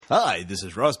Hi, this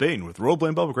is Ross Bain with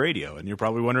Roleplaying Public Radio, and you're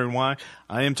probably wondering why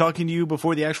I am talking to you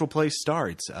before the actual play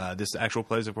starts. This actual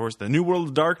play is, of course, The New World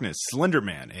of Darkness, Slender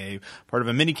Man, a part of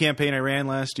a mini-campaign I ran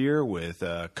last year with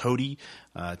Cody,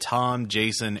 Tom,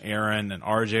 Jason, Aaron, and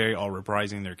RJ, all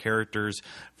reprising their characters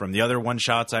from the other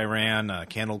one-shots I ran,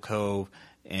 Candle Cove,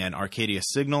 and Arcadia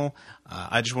Signal.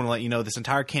 I just want to let you know this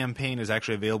entire campaign is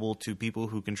actually available to people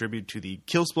who contribute to the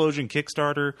Killsplosion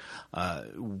Kickstarter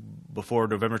before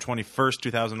November 21st,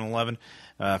 2011,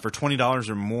 for $20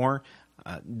 or more.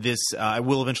 I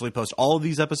will eventually post all of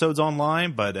these episodes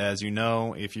online, but as you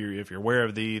know, if you're aware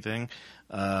of the thing,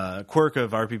 quirk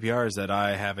of RPPR is that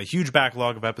I have a huge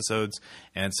backlog of episodes,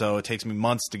 and so it takes me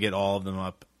months to get all of them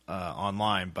up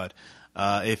online. But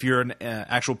if you're an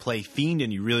actual play fiend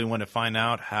and you really want to find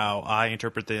out how I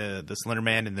interpret the Slender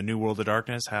Man in the New World of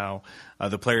Darkness, how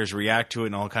the players react to it,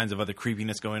 and all kinds of other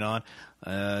creepiness going on,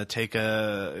 it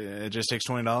just takes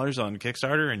 $20 on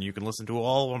Kickstarter, and you can listen to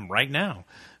all of them right now.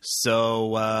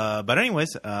 So, but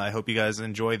anyways, I hope you guys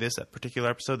enjoy this particular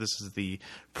episode. This is the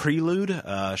prelude,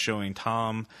 showing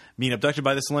Tom being abducted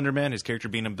by the Slender Man, his character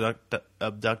being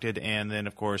abducted, and then,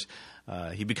 of course,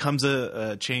 he becomes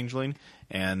a changeling,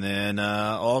 and then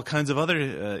all kinds of other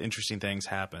interesting things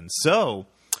happen. So,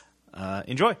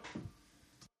 enjoy.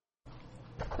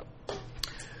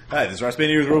 Hi, this is Ross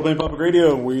Bain with Roleplaying Public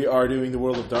Radio, and we are doing The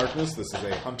World of Darkness. This is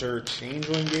a hunter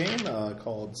changeling game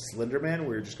called Slender Man.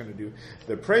 We're just going to do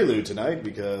the prelude tonight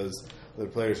because the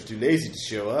players are too lazy to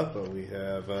show up, but we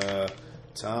have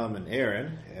Tom and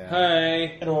Aaron.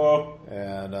 Hi. Hello.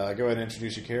 And go ahead and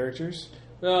introduce your characters.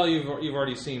 Well, you've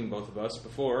already seen both of us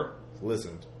before.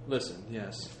 Listened,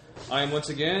 yes. I am once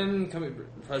again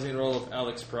reprising the role of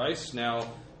Alex Price,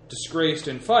 now disgraced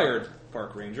and fired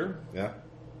park ranger. Yeah.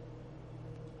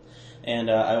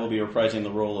 And I will be reprising the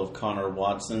role of Connor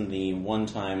Watson, the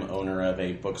one-time owner of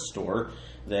a bookstore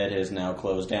that is now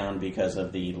closed down because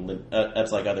of the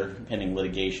that's like other pending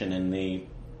litigation and the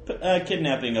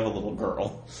kidnapping of a little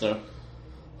girl. So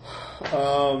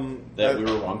that we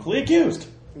were wrongfully accused.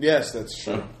 Yes, that's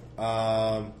true.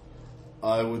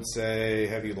 I would say,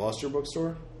 have you lost your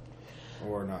bookstore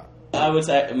or not? I would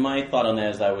say my thought on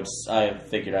that is I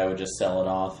figured I would just sell it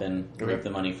off and rip the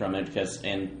money from it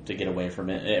and to get away from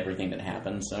it, everything that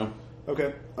happened. So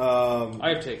okay,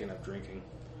 I've taken up drinking.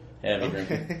 Heavy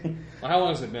drinking. Well, how long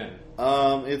has it been?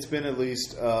 It's been at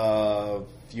least a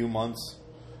few months.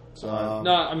 So I'm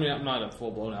not a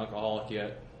full blown alcoholic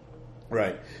yet.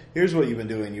 Right. Here's what you've been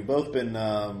doing. You've both been,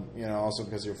 also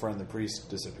because your friend the priest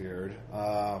disappeared,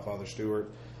 Father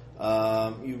Stewart.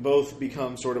 You've both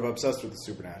become sort of obsessed with the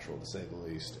supernatural, to say the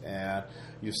least. And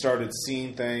you've started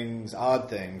seeing things, odd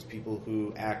things, people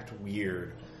who act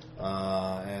weird.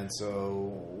 And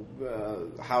so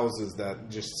houses that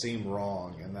just seem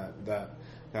wrong and that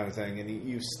kind of thing. And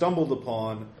you've stumbled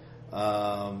upon,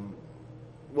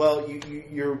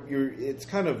 you're it's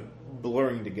kind of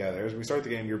blurring together. As we start the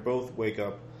game, you both wake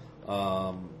up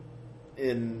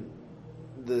in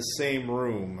the same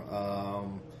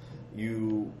room.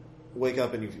 You wake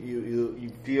up and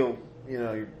you feel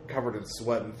you're covered in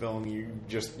sweat and film.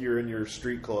 You're in your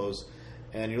street clothes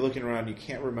and you're looking around. You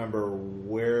can't remember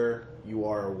where you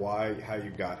are or how you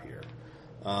got here.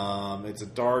 It's a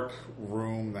dark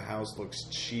room. The house looks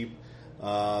cheap.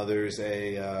 There's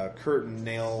a curtain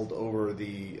nailed over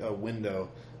the window,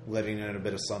 letting in a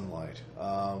bit of sunlight,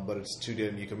 but it's too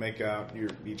dim. You can make out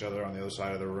each other on the other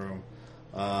side of the room,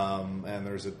 and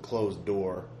there's a closed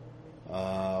door.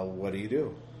 What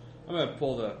do? I'm going to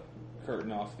pull the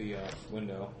curtain off the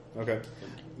window. Okay.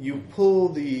 You pull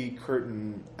the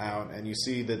curtain out, and you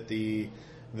see that the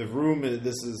room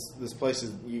this place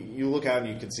is. You look out and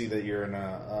you can see that you're in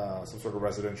some sort of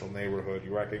residential neighborhood.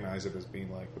 You recognize it as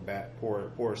being like the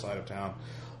poor side of town.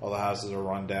 All the houses are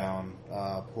run down,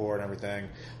 poor and everything.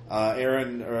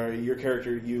 Aaron, your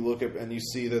character, you look up and you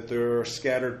see that there are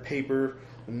scattered paper,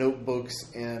 notebooks,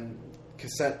 and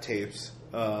cassette tapes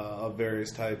of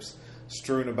various types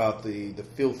strewn about the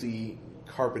filthy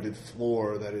carpeted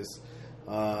floor that is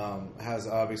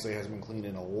hasn't been cleaned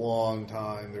in a long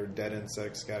time. There are dead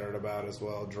insects scattered about as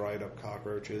well, dried up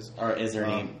cockroaches. Or is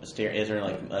there is there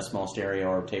like a small stereo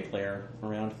or tape player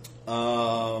around?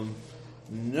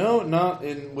 No, not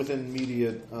within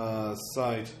immediate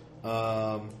sight.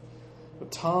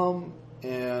 But Tom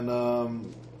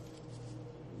and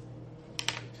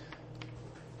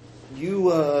you.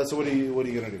 So what are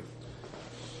you gonna do?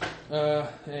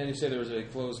 And you say there was a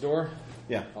closed door?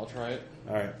 Yeah, I'll try it.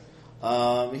 All right.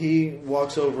 He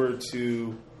walks over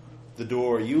to the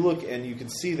door. You look and you can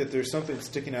see that there's something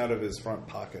sticking out of his front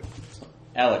pocket.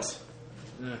 Alex,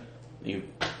 you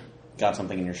got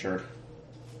something in your shirt.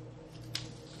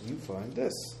 you find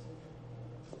this.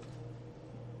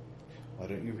 Why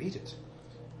don't you read it?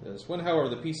 Yes. When, however,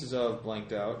 the pieces of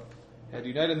blanked out had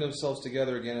united themselves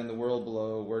together again in the world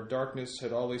below, where darkness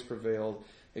had always prevailed,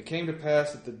 it came to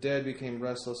pass that the dead became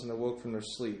restless and awoke from their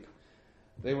sleep.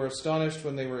 They were astonished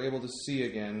when they were able to see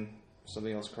again.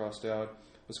 Something else crossed out.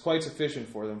 Was quite sufficient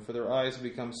for them, for their eyes had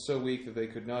become so weak that they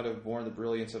could not have borne the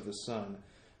brilliance of the sun.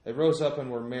 They rose up and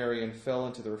were merry and fell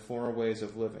into their former ways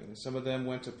of living. Some of them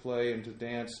went to play and to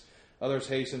dance. Others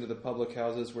hastened to the public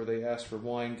houses where they asked for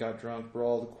wine, got drunk,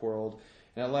 brawled, quarreled,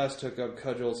 and at last took up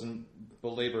cudgels and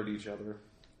belabored each other.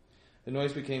 The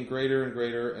noise became greater and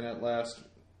greater, and at last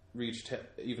reached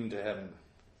even to heaven.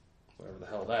 Whatever the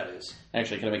hell that is.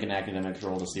 Actually, can I make an academic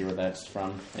roll to see where that's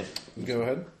from? Go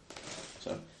ahead.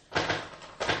 So.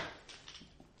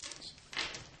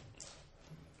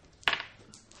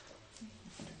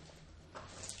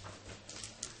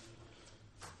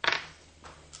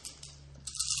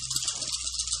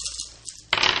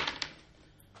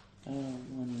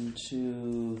 One,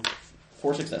 two,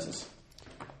 4 successes.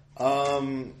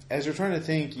 As you're trying to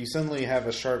think, you suddenly have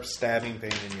a sharp stabbing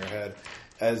pain in your head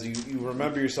as you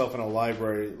remember yourself in a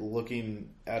library looking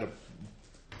at a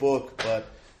book, but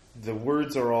the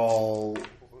words are all...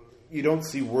 You don't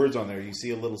see words on there. You see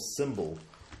a little symbol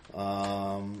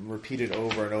repeated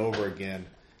over and over again,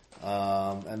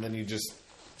 and then you just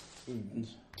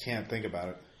can't think about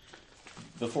it.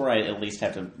 Before I at least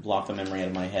have to block the memory out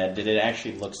of my head, did it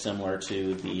actually look similar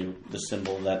to the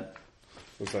symbol that...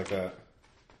 Looks like that.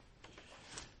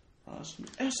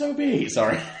 SOB!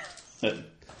 Sorry. It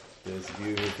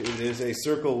is a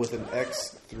circle with an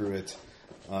X through it.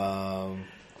 Yeah.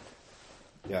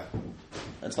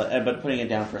 That's like, but putting it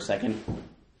down for a second.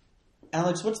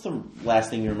 Alex, what's the last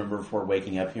thing you remember before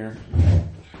waking up here?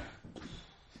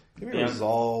 Give me a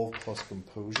resolve plus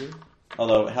composure.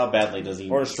 Although, how badly does he...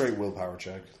 Or a straight willpower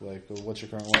check. Like, what's your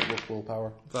current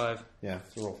willpower? 5. Yeah,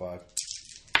 so roll 5.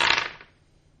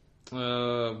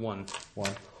 1.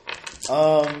 1.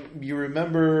 You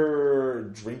remember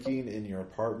drinking in your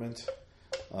apartment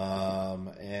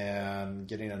and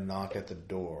getting a knock at the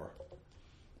door.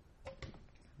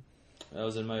 I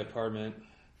was in my apartment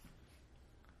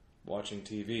watching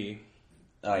TV.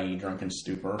 I.e. drunken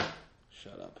stupor.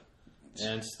 Shut up.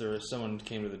 And there was someone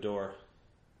came to the door.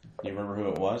 Do you remember who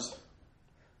it was?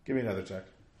 Give me another check.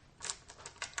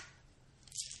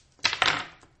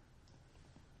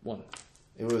 1.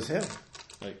 It was him.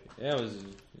 Like, yeah, it was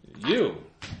you.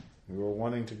 We were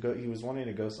wanting to go. He was wanting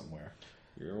to go somewhere.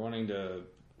 You were wanting to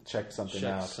check something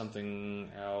check out. something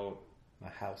out. A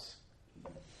house.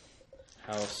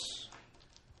 House.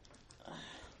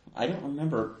 I don't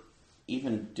remember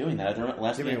even doing that.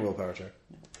 Give me a willpower check.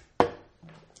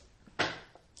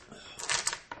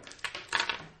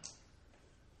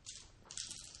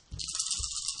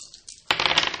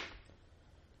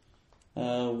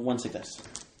 1 success.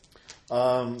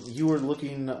 You were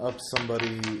looking up somebody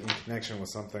in connection with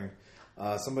something.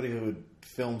 Somebody who had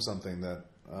filmed something that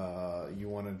you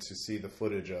wanted to see the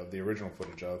footage of, the original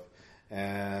footage of.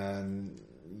 And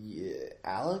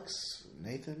Alex?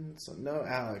 Nathan? No,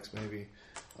 Alex, maybe.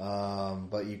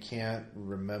 But you can't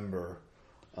remember.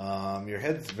 Your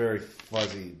head's very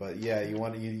fuzzy, but yeah, you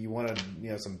wanted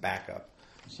some backup.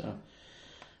 So,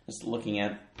 just looking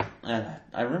at...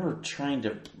 I remember trying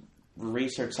to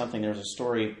research something. There was a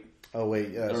story... Oh,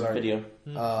 wait. or Sorry. video.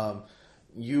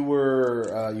 You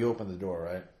were... you opened the door,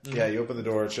 right? Mm-hmm. Yeah, you opened the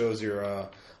door. It shows you're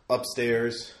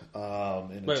upstairs.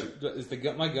 Wait, is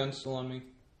my gun still on me?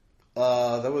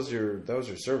 That was your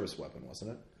service weapon,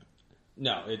 wasn't it?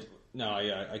 No,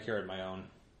 I carried my own.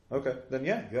 Okay, then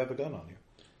yeah, you have a gun on you.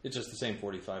 It's just the same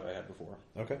 45 I had before.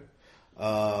 Okay.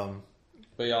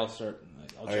 But yeah, I'll start.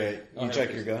 I'll check. Right, you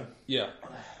check your gun? Yeah.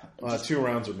 2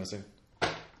 rounds are missing.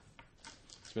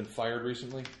 It's been fired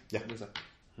recently? Yeah. What is that?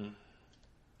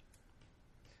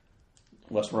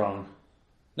 What's wrong?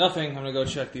 Nothing. I'm going to go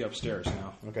check the upstairs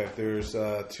now. Okay, there's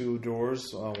 2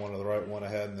 doors, one to the right, one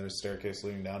ahead, and there's a staircase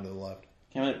leading down to the left.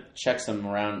 Can I check some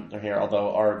around here?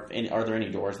 Although, are there any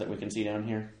doors that we can see down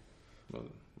here? Well,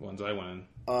 the ones I went in.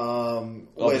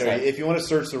 Wait, if you want to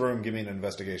search the room, give me an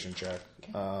investigation check.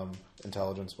 Okay.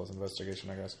 Intelligence plus investigation,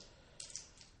 I guess.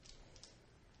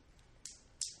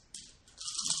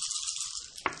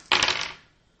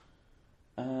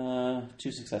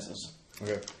 Two successes.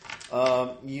 Okay.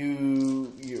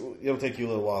 It'll take you a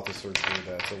little while to search through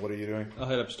that. So what are you doing? I'll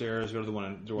head upstairs, go to the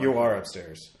one door. You are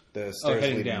upstairs. The stairs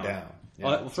heading leading down. Yeah.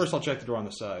 Well, first I'll check the door on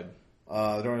the side.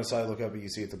 The door on the side, look up, and you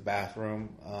see it's a bathroom.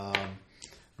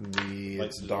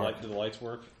 It's dark. Do the lights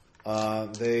work?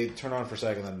 They turn on for a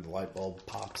second, then the light bulb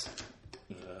pops.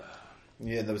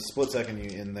 Yeah, the split second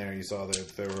you in there, you saw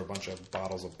that there were a bunch of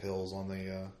bottles of pills on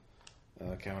the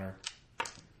counter.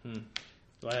 Do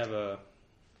I have a...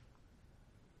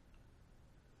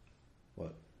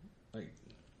 What? Like,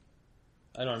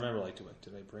 I don't remember. Like,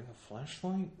 did I bring a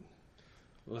flashlight?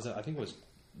 Was it? I think it was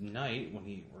night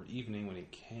or evening when he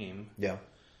came. Yeah.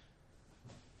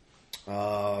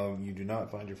 You do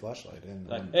not find your flashlight.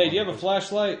 Hey, do you have a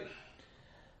flashlight?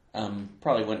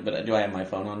 Probably wouldn't, but do I have my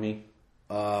phone on me?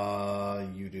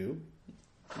 You do.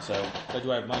 So, Or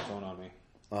do I have my phone on me?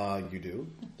 You do.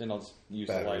 Then I'll just use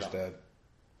Battery's the light dead.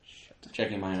 Shit.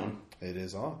 checking my own. It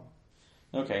is on.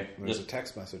 Okay, There's just a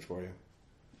text message for you.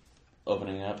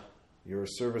 opening up. Your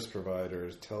service provider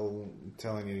is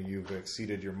telling you you've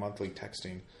exceeded your monthly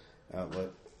texting outlet.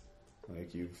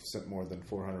 Like you've sent more than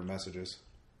 400 messages.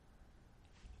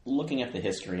 Looking at the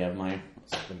history of my...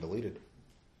 It's been deleted.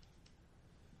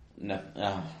 No,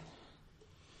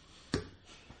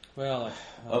 Well,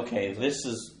 okay, this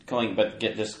is going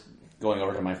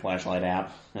over to my flashlight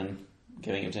app and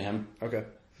giving it to him. Okay.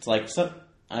 It's like,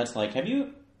 have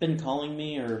you been calling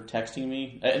me or texting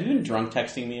me? Have you been drunk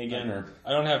texting me again? Or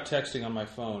I don't have texting on my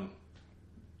phone,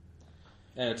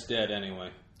 and it's dead anyway.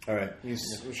 All right. You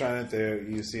shine it there.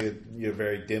 You see it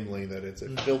very dimly that it's a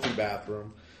filthy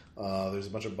bathroom. There's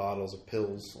a bunch of bottles of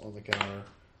pills on the counter.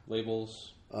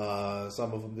 Labels.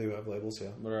 Some of them do have labels, yeah.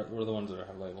 What are the ones that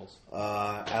have labels?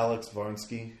 Alex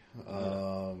Varnsky.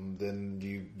 Then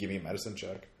you give me a medicine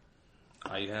check.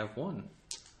 I have one.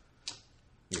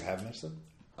 You have medicine?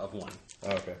 Of one.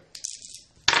 Oh, okay.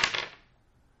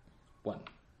 One.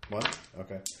 One?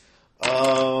 Okay.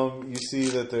 You see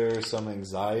that there's some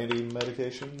anxiety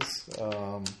medications,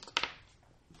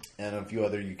 and a few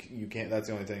other. You can't. That's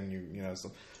the only thing you know.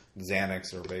 Some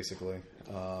Xanax, or basically,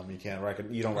 you can't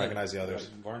you don't recognize the others.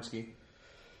 Varnsky.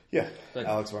 Yeah,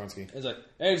 Alex Varnsky. It's like,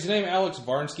 hey, does the name Alex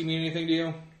Varnsky mean anything to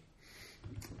you?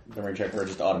 memory checker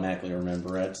just automatically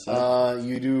remember it. So.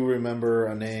 You do remember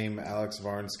a name, Alex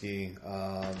Varnsky.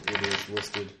 It is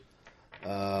listed.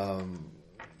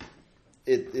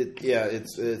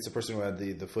 It's a person who had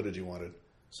the footage you wanted.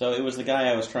 So it was the guy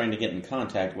I was trying to get in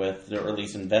contact with, or at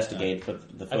least investigate for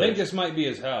the footage. I think this might be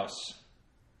his house.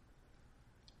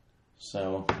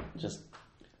 So just,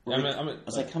 I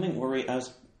was I coming?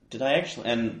 Did I actually?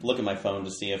 And look at my phone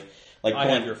to see if I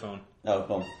have your phone. Oh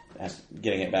well,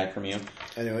 getting it back from you.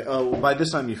 Anyway, by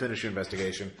this time you finish your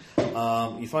investigation.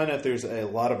 You find out there's a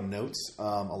lot of notes.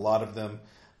 A lot of them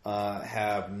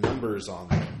have numbers on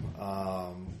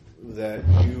them that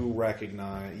you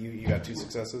recognize. You got 2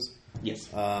 successes. Yes.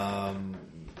 And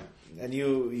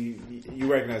you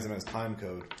recognize them as time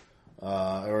code,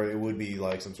 or it would be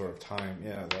like some sort of time.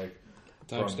 Yeah, like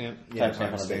timestamp. Yeah,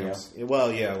 timestamps.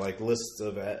 Well, yeah, like lists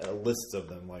of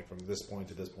them, like from this point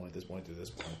to this point, this point to this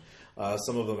point.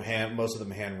 Some of them most of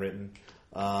them handwritten.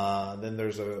 Then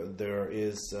there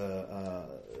is a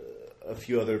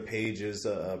few other pages,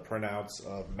 printouts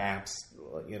of maps,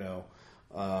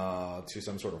 to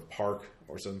some sort of park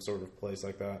or some sort of place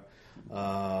like that.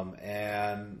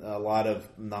 And a lot of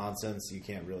nonsense you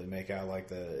can't really make out.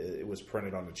 Like it was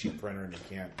printed on a cheap printer and you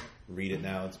can't read it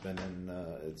now. It's been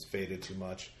it's faded too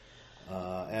much.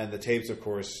 And the tapes, of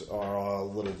course, are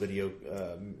all little video,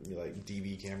 like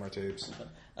DV camera tapes.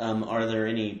 Are there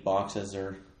any boxes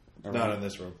or not in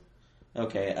this room?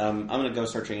 Okay, I'm going to go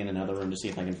searching in another room to see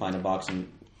if I can find a box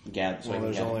and get. Well,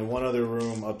 there's only one other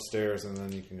room upstairs, and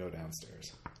then you can go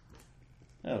downstairs.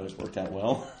 Oh, this worked out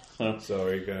well. So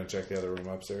are you going to check the other room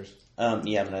upstairs? Yeah, I'm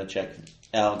going to check.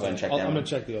 I'll go and check that. I'm going to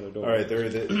check the other door. All right,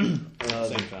 there. Same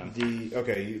time.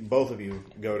 Both of you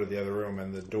go to the other room,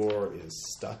 and the door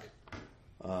is stuck.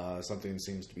 Something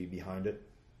seems to be behind it.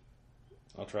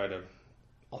 I'll try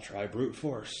brute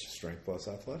force. Strength plus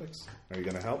athletics. Are you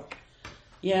going to help?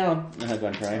 Yeah, I'll go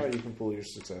and try. All right, you can pull your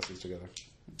successes together.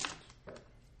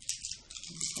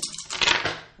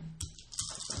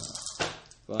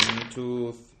 1,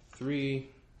 2, 3,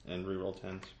 and reroll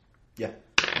 10s. Yeah.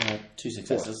 2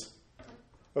 successes.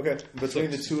 4. Okay. Between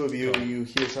the two of you, you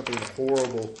hear something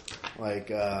horrible,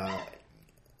 like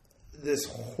this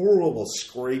horrible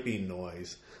scraping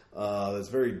noise that's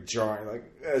very jarring, like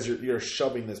as you're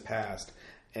shoving this past.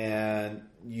 And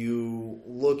you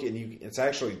look, and it's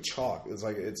actually chalk. It's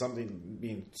like it's something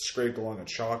being scraped along a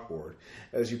chalkboard.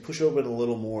 As you push open a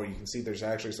little more, you can see there's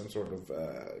actually some sort of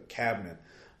cabinet,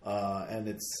 and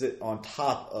it's sit on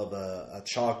top of a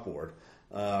chalkboard,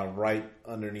 right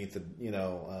underneath the,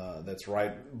 that's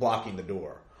right blocking the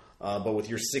door. But with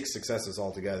your 6 successes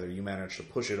altogether, you manage to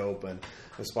push it open,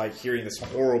 despite hearing this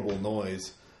horrible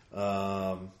noise.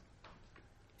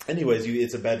 Anyways,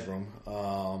 it's a bedroom.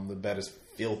 The bed is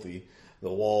filthy.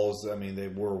 The walls, I mean, they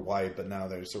were white, but now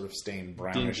they're sort of stained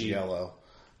brownish Dingy. yellow.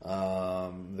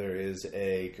 There is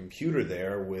a computer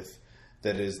there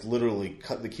that is literally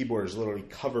the keyboard is literally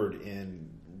covered in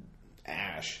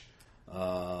ash.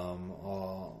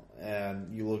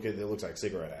 And you look at it looks like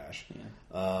cigarette ash.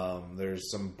 Yeah.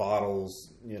 There's some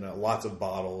bottles, lots of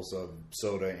bottles of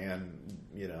soda and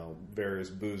various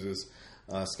boozes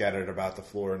scattered about the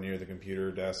floor near the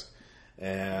computer desk.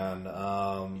 And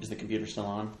is the computer still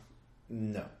on?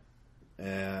 No.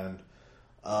 And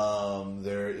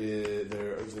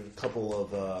there's a couple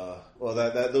of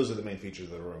those are the main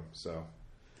features of the room. So.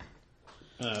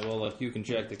 Well, if you can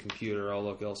check the computer, I'll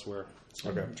look elsewhere.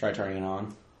 Okay. Try turning it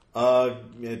on.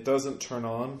 It doesn't turn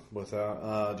on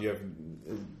without. Do you have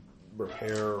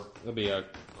repair? It'll be a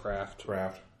craft. I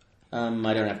don't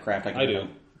have craft. I do.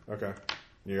 Okay.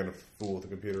 You're gonna fool with the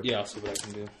computer. Yeah, I'll see what I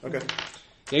can do. Okay.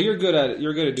 Yeah, you're good at it.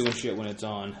 You're good at doing shit when it's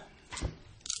on.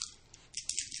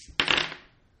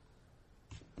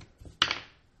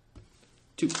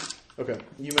 Two. Okay.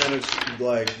 You managed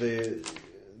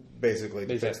basically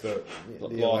to fix the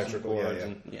electrical. Yeah.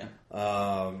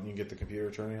 You can get the computer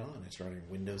turning on. It's running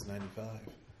Windows 95.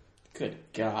 Good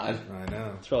God. I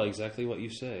know. It's probably exactly what you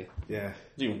say. Yeah.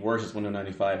 It's even worse is Windows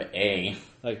 95A.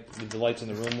 Like, did the lights in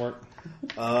the room work?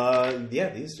 Yeah,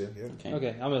 these do. Yeah.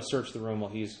 Okay, I'm going to search the room while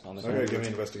he's on the Okay, give me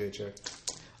an investigate check.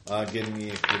 Give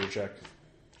me a computer check.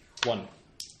 1.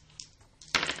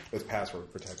 It's password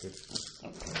protected.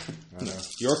 I know.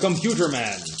 You're a computer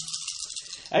man.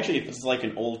 Actually, if it's like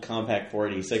an old compact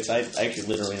 486, I actually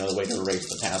literally know the way to erase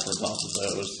the passwords off of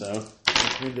those, so...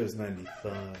 It's Windows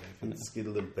 95. Let's get a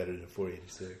little better than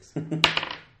 486.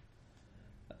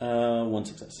 1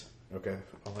 success. Okay,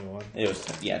 only one? It was,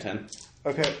 10.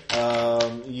 Okay,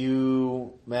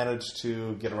 you managed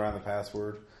to get around the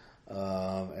password,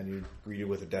 and you greet it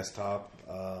with a desktop.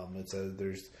 It says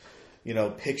there's,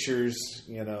 pictures,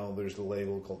 there's the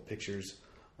label called pictures,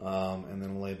 and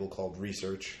then a label called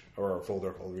research, or a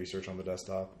folder called research on the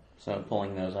desktop. So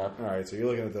pulling those up. All right, so you're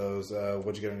looking at those.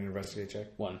 What'd you get on your investigate check?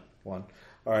 1. All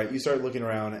right, you start looking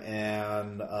around,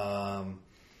 and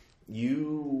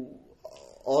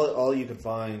all you can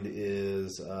find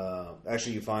is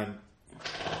actually you find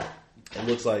it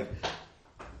looks like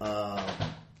a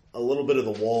little bit of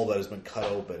the wall that has been cut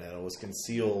open, and it was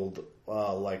concealed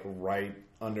like right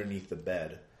underneath the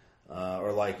bed,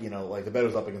 or like the bed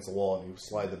was up against the wall, and you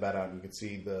slide the bed out, and you can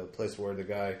see the place where the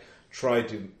guy tried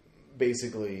to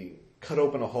basically cut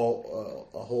open a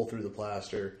hole through the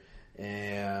plaster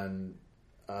and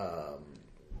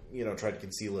tried to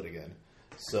conceal it again.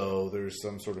 So there's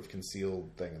some sort of concealed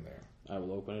thing in there. I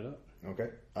will open it up. Okay.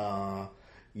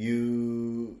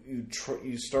 You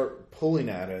start pulling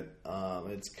at it.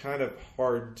 It's kind of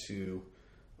hard to.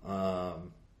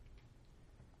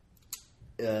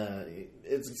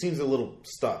 It seems a little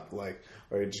stuck. Like,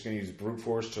 are you just going to use brute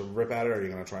force to rip at it, or are you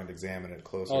going to try and examine it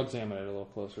closer? I'll examine it a little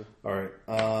closer. All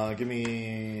right. Give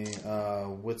me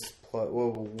wits plus.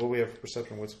 What do we have for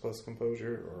perception? Wits plus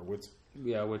composure, or wits?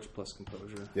 Yeah, wits plus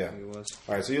composure. Yeah. I think it was.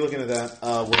 All right. So you're looking at that.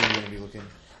 What are you going to be looking?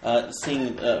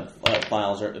 Seeing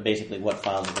files, are basically what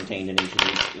files are contained in each of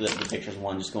the pictures.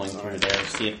 One, just going through there to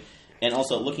see it, and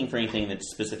also looking for anything that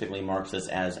specifically marks this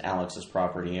as Alex's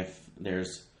property. If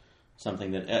there's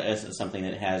something that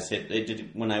has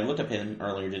hit. When I looked up him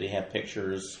earlier, did he have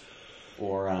pictures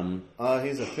or?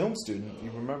 He's a film student.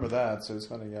 You remember that, so he's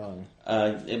kind of young.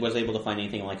 It was able to find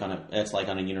anything like on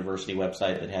a university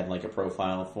website that had like a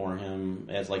profile for him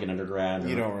as like an undergrad.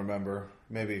 You don't remember.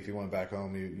 Maybe if you went back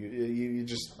home, you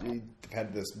just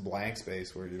had this blank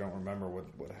space where you don't remember what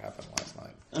happened last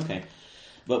night. Okay,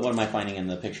 but what am I finding in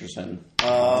the pictures then?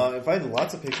 I find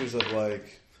lots of pictures of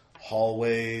like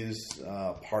hallways,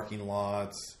 parking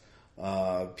lots,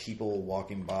 people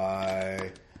walking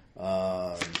by,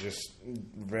 just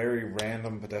very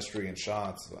random pedestrian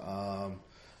shots.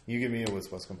 You give me a wits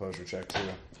plus composure check too.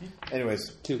 Anyways,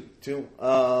 two.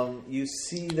 You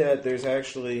see that there's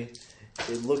actually.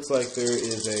 It looks like there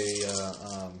is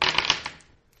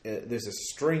there's a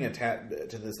string attached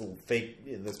to this little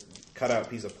this cutout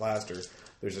piece of plaster.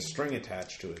 There's a string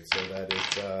attached to it, so that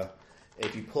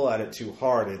if you pull at it too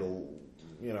hard, it'll,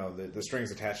 the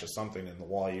string's attached to something in the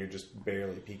wall. You're just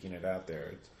barely peeking it out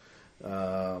there.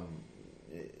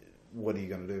 What are you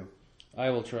going to do? I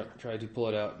will try to pull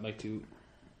it out, like to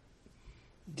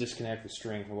disconnect the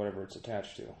string from whatever it's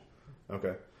attached to.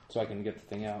 Okay. So I can get the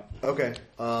thing out. Okay.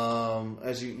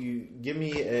 As you give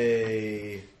me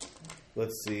a,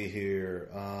 let's see here.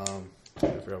 I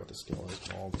forgot what the skill is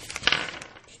called.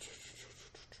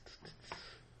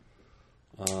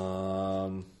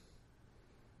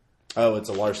 Oh, it's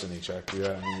a larceny check. You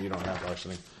don't have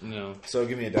larceny. No. So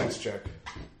give me a dex check.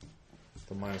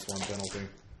 The -1 penalty.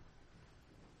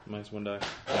 -1 die.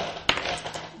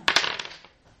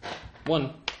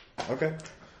 1. Okay.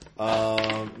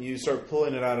 You start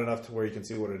pulling it out enough to where you can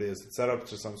see what it is. It's set up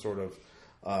to some sort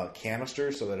of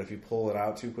canister, so that if you pull it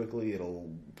out too quickly, it'll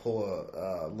pull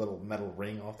a little metal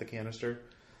ring off the canister.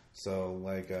 So,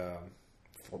 like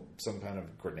some kind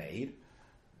of grenade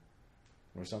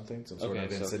or something, some sort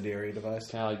of incendiary device.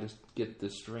 Can I just get the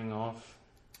string off?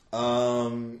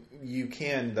 You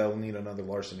can. They'll need another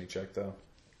larceny check, though.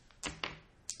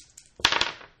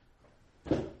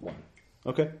 1.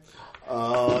 Okay.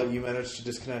 You managed to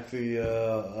disconnect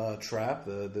the trap,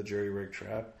 the jury-rigged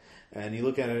trap, and you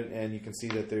look at it, and you can see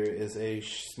that there is a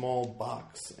small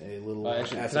box, a little...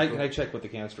 can I check what the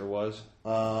canister was?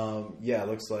 Yeah, it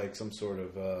looks like some sort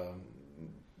of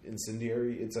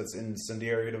incendiary... It says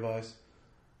incendiary device.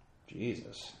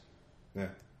 Jesus. Yeah.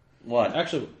 What?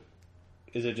 Actually,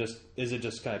 is it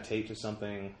just kind of taped to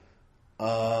something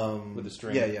with a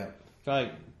string? Yeah. Can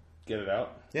I get it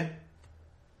out? Yeah.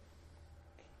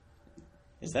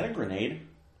 Is that a grenade?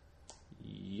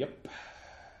 Yep.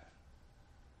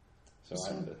 So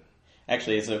I have to...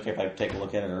 Actually, is it okay if I take a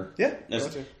look at it? Or Yeah.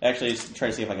 Actually, try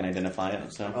to see if I can identify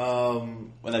it. So,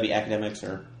 would that be academics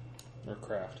or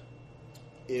craft?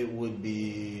 It would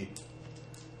be,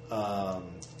 I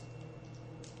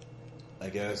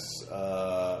guess,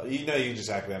 you just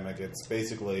academic. It's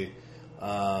basically,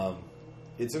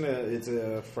 it's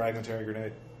a fragmentary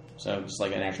grenade. So just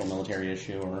like an actual military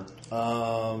issue, or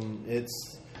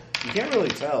you can't really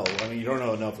tell. I mean, you don't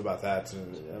know enough about that.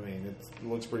 I mean, it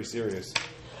looks pretty serious.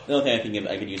 The only thing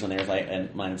I could use on there is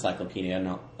my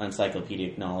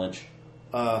encyclopedic knowledge.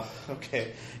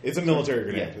 Okay, it's a military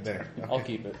grenade. Yeah. There, okay. I'll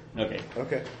keep it.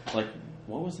 Okay. Like,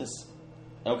 what was this?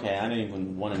 Okay, I didn't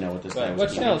even want to know what this guy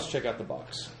was. Let's check out the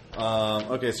box.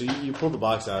 Okay, so you pull the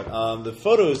box out. The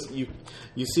photos you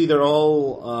see, they're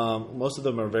all most of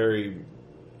them are very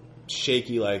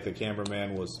shaky, like the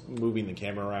cameraman was moving the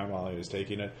camera around while he was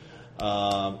taking it,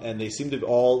 and they seem to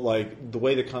all, like, the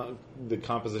way the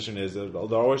composition is, they're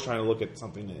always trying to look at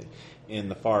something in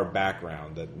the far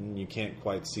background that you can't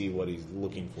quite see what he's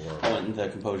looking for. Oh, and the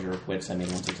composure of wits, I made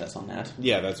one success on that.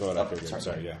 Yeah, that's what I figured.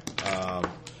 Sorry, yeah.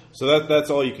 So that's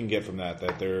all you can get from that.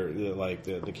 That they're like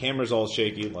the camera's all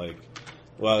shaky. Like,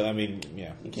 well, I mean,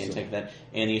 yeah. You can't take that.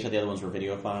 And you said the other ones were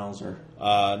video files, or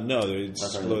no, it's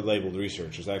labeled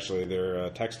research. It's actually they're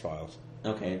text files.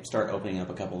 Okay, start opening up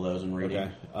a couple of those and reading.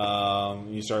 Okay,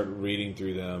 you start reading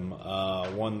through them.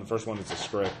 The first one is a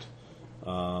script.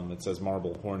 It says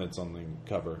 "Marble Hornets" on the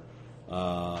cover,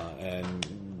 and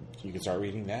you can start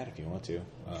reading that if you want to.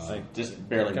 Just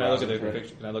barely. Can I look at the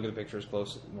picture? Can I look at the pictures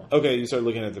closely? Okay, you start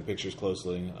looking at the pictures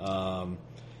closely.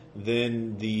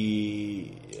 Then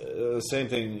the same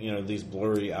thing, these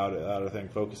blurry outer thing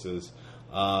focuses.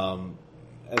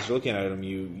 As you're looking at them,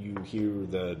 you hear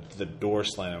the door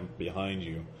slam behind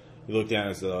you. You look down,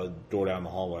 it's the door down the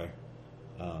hallway.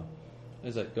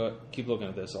 Keep looking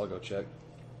at this. I'll go check.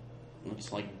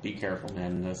 It's like, be careful,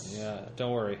 man. Yeah,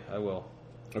 don't worry. I will.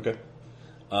 Okay.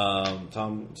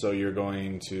 Tom, so you're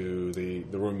going to the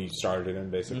room you started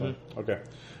in, basically? Mm-hmm. Okay.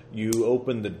 You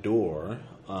open the door,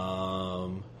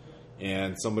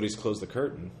 and somebody's closed the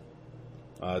curtain.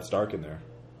 It's dark in there.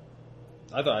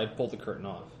 I thought I pulled the curtain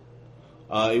off.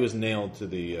 It was nailed to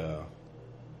the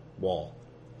wall.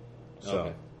 So,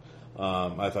 okay.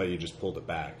 I thought you just pulled it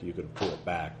back. You could pull it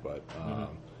back, but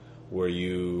where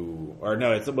you... Or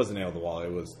no, it wasn't nailed to the wall.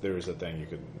 There was a thing you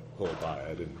could pull it by.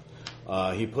 I didn't...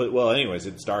 anyways,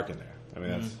 it's dark in there. I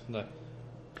mean,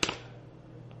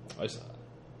 that's...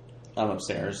 I'm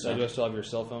upstairs. Do I still have your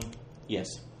cell phone? Yes.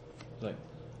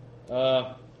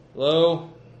 Hello?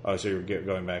 Oh, so you're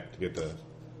going back to get the...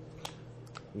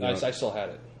 I still had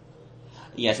it.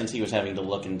 Yeah, since he was having to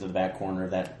look into the back corner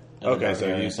of that... Okay,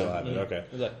 so you still have it. Okay.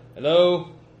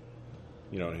 Hello?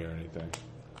 You don't hear anything.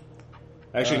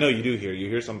 Actually, no, you do hear. You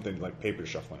hear something like paper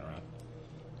shuffling around.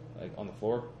 Like on the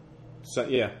floor? So,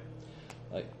 yeah.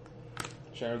 Like,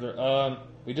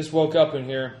 we just woke up in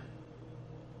here.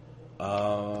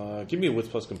 Give me a wits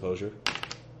plus composure.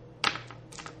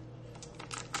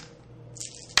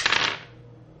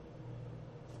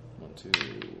 1, 2,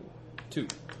 2.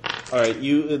 All right,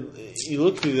 you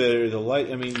look through the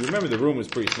light. I mean, you remember the room was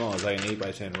pretty small. It's like an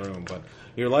 8x10 room, but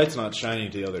your light's not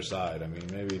shining to the other side. I mean,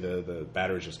 maybe the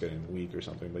battery's just getting weak or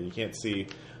something. But you can't see.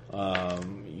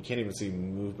 You can't even see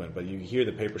movement. But you hear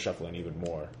the paper shuffling even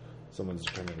more. Someone's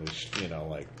determinedly,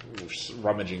 like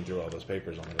rummaging through all those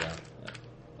papers on the ground.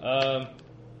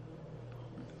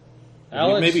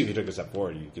 Alex, maybe if you took a step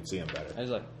forward, you could see them better. I was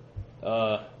like,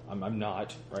 I'm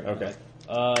not right Okay.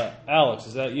 now. Alex,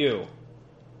 is that you?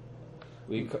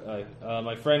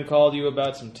 My friend called you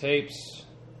about some tapes.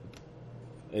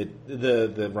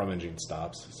 The rummaging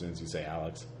stops as soon as you say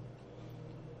Alex.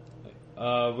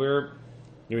 We're...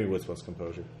 Give me wits plus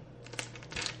composure.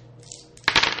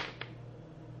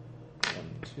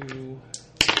 1,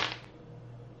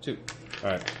 2. All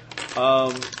right.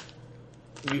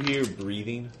 You hear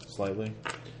breathing slightly.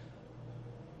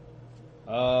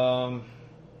 Alex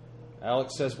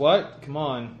says, what? Come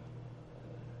on.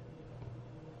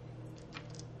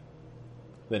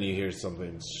 Then you hear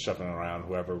something shuffling around.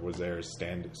 Whoever was there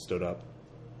stood up,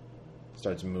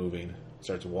 starts moving,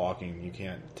 starts walking. You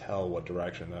can't tell what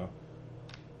direction though,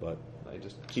 but I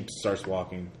just starts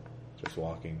walking.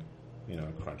 You know,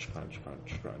 crunch, crunch,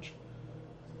 crunch, crunch.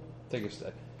 take a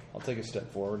step. I'll take a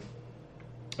step forward.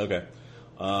 Okay.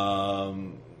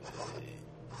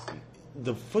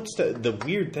 The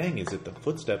weird thing is that the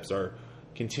footsteps are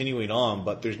continuing on,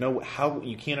 but there's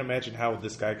you can't imagine how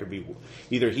this guy could be.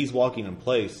 Either he's walking in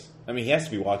place. I mean, he has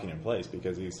to be walking in place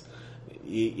because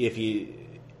if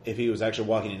he was actually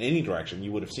walking in any direction,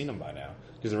 you would have seen him by now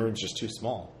because the room's just too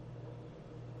small.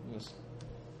 Yes.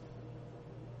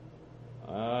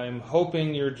 I'm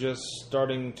hoping you're just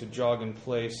starting to jog in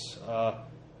place.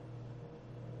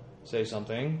 Say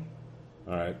something.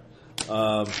 All right.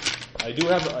 I do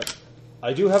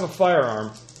have a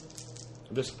firearm.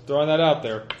 I'm just throwing that out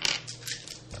there.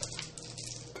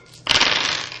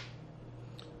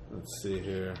 Let's see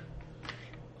here.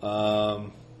 A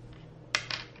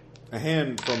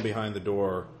hand from behind the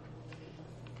door.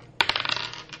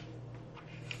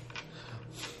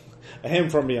 A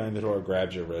hand from behind the door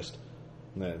grabs your wrist,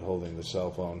 and then holding the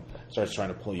cell phone, starts trying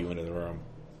to pull you into the room.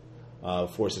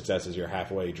 4 successes, you're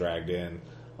halfway dragged in.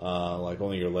 Like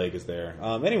only your leg is there.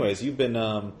 Anyways, you've been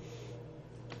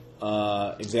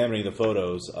examining the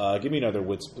photos. Give me another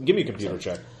give me a computer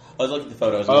check. I was looking at the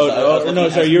photos.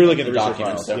 Sorry, you were looking at the research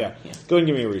documents. files. So, Yeah. Go ahead and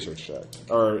give me a research check.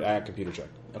 Or a computer check.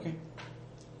 Okay.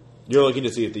 You're looking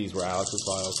to see if these were Alex's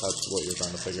files. That's what you're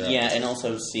trying to figure out. Yeah, and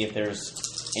also see if there's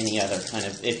any other kind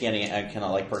of, if you had any kind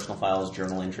of like personal files,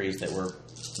 journal entries that were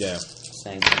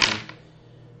saying something.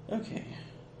 Okay.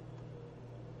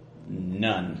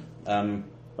 None.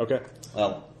 Okay.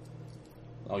 Well,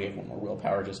 I'll give one more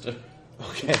willpower just to...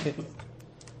 Okay.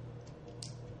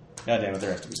 God damn it,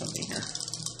 there has to be something here.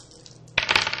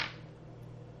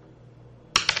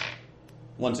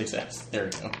 1 success. There we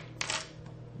go.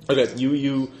 Okay,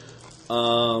 you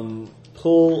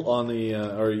pull on the,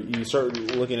 or you start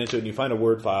looking into it, and you find a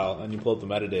Word file, and you pull up the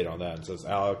metadata on that. It says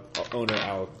owner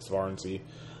Alex Varnsey,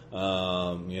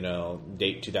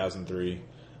 date 2003,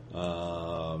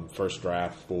 first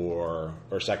draft or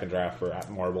second draft for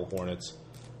Marble Hornets.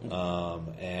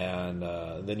 And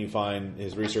then you find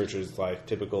his research is like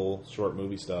typical short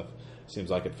movie stuff.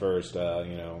 Seems like at first,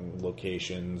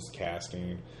 locations,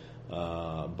 casting,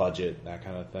 budget, that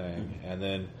kind of thing. Mm-hmm. And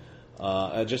then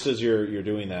just as you're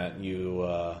doing that, you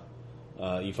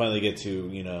finally get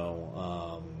to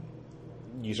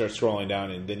you start scrolling down,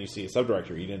 and then you see a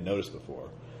subdirectory you didn't notice before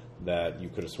that you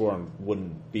could have sworn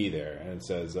wouldn't be there, and it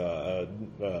says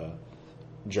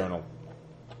journal.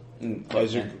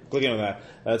 As you're clicking on that,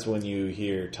 that's when you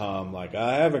hear Tom like,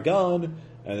 "I have a gun,"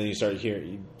 and then you start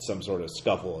hearing some sort of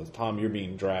scuffle. As Tom, you're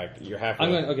being dragged. You're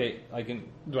halfway. I can.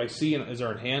 Do I see? Is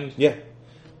there a hand? Yeah.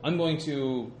 I'm going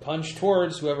to punch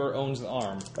towards whoever owns the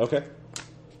arm. Okay.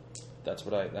 That's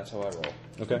how I roll.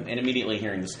 Okay. And immediately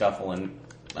hearing the scuffle, and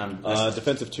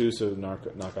defensive 2, so knock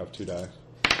off 2 die.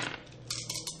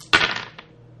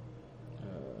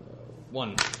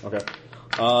 1. Okay.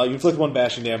 You inflict 1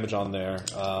 bashing damage on there.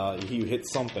 You hit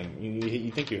something.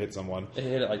 You think you hit someone. I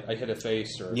hit a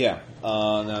face or... Yeah.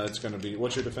 Now it's going to be...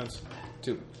 What's your defense?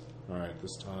 2. Alright,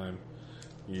 this time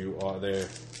you are there.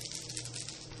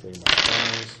 Take my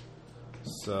dice.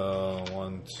 So,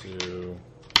 1, 2...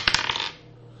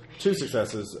 2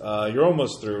 successes. You're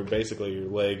almost through. Basically, your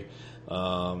leg...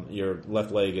 your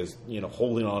left leg is,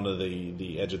 holding onto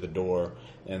the edge of the door,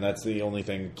 and that's the only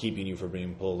thing keeping you from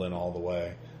being pulled in all the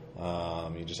way.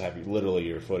 You just have literally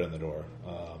your foot in the door,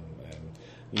 and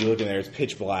you look in there. It's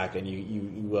pitch black, and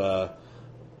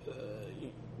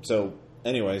so,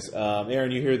 anyways,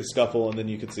 Aaron, you hear the scuffle, and then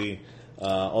you can see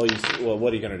what are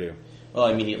you going to do? Well,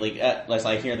 immediately, as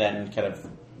I hear that, and kind of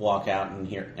walk out and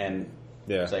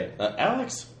say,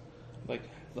 Alex,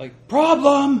 like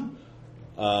problem.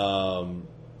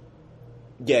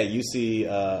 You see.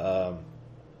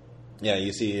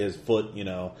 You see his foot,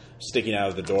 sticking out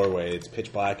of the doorway. It's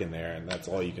pitch black in there, and that's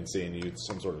all you can see. And you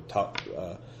some sort of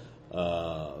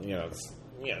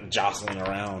jostling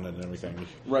around and everything.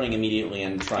 Running immediately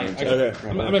and trying to... Okay.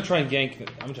 I'm going to try and gank.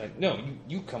 No,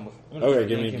 you come with... Okay,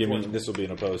 give me. This will be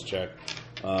an opposed check.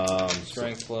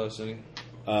 Strength plus any...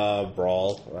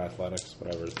 Brawl or athletics,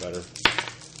 whatever is better.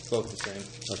 Both the same.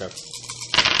 Okay.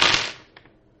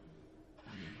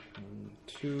 1,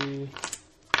 2,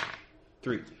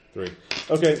 3. 3.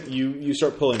 Okay, you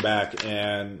start pulling back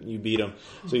and you beat him.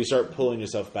 So you start pulling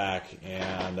yourself back,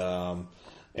 and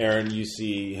Aaron, you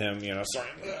see him,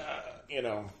 starting,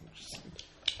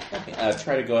 Okay,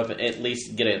 try to go up and at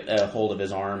least get a hold of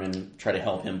his arm and try to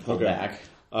help him pull back.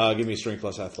 Give me a strength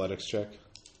plus athletics check.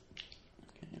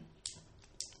 Okay.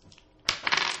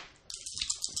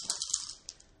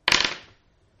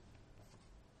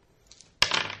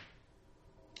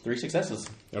 3 successes.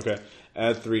 Okay.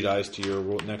 Add 3 dice to your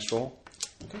next roll.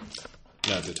 Okay.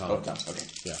 No, to Tom. Oh, Tom. Okay.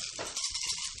 Yeah.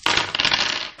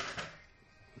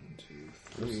 1, 2,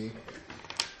 3.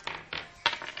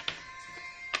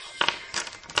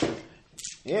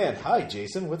 And hi,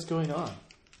 Jason. What's going on?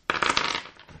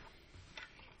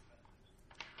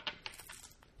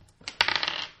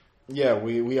 Yeah,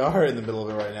 we are in the middle of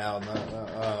it right now.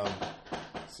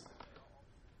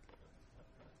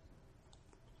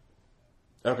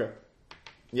 Okay.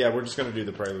 Yeah, we're just going to do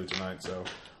the prelude tonight, so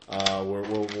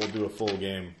we'll do a full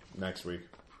game next week.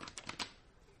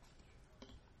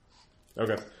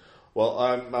 Okay. Well,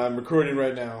 I'm recording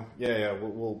right now. Yeah.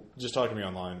 We'll just talk to me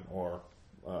online or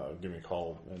give me a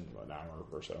call in an hour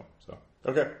or so. So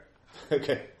okay.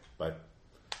 Bye.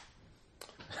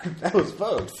 That was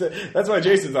folks. That's why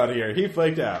Jason's out here. He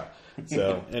flaked out.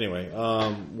 So anyway,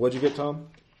 what'd you get, Tom?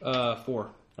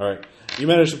 4. All right. You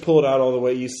managed to pull it out all the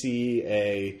way. You see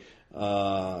a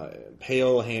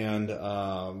pale hand,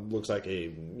 looks like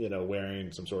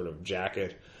wearing some sort of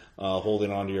jacket,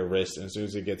 holding onto your wrist. And as soon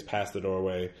as it gets past the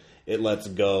doorway, it lets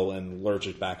go and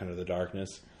lurches back into the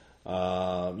darkness.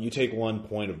 You take 1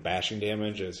 point of bashing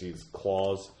damage as his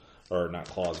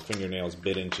fingernails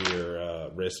bit into your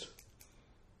wrist.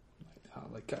 Oh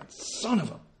my God, son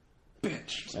of a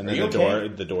bitch! And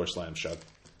then the door slams shut.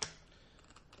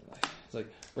 It's like,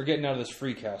 we're getting out of this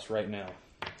free cast right now.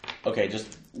 Okay,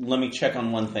 just let me check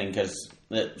on one thing, because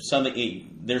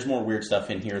there's more weird stuff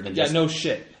in here than just... Yeah, no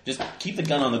shit. Just keep the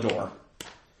gun on the door.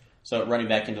 So running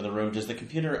back into the room, does the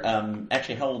computer...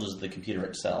 actually, how old is the computer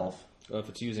itself? Well, if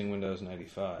it's using Windows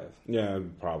 95. Yeah,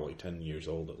 probably 10 years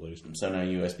old at least. So no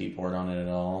USB port on it at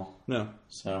all? No.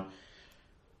 So...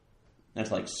 That's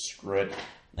like, screw it.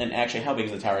 And actually, how big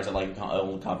is the tower? Is it like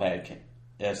old compact?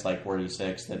 It's like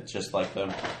 46. That's just like the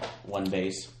one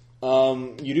base.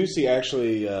 You do see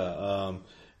actually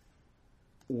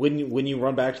when you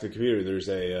run back to the computer, there's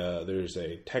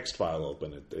a text file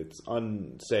open. It's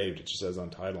unsaved. It just says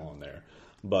untitled on there,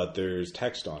 but there's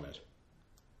text on it.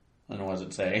 And what does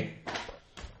it say?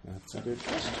 That's a good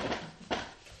question.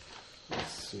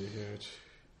 Let's see here.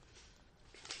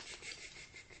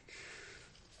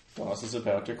 Boss is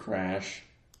about to crash.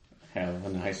 Have a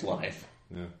nice life.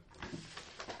 Yeah.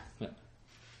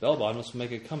 Bell bottoms will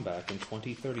make a comeback in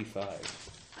 2035.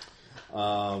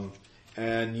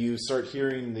 And you start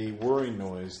hearing the whirring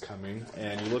noise coming,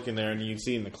 and you look in there, and you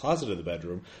see in the closet of the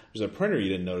bedroom, there's a printer you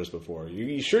didn't notice before.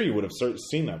 You sure you would have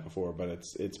seen that before, but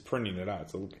it's printing it out.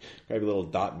 It's a little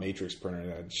dot matrix printer.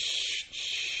 That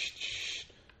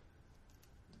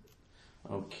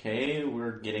Okay,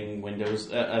 we're getting Windows.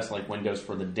 That's like Windows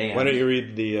for the damned. Why don't you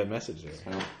read the message there?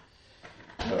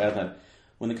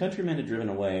 When the countrymen had driven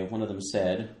away, one of them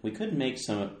said, "We could make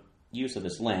some use of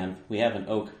this lamp. We have an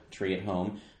oak tree at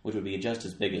home, which would be just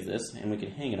as big as this, and we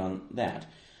could hang it on that.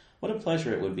 What a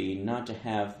pleasure it would be not to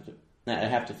have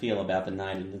to feel about the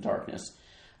night and the darkness.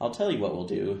 I'll tell you what we'll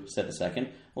do," said the second.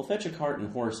 "We'll fetch a cart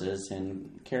and horses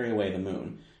and carry away the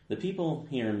moon. The people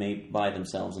here may buy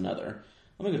themselves another."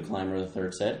 "I'm a good climber," the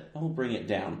third said. "I will bring it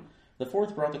down." The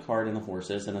fourth brought the cart and the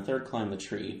horses, and the third climbed the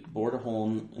tree, bored a hole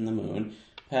in the moon,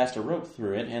 passed a rope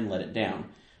through it, and let it down.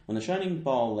 When the shining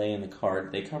ball lay in the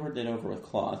cart, they covered it over with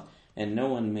cloth, and no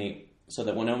one may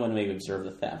observe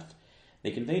the theft.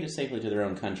 They conveyed it safely to their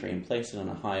own country and placed it on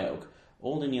a high oak.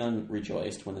 Old and young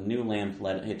rejoiced when the new lamp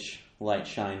let its light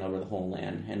shine over the whole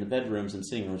land, and the bedrooms and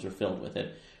sitting rooms were filled with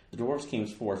it. The dwarfs came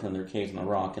forth from their caves on the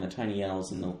rock, and the tiny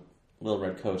elves and the little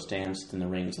red coats danced in the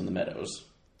rings in the meadows.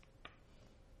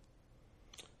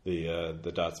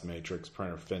 The dots matrix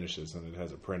printer finishes, and it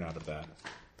has a printout of that.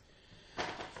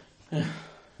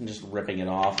 I'm just ripping it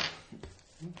off.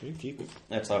 Okay, keep it.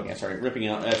 That's okay. Sorry, ripping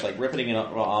it. That's like ripping it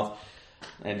off,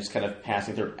 and just kind of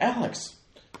passing through. Alex,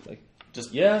 Like,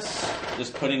 just yes.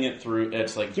 just putting it through.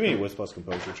 It's like Give me a Wits plus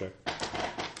composure check.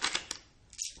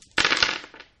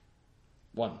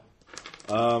 1.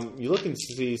 You look and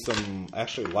see some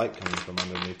actually light coming from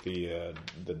underneath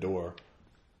the door.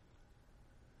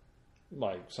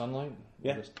 Like sunlight?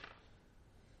 Yeah.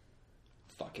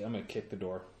 Fuck it, I'm gonna kick the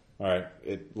door. All right.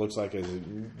 It looks like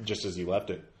just as you left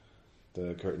it,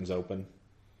 the curtain's open.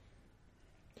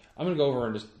 I'm gonna go over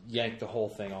and just yank the whole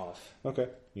thing off. Okay,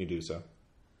 you do so.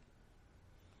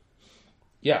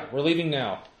 Yeah, we're leaving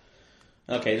now.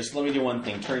 Okay, just let me do one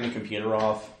thing. Turning the computer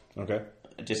off. Okay.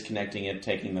 Disconnecting it,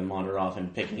 taking the monitor off,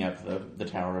 and picking up the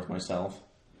tower of myself.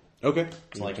 Okay.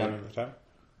 It's like the tower.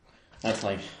 That's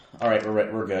like, all right,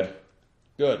 we're good.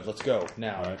 Good, let's go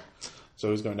now. All right. So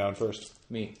who's going down first?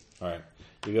 Me. All right.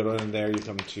 You go in there. You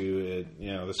come to it.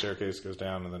 You know, the staircase goes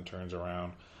down and then turns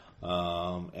around,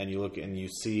 and you look and you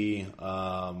see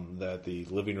that the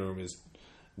living room is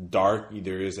dark.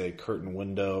 There is a curtain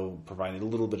window providing a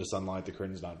little bit of sunlight. The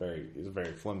curtain's it's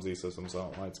very flimsy, so some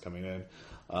sunlight's coming in.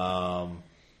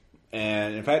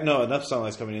 And in fact, no, enough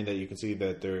sunlight's coming in that you can see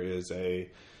that there is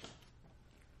it's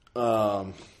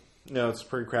a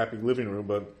pretty crappy living room,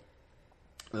 but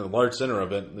in the large center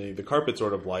of it, the carpet's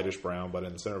sort of lightish brown, but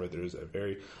in the center of it, there's a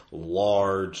very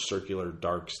large, circular,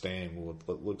 dark stain with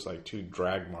what looks like 2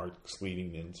 drag marks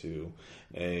leading into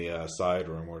a side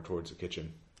room or towards the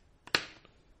kitchen.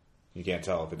 You can't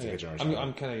tell if it's a kitchen or something.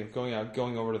 I'm kind of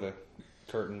going over to the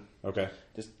curtain. Okay.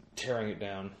 Just tearing it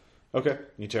down. Okay,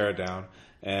 you tear it down,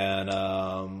 and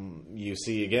you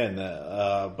see again,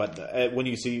 but when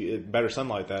you see better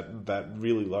sunlight, that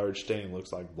really large stain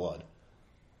looks like blood.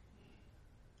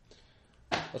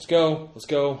 Let's go.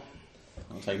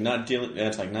 It's like not doing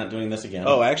this again.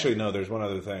 Oh, actually, no. There's one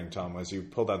other thing, Tom. As you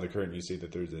pull down the curtain, you see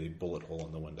that there's a bullet hole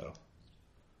in the window.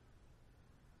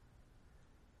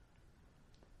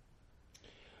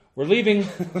 We're leaving.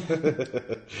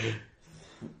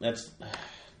 That's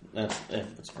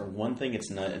if it's for one thing, it's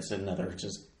not. It's another.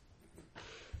 Just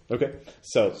okay.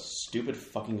 So stupid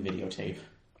fucking videotape.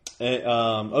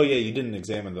 Oh yeah, you didn't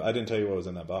examine. I didn't tell you what was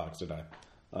in that box, did I?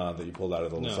 That you pulled out of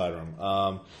the little side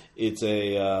room. It's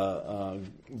a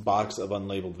box of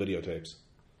unlabeled videotapes.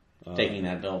 Taking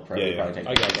that, they'll probably take.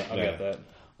 I got that. I got that.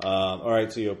 All right,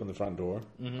 so you open the front door.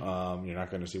 Mm-hmm. You're not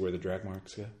going to see where the drag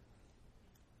marks go.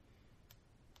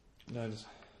 No,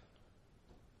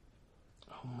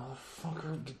 oh,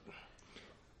 motherfucker!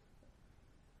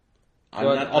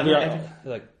 I'll be right.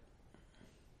 Like,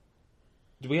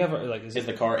 do we have Is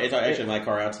the car? It's actually my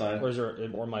car outside,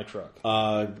 or my truck?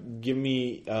 Give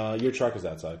me your truck is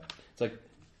outside. It's like,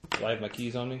 do I have my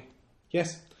keys on me?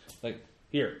 Yes. Like,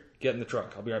 here, get in the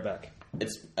truck. I'll be right back.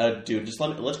 It's dude. Just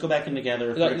let's go back in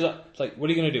together. It's like, what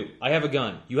are you gonna do? I have a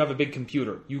gun. You have a big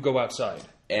computer. You go outside.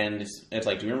 And it's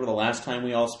like, do you remember the last time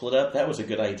we all split up? That was a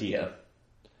good idea.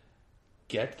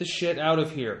 Get the shit out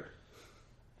of here.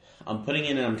 I'm putting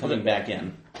in and I'm coming back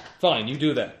in. Fine, you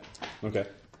do that. Okay.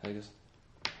 All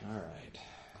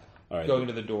right. Going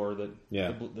to the door that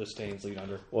the stains lead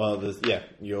under. Well,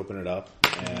 you open it up,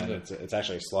 and it's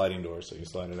actually a sliding door, so you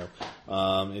slide it up.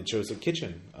 It shows a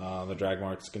kitchen. The drag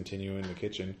marks continue in the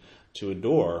kitchen to a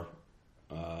door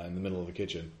in the middle of the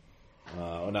kitchen.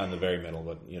 Well, not in the very middle,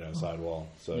 but side wall.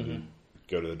 So you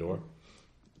go to the door.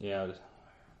 Yeah. Is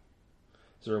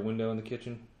there a window in the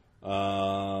kitchen?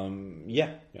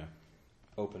 Yeah.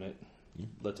 Open it.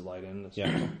 Let the light in. Yeah.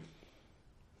 All right,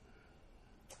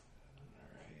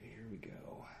 here we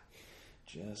go.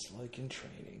 Just like in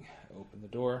training. Open the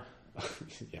door.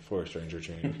 Yeah, for a stranger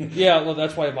training. Yeah, well,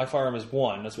 that's why my firearm is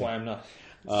 1. That's why I'm not.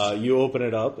 You open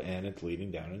it up, and it's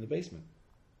leading down in the basement.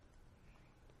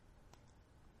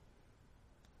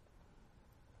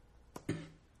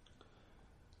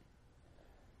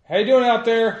 How you doing out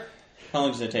there? How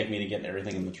long does it take me to get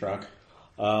everything in the truck?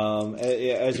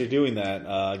 As you're doing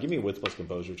that, give me a wits plus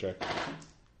composure check.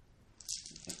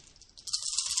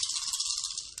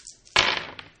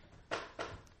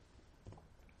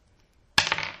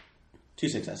 Two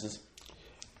successes.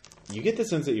 You get the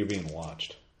sense that you're being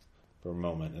watched for a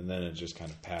moment, and then it just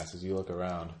kind of passes. You look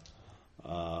around.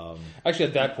 Actually,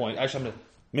 at that point, I'm gonna...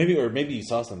 Maybe you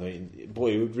saw something.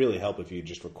 Boy, it would really help if you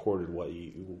just recorded while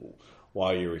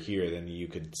you were here. Then you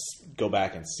could go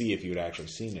back and see if you had actually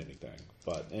seen anything.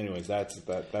 But anyways, that's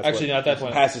actually not at that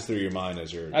point. Passes through your mind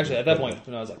as you're actually at that point.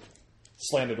 When I was like,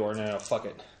 slam the door. No, fuck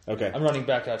it. Okay, I'm running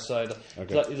back outside.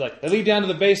 Okay. He's like, they lead down to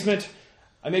the basement.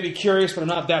 I may be curious, but I'm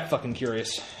not that fucking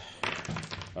curious.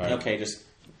 All right. Okay, just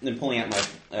then pulling out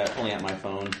my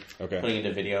phone. Okay. Putting it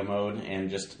into video mode and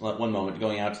just one moment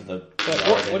going out to the.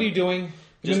 What are you doing?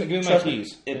 Give me my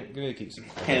keys. Give me the keys.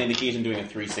 Handing the keys and doing a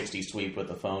 360 sweep with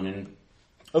the phone and.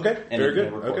 Okay. And very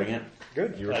good. Recording it.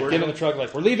 Good. You recording. Get in the truck.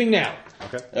 Like, we're leaving now.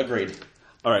 Okay. Agreed.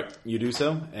 All right. You do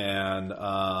so, and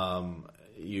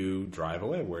you drive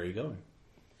away. Where are you going?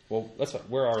 Well, that's fine.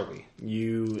 Where are we?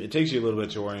 It takes you a little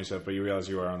bit to orient yourself, but you realize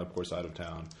you are on the poor side of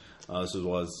town. This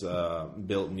was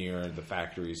built near the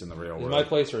factories and the railroad. Is my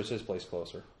place or is his place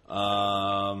closer?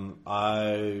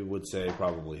 I would say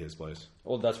probably his place.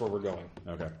 Well, that's where we're going.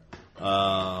 Okay.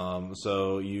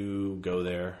 So you go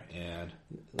there and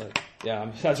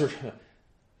as we're go down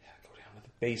to the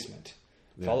basement.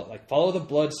 Yeah. Follow the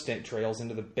blood trails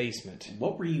into the basement.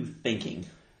 What were you thinking?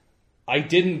 I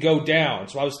didn't go down,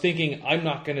 so I was thinking, I'm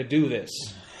not going to do this.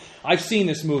 I've seen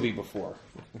this movie before.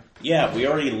 Yeah, we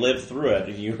already lived through it.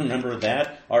 Do you remember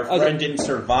that? Our friend didn't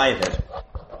survive it.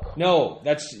 No,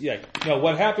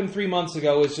 what happened 3 months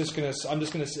ago is it's gonna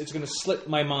slip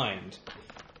my mind.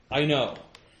 I know.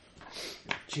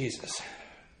 Jesus.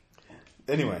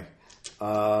 Anyway,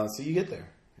 so you get there.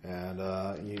 And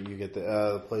you get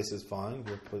the place is fine.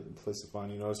 The place is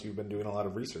fine. You notice you've been doing a lot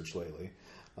of research lately.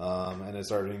 And it's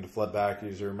starting to flood back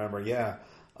as you remember, you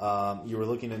were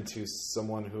looking into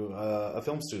someone who, a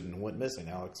film student who went missing,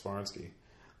 Alex Farnsky,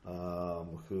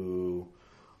 who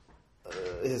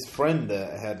his friend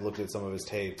had looked at some of his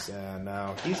tapes, and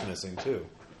now he's missing too.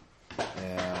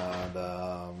 And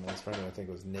his friend, I think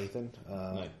it was Nathan.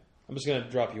 I'm just going to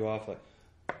drop you off.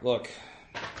 Look,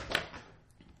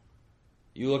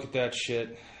 you look at that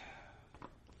shit.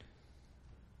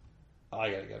 I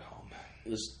got to get home.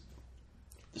 Please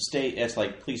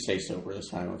stay sober this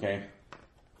time, okay?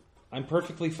 I'm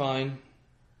perfectly fine.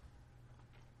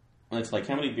 It's like,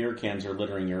 how many beer cans are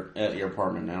littering your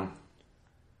apartment now?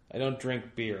 I don't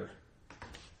drink beer.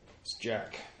 It's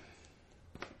Jack.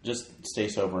 Just stay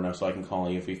sober enough so I can call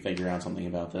you if we figure out something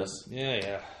about this.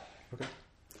 Yeah. Okay.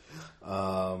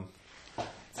 So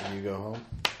you go home?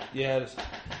 Yeah, just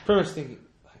pretty much thinking,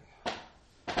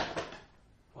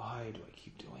 why do I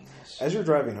keep doing this? As you're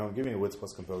driving home, give me a wits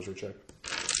plus composure check.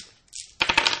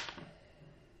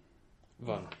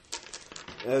 Fun.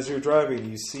 As you're driving,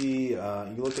 you see,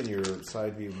 you look in your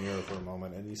side view mirror for a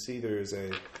moment, and you see there's a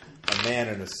man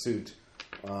in a suit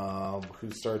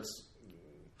who starts,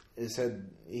 his head,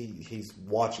 he's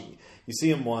watching. You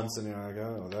see him once, and you're like,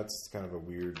 oh, that's kind of a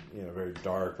weird, very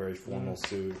dark, very formal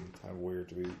suit, and kind of weird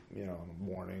to be, in the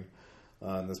morning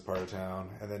in this part of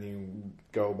town. And then you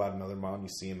go about another mile, and you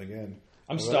see him again.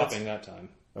 I'm stopping that time.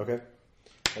 Okay.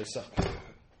 I stop.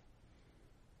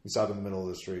 You stop in the middle of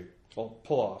the street. Well,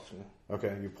 pull off.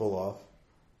 Okay, you pull off.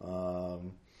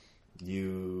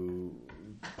 You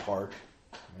park,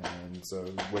 and so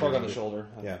park on the shoulder.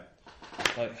 Yeah.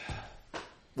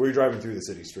 Were you driving through the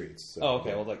city streets? So,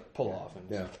 okay. Well, pull off.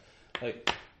 And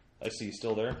I see you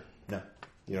still there. No,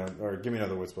 or give me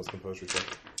another wits plus composure check.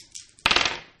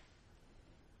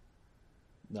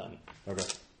 None. Okay.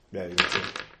 Yeah, you can see.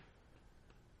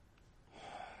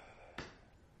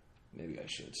 Maybe I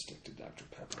should stick to Dr.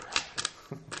 Pepper.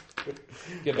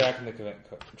 Get back in the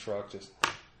truck.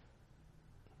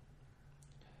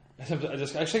 I think I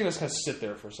just kind of sit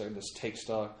there for a second, just take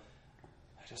stock.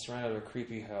 I just ran out of a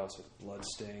creepy house with blood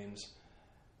stains,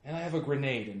 and I have a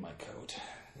grenade in my coat.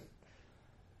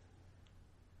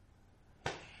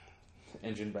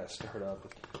 Engine back, start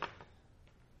up.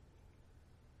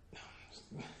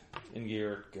 In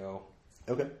gear, go.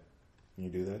 Okay, you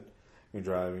do that. You're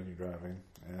driving,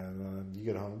 and you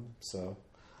get home. So.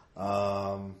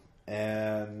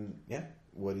 And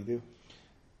what do you do?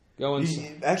 Go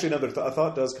inside. Actually, a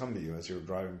thought does come to you as you're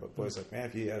driving. But boy, it's like, man,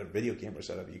 if you had a video camera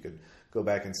set up, you could go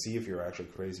back and see if you're actually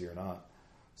crazy or not.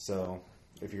 So,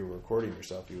 if you were recording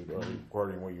yourself, you would be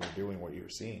recording what you were doing, what you were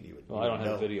seeing. You would. Well, I don't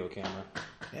have a video camera.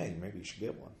 Yeah, maybe you should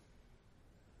get one.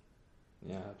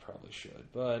 Yeah, I probably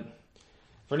should. But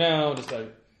for now, just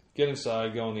get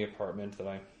inside, go in the apartment that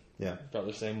I. Yeah.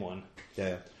 Probably the same one.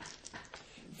 Yeah.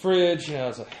 Fridge,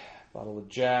 it's a bottle of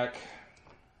Jack.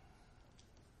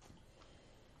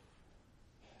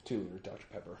 2 liter Dr.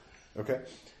 Pepper. Okay.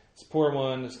 Let's pour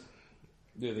one. Just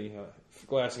do the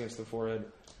glass against the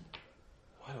forehead.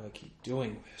 Why do I keep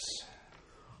doing this?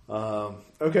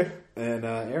 Okay. And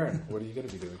Aaron, what are you going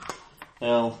to be doing?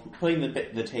 Well, putting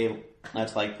the tape.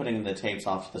 That's like putting the tapes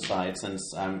off to the side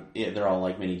since they're all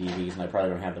like mini DVDs, and I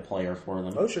probably don't have the player for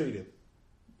them. Oh, sure you do.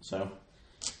 So,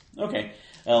 okay.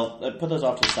 Well, put those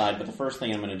off to the side, but the first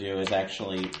thing I'm going to do is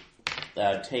actually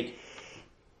take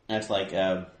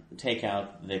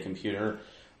out the computer,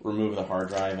 remove the hard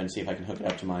drive, and see if I can hook it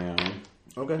up to my own.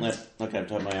 Okay. Let's hook it up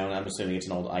to my own. I'm assuming it's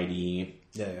an old IDE.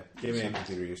 Yeah. Give me a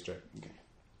computer use check. Okay.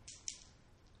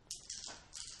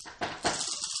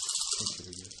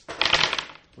 Computer use.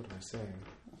 What am I saying?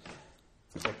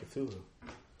 It's like Cthulhu.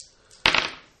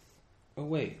 Oh,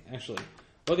 wait. Actually,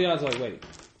 what are the odds?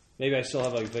 Maybe I still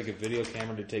have like a video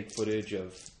camera to take footage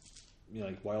of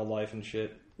like wildlife and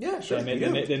shit. Yeah, sure.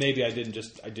 Then maybe I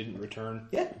didn't return.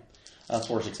 Yeah.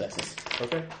 4 successes.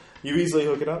 Okay. You easily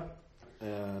hook it up,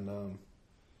 and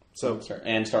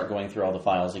start going through all the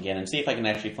files again and see if I can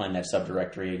actually find that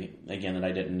subdirectory again that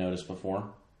I didn't notice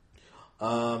before.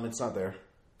 It's not there.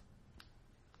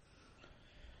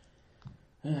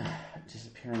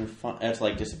 That's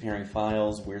like disappearing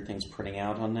files, weird things printing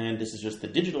out on that. This is just the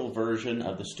digital version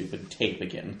of the stupid tape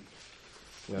again.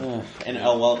 Yeah.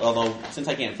 Although since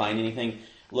I can't find anything,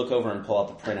 look over and pull out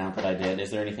the printout that I did. Is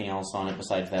there anything else on it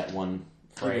besides that one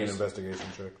phrase? Make an investigation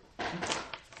check.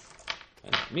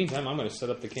 In the meantime, I'm going to set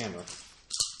up the camera.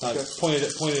 Okay. Pointed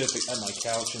at my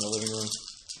couch in the living room.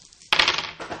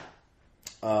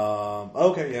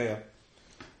 Okay, yeah.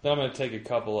 Then I'm going to take a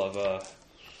couple of, I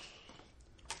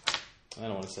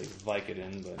don't want to say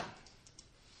Vicodin, but...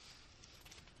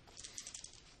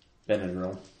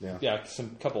 Benadryl. Yeah,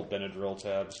 some couple Benadryl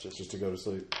tabs just to go to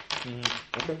sleep.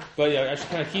 Mm-hmm. Okay. But yeah, I should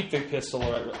kind of keep the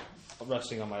pistol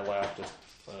resting on my lap. Just,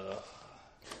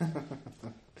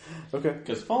 Okay.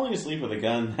 Because falling asleep with a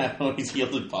gun always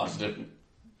yielded positive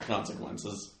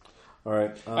consequences. All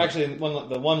right. Actually,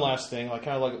 the one last thing, I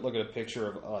kind of look at a picture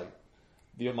of like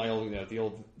the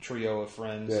old trio of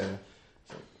friends. Yeah.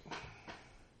 So,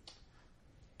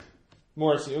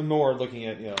 more looking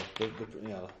at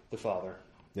the father.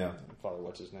 Yeah. Father,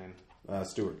 what's his name?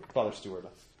 Stewart. Father Stewart. I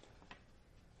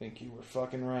think you were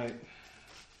fucking right.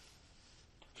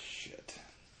 Shit.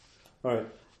 All right.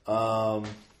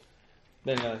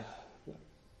 Then,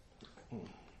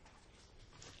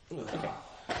 Okay.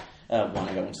 I got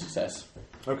 1 success.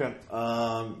 Okay.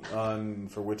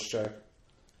 For which check?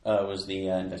 It was the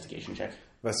investigation check.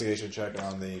 Investigation check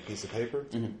on the piece of paper?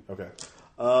 Mm-hmm. Okay.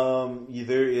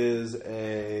 There is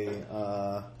a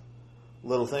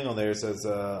little thing on there that says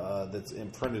that's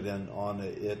imprinted on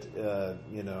it.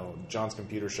 John's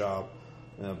computer shop,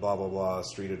 blah blah blah,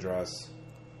 street address.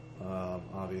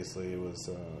 Obviously, it was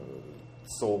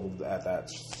sold at that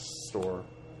store.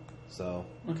 So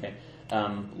okay.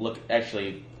 Go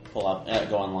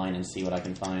online and see what I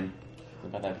can find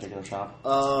about that particular shop.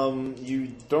 You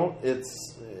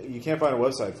can't find a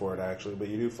website for it actually, but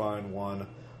you do find one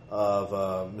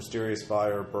of mysterious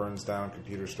fire burns down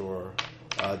computer store,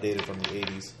 dated from the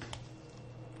 80s.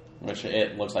 Which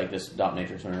it looks like this dot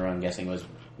matrix printer, I'm guessing, was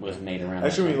made around.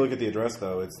 Actually, when you look at the address,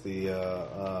 though, it's the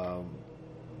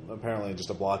apparently just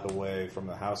a block away from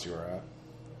the house you were at.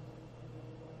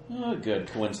 Oh, good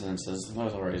coincidences. That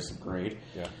was already great.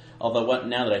 Yeah. Although,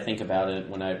 now that I think about it,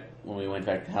 when we went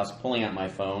back to the house, pulling out my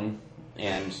phone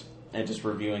and just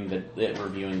reviewing the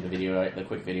video, the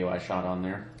quick video I shot on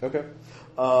there. Okay.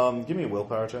 Give me a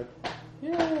willpower check.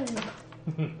 Yay!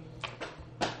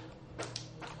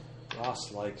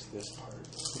 Ross likes this part.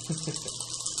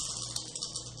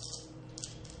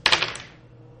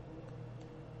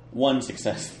 1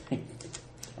 success.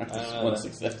 One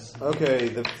success. Okay,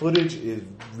 the footage is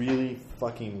really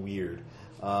fucking weird.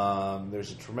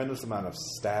 There's a tremendous amount of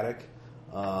static.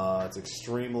 It's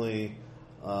extremely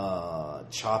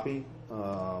choppy.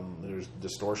 There's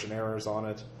distortion errors on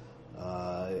it.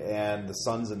 And the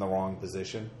sun's in the wrong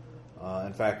position.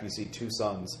 In fact, you see 2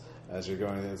 suns as you're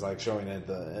going. It's like showing it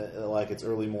like it's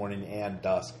early morning and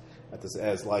dusk.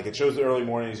 As like it shows the early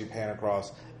morning as you pan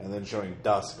across, and then showing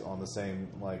dusk on the same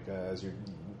as you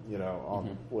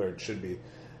on where it should be.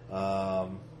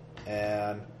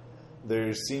 And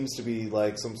there seems to be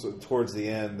towards the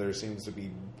end there seems to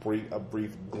be a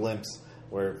brief glimpse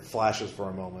where it flashes for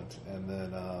a moment, and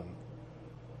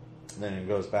then it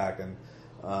goes back and.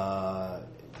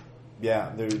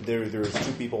 There's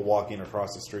 2 people walking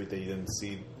across the street that you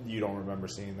don't remember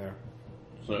seeing there.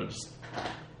 So just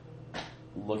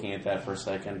looking at that for a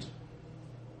second,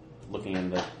 looking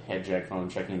in the head jack phone,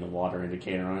 checking the water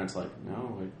indicator on it, it's like,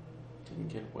 no, it didn't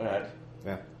get wet.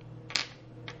 Yeah.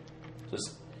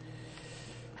 Just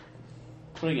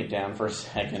putting it down for a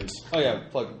second. Oh yeah,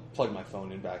 plug my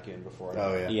phone back in before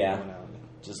I went out.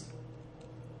 Just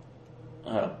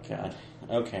oh god.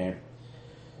 Okay.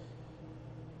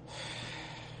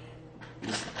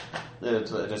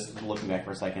 Just looking back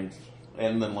for a second,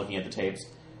 and then looking at the tapes.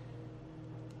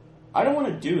 I don't want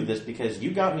to do this because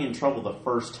you got me in trouble the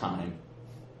first time.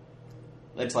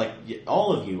 It's like,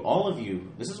 all of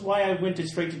you. This is why I went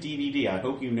straight to DVD. I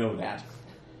hope you know that.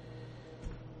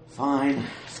 Fine.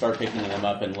 Start picking them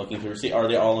up and looking through. See, are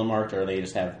they all unmarked, or they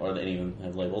even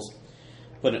have labels?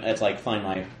 But it's like, find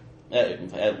my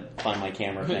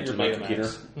camera connected to my computer.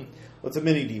 Well, it's a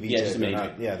mini DVD. Yeah, just a mini.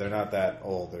 They're not that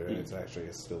old. It's actually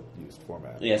a still used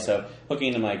format. Yeah, so hooking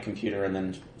into my computer and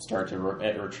then start to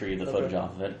retrieve the footage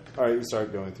off of it. All right, you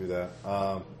start going through that.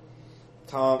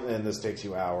 Tom, and this takes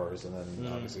you hours, and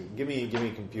then obviously give me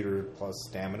computer plus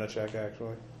stamina check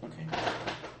actually, Okay.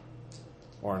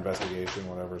 or investigation,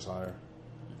 whatever's higher.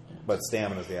 But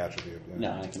stamina is the attribute. Yeah.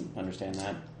 No, I can understand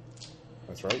that.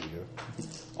 That's right, you do.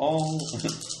 All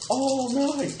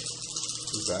night.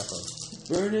 Exactly.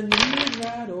 Burning the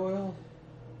midnight oil.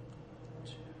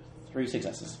 3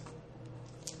 successes.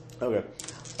 Okay.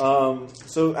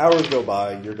 So hours go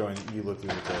by. You look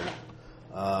through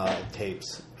the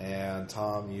tapes, and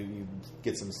Tom, you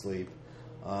get some sleep.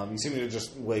 You seem to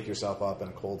just wake yourself up in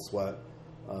a cold sweat.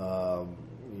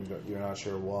 You're not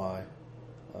sure why,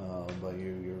 but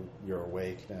you're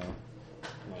awake now.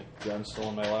 My gun's still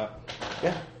in my lap.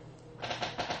 Yeah.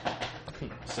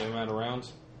 Same amount of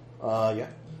rounds. Yeah.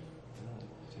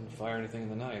 Didn't fire anything in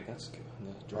the night. That's good.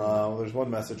 There's one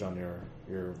message on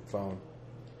your phone.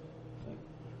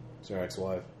 It's your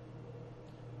ex-wife.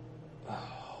 Oh,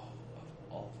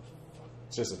 all the fuck.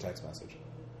 It's just a text message.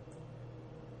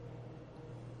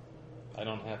 I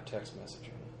don't have text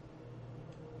messaging.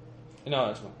 No,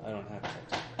 that's fine. I don't have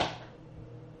text.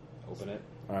 Open it.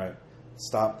 All right.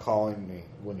 Stop calling me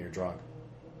when you're drunk.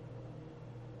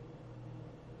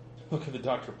 Look at the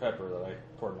Dr. Pepper that I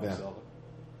poured myself.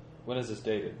 When is this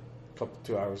dated?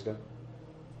 2 hours ago.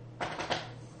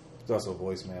 It's also a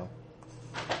voicemail.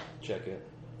 Check it.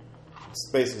 It's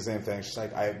basically the same thing. She's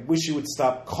like, I wish you would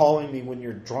stop calling me when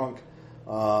you're drunk.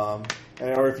 Or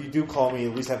if you do call me,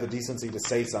 at least have the decency to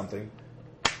say something.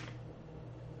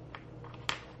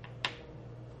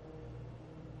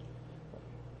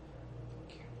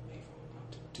 Can't believe I'm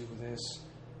about to do this.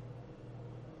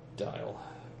 Dial.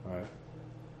 All right.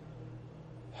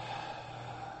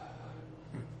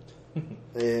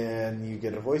 And you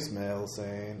get a voicemail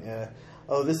saying,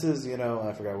 oh, this is,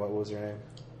 I forgot, what was your name?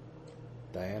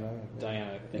 Diana?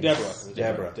 Deborah. This is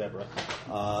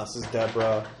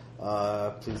Deborah.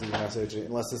 Please leave a message.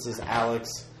 Unless this is Alex,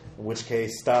 in which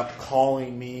case, stop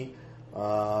calling me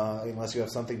unless you have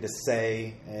something to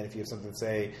say. And if you have something to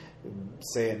say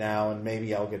it now, and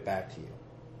maybe I'll get back to you.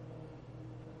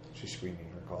 She's screening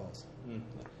her calls.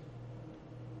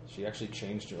 She actually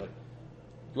changed her.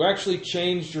 You actually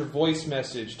changed your voice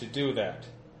message to do that.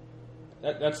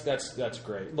 That's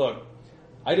great. Look,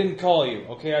 I didn't call you,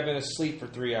 okay? I've been asleep for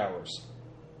 3 hours.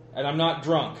 And I'm not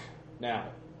drunk now.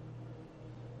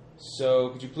 So,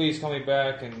 could you please call me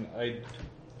back? And I'd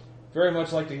very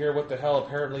much like to hear what the hell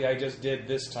apparently I just did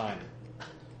this time.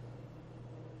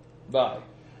 Bye.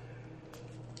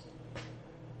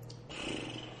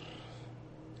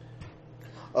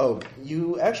 Oh,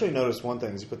 you actually noticed one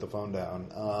thing as you put the phone down.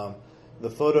 The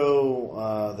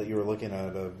photo that you were looking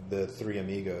at of the three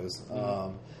amigos,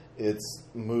 it's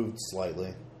moved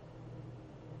slightly.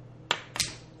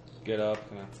 Get up,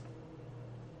 kind of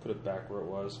put it back where it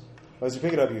was. As you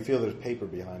pick it up, you feel there's paper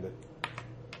behind it.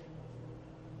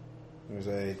 There's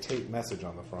a taped message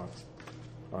on the front,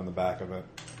 or on the back of it.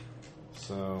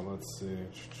 So, let's see.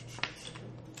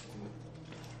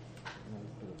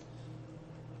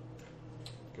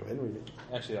 Go ahead and read it.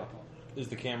 Actually, is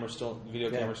the camera still, the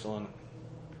video camera still on?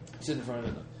 Sit in front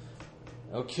of it.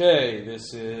 Okay,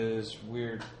 this is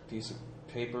weird piece of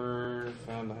paper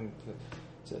found behind. It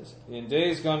says, in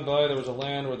days gone by, there was a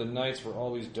land where the nights were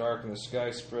always dark and the sky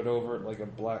spread over it like a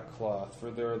black cloth. For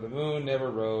there the moon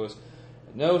never rose,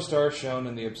 and no star shone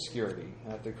in the obscurity.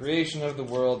 At the creation of the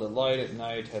world, the light at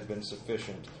night had been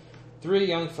sufficient. 3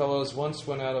 young fellows once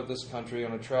went out of this country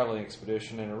on a traveling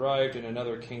expedition and arrived in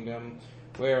another kingdom,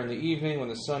 where in the evening, when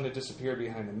the sun had disappeared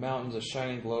behind the mountains, a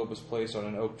shining globe was placed on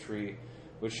an oak tree,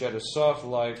 which shed a soft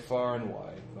light far and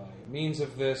wide. By means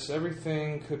of this,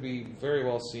 everything could be very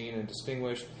well seen and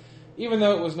distinguished, even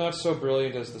though it was not so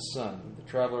brilliant as the sun. The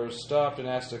travelers stopped and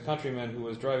asked a countryman who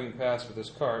was driving past with his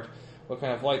cart what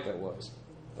kind of light that was.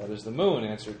 That is the moon,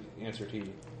 answered he.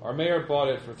 Our mayor bought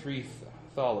it for 3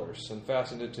 thalers and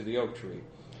fastened it to the oak tree.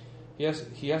 He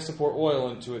has to pour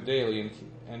oil into it daily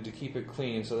and to keep it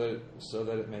clean so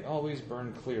that it may always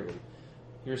burn clearly.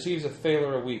 He receives a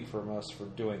thaler a week from us for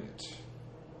doing it.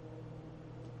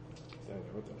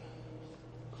 What the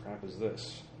crap is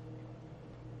this?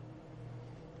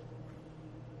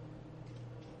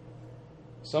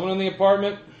 Someone in the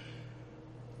apartment?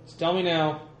 Just tell me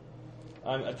now.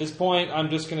 At this point, I'm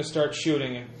just going to start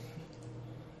shooting.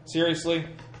 Seriously?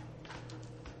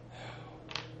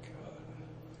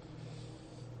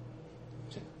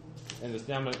 And just,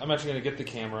 I'm actually going to get the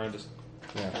camera and just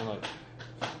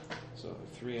so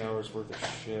 3 hours worth of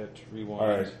shit. Rewind. All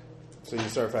right. So you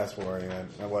start fast forwarding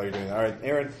while you're doing that. All right,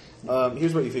 Aaron.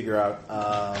 Here's what you figure out: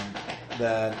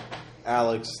 that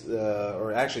Alex,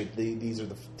 or actually, these are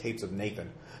the tapes of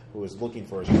Nathan, who was looking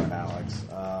for his friend Alex.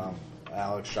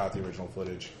 Alex shot the original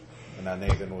footage, and now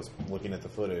Nathan was looking at the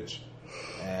footage,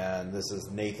 and this is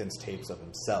Nathan's tapes of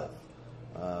himself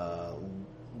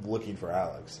looking for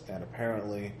Alex. And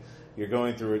apparently, you're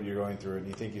going through it, and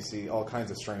you think you see all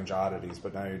kinds of strange oddities,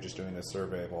 but now you're just doing a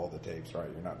survey of all the tapes, right?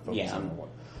 You're not focusing on one.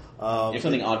 If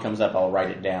something odd comes up, I'll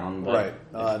write it down. But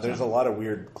right. There's a lot of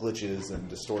weird glitches and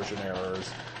distortion errors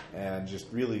and just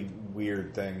really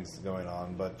weird things going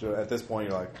on. But at this point,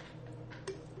 you're like,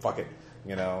 fuck it.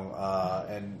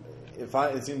 And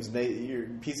it seems you're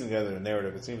piecing together the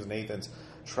narrative. It seems Nathan's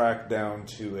tracked down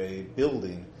to a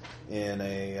building in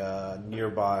a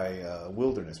nearby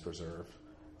wilderness preserve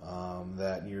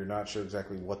that you're not sure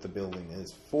exactly what the building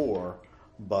is for,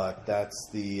 but that's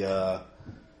the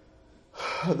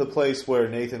place where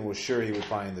Nathan was sure he would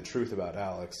find the truth about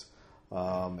Alex,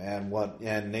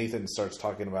 and Nathan starts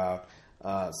talking about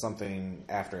something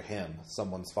after him.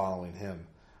 Someone's following him,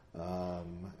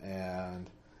 and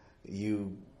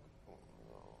you,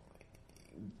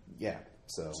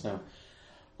 So,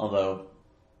 although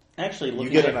actually, you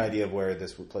get an idea of where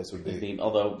this place would be.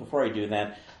 Although before I do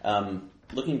that,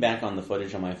 looking back on the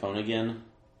footage on my phone again.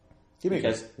 Go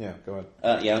ahead.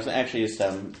 I was actually just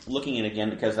looking at it again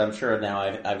because I'm sure now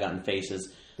I've gotten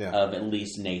faces of at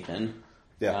least Nathan.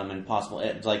 Yeah. And possible.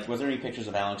 Was there any pictures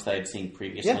of Alex that I had seen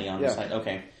previously on the site?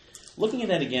 Okay. Looking at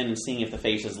that again and seeing if the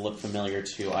faces look familiar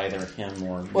to either him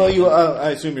or Nathan. Well,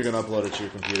 I assume you're going to upload it to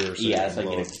your computer.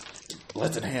 So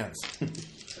let's enhance.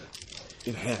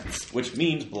 Enhance. Which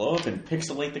means blow up and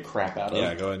pixelate the crap out of it.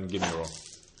 Yeah, go ahead and give me a roll.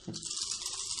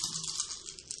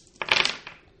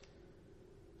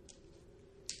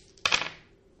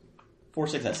 4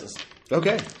 successes.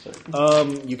 Okay.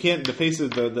 You can't. The faces,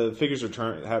 the figures are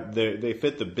turned. They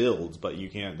fit the builds, but you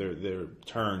can't. They're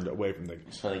turned away from the.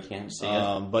 So they can't see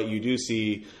it. But you do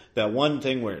see that one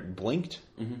thing where it blinked.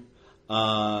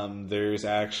 Mm-hmm. There's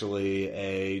actually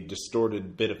a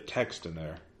distorted bit of text in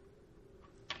there.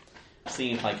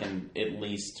 See if I can at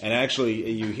least. And actually,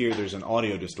 you hear there's an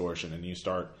audio distortion, and you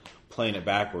start playing it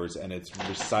backwards, and it's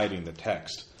reciting the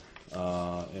text in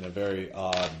a very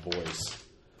odd voice.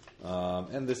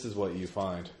 And this is what you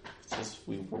find. It says,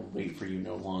 "We will wait for you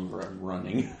no longer. I'm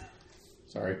running."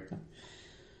 Sorry.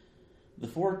 The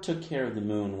four took care of the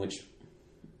moon,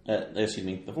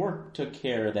 The four took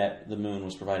care that the moon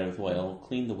was provided with oil,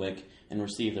 cleaned the wick, and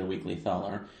received their weekly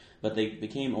thaler. But they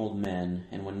became old men,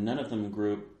 and when one of them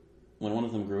grew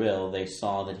ill, they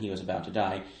saw that he was about to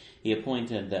die. He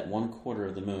appointed that 1/4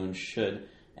 of the moon should,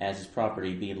 as his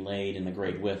property, be laid in the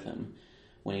grave with him.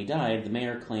 When he died, the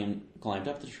mayor climbed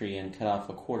up the tree and cut off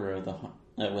 1/4 of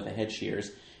with a head shears,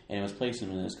 and it was placed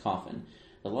in his coffin.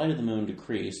 The light of the moon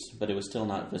decreased, but it was still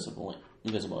not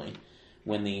visibly.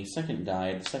 When the second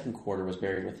died, the 2/4 was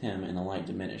buried with him, and the light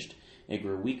diminished. It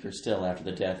grew weaker still after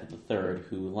the death of the third,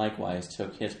 who likewise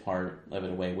took his part of it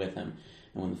away with him.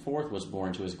 And when the fourth was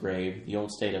borne to his grave, the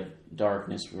old state of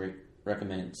darkness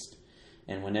recommenced.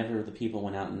 And whenever the people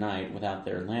went out at night without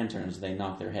their lanterns, they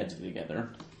knocked their heads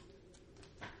together.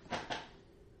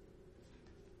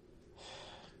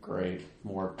 Great.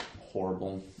 More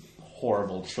horrible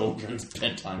children's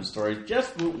bedtime stories.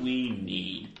 Just what we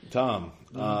need. Tom,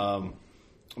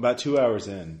 about 2 hours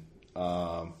in,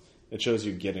 it shows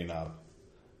you getting up.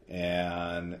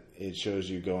 And it shows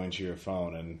you going to your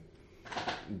phone and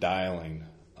dialing.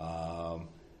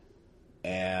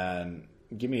 And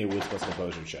give me a Wits plus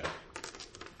Composure check.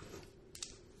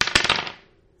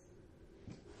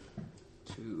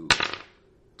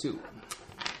 2.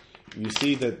 You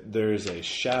see that there's a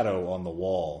shadow on the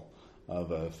wall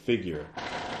of a figure.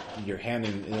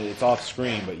 It's off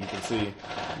screen, but you can see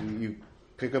you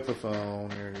pick up the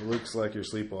phone. It looks like you're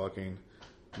sleepwalking.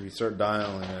 You start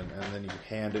dialing, and then you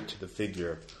hand it to the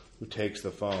figure, who takes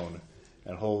the phone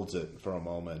and holds it for a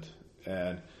moment.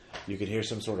 And you can hear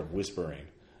some sort of whispering,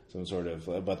 but you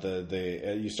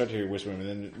start to hear whispering, and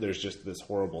then there's just this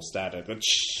horrible static,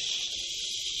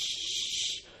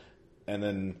 and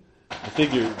then the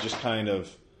figure just kind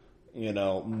of,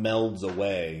 melds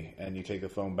away, and you take the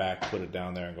phone back, put it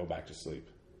down there, and go back to sleep.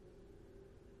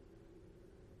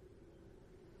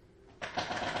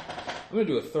 I'm going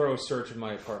to do a thorough search of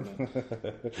my apartment.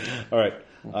 All right.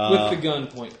 With the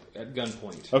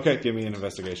gunpoint. Okay, give me an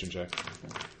investigation check.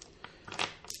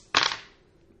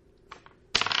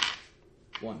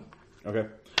 1. Okay.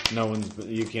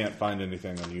 You can't find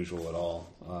anything unusual at all,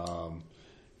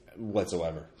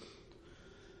 whatsoever.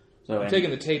 So I'm taking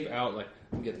the tape out,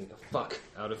 I'm getting the fuck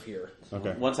out of here.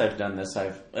 Okay. Once I've done this,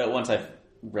 once I've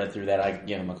read through that, I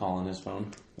give him a call on his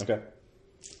phone. Okay.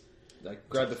 I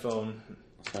grab the phone.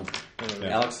 So, Yeah.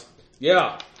 Alex?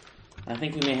 Yeah. I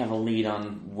think we may have a lead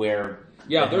on where...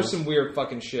 Yeah, there's some weird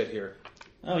fucking shit here.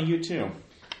 Oh, you too.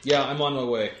 Yeah, I'm on my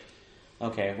way.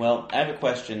 Okay, well, I have a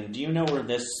question. Do you know where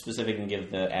this specific can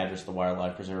give the address of the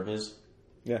wildlife preserve is?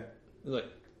 Yeah. He's like,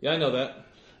 yeah, I know that.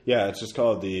 Yeah, it's just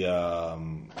called the,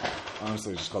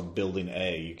 honestly, it's just called Building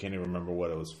A. You can't even remember what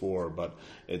it was for, but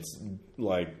it's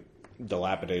like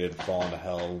dilapidated, fallen to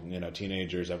hell. You know,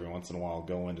 teenagers every once in a while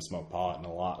go in to smoke pot, and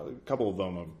a couple of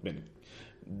them have been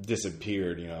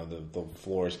disappeared. You know, the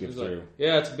floors get through. Like,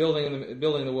 yeah, it's a building in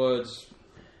the woods.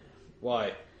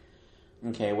 Why?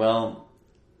 Okay, well,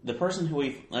 the person who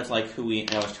I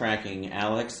was tracking,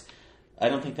 Alex, I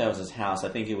don't think that was his house. I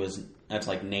think that's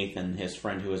like Nathan, his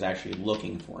friend, who was actually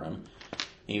looking for him.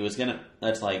 He was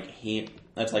that's like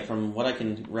from what I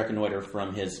can reconnoiter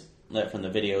from the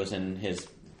videos and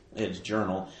his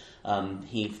journal,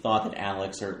 he thought that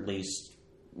Alex, or at least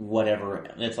whatever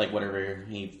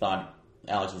he thought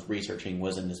Alex was researching,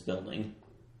 was in this building.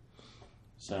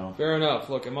 So fair enough.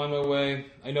 Look, I'm on my way.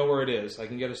 I know where it is. I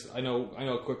can get us. I know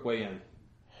a quick way in.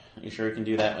 You sure you can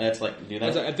do that? Do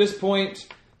that? At this point,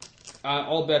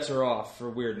 all bets are off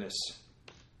for weirdness.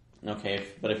 Okay,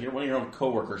 but if one of your own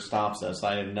coworkers stops us, we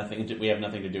have nothing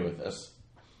to do with this.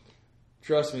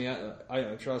 Trust me.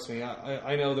 Trust me.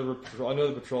 I know the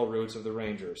patrol routes of the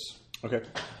Rangers. Okay.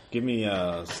 Give me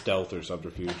stealth or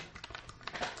subterfuge.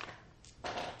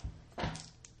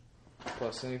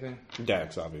 Plus anything?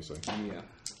 Dex, obviously. Yeah.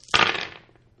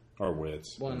 Or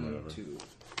wits. or 1, whatever. 2.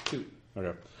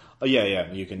 Okay. Oh,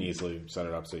 yeah. You can easily set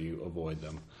it up so you avoid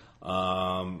them.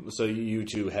 So you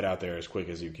two head out there as quick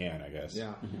as you can, I guess.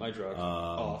 Yeah, my drug.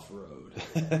 Off-road.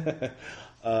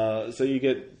 So you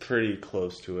get pretty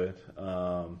close to it.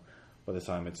 By the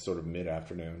time it's sort of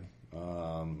mid-afternoon,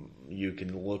 you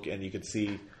can look and you can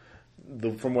see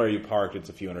from where you parked. It's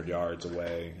a few hundred yards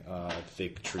away.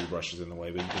 Thick tree brush is in the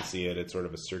way, but you can see it. It's sort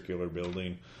of a circular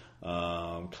building,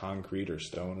 concrete or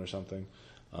stone or something.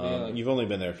 You've only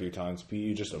been there a few times, but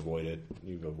you just avoid it.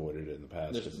 You've avoided it in the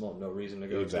past. There's no reason to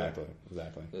go. Exactly.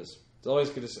 It's always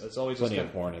good. It's always plenty just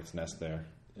of hornets nest there.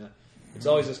 Yeah, it's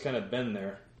always just kind of been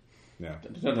there. Yeah.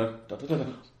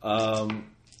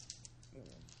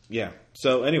 Yeah.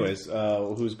 So, anyways,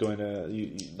 who's going to?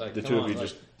 The two of you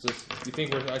just. So you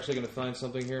think we're actually going to find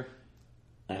something here?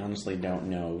 I honestly don't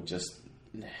know. Just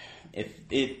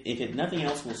if nothing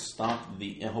else will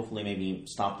hopefully maybe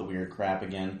stop the weird crap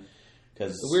again.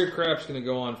 Because the weird crap's going to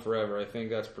go on forever. I think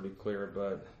that's pretty clear.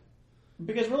 But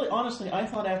because really, honestly, I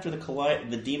thought after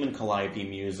the Demon Calliope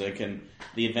music and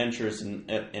the adventures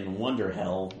in Wonder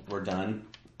Hell were done.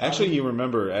 Actually, you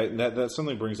remember that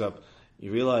suddenly brings up.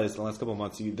 You realize the last couple of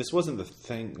months, this wasn't the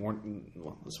thing.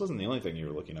 This wasn't the only thing you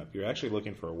were looking up. You're actually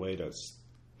looking for a way to.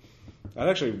 That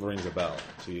actually rings a bell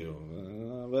to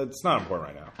you, but it's not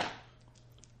important right now.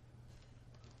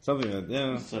 Something that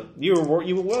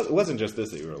it wasn't just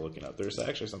this that you were looking up. There's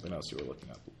actually something else you were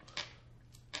looking up.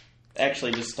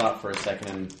 Actually, just stop for a second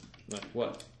and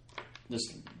what?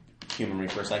 Just humor me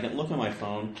for a second. Look at my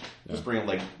phone. Yeah. Just bring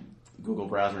up Google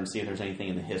browser and see if there's anything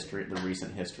in the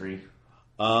recent history.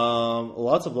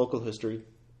 Lots of local history.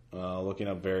 Looking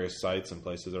up various sites and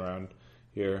places around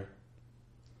here.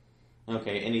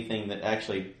 Okay, anything that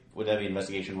actually would that be an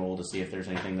investigation roll to see if there's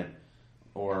anything that,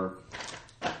 or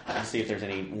see if there's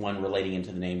anyone relating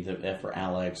into the name for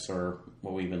Alex or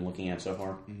what we've been looking at so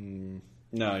far?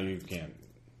 No, you can't.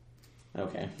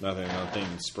 Okay.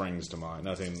 Nothing springs to mind.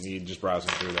 Nothing. You just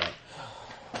browsing through that.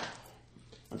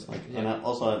 That's and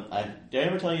also, did I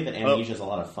ever tell you that Amnesia is a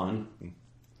lot of fun?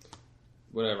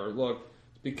 Whatever. Look,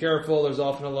 be careful. There's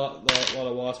often a lot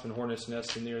of wasp and hornets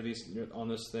nests on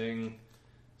this thing.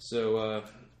 So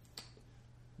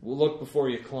we'll look before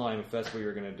you climb if that's what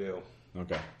you're going to do.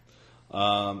 Okay.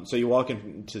 So you walk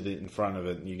in front of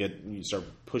it, and you start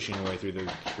pushing your way through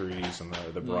the trees and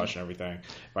the brush and everything.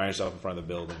 Find yourself in front of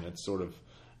the building. It's sort of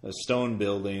a stone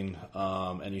building,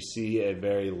 and you see a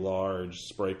very large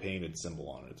spray painted symbol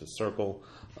on it. It's a circle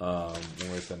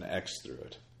with an X through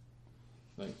it.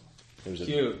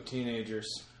 Cute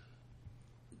teenagers.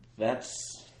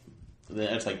 That's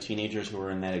like teenagers who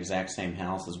were in that exact same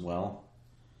house as well.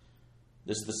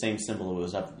 This is the same symbol that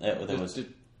was up.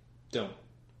 Don't.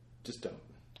 Just don't.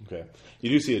 Okay. You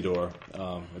do see a door.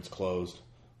 It's closed.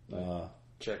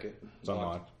 Check it. It's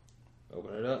unlocked.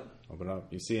 Open it up. Open it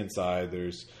up. You see inside.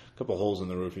 There's a couple holes in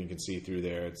the roof, and you can see through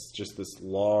there. It's just this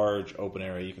large open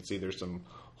area. You can see there's some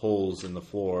holes in the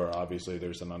floor. Obviously,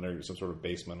 there's some sort of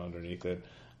basement underneath it.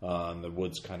 The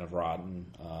wood's kind of rotten,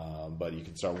 but you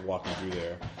can start walking through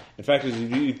there. In fact,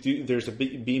 there's a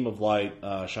big beam of light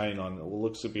shining on what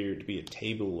looks to be a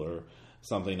table or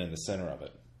something in the center of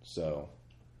it. So,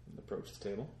 approach the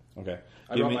table. Okay.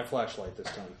 I brought my flashlight this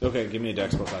time. Okay, give me a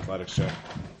Dex plus Athletics check.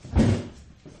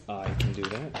 I can do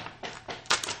that.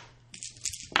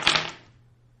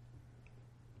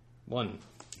 1.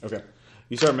 Okay.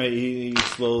 You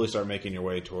slowly start making your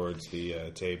way towards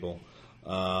the table.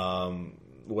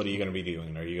 What are you going to be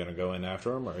doing? Are you going to go in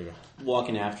after him, or are you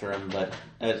Walking after him, but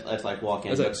it's like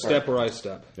walking. Is that step or I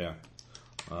step? Yeah.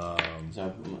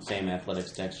 So same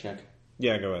athletics dex check.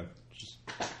 Yeah, go ahead.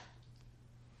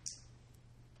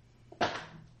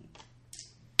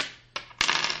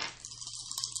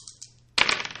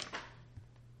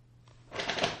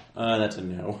 That's a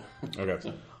no.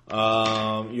 Okay.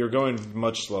 You're going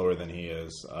much slower than he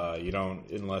is. You don't,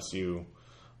 unless you,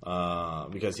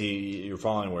 because you're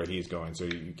following where he's going, so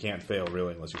you can't fail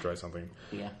really unless you try something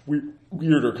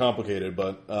weird or complicated.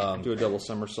 But Do a double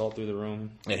somersault through the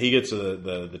room. yeah, he gets to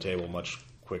the table much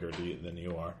quicker than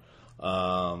you are.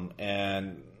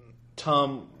 And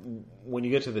Tom, when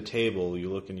you get to the table,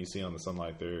 you look and you see on the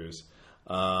sunlight there's,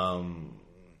 well,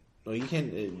 you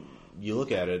can't. You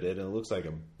look at it, and it looks like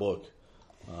a book,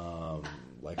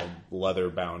 like a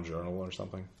leather-bound journal or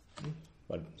something.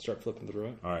 But start flipping through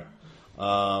it. All right.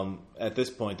 At this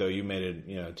point, though, you made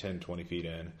it 10, 20 feet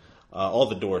in. All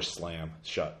the doors slam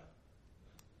shut.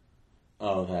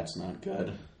 Oh, that's not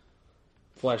good.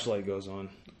 Flashlight goes on.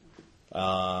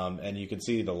 And you can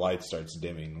see the light starts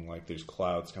dimming, like there's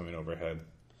clouds coming overhead.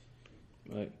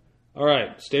 Right. All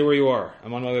right, stay where you are.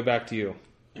 I'm on my way back to you.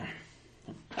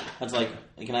 That's like,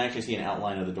 can I actually see an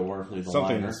outline of the door through the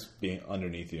Something liner? is being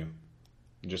underneath you.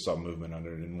 You just saw movement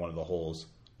in one of the holes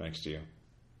next to you.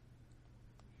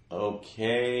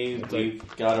 Okay,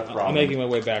 we've got a problem. I'm making my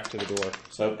way back to the door.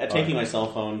 So, taking my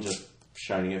cell phone, just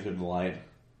shining it through the light,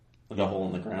 with a hole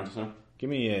in the ground. So, Give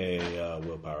me a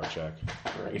willpower check.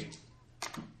 great.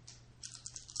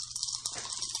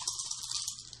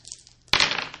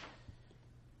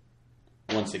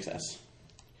 One success.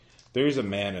 There's a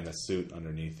man in a suit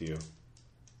underneath you.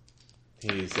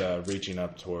 He's reaching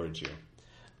up towards you.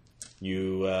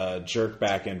 You jerk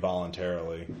back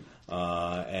involuntarily,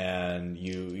 and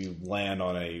you land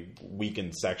on a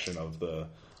weakened section of the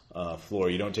floor.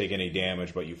 You don't take any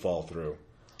damage, but you fall through.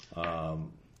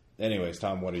 Anyways,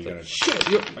 Tom, what are you going to...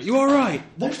 Shit, are you all right?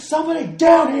 There's somebody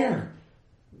down here!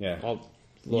 Yeah. I'll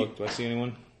look. Do I see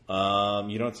anyone?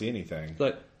 You don't see anything.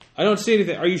 But I don't see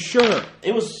anything. Are you sure?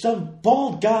 It was some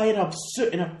bald guy in a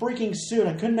freaking suit.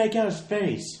 I couldn't make out his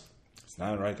face. It's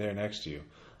not right there next to you.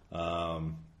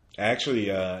 Actually,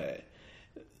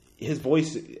 his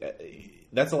voice,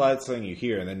 that's the last thing you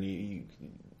hear, and then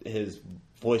his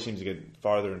voice seems to get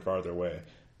farther and farther away.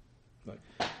 Like,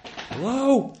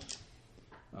 hello?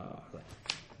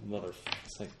 Mother...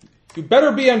 It's like, you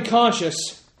better be unconscious.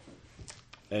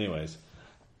 Anyways,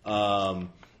 at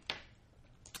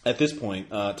this point,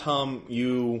 Tom,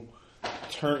 you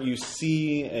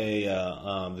see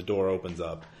the door opens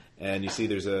up, and you see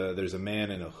there's a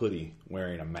man in a hoodie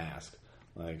wearing a mask,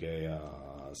 like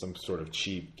some sort of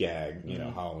cheap gag,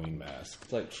 Halloween mask.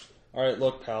 It's like, all right,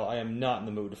 look, pal, I am not in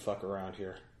the mood to fuck around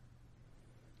here.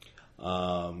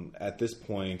 At this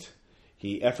point,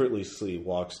 he effortlessly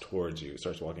walks towards you,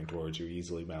 starts walking towards you,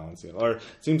 easily balancing. Or it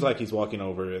seems like he's walking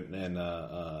over it, and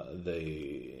on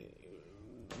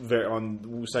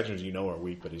sections are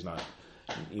weak, but he's not.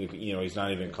 He's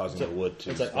not even causing the wood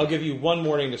to. It's like, I'll give you one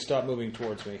warning to stop moving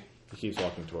towards me. He keeps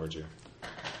walking towards you.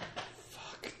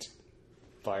 Fuck.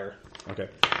 Fire. Okay,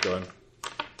 go ahead.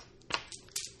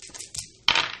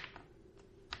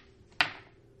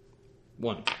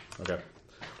 One. Okay.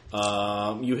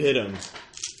 You hit him,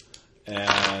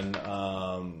 and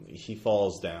he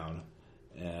falls down,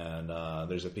 and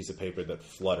there's a piece of paper that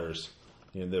flutters.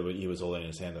 That he was holding in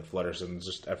his hand that flutters and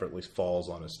just effortlessly falls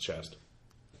on his chest.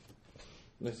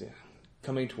 Let's see.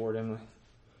 Coming toward him.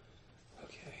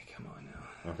 Okay, come on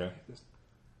now. Okay.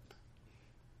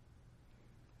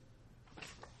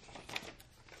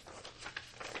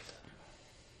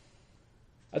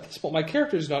 At this point, my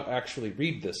character does not actually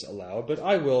read this aloud, but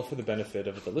I will for the benefit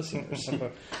of the listeners.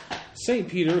 St.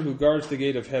 Peter, who guards the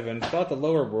gate of heaven, thought the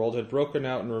lower world had broken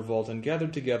out in revolt and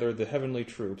gathered together the heavenly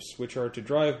troops, which are to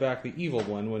drive back the evil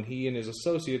one when he and his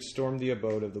associates stormed the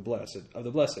abode of the blessed.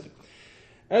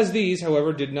 As these,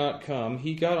 however, did not come,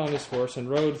 he got on his horse and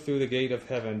rode through the gate of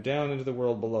heaven down into the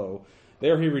world below.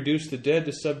 There he reduced the dead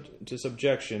to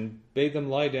subjection, bade them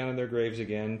lie down in their graves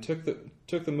again, took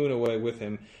the moon away with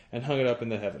him, and hung it up in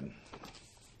the heaven.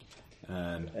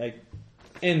 And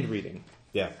end reading.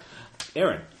 Yeah,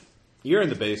 Aaron, you're in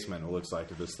the basement. It looks like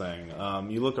of this thing.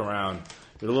 You look around.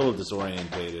 You're a little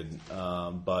disorientated,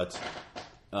 but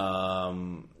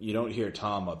you don't hear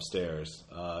Tom upstairs.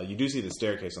 You do see the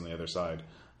staircase on the other side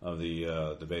of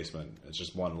the basement. It's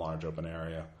just one large open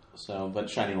area. So, but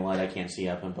shining the light, I can't see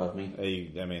up above me.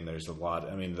 I mean, there's a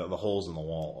lot. I mean, the holes in the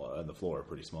wall, the floor are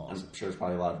pretty small. I'm sure there's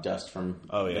probably a lot of dust from...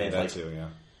 Oh, yeah, that too, yeah.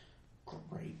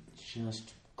 Great.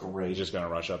 Just great. You're just going to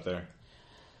rush up there?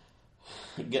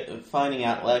 Finding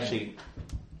out... Well, actually,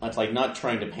 it's like not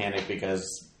trying to panic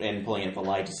and pulling at the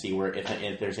light to see where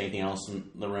if there's anything else in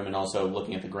the room, and also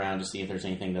looking at the ground to see if there's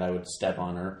anything that I would step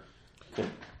on or could...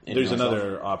 There's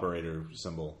another operator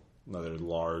symbol. Another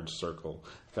large circle.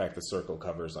 In fact, the circle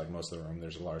covers like most of the room.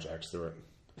 There's a large X through it.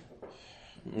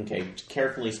 Okay,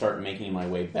 carefully start making my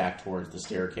way back towards the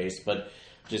staircase, but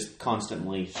just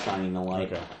constantly shining the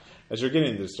light. Okay. As you're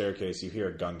getting to the staircase, you hear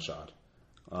a gunshot.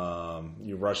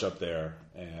 You rush up there,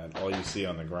 and all you see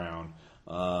on the ground,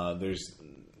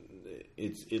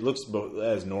 it looks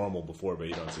as normal before, but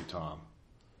you don't see Tom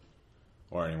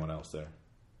or anyone else there.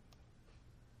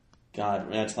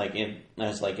 God, that's like,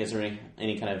 is there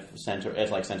any kind of center? It's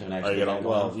like center of action. You're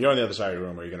on the other side of the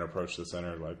room. Are you going to approach the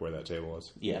center, like where that table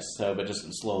is? Yes. So, but just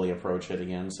slowly approach it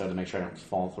again, so to make sure I don't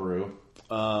fall through.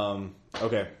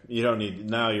 Okay. You don't need.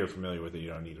 Now you're familiar with it. You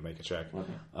don't need to make a check.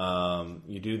 Okay.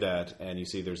 You do that, and you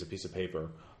see there's a piece of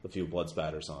paper with a few blood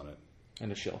spatters on it,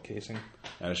 And a shell casing.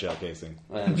 and a shell casing.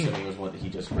 I'm assuming it was what he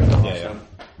just read off. Yeah.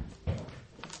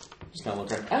 Just kind of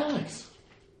look around. Alex.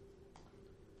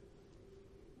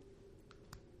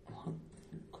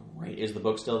 Great. Is the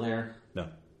book still there? No.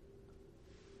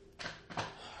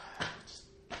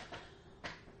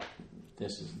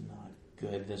 This is not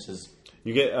good. This is...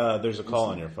 You get there's a call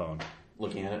on your phone.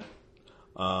 Looking at it.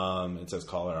 It says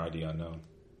caller ID unknown.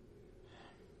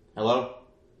 Hello?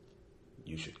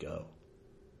 You should go.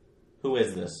 Who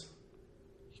is this?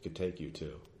 He could take you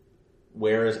too.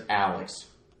 Where is Alex?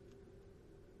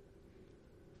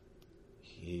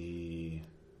 He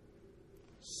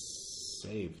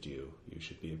saved you. You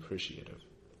should be appreciative.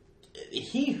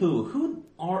 He who? Who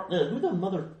the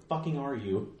motherfucking are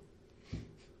you?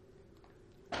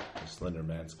 The Slender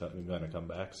Man's going to come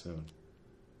back soon.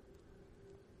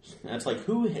 That's like,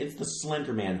 who? It's the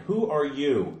Slender Man. Who are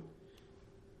you?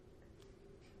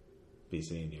 Be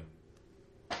seeing you.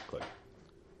 Click.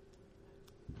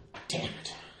 Damn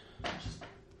it.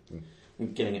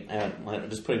 I'm getting it. I'm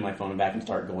just putting my phone back and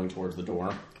start going towards the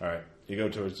door. All right. You go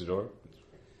towards the door.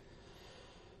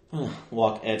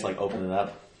 Walk. It's like open it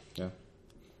up. Yeah.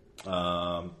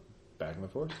 Back in the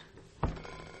forest.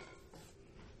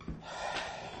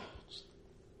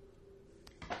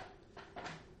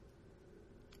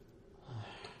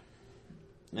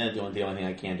 The only thing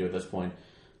I can do at this point,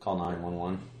 call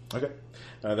 911. Okay.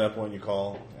 At that point, you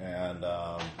call, and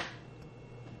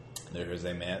there is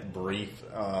a brief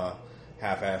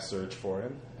half-assed search for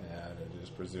him, and it is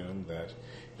presumed that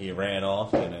he ran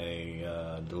off in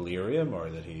a delirium or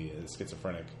that he is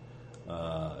schizophrenic.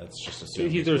 It's just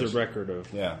assumed. There's a record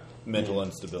of... Yeah, mental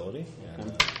instability. And,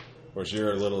 of course,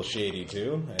 you're a little shady,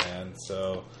 too, and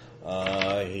so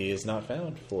he is not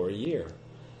found for a year.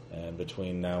 And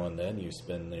between now and then, you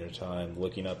spend your time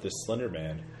looking up this Slender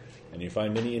Man, and you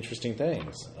find many interesting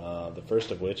things. The first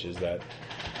of which is that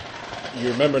you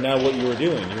remember now what you were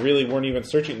doing. You really weren't even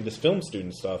searching this film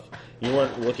student stuff. You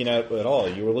weren't looking at it at all.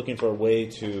 You were looking for a way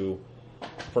to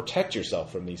protect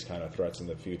yourself from these kind of threats in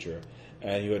the future.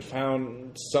 And you had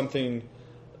found something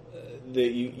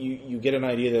that you get an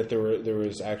idea that there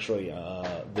was actually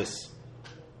this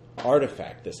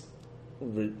artifact, this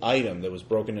item that was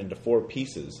broken into 4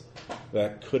 pieces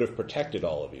that could have protected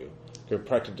all of you.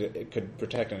 It could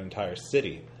protect an entire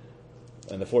city.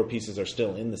 And the 4 pieces are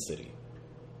still in the city.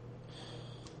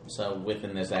 So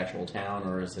within this actual town,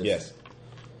 or is this... Yes.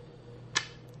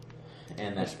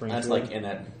 And that's like in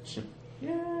that...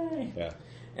 Yay! Yeah.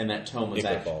 And that tome was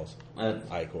Icor Falls.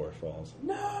 Icor Falls.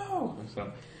 No!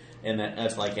 So, and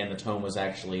that's like, and the tome was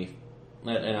actually...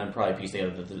 And I'm probably pieced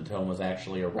together that the tome was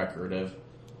actually a record of...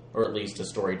 Or at least a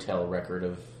storytell record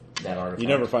of that artifact. You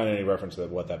never find any reference to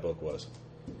what that book was.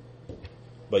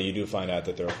 But you do find out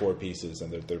that there are 4 pieces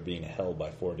and that they're being held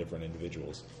by 4 different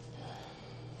individuals.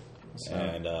 So.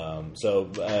 And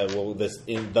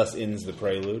thus ends the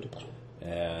prelude.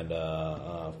 And,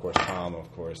 of course, Tom,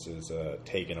 of course, is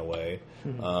taken away.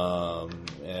 So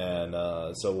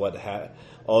what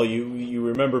all you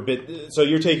remember so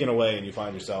you're taken away and you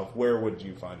find yourself, where would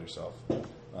you find yourself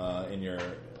in your...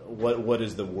 What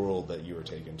is the world that you were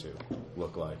taken to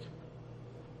look like?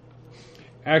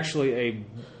 Actually, a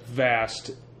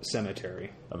vast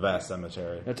cemetery. A vast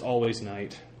cemetery. That's always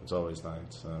night. It's always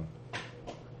night. So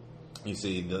you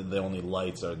see, the only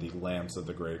lights are the lamps of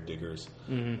the grave diggers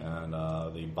and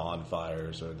the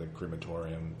bonfires or the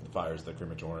crematorium, the fires of the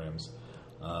crematoriums.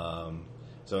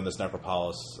 So in this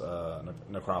necropolis,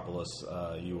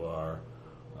 you are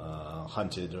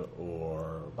hunted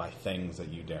or by things that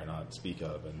you dare not speak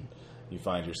of, and you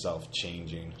find yourself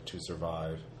changing to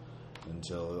survive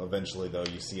until eventually, though,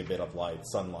 you see a bit of light,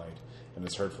 sunlight, and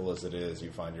as hurtful as it is,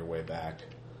 you find your way back.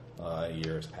 A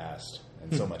year has passed,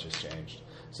 and so much has changed.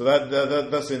 So that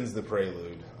thus ends the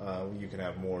prelude. You can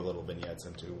have more little vignettes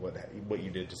into what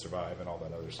you did to survive and all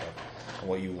that other stuff, and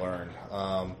what you learned.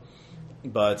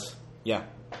 But yeah,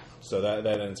 so that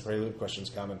ends the prelude. Questions,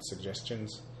 comments,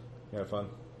 suggestions. You have fun?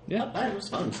 Yeah, it was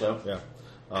fun. So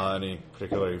Yeah. Any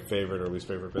particular favorite or least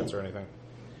favorite bits or anything?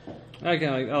 I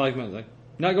like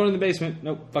not going in the basement.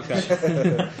 Nope, fuck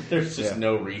that. there's just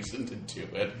no reason to do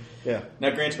it. Yeah. Now,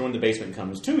 granted, when the basement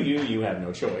comes to you, you have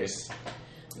no choice.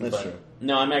 That's true.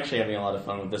 No, I'm actually having a lot of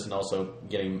fun with this, and also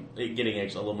getting actually a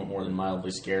little bit more than mildly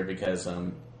scared because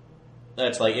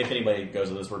that's like if anybody goes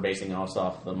with this, we're basing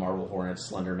off the Marvel Hornets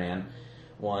Slender Man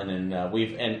one, and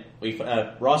we've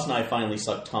Ross and I finally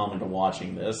sucked Tom into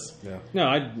watching this. Yeah. No,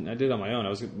 I did it on my own. I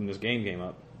was when this game came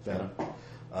up.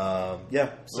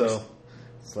 Yeah. So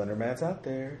Slender Man's out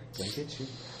there. Don't get you.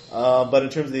 But in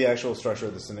terms of the actual structure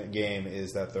of the game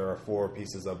is that there are 4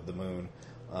 pieces of the moon,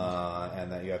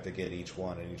 and that you have to get each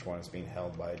one, and each one is being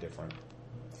held by a different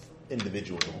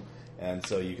individual. And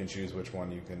so you can choose which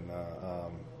one you can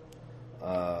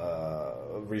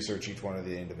research each one of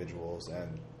the individuals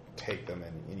and take them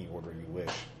in any order you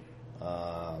wish.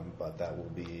 But that will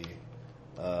be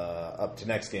up to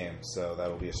next game, so that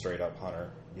will be a straight-up hunter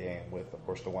game with, of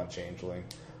course, the one changeling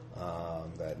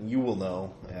that you will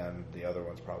know, and the other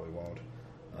ones probably won't.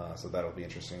 So that'll be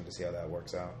interesting to see how that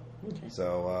works out. Okay.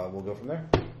 So we'll go from there.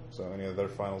 So any other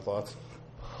final thoughts?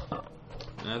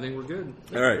 I think we're good.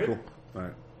 All right, cool. All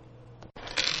right.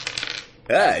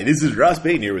 Hi, this is Ross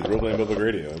Payton here with Roleplaying Public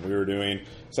Radio. We were doing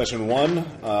session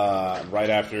 1 right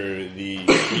after the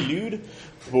prelude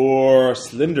for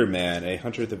Slender Man, a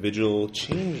Hunter at the Vigil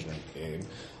changeling game.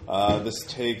 This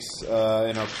takes,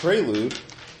 in our prelude,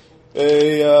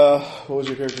 what was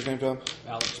your character's name, Tom?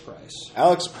 Alex Price.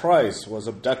 Alex Price was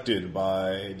abducted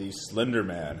by the Slender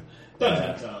Man.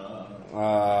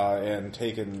 And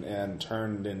taken and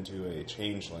turned into a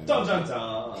changeling. Dun, dun,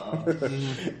 dun.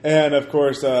 And, of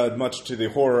course, much to the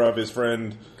horror of his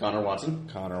friend Connor Watson,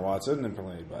 and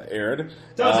played by Aaron.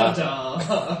 Dun, dun,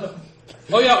 dun.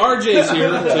 Oh yeah, RJ's here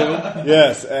too.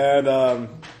 Yes, and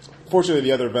fortunately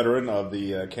the other veteran of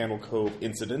the Candle Cove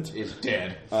incident is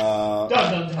dead. Dun,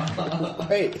 dun, dun.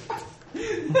 Hey.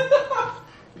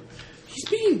 He's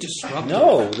being disruptive.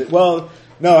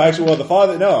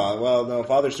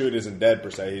 Father Stewart isn't dead per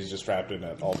se. He's just trapped in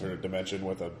an alternate dimension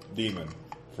with a demon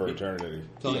for eternity.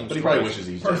 But he probably wishes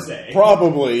he's Per dead. se.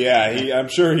 Probably, yeah. I'm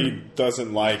sure he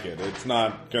doesn't like it. It's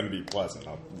not going to be pleasant.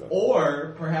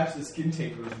 Or perhaps the skin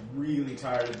taper was really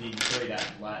tired of being great at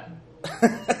Latin.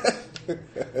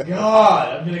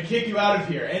 God, I'm gonna kick you out of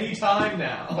here any time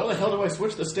now. How the hell do I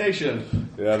switch the station?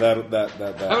 Yeah, that.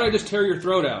 How about I just tear your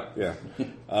throat out? Yeah.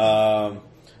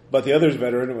 But the other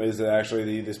veteran is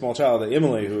actually the small child,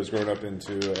 Emily, who has grown up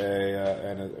into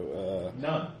a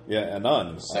None. Yeah, a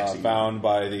nun. Sexy. Found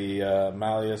by the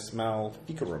Malleus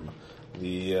Maleficarum,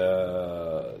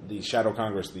 the Shadow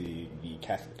Congress, the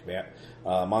Catholic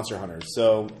monster hunters.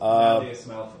 So Malleus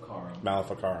Maleficarum.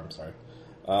 Maleficarum, sorry.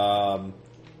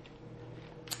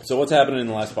 So what's happened in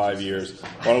the last 5 years?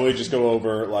 Why don't we just go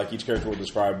over, like, each character will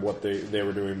describe what they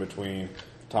were doing between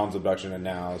Tom's abduction and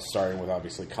now, starting with,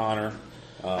 obviously, Connor.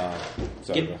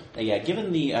 Given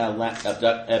the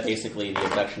basically the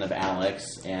abduction of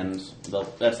Alex, and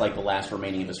that's like the last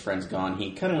remaining of his friends gone,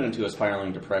 he kind of went into a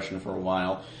spiraling depression for a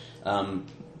while.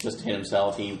 Just to hit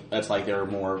himself. That's like there were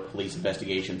more police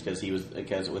investigations because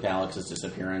with Alex's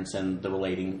disappearance and the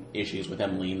relating issues with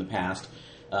Emily in the past,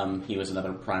 he was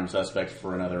another prime suspect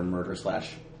for another murder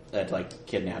 /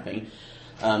 kidnapping.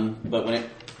 But when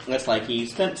that's like he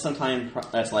spent some time for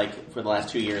the last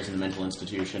 2 years in a mental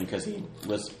institution because he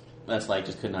was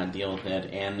just could not deal with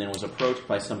it, and then was approached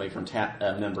by somebody from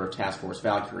a member of Task Force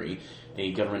Valkyrie,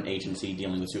 a government agency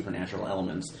dealing with supernatural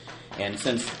elements. And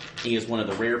since he is one of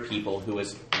the rare people who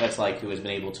has been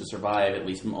able to survive at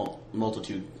least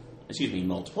multiple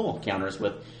encounters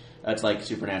with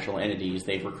supernatural entities,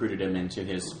 they've recruited him into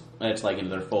into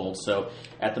their fold. So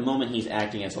at the moment, he's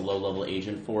acting as a low-level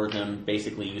agent for them,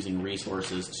 basically using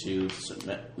resources to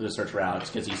search for Alex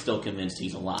because he's still convinced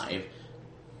he's alive.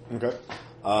 Okay.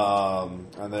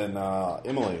 And then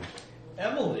Emily.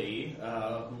 Emily,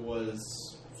 who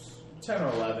was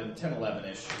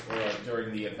 11-ish,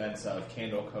 during the events of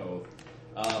Candle Cove,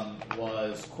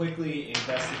 was quickly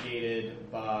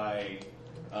investigated by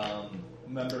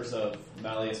members of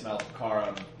Malleus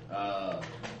Maleficarum,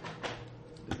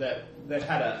 that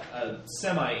had a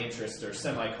semi-interest or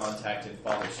semi-contact in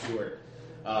Father Stewart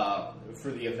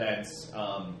for the events.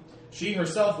 She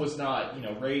herself was not,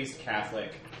 raised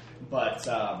Catholic, but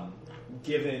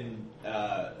given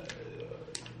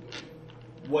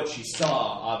what she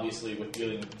saw, obviously, with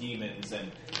dealing with demons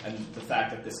and the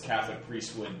fact that this Catholic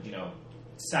priest would,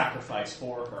 sacrifice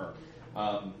for her,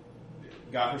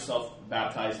 got herself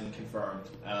baptized and confirmed,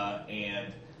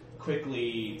 and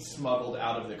quickly smuggled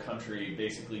out of the country,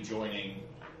 basically joining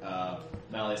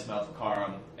Malleus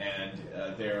Maleficarum and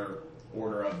their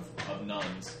order of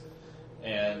nuns.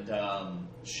 And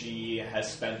she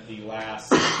has spent the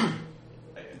last,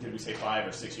 did we say 5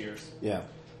 or 6 years? Yeah.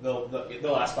 The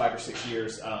last 5 or 6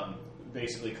 years,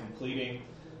 basically completing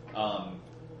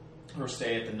her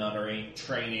stay at the nunnery,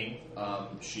 training.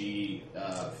 She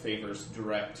favors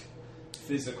direct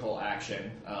physical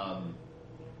action,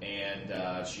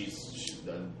 and she's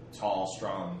a tall,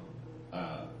 strong,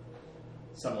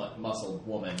 somewhat muscled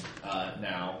woman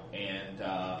now. And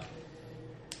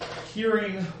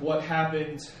hearing what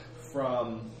happened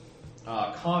from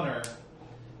Connor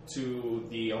to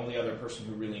the only other person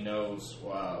who really knows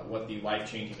what the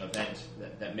life-changing event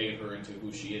that made her into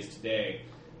who she is today,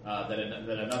 that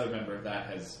another member of that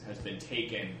has been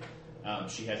taken,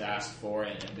 she has asked for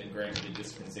and been granted a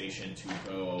dispensation to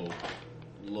go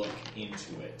look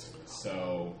into it.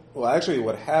 So, well, actually,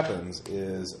 what happens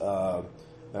is now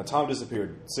Tom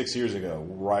disappeared 6 years ago,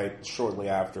 right shortly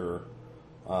after.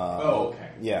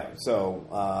 Okay. Yeah.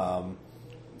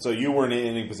 So you weren't in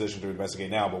any position to investigate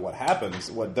now, but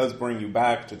what does bring you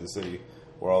back to the city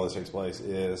where all this takes place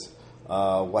is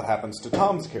what happens to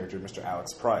Tom's character, Mr.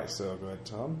 Alex Price. So go ahead,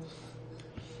 Tom.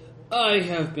 I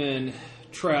have been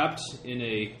trapped in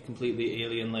a completely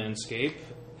alien landscape,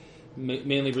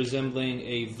 mainly resembling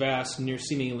a vast, near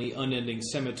seemingly unending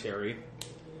cemetery,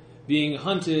 being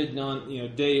hunted night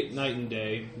and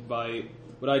day by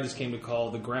what I just came to call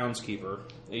the groundskeeper,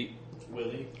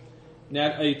 Willie?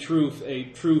 a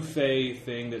true fey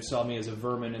thing that saw me as a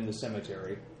vermin in the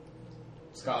cemetery.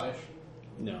 Scottish?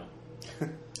 No,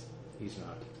 he's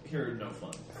not. You're no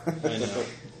fun. I know.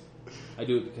 I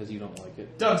do it because you don't like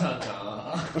it. Dun dun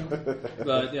dun.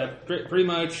 But yeah, pretty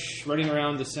much running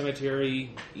around the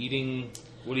cemetery, eating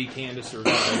what he can to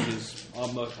survive, which is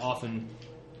almost often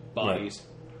bodies.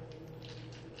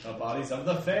 The bodies of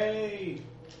the Fae.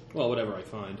 Well, whatever I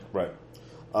find. Right.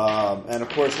 And of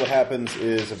course, what happens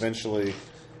is eventually,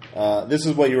 this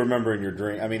is what you remember in your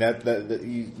dream. I mean,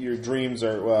 your dreams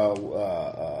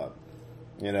are,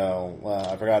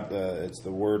 I forgot it's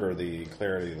the word or the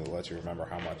clarity that lets you remember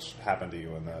how much happened to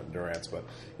you in the durance, but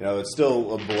it's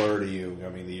still a blur to you. I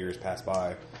mean, the years pass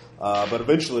by, but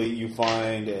eventually you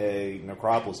find a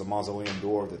necropolis, a mausoleum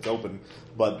door that's open,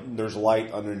 but there's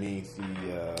light underneath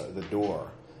the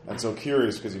door. And so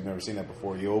curious, because you've never seen that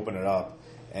before, you open it up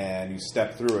and you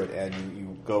step through it and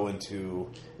you go into,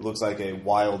 it looks like a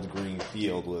wild green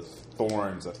field with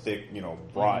thorns, a thick,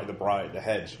 the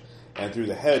hedge. And through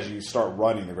the hedge, you start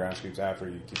running. The ground creeps after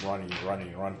you. Keep running,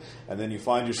 you run. And then you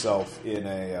find yourself in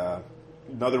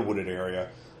another wooded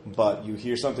area, but you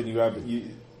hear something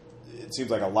it seems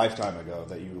like a lifetime ago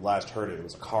that you last heard it. It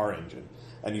was a car engine.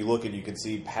 And you look and you can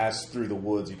see past through the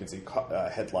woods, you can see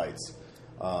headlights.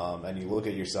 And you look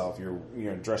at yourself,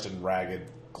 you're dressed in ragged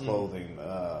clothing,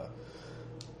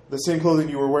 the same clothing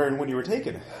you were wearing when you were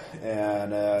taken,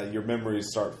 and your memories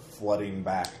start flooding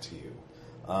back to you.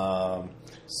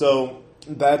 So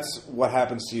that's what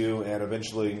happens to you, and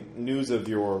eventually news of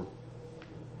your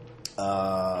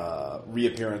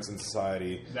reappearance in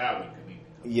society. That would be.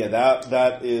 Yeah,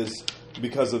 that is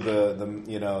because of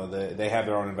they have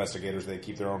their own investigators. They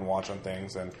keep their own watch on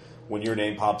things, and when your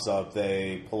name pops up,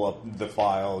 they pull up the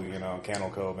file, Candle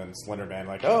Cove and Slender Man,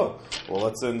 like, oh, well,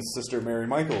 let's send Sister Mary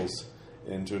Michaels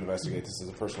in to investigate. This is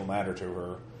a personal matter to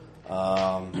her.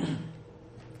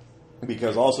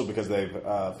 Because they've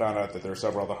found out that there are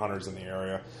several other hunters in the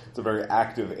area. It's a very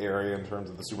active area in terms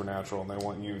of the supernatural, and they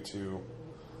want you to,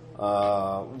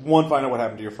 one, find out what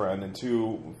happened to your friend, and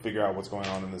two, figure out what's going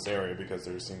on in this area, because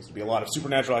there seems to be a lot of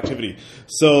supernatural activity.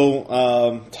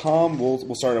 So, Tom,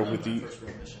 we'll start out with the... First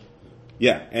real mission.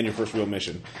 Yeah, and your first real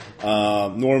mission.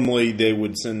 Normally, they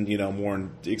would send more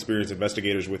experienced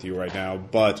investigators with you right now,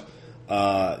 but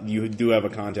you do have a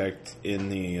contact in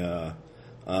the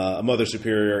a Mother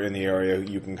Superior in the area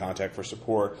you can contact for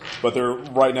support. But they're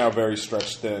right now very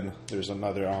stretched thin. There's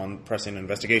another pressing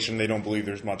investigation. They don't believe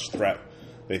there's much threat.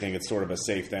 They think it's sort of a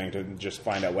safe thing to just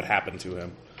find out what happened to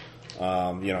him,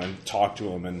 and talk to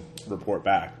him and report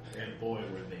back. And boy,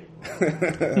 were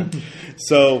they.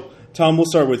 So, Tom, we'll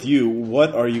start with you.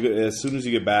 What are you, as soon as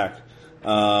you get back,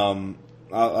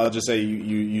 I'll just say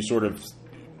you sort of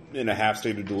in a half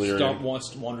state of delirium.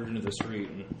 Wandered into the street.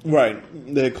 Right.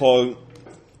 They call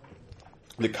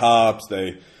the cops.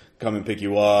 They come and pick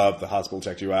you up. The hospital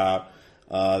checks you out.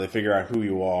 They figure out who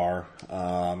you are.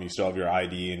 You still have your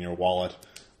ID and your wallet.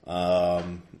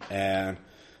 And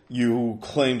you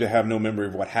claim to have no memory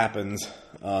of what happens.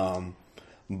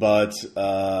 But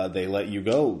they let you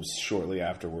go shortly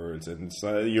afterwards. And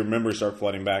so your memories start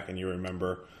flooding back, and you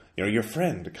remember, your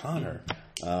friend, Connor.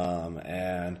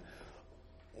 And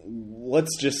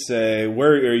let's just say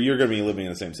you're going to be living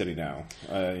in the same city now.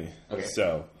 Okay.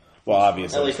 So, well,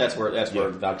 obviously, at least that's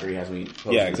where Dr. E has me.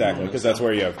 Yeah, exactly, because that's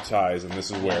where you have ties, and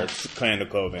this is where Clan of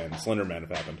Cove and Slender Man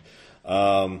have happened.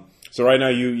 So right now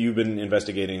you've been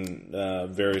investigating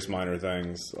various minor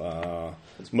things.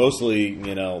 It's mostly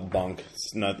bunk,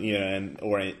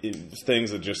 or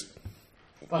things that just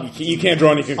you can't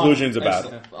draw any conclusions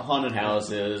about. Haunted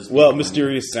houses. Well,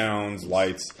 mysterious sounds,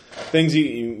 lights, things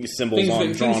symbols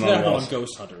drawn on walls.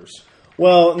 Ghost hunters.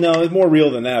 Well, no, it's more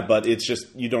real than that, but it's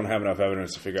just you don't have enough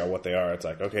evidence to figure out what they are. It's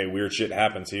like, okay, weird shit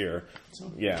happens here.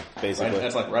 Yeah, basically.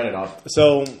 That's like write it off.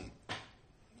 So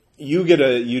you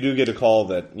do get a call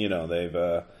that they've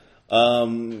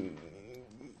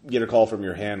get a call from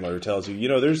your handler who tells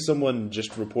you there's someone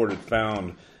just reported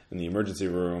found in the emergency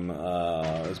room.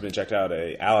 Has been checked out.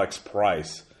 Alex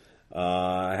Price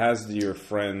has your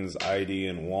friend's ID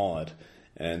and wallet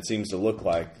and seems to look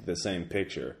like the same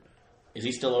picture. Is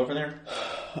he still over there?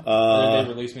 Did they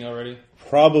release me already?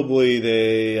 Probably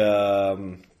they.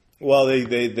 Well, they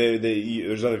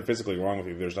there's nothing physically wrong with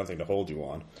you. There's nothing to hold you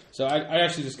on. So I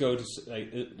actually just go to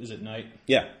is it night?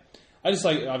 Yeah. I just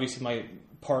obviously my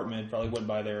apartment probably went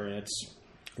by there and it's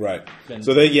right.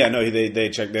 So they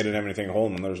checked. They didn't have anything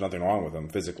holding them. There was nothing wrong with them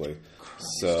physically.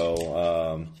 Christ.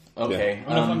 So okay.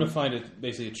 I'm going to find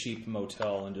basically a cheap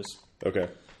motel and just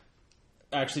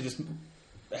actually just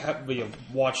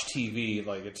watch TV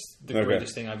like it's the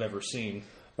greatest thing I've ever seen.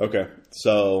 Okay,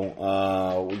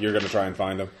 so you're going to try and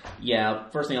find him? Yeah,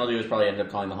 first thing I'll do is probably end up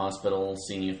calling the hospital,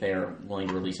 seeing if they're willing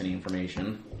to release any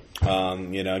information. Give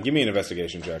me an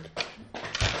investigation check.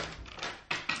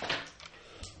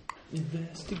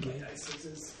 Investigate.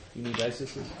 You need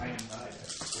dice? I am not a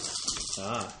dice.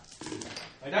 Ah.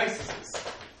 My dice is.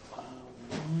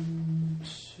 1,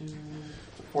 2,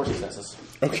 4 successes.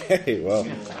 Okay, well,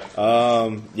 they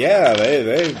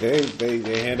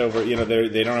hand over.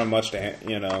 They don't have much to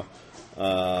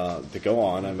to go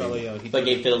on. I mean, but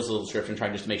gave Phil's little description,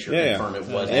 trying just to make sure to confirm it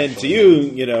was. And to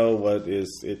you, what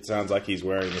is? It sounds like he's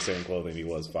wearing the same clothing he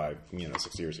was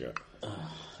 6 years ago.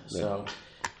 So,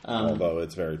 although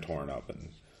it's very torn up and.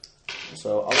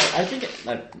 So I think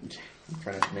I'm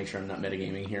trying to make sure I'm not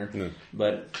metagaming here,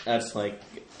 but that's like.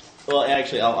 Well,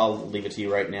 actually, I'll leave it to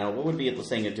you right now. What would be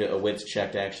saying a wits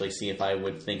check to actually see if I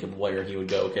would think of where he would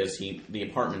go because the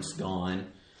apartment's gone.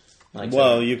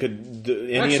 You could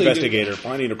any investigator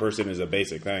finding a person is a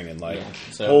basic thing, and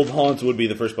old haunts would be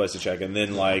the first place to check, and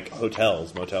then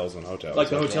motels and hotels, like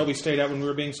the hotel we stayed at when we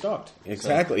were being stalked.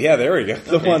 Exactly. Yeah, there we go.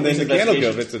 The one in the Candle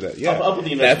Cove incident. Yeah, up with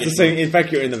the that's the same. In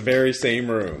fact, you're in the very same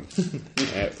room.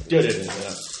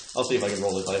 I'll see if I can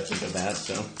roll if I think of that.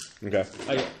 So okay,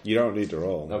 you don't need to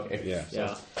roll. Okay,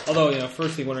 yeah. Although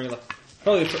first thing wondering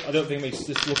probably I don't think makes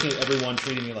just looking at everyone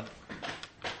treating me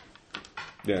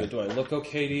do I look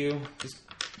okay to you? Just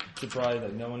to try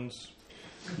that no one's.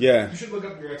 Yeah. You should look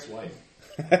up your ex-wife.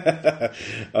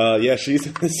 She's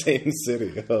in the same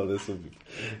city. Oh, this would be.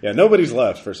 Yeah, nobody's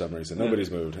left for some reason.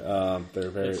 Nobody's moved. They're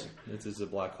very. This is a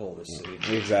black hole. This city.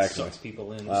 Exactly. Sucks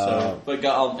people in. But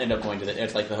I'll end up going to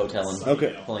it's like the hotel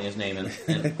and pulling his name and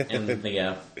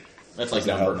the that's like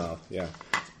number. Yeah.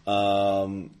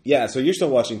 So you're still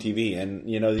watching TV, and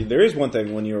there is one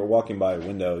thing when you were walking by a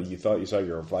window, you thought you saw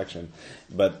your reflection,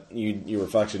 but your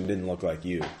reflection didn't look like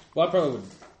you. Well, I probably would.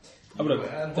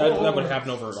 That would happen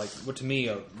over what to me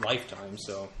a lifetime.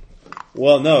 So.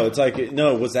 Well, no, it's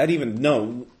was that even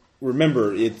no?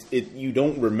 Remember, you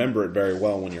don't remember it very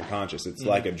well when you're conscious. It's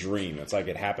like a dream. It's like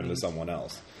it happened to someone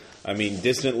else. I mean,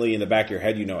 distantly in the back of your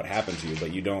head, it happened to you,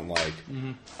 but you don't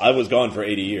I was gone for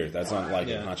 80 years. That's not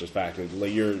a conscious fact.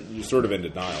 You're sort of in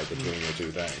denial between the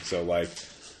two things. So I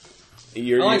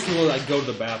like to go to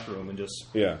the bathroom and just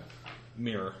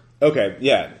mirror. Okay,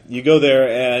 yeah, you go there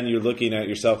and you're looking at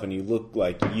yourself and you look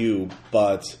like you,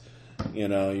 but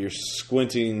you're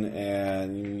squinting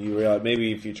and you realize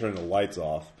maybe if you turn the lights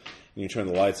off,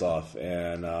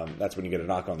 and that's when you get a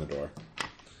knock on the door.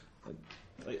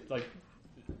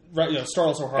 Right,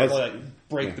 startle so hard,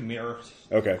 break the mirror.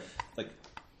 Okay.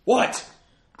 What?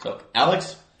 So,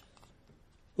 Alex?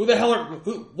 Who the hell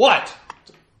what?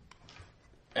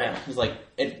 He's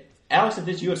Alex, if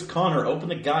it's you, it's Connor. Open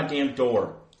the goddamn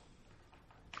door.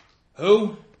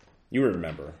 Who? You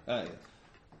remember.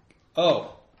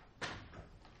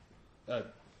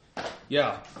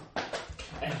 Yeah.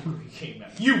 Angry came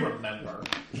out. You remember.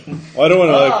 Well, I don't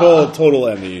want to pull total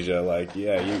amnesia.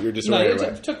 You're just No, right.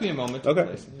 it took me a moment. Okay.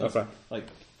 That's Okay.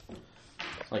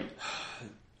 Like,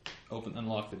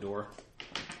 unlock the door.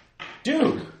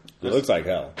 Dude. It looks like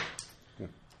hell.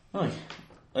 Oh,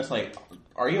 that's like,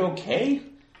 are you okay?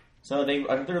 So I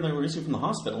thought they released you from the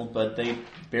hospital, but they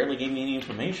barely gave me any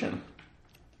information.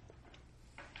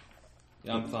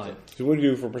 Yeah, I'm fine. So what do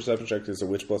you do for perception check? Is a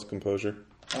witch plus composure?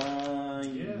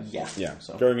 Yeah. Yeah.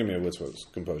 So. Go ahead and give me a witch plus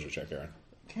composure check, Aaron.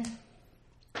 Okay.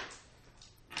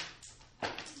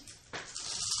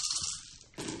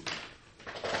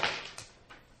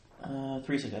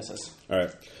 Three successes. All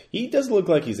right. He doesn't look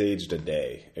like he's aged a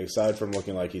day, aside from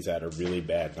looking like he's had a really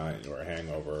bad night or a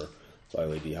hangover,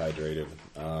 slightly dehydrated,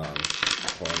 torn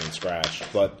and scratched.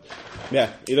 But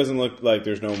yeah, he doesn't look like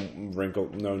there's no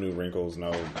new wrinkles,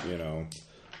 no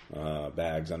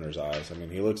bags under his eyes. I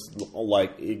mean, he looks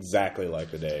exactly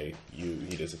like the day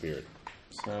he disappeared.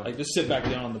 So Like, just sit back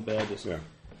down on the bed,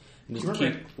 and just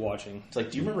keep watching. it's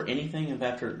like, do you remember anything of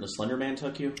after the Slender Man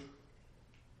took you?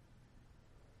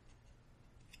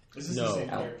 Is this No. the same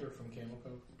character from Camel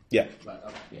Coke? Yeah, But,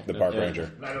 okay. Yeah. the park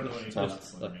ranger. I don't know anything about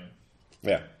Slender Man.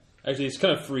 Yeah. Actually, it's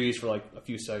kind of freeze for like a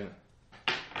few seconds.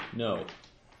 No.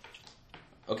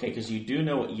 Okay, because you do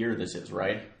know what year this is,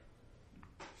 right?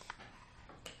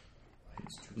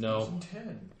 It's No.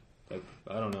 2010. Like,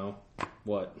 I don't know.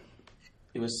 What?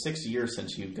 It was 6 years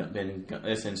since you've been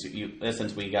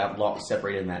since we got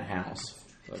separated in that house.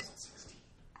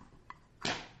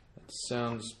 That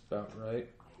sounds about right.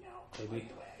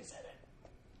 Maybe.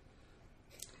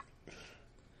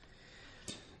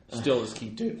 Still, just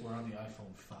keep Dude, we're on the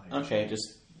iPhone 5. Okay,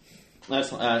 just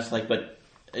that's like, but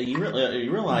you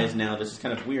realize now this is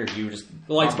kind of weird. You just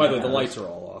the lights. By the way, the lights are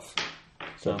all off.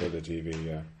 So, For the TV,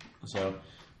 yeah. so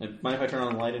mind if I turn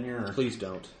on the light in here? Or? Please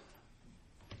don't.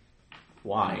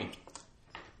 Why?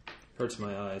 Hurts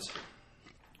my eyes.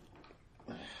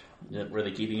 Were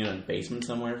they keeping you in a basement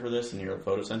somewhere for this, and you're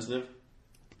photosensitive?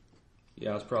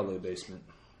 Yeah, it's probably a basement.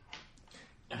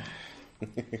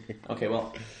 Okay,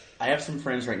 well, I have some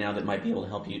friends right now that might be able to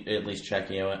help you at least check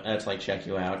you out. Check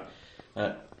you out.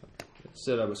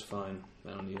 Said I was fine.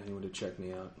 I don't need anyone to check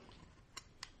me out.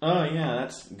 Oh yeah,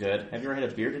 that's good. Have you ever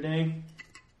had a beer today?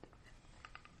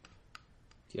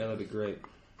 Yeah, that'd be great.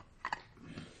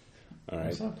 All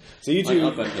right. So you two,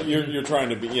 I'll bet you. you're trying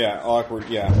to be awkward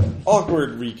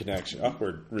reconnection,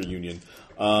 awkward reunion.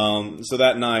 So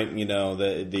that night,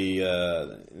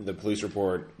 the police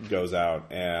report goes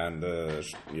out, and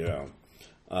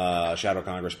Shadow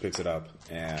Congress picks it up,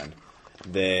 and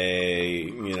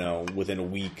they, within a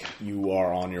week, you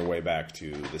are on your way back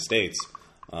to the States.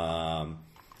 Your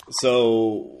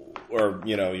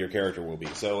character will be.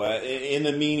 So in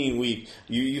the meaning week,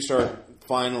 you start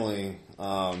finally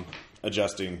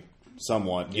adjusting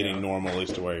somewhat, getting normal, at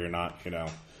least to where you're not,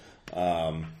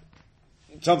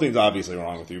 something's obviously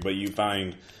wrong with you, but you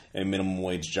find a minimum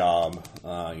wage job,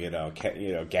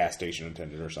 gas station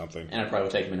attendant or something. And I probably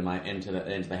would take them into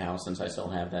the house since I still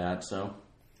have that. So,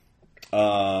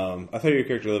 I thought your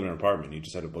character lived in an apartment. You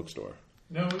just had a bookstore.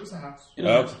 No, it was a house.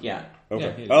 Yeah.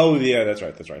 Okay. Yeah, That's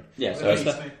right. Yeah. So That's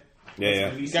that's, Yeah.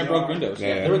 This guy broke windows.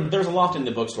 Yeah. there's a loft in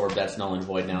the bookstore, but that's null and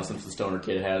void now since the Stoner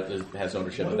Kid has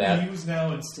ownership What of do that. we use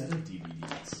now instead of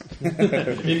DVDs?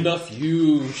 In the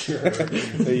future.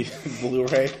 The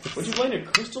Blu-ray. Would you blame a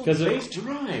crystal-based I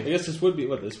drive? guess this would be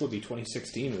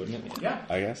 2016, wouldn't it? Yeah.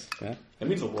 I guess. Yeah. That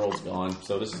means the world's gone,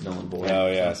 so this is null and void. Oh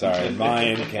yeah. Sorry.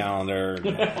 Mayan calendar.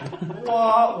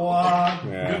 Wah, wah.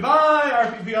 Yeah.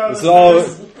 Goodbye, RPPR.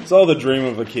 It's all the dream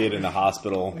of a kid in the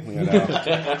hospital. And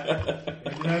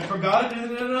I forgot it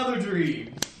in another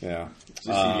dream. Yeah.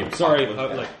 Sorry,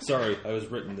 I was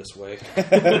written this way.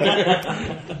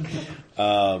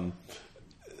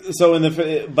 So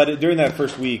during that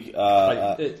first week,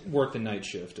 I worked the night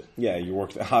shift. yeah, you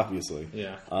worked obviously.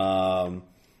 Yeah.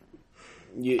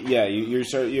 You're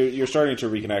starting to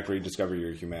reconnect, rediscover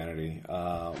your humanity.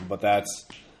 But that's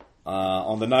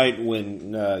on the night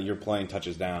when your plane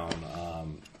touches down.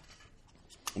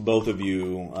 Both of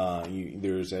you,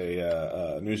 there's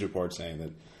a news report saying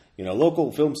that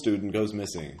local film student goes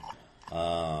missing.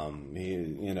 Carl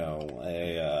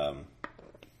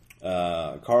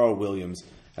Williams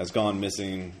has gone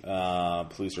missing.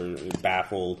 Police are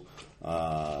baffled.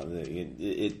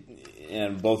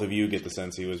 And both of you get the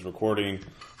sense he was recording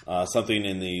something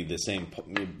in the same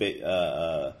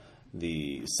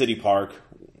the city park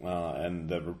and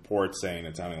the report saying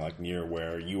it's sounding like near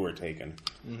where you were taken.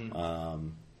 Mm-hmm.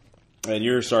 And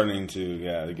you're starting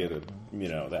to get a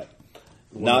that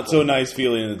not so nice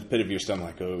feeling in the pit of your stomach,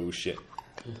 like, oh shit.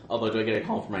 Although, do I get a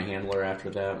call from my handler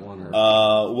after that one?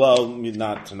 Or? Well,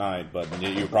 not tonight, but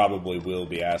you probably will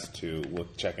be asked to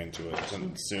check into it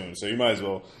soon. So you might as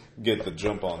well get the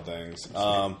jump on things.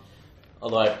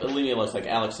 Although it looks like,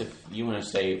 Alex, if you want to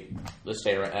stay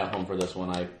at home for this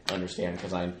one, I understand,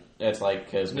 because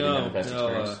we didn't have the best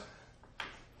experience.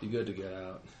 Be good to get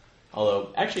out.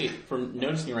 Although, actually, from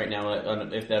noticing right now,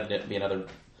 if that would be another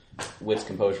wits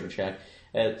composure check,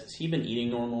 has he been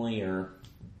eating normally, or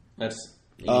that's?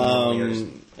 I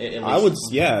would,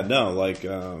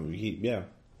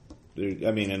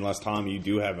 I mean, unless Tom, you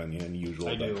do have an unusual.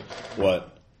 I do.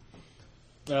 What?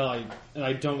 Well,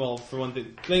 I don't. Well, for one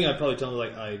thing, I'd probably tell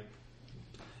him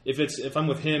if I'm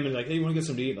with him and hey, you want to get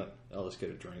something to eat? I'll just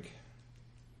get a drink.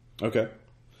 Okay.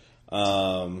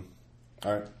 All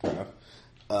right. Fair enough.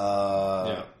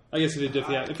 Yeah. I guess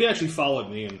if he actually followed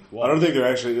me and walked. I don't think they're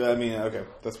actually. I mean, okay,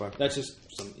 that's fine. That's just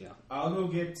some. Yeah. I'll go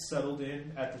get settled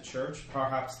in at the church,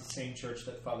 perhaps the same church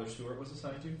that Father Stewart was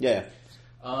assigned to. Yeah.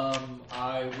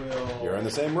 I will. You're in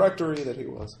the same rectory that he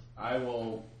was. I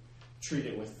will treat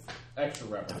it with extra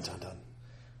reverence. Dun.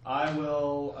 I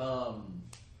will.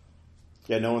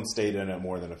 Yeah, no one stayed in it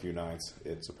more than a few nights.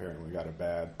 It's apparently got a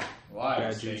bad. Well, I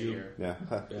Bad stay juju. here. Yeah.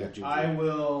 Bad juju. I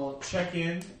will check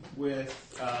in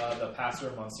with the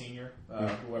pastor, Monsignor,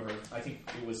 whoever. I think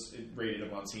it rated a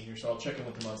Monsignor, so I'll check in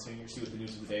with the Monsignor, see what the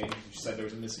news of the day is. You said there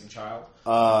was a missing child.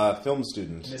 Film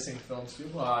student. Missing film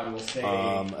student. Well, I will say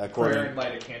prayer and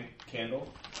light a candle.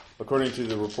 According to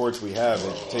the reports we have,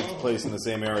 it takes place in the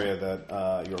same area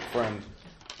that your friend,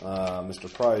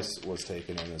 Mr. Price, was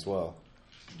taken in as well.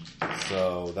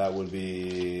 So that would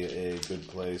be a good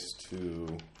place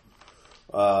to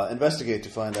investigate to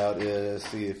find out,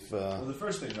 see if... Well, the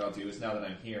first thing I'll do is, now that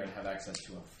I'm here and have access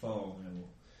to a phone, and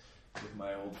with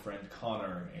my old friend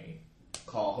Connor a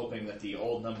call, hoping that the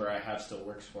old number I have still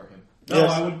works for him. No,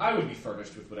 yes. I would be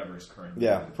furnished with whatever is current.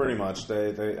 Yeah, pretty much.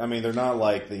 I mean, they're not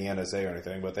like the NSA or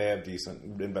anything, but they have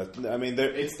decent I mean,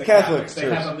 it's the Catholics.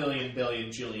 They have $1 million, billion,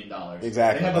 jillion dollars.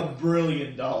 Exactly. They have $1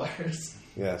 billion.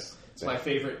 Yes. It's my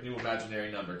favorite new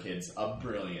imaginary number, kids. $1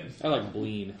 billion. I like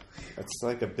bleen. It's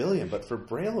like $1 billion, but for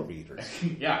Braille readers.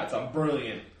 Yeah, it's $1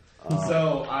 billion.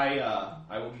 So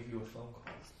I will give you a phone call.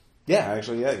 Yeah,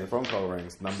 actually, your phone call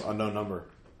rings. Unknown number.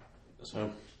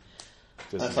 So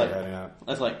Just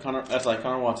that's like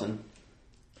Connor Watson.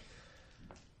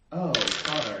 Oh,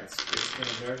 Connor, it's been a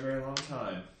very, very long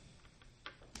time.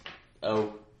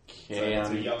 Okay. It's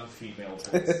a young female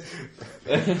voice.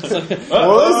 This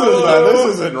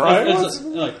isn't right. It's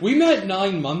we met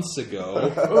 9 months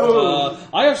ago.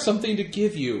 I have something to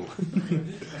give you.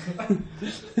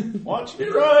 Watch me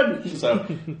run! So,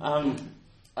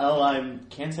 I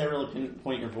can't say I really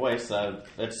pinpoint your voice.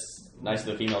 It's nice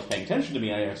that the female's paying attention to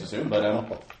me, I assume, but,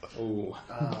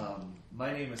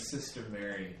 my name is Sister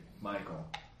Mary Michael,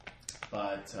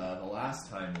 but the last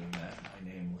time we met, my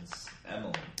name was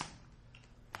Emily.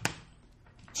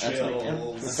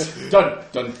 Chills. Dun,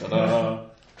 dun, dun, dun.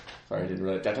 Sorry, I didn't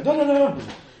really... Dun, dun, dun, dun,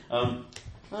 dun.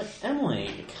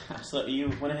 Emily, so you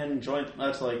went ahead and joined...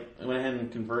 went ahead and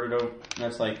converted over...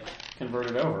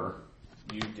 converted over.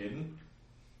 You didn't?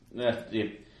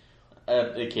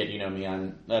 A kid, you know me,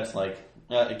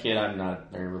 a kid, I'm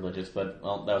not very religious, but,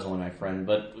 well, that was only my friend,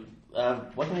 but,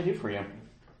 what can I do for you?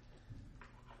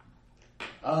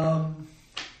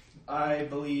 I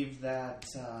believe that,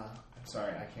 I'm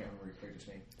sorry, I can't remember your character's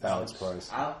name. Alex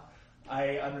Price.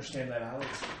 I understand that Alex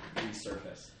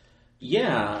resurfaced.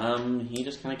 Yeah, he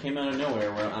just kind of came out of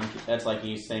nowhere. That's like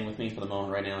he's staying with me for the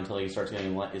moment right now until he starts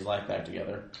getting his life back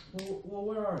together. Well,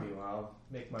 where are you? I'll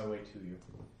make my way to you.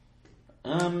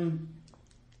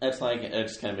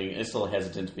 It's still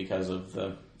hesitant because of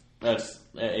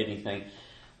anything.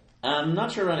 I'm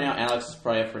not sure right now. Alex is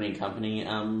probably up for any company.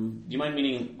 Do you mind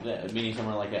meeting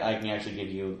somewhere like that? I can actually give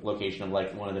you a location of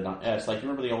one of the. It's you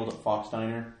remember the old Fox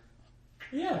Diner?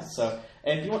 Yes. So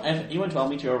if you want to, I'll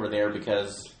meet you over there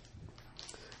because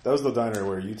that was the diner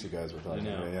where you two guys were talking.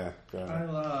 Yeah.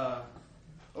 I'll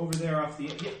over there off the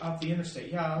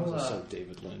interstate. Yeah, I'll. What's up,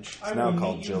 David Lynch? It's now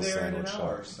called Jill Jill's there in an Sandwich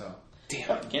hour Shop. or so.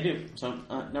 Damn, can't do. So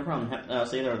no problem.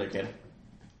 See you there, other kid.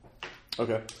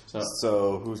 Okay.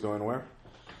 So who's going where?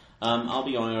 I'll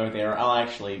be going over there. I'll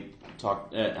actually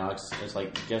talk. Alex is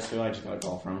guess who I just got a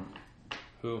call from?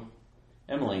 Who?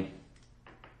 Emily.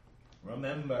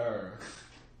 Remember.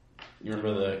 You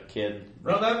remember the kid?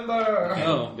 Remember.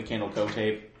 The Candle Co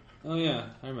tape. Oh yeah,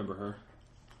 I remember her.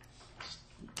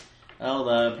 Well,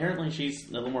 apparently she's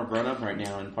a little more grown up right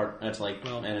now. In part, that's like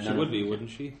she would be,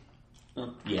 wouldn't she?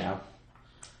 Well, yeah,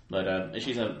 but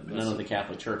she's a nun of the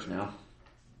Catholic Church now.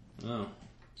 Oh,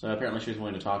 so apparently she was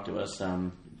willing to talk to us.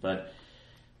 But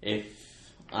if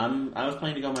I was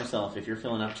planning to go myself. If you're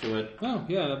feeling up to it, oh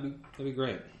yeah, that'd be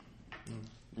great.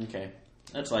 Okay,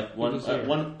 that's like one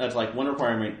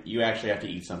requirement. You actually have to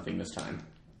eat something this time.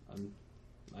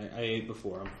 I ate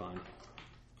before. I'm fine.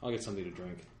 I'll get something to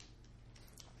drink.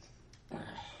 I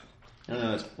don't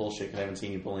know. That's bullshit. Because I haven't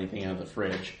seen you pull anything out of the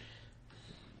fridge.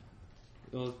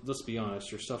 Well, let's be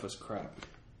honest. Your stuff is crap.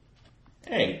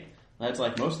 Hey, that's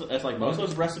like most of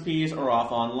those recipes are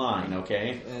off online.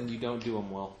 Okay, and you don't do them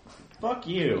well. Fuck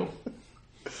you.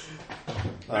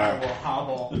 I will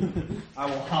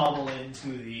hobble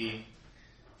into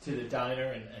the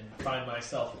diner and find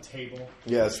myself a table.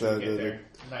 Yes,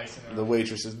 Nice and the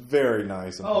waitress is very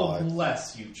nice and polite.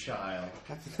 Bless you, child.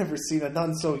 I've never seen a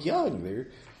nun so young. They're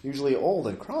usually old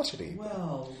and crotchety.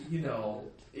 Well,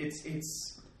 it's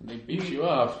They beat you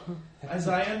up. as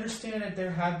I understand it,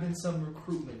 there have been some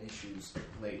recruitment issues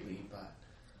lately, but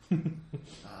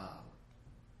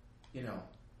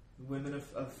women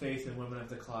of faith and women of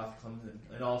the cloth come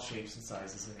in all shapes and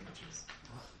sizes and ages.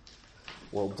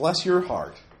 Well, bless your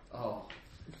heart. Oh,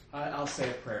 I'll say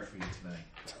a prayer for you tonight.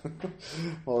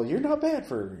 Well, you're not bad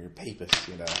for your papists,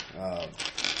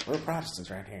 we're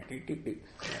Protestants around here.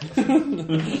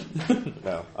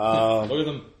 No. Look at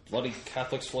them bloody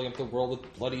Catholics filling up the world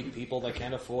with bloody people that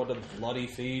can't afford to bloody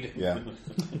feed. Yeah.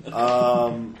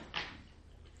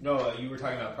 No, you were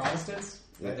talking about Protestants?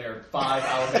 And their 5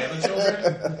 Alabama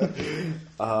children?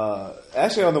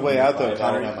 Actually, on the way out, though,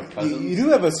 Alabama Connor, cousins? you do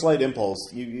have a slight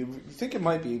impulse. You think it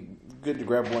might be good to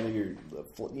grab one of your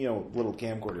little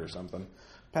camcorder or something.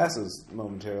 Passes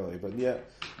momentarily, but yeah,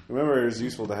 remember it's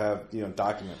useful to have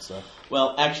document stuff.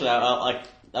 Well, actually,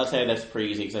 I'll say that's pretty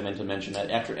easy because I meant to mention that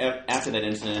after that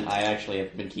incident, I actually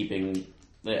have been keeping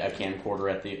a camcorder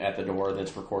at the door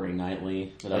that's recording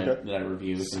nightly that I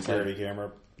review. Security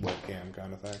camera, webcam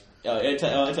kind of thing. It's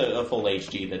a full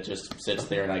HD that just sits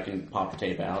there and I can pop the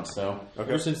tape out. So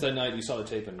Ever since that night you saw the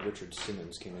tape and Richard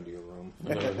Simmons came into your room.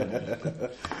 I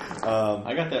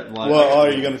got that live. Well, are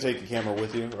you going to take the camera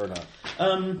with you or not?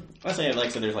 I say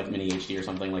like so. There's like mini HD or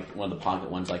something like one of the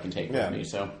pocket ones I can take with me.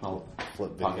 So I'll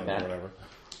flip pocket video that. or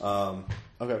whatever.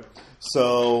 Okay,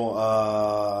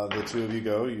 so the two of you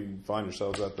go. You find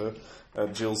yourselves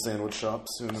at Jill's sandwich shop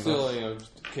soon enough. Still,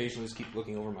 occasionally just keep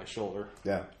looking over my shoulder.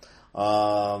 Yeah.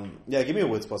 Give me a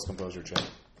wits plus composure check.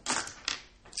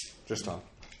 Just Tom.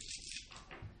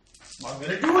 I'm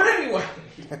going to do it anyway.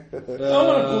 I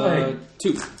want to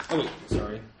play. 2. Oh, wait.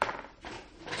 Sorry.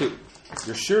 2.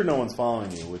 You're sure no one's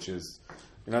following you, which is...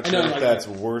 You're not sure if that's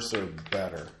worse or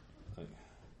better.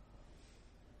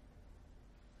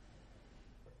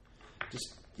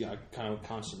 Just, kind of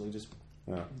constantly just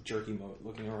jerky mode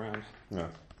looking around. Yeah.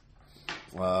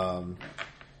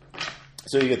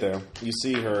 So you get there. You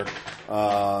see her,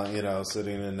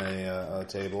 sitting in a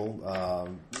table.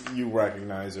 You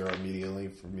recognize her immediately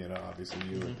from, obviously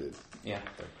you did. Yeah.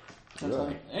 That's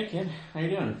like, hey kid, how you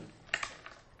doing?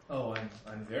 Oh,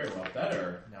 I'm very well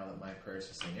better now that my prayers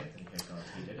for St. Anthony have gone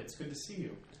heeded. It's good to see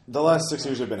you. The last 6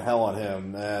 years have been hell on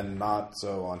him, and not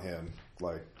so on him.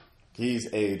 Like, he's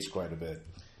aged quite a bit.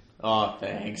 Oh,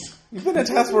 thanks. You've been at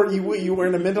Task Force. You were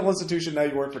in a mental institution. Now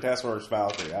you work for Task Force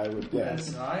Valkyrie.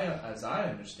 As I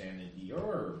understand it,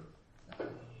 your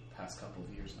past couple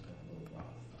of years have been a little rough.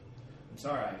 I'm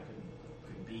sorry I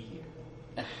couldn't be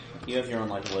here. You have your own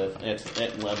life to live. It's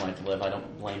one life to live. I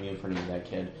don't blame you for needing that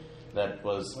kid. That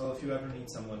was... Well, if you ever need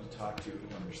someone to talk to who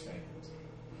understands.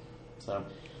 So,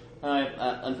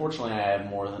 unfortunately, I have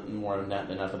more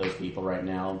than enough of those people right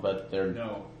now, but they're...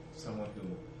 No, someone who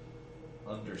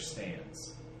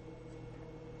understands.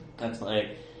 That's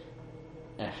like...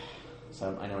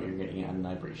 So, I know what you're getting at, and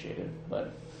I appreciate it,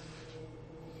 but...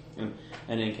 In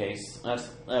any case,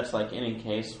 that's like, in any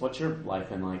case, what's your life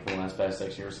been like for the last past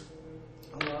 6 years?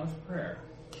 A lot of prayer.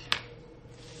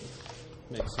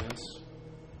 Makes sense.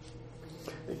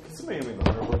 Hey, can somebody give me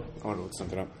the hunter book? I want to look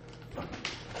something up.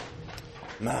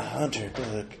 My hunter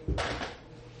book.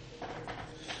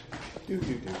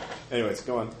 Anyways,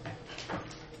 go on.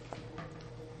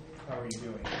 How are you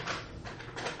doing?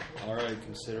 All right,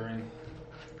 considering.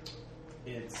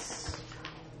 It's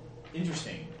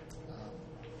interesting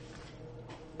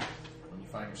when you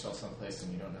find yourself someplace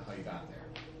and you don't know how you got there.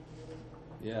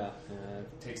 Yeah,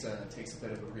 It takes a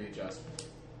bit of a readjustment.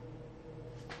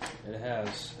 it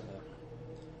has.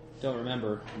 Don't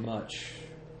remember much,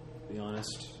 to be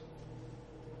honest.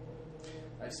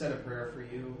 I've said a prayer for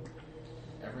you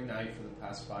every night for the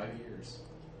past 5 years.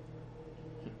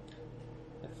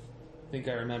 think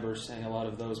I remember saying a lot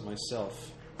of those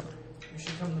myself. You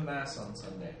should come to Mass on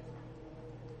Sunday.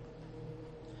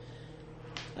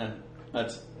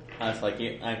 That's like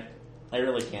it. I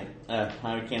really can't.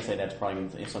 I can't say that's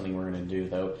probably something we're going to do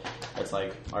though. That's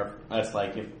like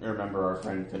if remember our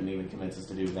friend couldn't even convince us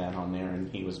to do that on there, and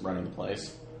he was running the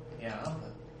place. Yeah,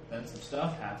 but then some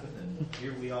stuff happened, and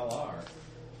here we all are.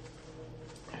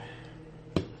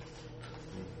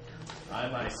 I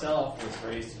myself was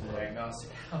raised in an agnostic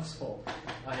household.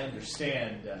 I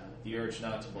understand the urge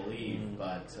not to believe,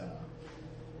 but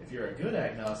if you're a good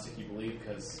agnostic, you believe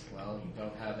because, well, you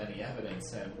don't have any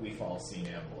evidence, and we've all seen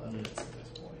ample evidence at this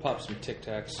point. Pop some Tic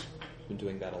Tacs. Been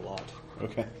doing that a lot.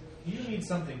 Okay. You need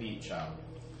something to eat, child.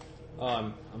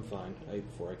 I'm fine. I ate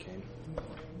before I came.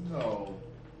 No.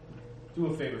 Do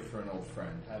a favor for an old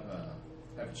friend. Have a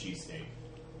cheesesteak.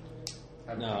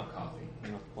 Have a cup of coffee.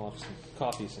 No, well, some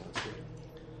coffee sounds good.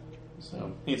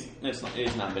 So he's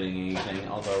not bidding anything.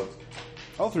 Although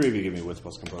All three of you give me wits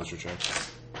plus composure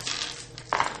checks.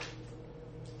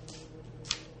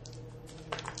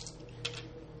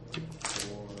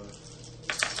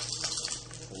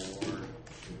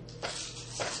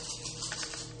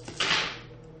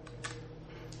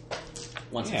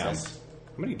 one Yeah. success.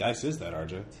 How many dice is that,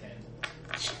 RJ? 10.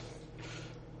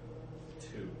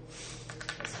 2.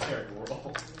 That's a terrible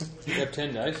roll. You have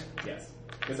 10 dice? Yes.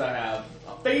 Because I have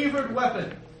a favored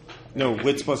weapon. No,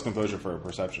 wits plus composure for a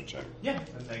perception check. Yeah,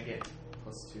 and I get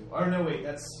 +2. Or no, wait,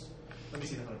 that's... Let me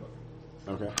see the 100 book.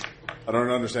 Okay. I don't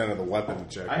understand the weapon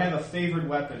check. I have a favored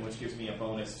weapon, which gives me a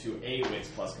bonus to a wits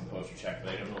plus composure check,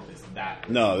 but I don't know if it's that.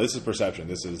 No, this is perception.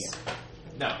 This is...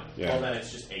 No. Yeah. Well, then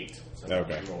it's just 8. So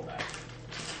Okay. you roll that.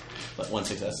 But one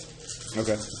success.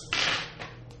 Okay.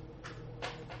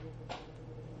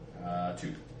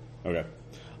 2. Okay.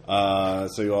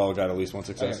 So you all got at least one I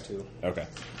success? got 2. Okay.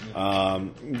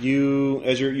 You,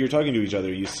 as you're talking to each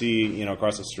other, you see,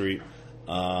 across the street,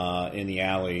 in the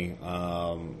alley,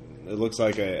 it looks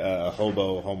like a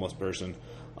homeless person,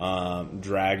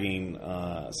 dragging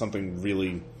something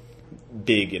really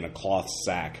big in a cloth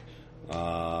sack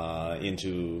from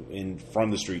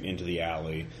the street into the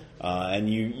alley. And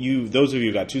you, those of you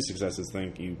who got 2 successes,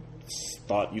 think you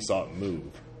thought you saw it move.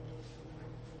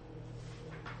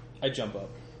 I jump up.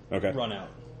 Okay. Run out.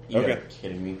 You're Okay.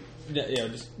 kidding me. Yeah,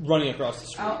 just running across the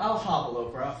street. I'll hobble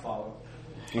over. I'll follow.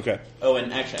 Okay. Oh,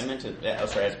 and actually, I meant to. I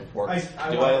was sorry, as before. I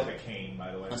do want the cane,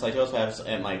 by the way. I was like, do I also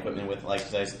have my equipment with, like,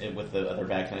 with the other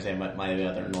bag? Can I say my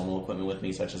other normal equipment with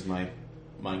me, such as my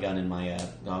gun and my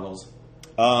goggles?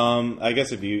 I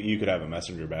guess if you could have a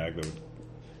messenger bag, that would,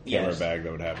 camera Yes. bag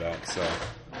that would have that. So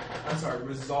I'm sorry,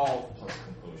 resolve plus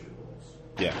composure rules.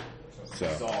 yeah. So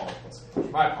Resolve plus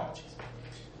composure. My apologies.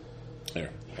 there.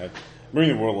 Bring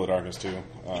the World of Darkness too.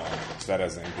 'Cause that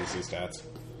has the NPC stats.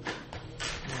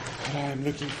 What I'm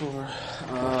looking for.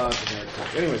 Generic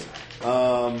text. Anyways,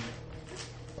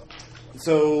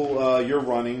 so you're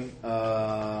running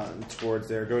towards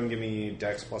there. Go ahead and give me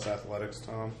Dex plus Athletics,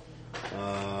 Tom.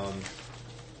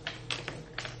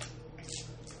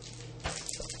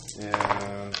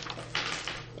 And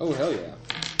Oh, hell yeah.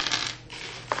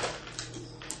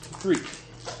 3.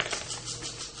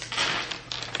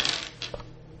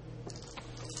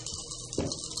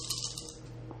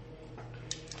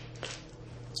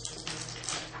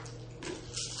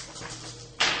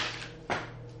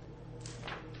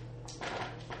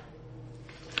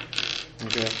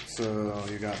 okay, so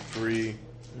you got 3,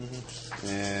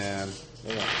 and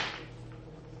Yeah.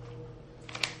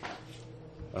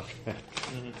 okay.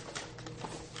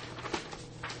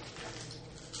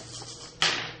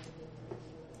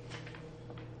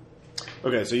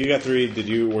 Okay, so you got 3.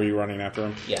 Were you running after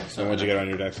him? Yeah. So what'd you get on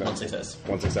your dex? One success.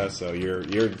 One success. So you're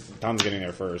Tom's getting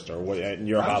there first, or what?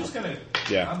 You're a I'm hobbit. just gonna.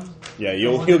 Yeah. I'm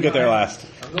You'll going get there at my- last.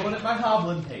 I'm going at my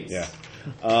hobbling pace. Yeah.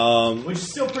 Which is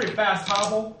still pretty fast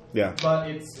hobble. Yeah. But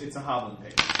it's a hobbling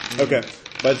pace. Okay.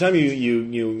 By the time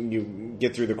you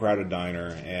get through the crowded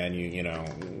diner and you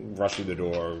rush through the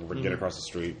door, get across the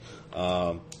street,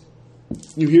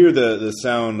 you hear the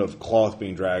sound of cloth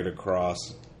being dragged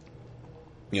across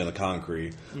the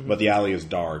concrete, but the alley is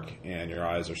dark and your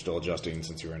eyes are still adjusting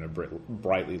since you're in a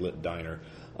brightly lit diner.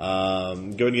 Go ahead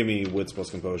and give me wits plus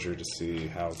composure to see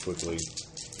how quickly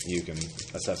you can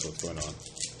assess what's going on.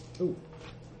 Ooh.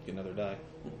 Get another die.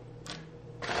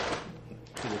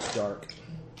 It's dark.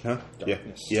 Huh?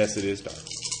 Darkness. Yeah. Yes, it is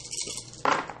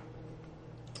dark.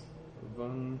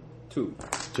 1, 2.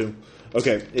 2.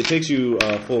 Okay, it takes you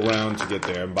a full round to get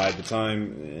there. And by the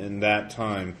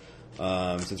time,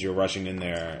 since you're rushing in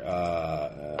there,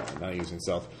 not using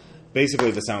stealth, basically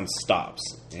the sound stops.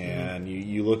 And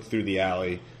you look through the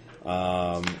alley,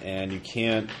 and you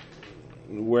can't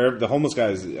where the homeless guy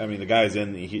is. I mean, the guy's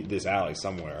in this alley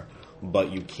somewhere,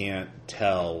 but you can't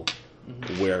tell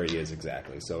where he is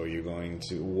exactly. So you're going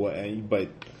to, but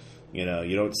you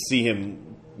don't see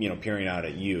him, peering out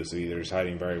at you. So either he's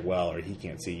hiding very well, or he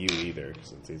can't see you either,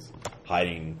 since he's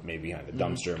hiding maybe behind the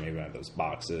dumpster, maybe behind those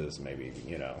boxes, maybe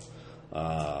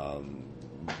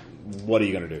what are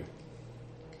you going to do?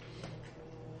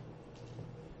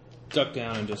 Duck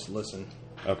down and just listen.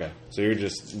 Okay, so you're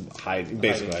just hiding,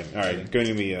 basically. All right, going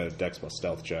to be a Dex plus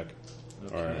stealth check,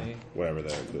 or whatever.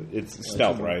 It's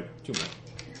stealth, right? 2 more.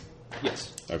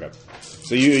 Yes. Okay,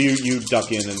 so you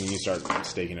duck in and then you start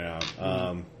staking it out.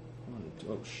 Oh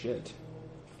shit!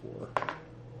 4,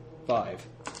 5.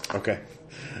 Okay.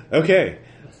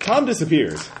 Tom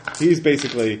disappears. He gets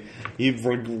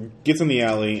in the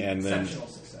alley and then Exceptional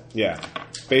success. yeah,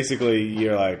 basically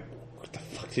you're like, where the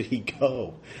fuck did he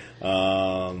go?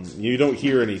 You don't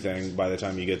hear anything by the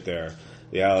time you get there.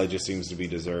 The alley just seems to be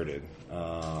deserted.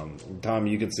 Tom,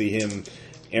 you can see him.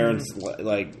 Aaron's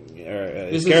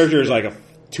his character is like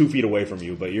 2 feet away from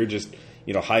you, but you're just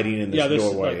hiding in this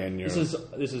doorway. And this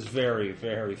is very,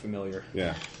 very familiar.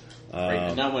 Yeah.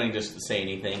 Right, not wanting just to say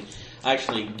anything, I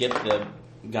actually get the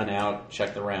gun out,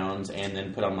 check the rounds, and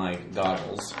then put on my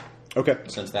goggles. Okay.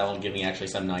 Since that will give me actually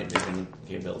some night vision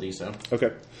capability, so.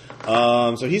 Okay.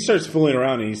 So he starts fooling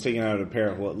around and he's taking out a pair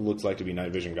of what looks like to be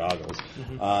night vision goggles.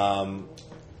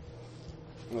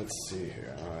 Let's see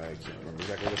here. I can't remember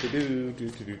exactly what they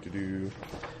do.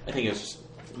 I think it's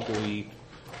Boy.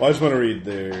 Well, I just want to read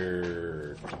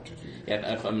their...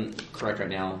 yeah, if I'm correct right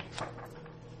now.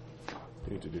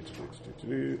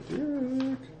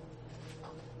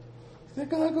 The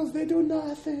goggles, they do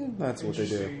nothing. That's what they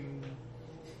do. Interesting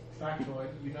factoid: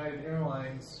 United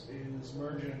Airlines is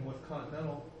merging with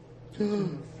Continental.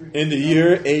 In the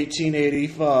year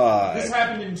 1885. This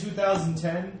happened in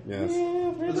 2010. Yes.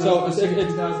 So it's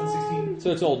 2016.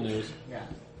 So it's old news. Yeah.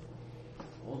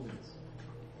 Old news.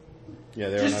 Yeah,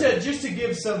 they Just to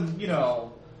give some,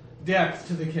 depth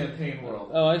to the campaign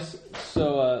world. Oh,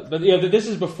 but yeah, this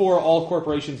is before all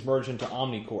corporations merge into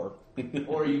Omnicorp.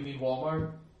 Or you mean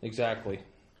Walmart? Exactly.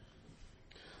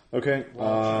 Okay.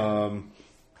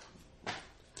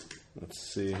 Let's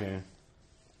see here.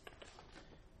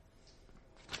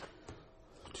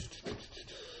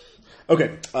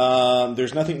 Okay.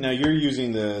 There's nothing now. You're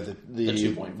using the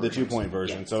 2-point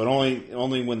version. Yeah. So it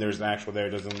only when there's an actual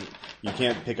there you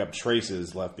can't pick up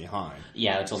traces left behind.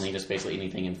 Yeah, it's only just basically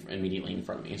anything immediately in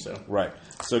front of me. So Right.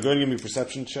 So go ahead and give me a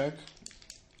perception check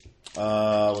with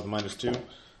a -2.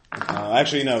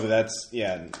 Actually, no, but that's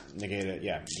negate it.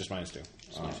 Yeah, just -2.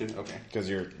 okay. Because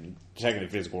you're technically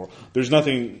physical. There's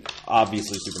nothing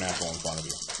obviously supernatural in front of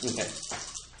you. Okay.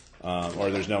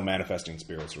 Or there's no manifesting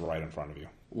spirits right in front of you.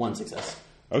 1 success.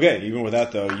 Okay, even with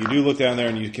that, though, you do look down there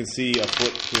and you can see a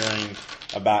foot peering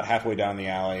about halfway down the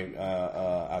alley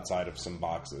outside of some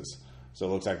boxes. So it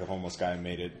looks like the homeless guy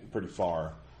made it pretty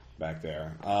far back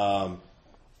there.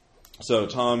 So,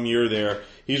 Tom, you're there.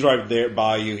 He's right there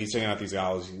by you. He's taking out these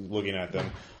goggles. He's looking at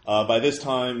them. By this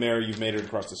time, Mary, you've made it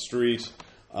across the street.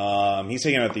 He's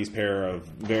taking out these pair of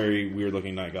very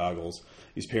weird-looking night goggles.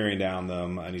 He's peering down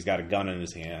them, and he's got a gun in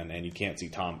his hand, and you can't see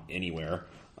Tom anywhere.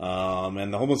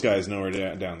 And the homeless guy is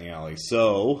nowhere down the alley.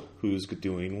 So, who's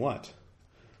doing what?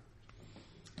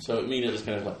 So, Mina just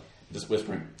kind of just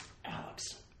whispering,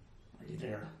 Alex, are you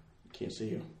there? Can't see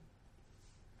you.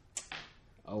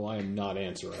 Oh, I am not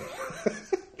answering.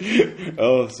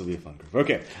 Oh, this will be a fun group.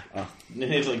 Okay. And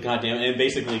it's like, goddamn, and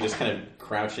basically just kind of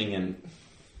crouching and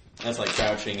that's like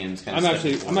crouching and kind of. I want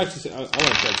to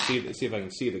try to see if I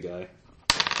can see the guy.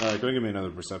 Go ahead and give me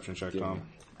another perception check, Tom.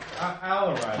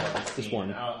 I'll arrive at this This scene.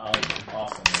 one. I'll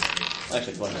awesome.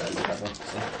 Actually, go ahead. Okay.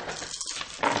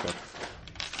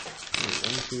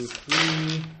 1, 2,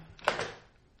 3.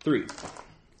 3.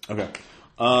 Okay.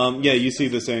 You see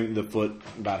the foot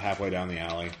about halfway down the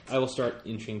alley. I will start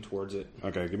inching towards it.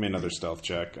 Okay, give me another stealth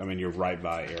check. I mean, you're right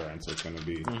by Aaron, so it's going to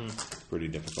be pretty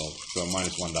difficult. So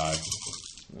 -1 die.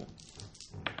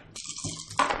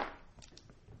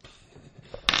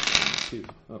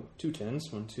 Two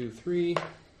tens. 1, 2, 3,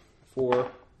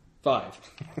 4, 5.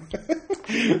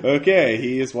 Okay,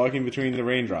 he is walking between the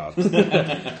raindrops.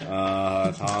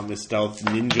 Tom is stealth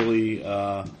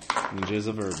ninjas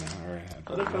of Urban. All right.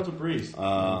 I think that was a breeze.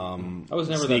 I was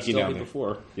never that stealthy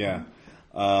before. Yeah.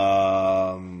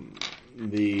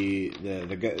 the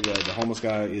homeless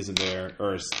guy isn't there,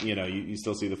 or you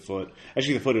still see the foot.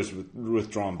 Actually, the foot is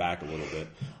withdrawn back a little bit.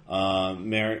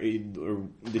 Mary,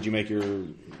 did you make your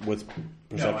what's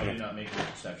perception? No, I did not make a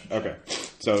perception check. Okay,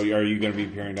 so are you going to be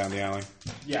peering down the alley?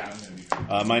 Yeah, I'm going to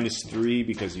be. -3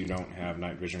 because you don't have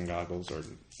night vision goggles or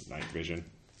night vision,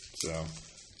 so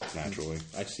naturally,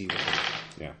 I see what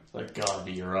yeah. Let God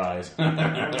be your eyes.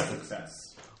 One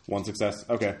success. One success.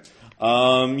 Okay.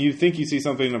 You think you see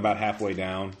something about halfway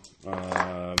down,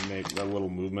 maybe a little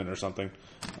movement or something.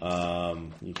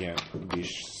 You can't be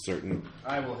certain.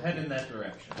 I will head in that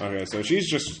direction. Okay, so she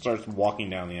just starts walking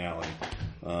down the alley.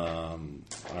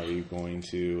 Are you going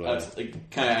to? That's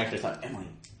kind of actually thought, Emily.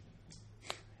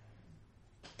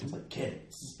 I was like, kid,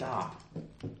 stop.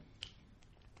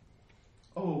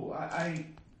 Oh, I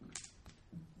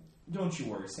don't you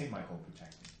worry. Saint Michael will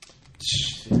protect me.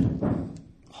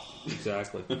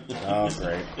 exactly. Oh,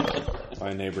 great!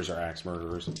 My neighbors are axe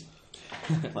murderers.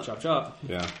 Chop chop.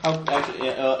 Yeah.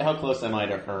 How close am I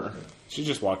to her? She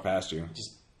just walked past you.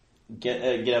 Just get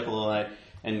up a little light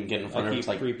and get in front of her. Keep It's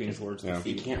like creeping towards the you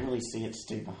feet. can't really see it.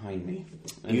 Stay behind me.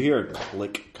 And You hear a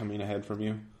click coming ahead from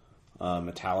you.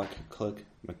 Metallic click,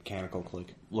 mechanical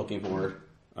click. looking forward.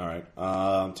 All right,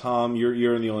 Tom,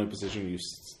 you're in the only position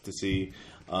to see.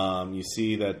 You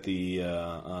see that the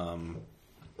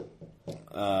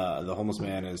homeless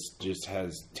man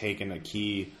has taken a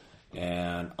key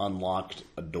and unlocked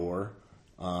a door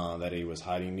that he was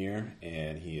hiding near,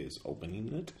 and he is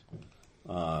opening it.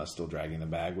 Still dragging the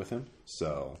bag with him.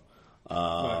 So,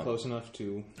 Not close enough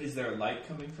to. Is there light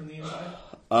coming from the inside?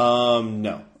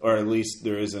 no, or at least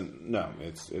there isn't. No,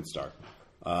 it's dark.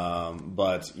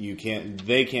 But you can't.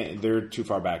 They can't. They're too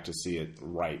far back to see it.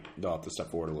 Right, they'll have to step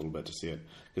forward a little bit to see it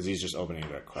because he's just opening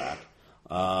it a crack.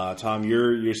 Tom,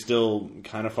 you're still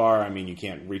kind of far. I mean, you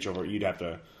can't reach over. You'd have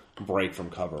to break from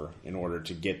cover in order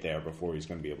to get there before he's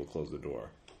going to be able to close the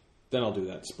door. Then I'll do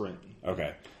that sprint.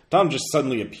 Okay. Tom just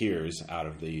suddenly appears out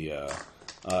of the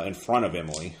in front of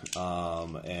Emily,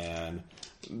 and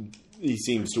he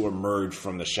seems to emerge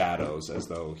from the shadows as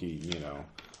though he,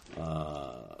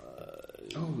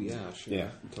 Oh yeah, sure.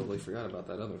 Yeah. Totally forgot about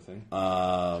that other thing.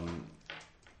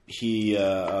 He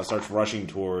starts rushing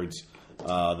towards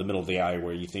the middle of the alley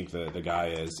where you think the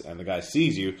guy is, and the guy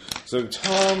sees you. So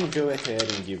Tom, go ahead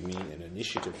and give me an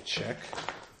initiative check,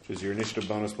 which is your initiative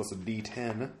bonus plus a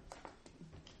D10.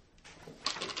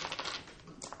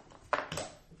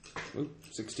 Ooh,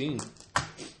 16.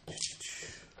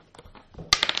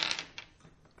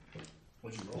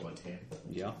 Would you roll a 10?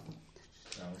 Yeah.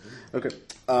 Okay.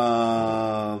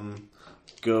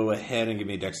 Go ahead and give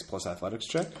me a Dex plus Athletics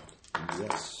check.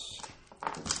 Yes.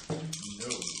 No.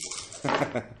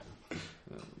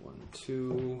 1,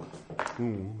 2.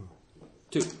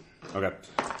 2. Okay.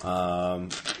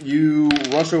 You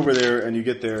rush over there, and you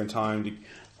get there in time to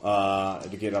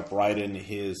get up right in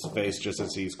his face just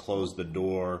as he's closed the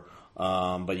door.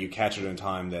 But you catch it in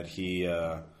time that he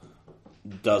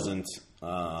doesn't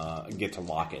get to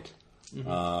lock it.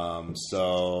 Mm-hmm.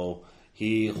 So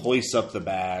he hoists up the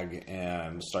bag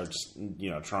and starts,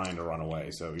 trying to run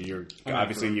away. So you're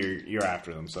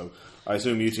after them. So I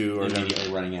assume you two are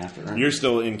Immediately running after her. You're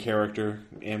still in character,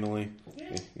 Emily.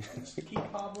 Yeah, just keep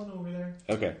hobbling over there.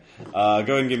 Okay. Go ahead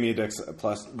and give me a Dex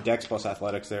plus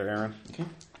Athletics there, Aaron. Okay.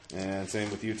 And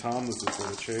same with you, Tom. This is for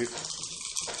the chase.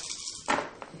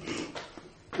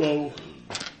 Whoa.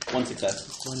 1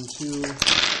 success. 1, 2,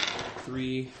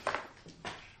 3,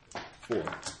 4.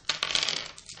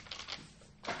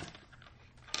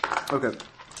 Okay.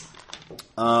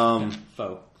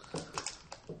 Foe.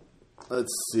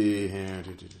 Let's see here.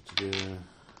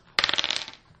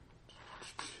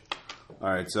 All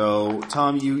right, so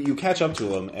Tom, you catch up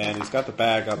to him, and he's got the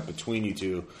bag up between you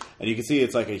two, and you can see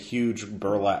it's like a huge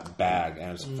burlap bag,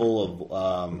 and it's full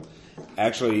of.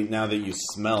 Actually, now that you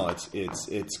smell it,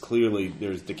 it's clearly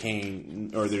there's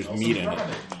decaying or there's meat in it.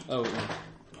 Oh.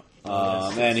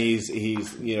 And he's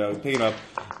picking up.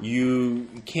 You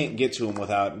can't get to him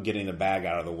without getting the bag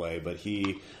out of the way, but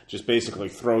he just basically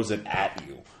throws it at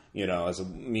you. As a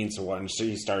means to what, and so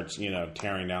he starts,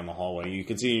 tearing down the hallway. You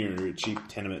can see in your cheap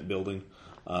tenement building,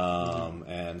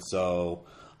 and so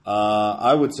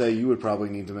I would say you would probably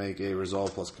need to make a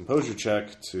resolve plus composure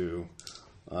check to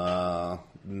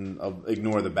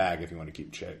ignore the bag if you want to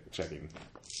keep checking.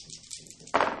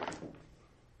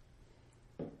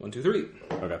 1, 2, 3.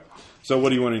 Okay. So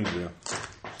what are you wanting to do?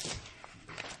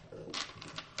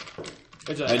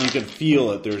 And you can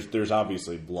feel it. There's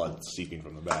obviously blood seeping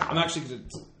from the bag. I'm actually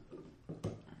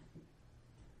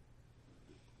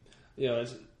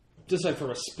it's just like for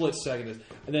a split second,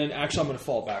 and then actually I'm going to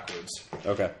fall backwards.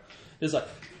 Okay. It's like,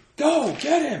 Go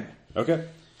get him. Okay,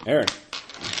 Aaron.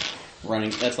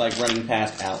 Running. That's like running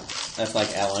past Alex. That's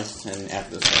like Alex, and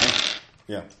after this guy.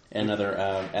 Yeah. Another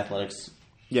athletics.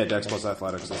 Yeah, Dex plus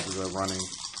athletics. This is a running.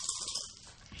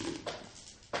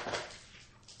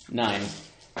 9.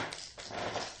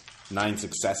 9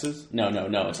 successes? No.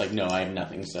 It's like, no, I have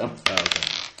nothing, so. Oh, okay.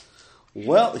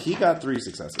 Well, he got 3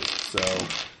 successes. So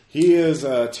he is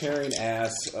tearing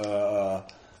ass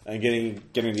and getting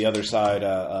the other side.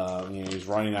 He's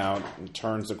running out and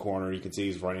turns the corner. You can see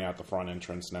he's running out the front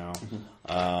entrance now.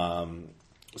 Mm-hmm.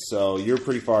 So you're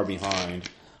pretty far behind.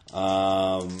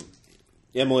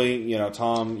 Emily,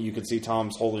 Tom, you can see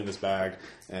Tom's holding this bag,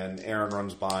 and Aaron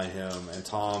runs by him, and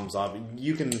Tom's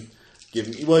you can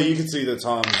see that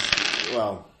Tom's,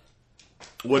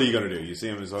 what are you going to do? You see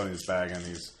him, he's holding his bag, and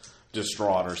he's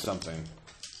distraught or something,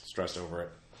 stressed over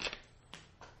it.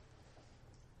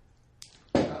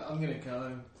 I'm going to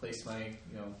kind of place my,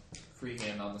 free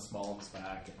hand on the small of his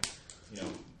back and,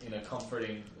 in a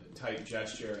comforting type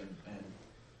gesture and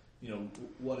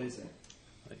what is it?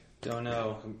 I don't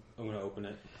know. I'm going to open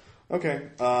it. Okay.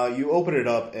 You open it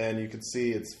up, and you can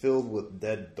see it's filled with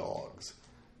dead dogs.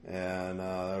 And there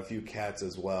are a few cats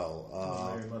as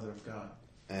well. Mary, Mother of God.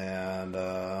 And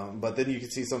but then you can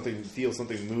feel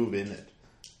something move in it.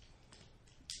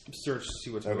 Search to see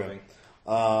what's Okay.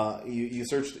 moving. You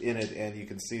searched in it, and you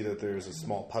can see that there's a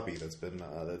small puppy that's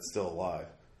still alive.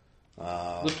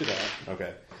 Lift it up.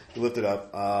 Okay, you lift it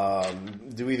up.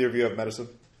 Do either of you have medicine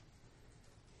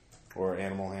or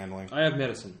animal handling? I have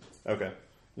medicine. Okay,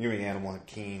 you give me animal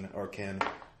kin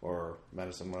or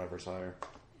medicine, whatever's higher.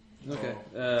 Okay.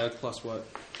 Plus what?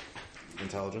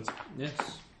 Intelligence. Yes.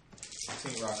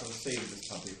 St. Rocco saved this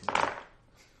puppy from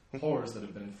the horrors that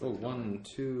have been Oh, inflicted on 1,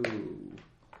 2,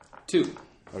 2.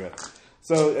 Okay.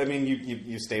 So, I mean,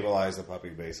 you stabilize the puppy,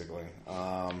 basically.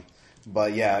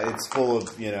 But, yeah, it's full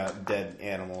of, dead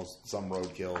animals. Some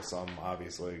roadkill, some,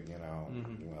 obviously,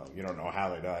 you don't know how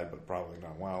they died, but probably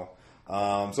not well.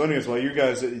 So, anyways, you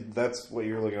guys, that's what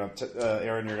you're looking at.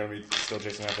 Aaron, you're going to be still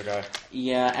chasing after the guy?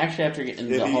 Yeah, actually, after getting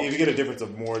If you get a difference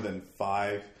of more than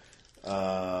 5...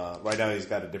 right now he's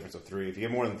got a difference of 3. If you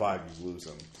get more than 5, you lose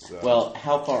him. So. Well,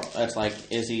 how far? That's like,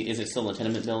 is it still a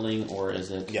tenement building or is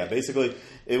it? Yeah, basically,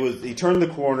 he turned the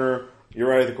corner. You're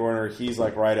right at the corner. He's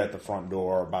like right at the front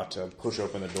door, about to push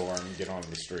open the door and get onto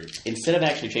the street. Instead of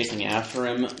actually chasing after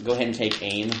him, go ahead and take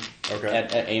aim. Okay.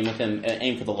 At aim with him.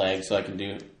 Aim for the leg, so I can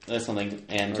do something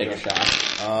and take a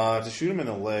shot. To shoot him in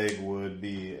the leg would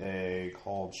be a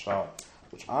called shot,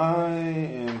 which I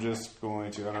am just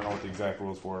going to. I don't know what the exact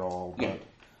rules for it all, but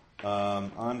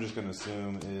I'm just going to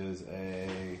assume is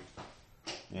a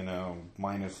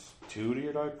 -2 to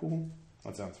your die pool.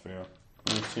 That sounds fair.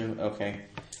 -2, okay.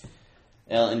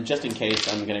 And just in case,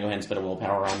 I'm going to go ahead and spend a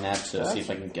willpower on that to see if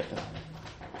I can get them.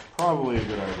 Probably a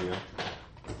good idea.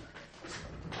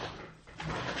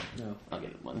 No, I'll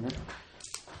get one here.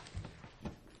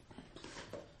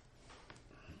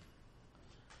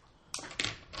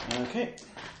 Okay.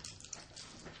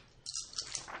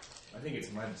 I think it's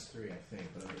 -3, I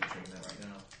think, but I'm going to check that right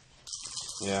now.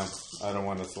 Yeah, I don't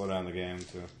want to slow down the game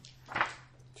too.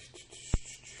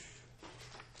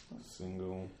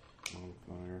 Single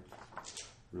modifier,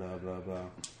 blah blah blah.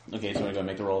 Okay, so I'm going to go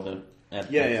make the roll.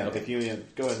 Yeah. Okay. If you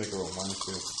go ahead and make a roll,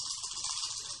 -2.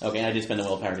 Okay, I did spend a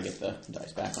willpower to get the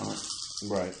dice back on it.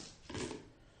 Right.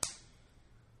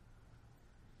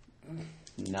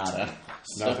 Nada.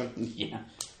 Nothing? Yeah.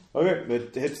 Okay,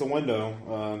 it hits the window,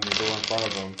 the door in front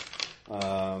of him.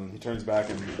 He turns back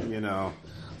and,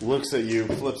 looks at you,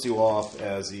 flips you off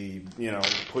as he,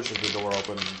 pushes the door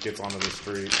open and gets onto the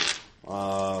street.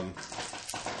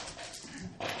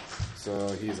 So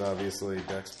he's obviously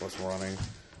Dex plus running.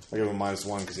 I give him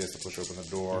 -1 because he has to push open the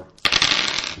door.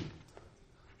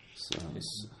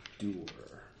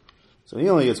 So he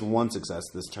only gets 1 success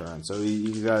this turn. So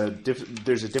you got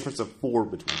there's a difference of 4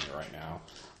 between you right now.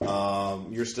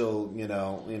 You're still,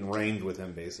 in range with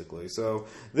him, basically. So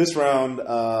this round,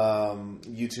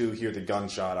 you two hear the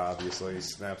gunshot. Obviously, he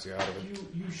snaps you out of it.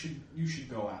 You should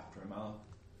go after him.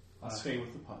 I'll stay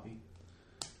with the puppy.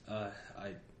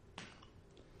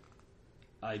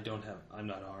 I'm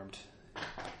not armed.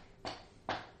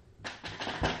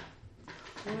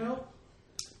 Well,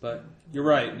 But you're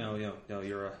right. No,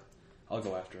 I'll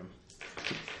go after him.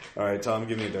 All right, Tom,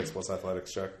 give me a Dex plus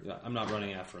athletics check. Yeah, I'm not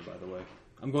running after him, by the way.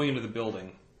 I'm going into the building.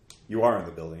 You are in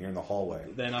the building. You're in the hallway.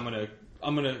 Then I'm gonna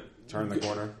Turn the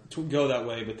corner. Go that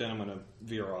way, but then I'm gonna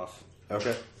veer off.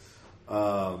 Okay.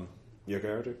 You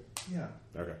okay, Arthur? yeah.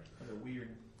 Okay. Like a weird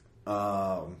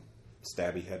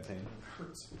Stabby head pain.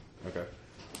 hurts. Okay.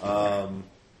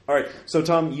 All All right, so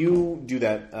Tom, you do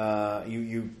that.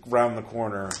 You round the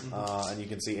corner, and you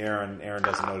can see Aaron. Aaron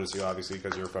doesn't notice you, obviously,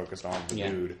 because you're focused on the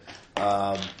dude.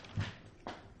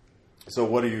 So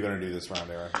what are you going to do this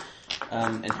round, Aaron?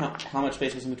 And how much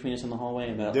space was in between us in the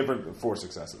hallway? About Different 4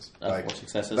 successes. 4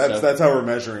 successes. That's how we're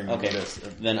measuring this.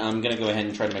 Then I'm going to go ahead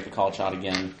and try to make a call shot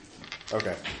again.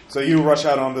 Okay. So you rush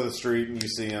out onto the street and you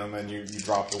see him and you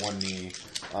drop to one knee.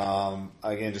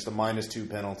 Again, just a -2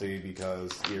 penalty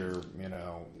because you're,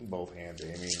 both hands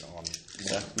aiming on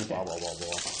blah, blah, blah,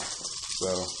 blah.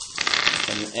 So.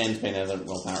 And pay another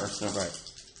willpower. So. Right.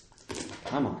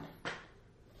 Come on.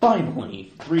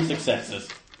 Finally, 3 successes.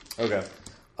 Okay.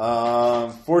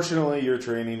 Fortunately, your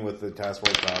training with the task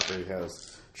force doctor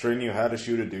has trained you how to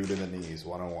shoot a dude in the knees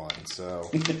 101. So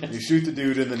you shoot the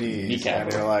dude in the knees,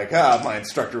 and you're like, my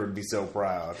instructor would be so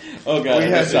proud. Oh god, we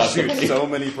had to shoot so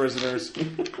many prisoners.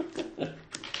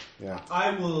 Yeah. I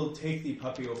will take the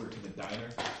puppy over to the diner.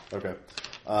 Okay.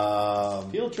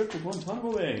 Field trip is one time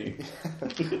away.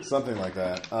 Something like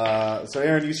that. So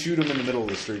Aaron, you shoot him in the middle of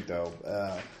the street, though.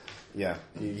 Yeah,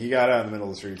 he got out in the middle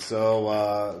of the street.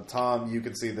 So, Tom, you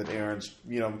can see that Aaron's,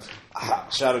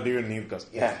 shot a dude and he goes,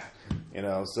 yeah.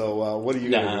 So what are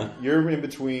you going to do? You're in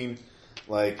between,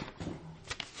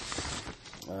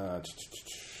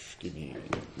 give me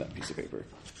that piece of paper.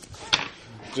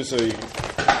 Just so you can...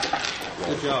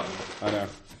 Good job. I know.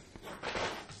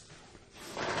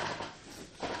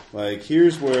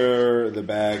 Here's where the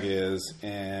bag is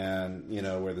and,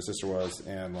 where the sister was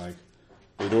and,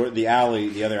 the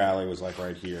other alley was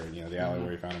right here. The alley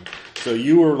where you found him. So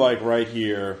you were right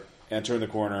here, enter the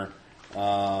corner.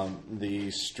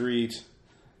 The street,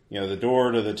 the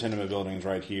door to the tenement building's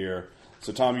right here.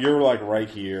 So Tom, you're right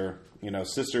here.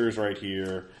 Sister's right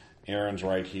here. Aaron's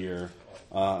right here,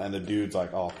 and the dude's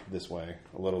off this way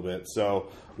a little bit.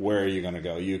 So where are you going to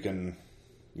go? You can,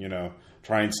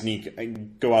 try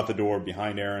and go out the door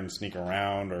behind Aaron, sneak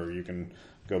around, or you can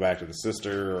go back to the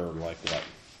sister, or what.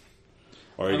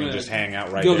 Or you can just hang out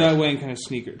right go there. That way and kind of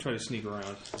try to sneak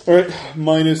around. All right,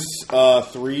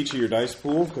 -3 to your dice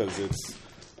pool because it's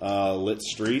lit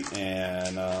street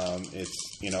and it's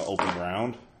open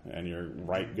ground and you're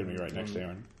going to be right next to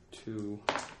Aaron. 2,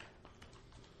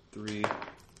 3,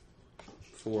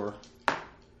 4,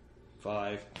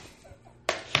 5.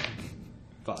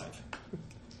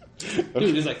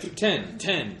 Dude, it's 10,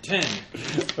 10, 10.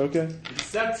 Okay.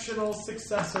 Exceptional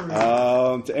successor.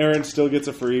 Aaron still gets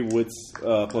a free wits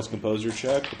plus composure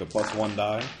check with a +1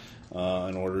 die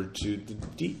in order to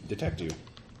detect you.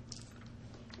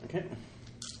 Okay.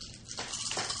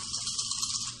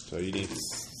 So you need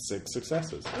 6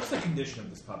 successes. What's the condition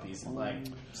of this puppy? Is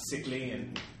it sickly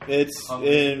and it's hungry?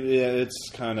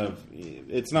 it's kind of,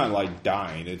 it's not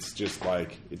dying. It's just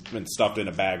it's been stuffed in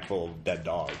a bag full of dead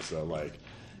dogs. So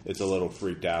it's a little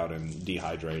freaked out and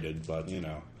dehydrated, but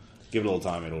give it a little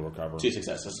time, it'll recover. 2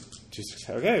 successes.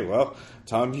 Okay, well,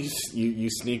 Tom, you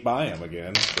sneak by him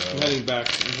again. So. I'm heading back.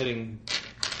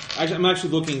 I'm actually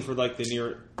looking for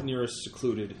the nearest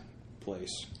secluded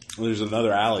place. Well, there's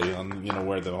another alley on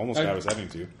where the homeless guy was heading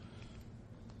to.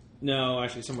 No,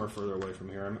 actually, somewhere further away from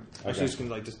here. I'm actually just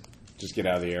gonna just get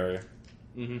out of the area.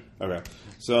 Mm-hmm. Okay,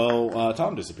 so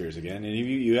Tom disappears again, and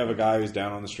you have a guy who's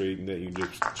down on the street that you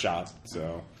just shot.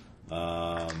 So,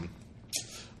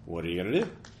 what are you gonna do?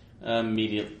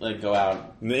 Immediately go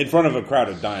out in front of a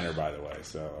crowded diner, by the way.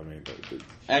 So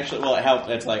actually, well, it helped.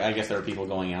 It's I guess there are people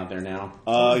going out there now.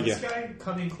 Is this guy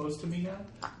coming close to me now?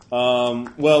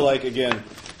 Well, again,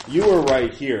 you were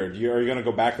right here. Are you going to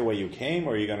go back the way you came,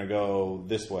 or are you going to go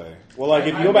this way? Well, if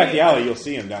you go back the alley, you'll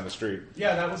see him down the street.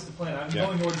 Yeah, that was the plan. I'm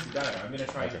going towards the diner. I'm going to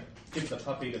try to give the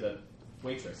puppy to the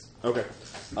waitress. Okay.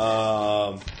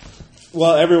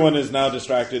 Well, everyone is now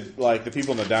distracted. The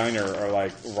people in the diner are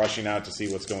rushing out to see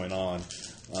what's going on.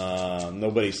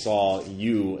 Nobody saw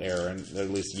you, Aaron, at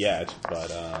least yet.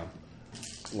 But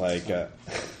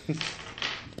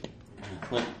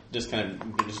just kind of,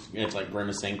 it's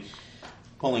grimacing,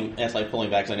 pulling back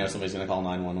because I know somebody's going to call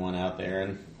 911 out there,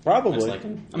 and probably.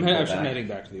 I'm heading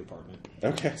back to the apartment.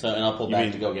 Okay. So, and I'll pull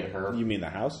back to go get her. You mean the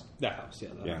house? The house, yeah.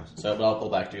 The house. So, but I'll pull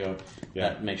back to go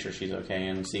make sure she's okay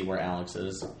and see where Alex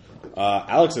is.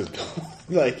 Alex is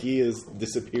he has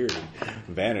disappeared,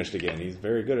 vanished again. He's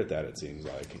very good at that, it seems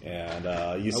like.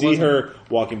 And you see her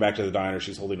walking back to the diner.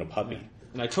 She's holding a puppy.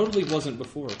 And I totally wasn't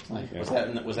before. Was that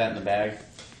in the bag?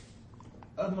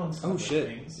 Oh shit!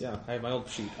 Things. Yeah, I have my old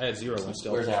sheet. I had 0 in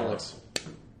stealth. Where's Alex?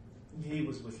 He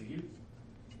was with you.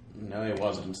 No, he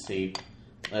wasn't. See,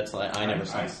 that's I never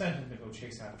saw. I sent him to go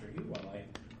chase after you while I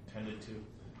tended to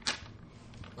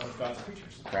one of God's creatures.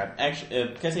 Crap. Actually,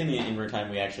 because in the inward time,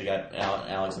 we actually got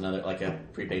Alex another like a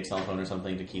prepaid cell phone or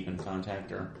something to keep in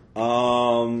contact. Or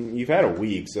You've had a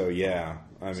week, so yeah.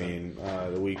 I mean,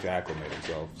 the week to acclimate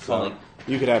himself. So Well,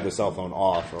 you could have the cell phone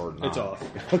off or not. It's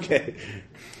off. Okay.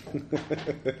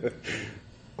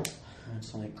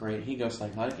 it's like great. He goes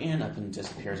like and up and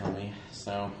disappears on me.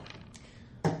 So.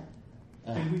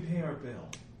 Did we pay our bill?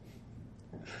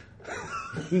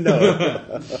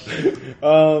 No.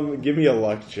 Give me a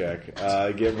luck check.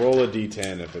 Roll a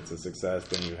d10. If it's a success,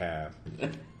 then you have.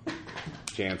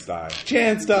 Chance die.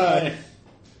 Chance die!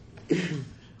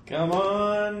 Come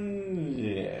on.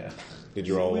 Yeah. Did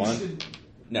you roll We one? should-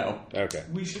 No. Okay.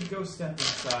 We should go step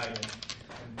inside and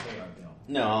pay our bill.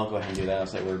 No, I'll go ahead and do that. I'll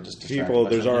say we're just distracted People, by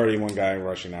there's something. already one guy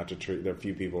rushing out to treat. There are a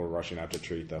few people rushing out to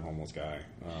treat the homeless guy.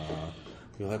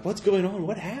 You're like, what's going on?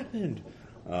 What happened?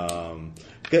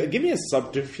 Give me a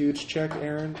subterfuge check,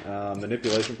 Aaron.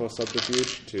 Manipulation plus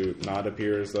subterfuge to not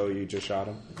appear as though you just shot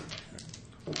him.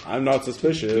 I'm not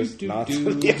suspicious. Not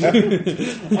yeah.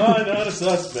 I'm not a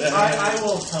suspect. I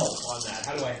will help on that.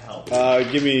 How do I help?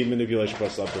 Give me manipulation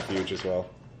plus subterfuge as well.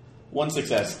 One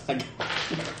success. 2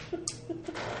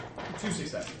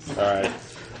 successes. All right.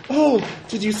 Oh,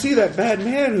 did you see that bad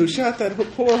man who shot that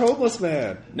poor homeless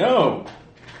man? No.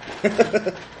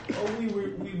 Oh, we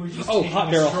were just Oh, taking hot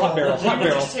a barrel, stroll. hot barrel, hot We were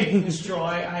barrel. just taking a stroll.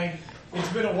 It's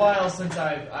been a while since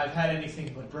I've had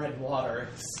anything but bread and water.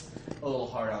 It's a little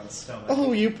hard on the stomach.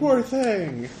 Oh, you poor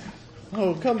thing.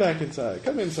 Oh, come back inside.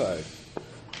 Come inside.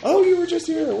 Oh, you were just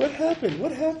here. What happened?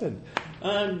 What happened?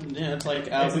 Yeah, it's like It's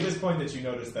at this point that you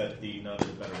notice that the nuns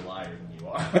are better liar than you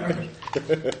are.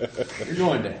 you're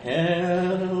going to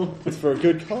hell. It's for a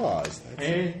good cause.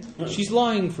 Hey. She's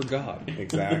lying for God.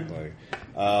 Exactly.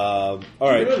 All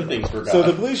right. Do other things for God. So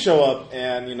the police show up,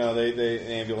 and the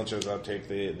ambulance shows up, take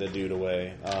the dude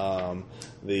away.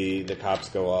 The cops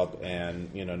go up,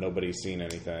 and nobody's seen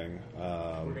anything.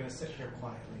 We're going to sit here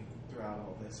quietly throughout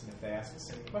all this, and if they ask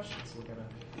us any questions, we're going to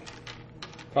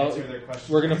answer their questions.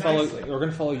 We're gonna follow. nicely. We're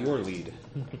gonna follow your lead.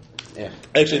 Yeah.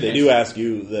 Actually, they do ask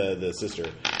you, the sister,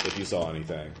 if you saw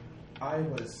anything. I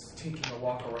was taking a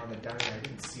walk around the diner. I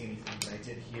didn't see anything, but I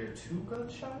did hear 2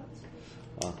 gunshots.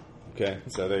 Okay,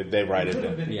 so they write it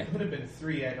down. Yeah. Could have been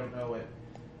 3. I don't know. It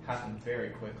happened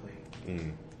very quickly.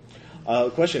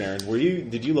 Question, Aaron.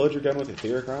 Did you load your gun with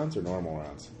etheric rounds or normal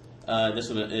rounds? This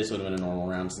would have been a normal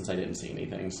round since I didn't see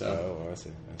anything. So Oh, I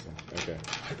see. Okay.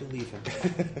 I believe him.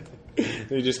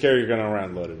 You just carry your gun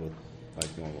around loaded with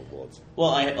like normal bullets.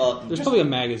 well, There's probably a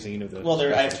magazine of this. Well,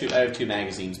 I have two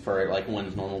magazines per like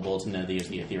one's normal bullets and the other is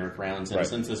the etheric rounds. And Right.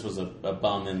 since this was a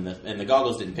bum and the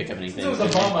goggles didn't pick up anything, It was a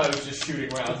bomb. I was just shooting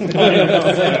rounds.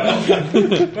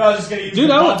 I was just going to use Dude,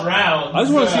 one round. I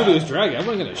just want to see what he was dragging. I'm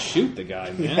not going to shoot the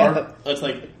guy, man. It's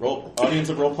like audience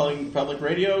of role playing public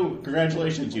radio.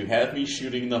 Congratulations, you have me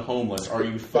shooting the homeless. Are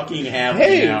you fucking happy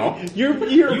Hey, now? you're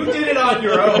You did it on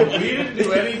your own. We didn't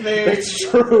do anything. It's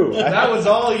true. That was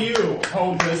all you,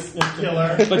 homeless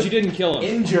killer. But you didn't kill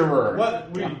him. Injurer.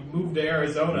 What? We moved to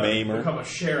Arizona Maimer. to become a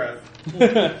sheriff.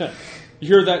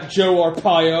 You're that Joe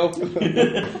Arpaio.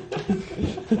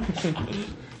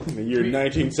 In the year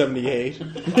 1978.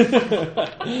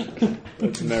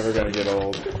 That's never going to get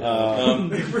old.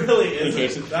 It really In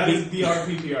case isn't. of- That is the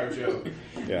RPPR joke.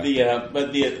 Yeah.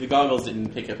 But the goggles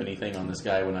didn't pick up anything on this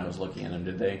guy when I was looking at him,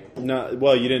 did they? No,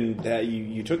 well, you didn't.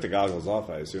 You took the goggles off,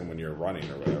 I assume, when you were running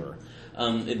or whatever.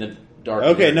 In the dark.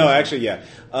 Okay, no, actually, yeah.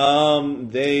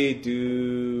 They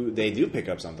do pick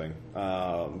up something.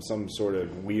 Some sort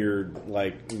of weird,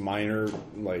 like minor,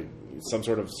 like some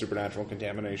sort of supernatural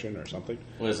contamination or something.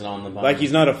 Was it on the bottom? Like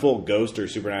he's not a full ghost or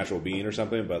supernatural being or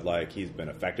something, but like he's been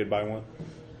affected by one.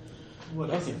 What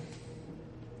is Okay.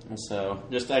 So,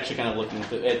 just actually kind of looking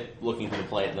through the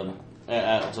play,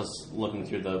 just looking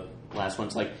through the last one.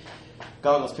 It's like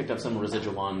goggles picked up some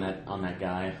residual on that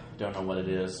guy. Don't know what it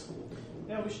is.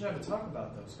 Yeah, we should have a talk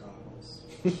about those goggles.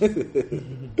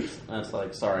 That's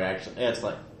like sorry, actually. That's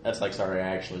like sorry, I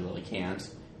actually really can't.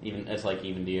 Even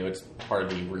to you, it's part of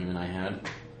the agreement I had.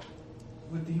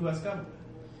 With the U.S. government.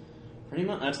 Pretty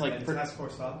much. That's like And Task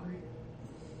Force Valkyrie.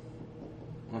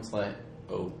 That's like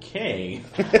okay.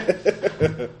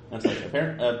 That's like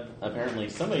apparently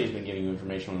somebody's been giving you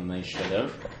information when they should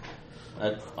have.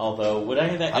 Although would I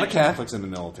have that? A lot of Catholics in the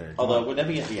military. Although would that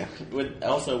be would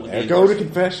also would And they go to endorse-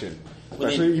 confession.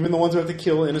 Especially even the ones who have to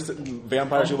kill innocent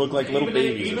vampires who look like little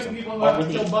babies. or Even something. people who have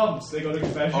to kill bums, they go to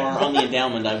confession. or on the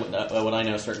endowment, would I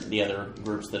know certain the other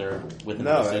groups that are within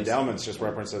No, the endowments just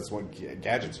represents what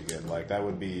gadgets you get. Like that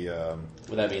would be.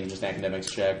 Would that be just an academics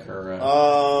check or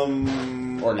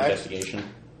an Or investigation?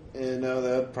 No,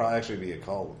 that would probably actually be a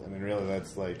cult. I mean, really,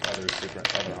 that's like other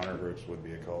hunter groups would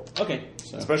be a cult. Okay.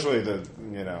 So. Especially the,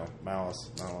 Malice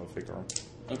Maleficarum.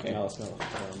 Okay. Malice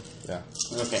Maleficarum. Yeah.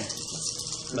 Okay.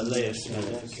 Malleus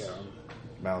Maleficarum.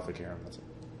 Maleficarum, that's it.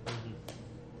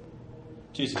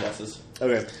 Two successes.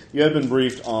 Okay, you have been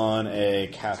briefed on a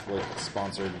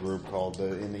Catholic-sponsored group called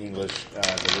in the English the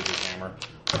Witch's Hammer.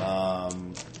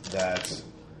 That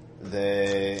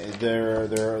they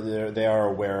are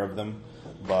aware of them,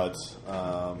 but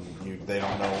they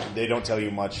don't know. They don't tell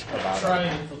you much about Try it.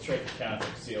 and infiltrate the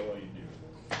Catholic, see how well you do.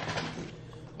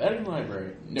 Better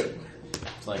library. No.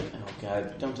 It's like, oh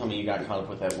god, don't tell me you got caught up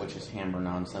with that witch's hammer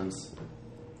nonsense.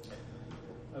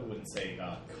 I wouldn't say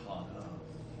got caught up.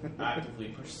 Actively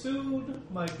pursued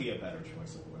might be a better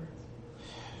choice of words.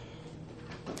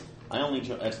 I only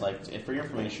it's like, for your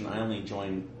information, I only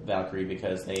joined Valkyrie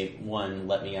because they, one,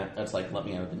 let me out. That's like let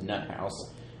me out of the nut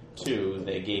house. Two,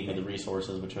 they gave me the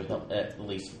resources, which would help at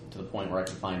least to the point where I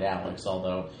can find Alex.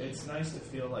 Although It's nice to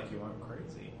feel like you aren't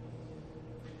crazy.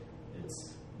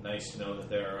 It's nice to know that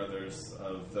there are others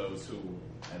of those who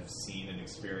have seen and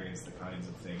experienced the kinds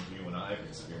of things you and I have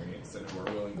experienced and who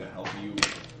are willing to help you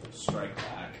strike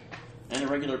back. and a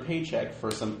regular paycheck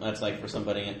for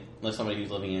somebody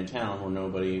who's living in a town where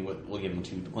nobody will give them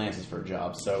 2 glances for a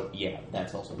job. So yeah,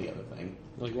 that's also the other thing.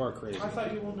 Like, you are crazy. I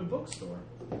thought you owned a bookstore.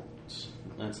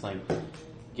 That's like,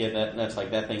 yeah, that's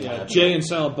like that thing. Yeah, went up Jay and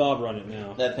Silent Bob run it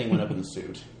now. that thing went up in the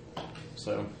suit.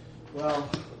 So Well,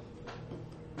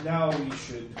 now we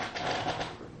should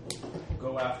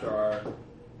go after our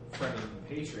friend and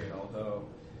compatriot, although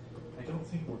I don't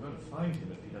think we're going to find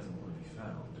him if he doesn't want to be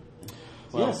found.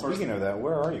 Well, speaking of that,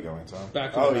 where are you going, Tom?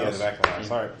 Back to the house. The back of the house.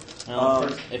 All right.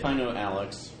 first, if I know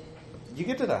Alex, You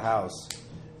get to the house,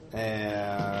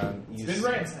 and you It's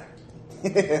been ransacked.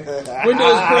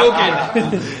 Window's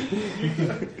broken.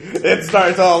 It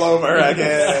starts all over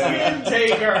again. Skin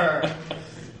taker!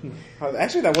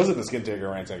 Actually, that wasn't the Skin Taker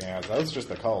ransacking house. That was just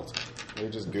the cult. They were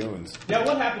just goons. Yeah,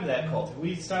 what happened to that cult? Have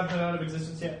we stopped it out of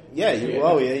existence yet? Yeah,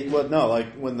 no,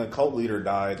 like when the cult leader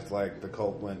died, like the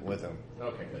cult went with him.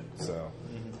 Okay, good. So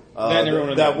Then everyone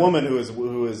in that that- woman who is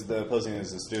the posing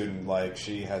as a student, like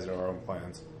she has her own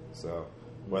plans. So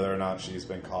whether or not she's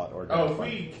been caught or Oh, if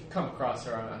we come across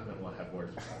her, I'm going to want to have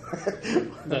words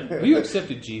with her. You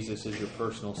accepted Jesus as your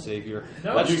personal savior.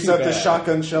 No, That's you too accept a bad.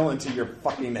 shotgun shell into your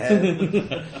fucking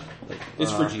head.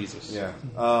 It's for Jesus. Yeah.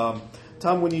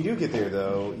 Tom, when you do get there,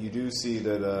 though, you do see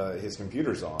that his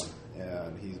computer's on,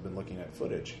 and he's been looking at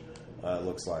footage, it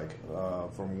looks like,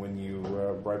 from when you,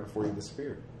 right before you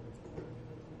disappeared.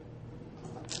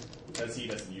 Because he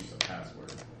doesn't use the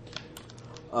password.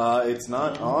 It's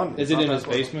not on. Is it in his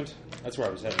basement? That's where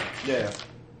I was heading. Yeah.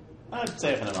 I'd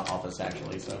say I'm in an office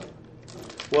actually. So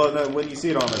Well, no, when you see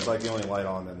it on, it's like the only light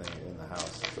on in the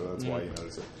house, so that's why you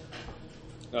notice it.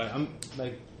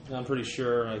 I'm pretty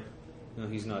sure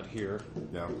he's not here.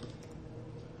 Yeah.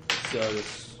 So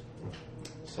just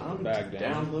set the bag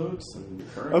down. download some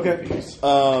current Okay. movies.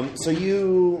 So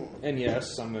you. And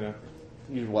yes, I'm gonna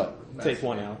You what? take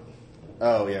one out,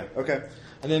 Oh, yeah. Okay.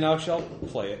 and then I shall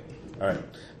play it. All right.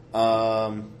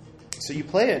 So you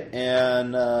play it,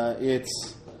 and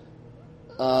it's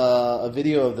a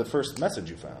video of the first message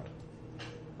you found,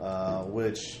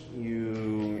 which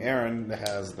Aaron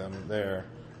has them there.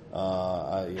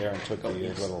 Aaron took the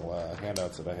little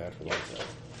handouts that I had for those.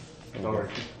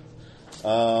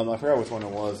 I forgot which one it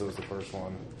was. It was the first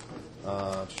one.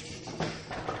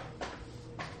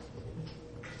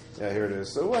 Yeah, here it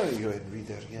is. So why don't you go ahead and read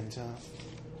that again, Tom?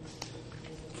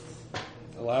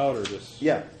 Aloud or just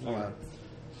Yeah.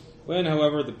 When,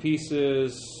 however, the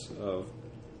pieces of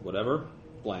whatever,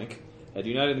 blank, had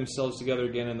united themselves together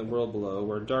again in the world below,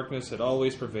 where darkness had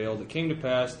always prevailed, it came to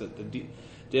pass that the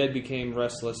dead became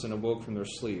restless and awoke from their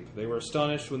sleep. They were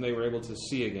astonished when they were able to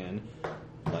see again.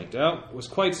 Blanked out was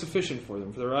quite sufficient for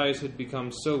them, for their eyes had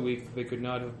become so weak that they could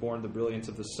not have borne the brilliance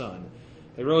of the sun.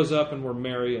 They rose up and were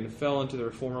merry and fell into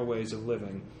their former ways of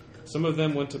living. Some of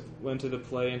them went to the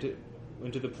play and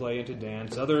to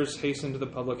dance. Others hastened to the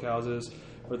public houses,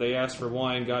 where they asked for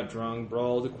wine, got drunk,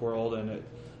 brawled, quarreled, and at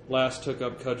last took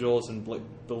up cudgels and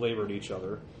belabored each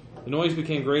other. The noise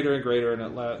became greater and greater, and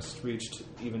at last reached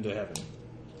even to heaven.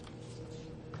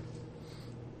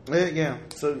 Yeah.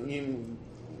 So you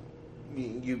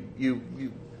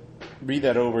read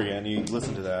that over again. You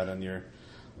listen to that, and you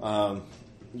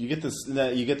get this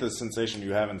sensation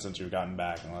you haven't since you've gotten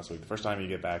back in last week. The first time you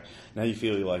get back, now you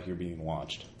feel like you're being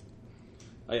watched.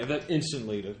 I have that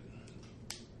instantly to...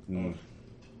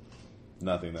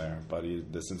 Nothing there, but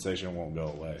the sensation won't go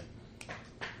away.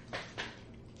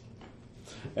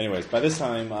 Anyways, by this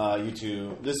time, you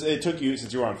two... It took you,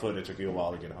 since you were on foot, it took you a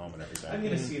while to get home and everything. I'm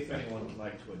going to see if anyone would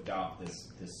like to adopt this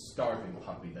starving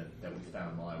puppy that we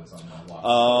found while I was on my walk.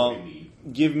 Before we leave.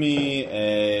 Give me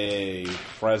a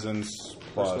presence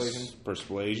plus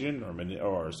persuasion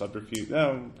or subterfuge.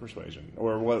 No, persuasion.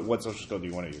 Or what social skill do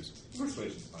you want to use?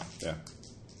 Persuasion's fine. Yeah.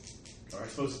 Or I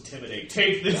suppose intimidate.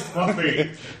 Take this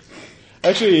puppy!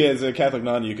 Actually, as a Catholic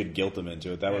nun, you could guilt them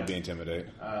into it. That would be intimidate.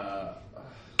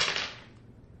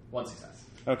 One success.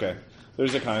 Okay.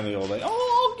 There's a kindly old lady.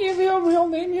 Oh, I'll give you a real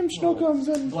name, him Schnookums,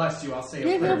 and Bless you, I'll say a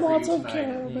give prayer him for lots you of tonight.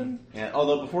 caramel. Yeah,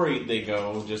 although before they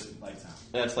go, just Lights out.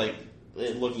 that's like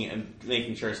looking at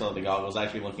making sure so the goggles,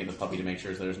 actually looking at the puppy to make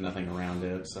sure there's nothing around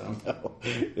it. So No,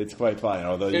 it's quite fine.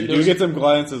 Although you do get some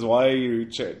glances. Why are you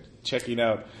checking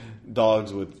out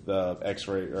dogs with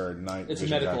X-ray or night It's a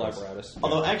vision medical goggles? apparatus.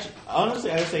 although actually,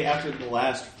 honestly, I would say after the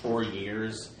last 4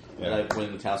 years that I've been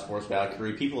in the Task Force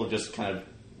Valkyrie, people have just kind of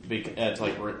that's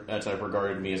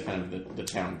regarded me as kind of the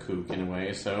town kook in a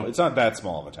way. So It's not that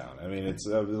small of a town. I mean, it's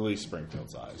at least Springfield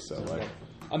size. So like,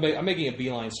 I'm making a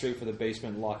beeline straight for the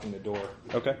basement and locking the door.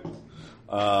 okay.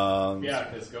 Yeah,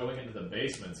 because going into the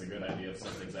basement's a good idea if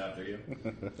something's after you.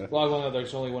 Well, I want to know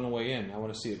there's only one way in. I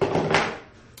want to see it.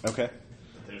 Okay.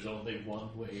 There's only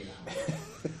one way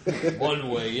out. One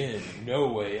way in, no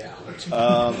way out.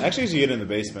 Actually, as you get in the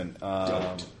basement,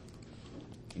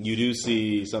 you do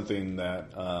see something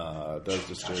that does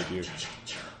disturb you.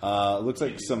 It looks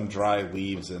like some dry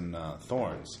leaves and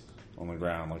thorns on the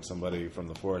ground, like somebody from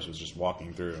the forest was just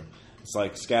walking through. It's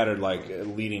like scattered, like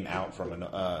leading out from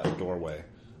a doorway.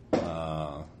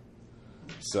 So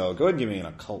go ahead and give me an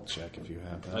occult check if you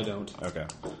have that. I don't. Okay.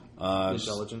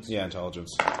 Intelligence? Yeah,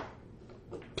 intelligence.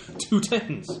 2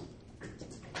 10s.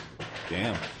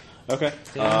 Damn. Okay.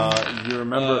 You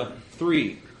remember...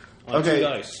 3 on Okay. 2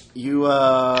 dice. You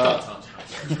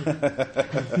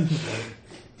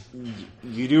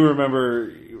you do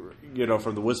remember,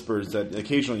 from the whispers that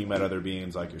occasionally you met other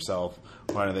beings like yourself.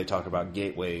 Why they talk about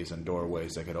gateways and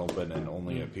doorways that could open and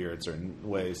only appear in certain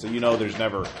ways. So there's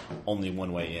never only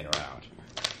one way in or out.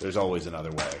 There's always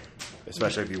another way,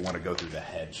 especially if you want to go through the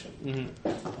hedge. Didn't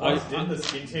the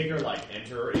skin taker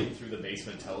enter in through the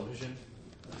basement television?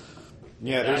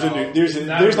 Yeah,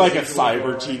 there's like a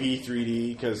cyber TV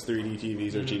 3D because 3D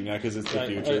TVs are cheating now because it's the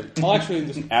future. I'll actually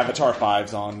just, Avatar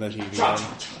 5's on the TV.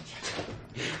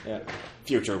 yeah,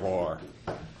 Future war.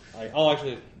 I'll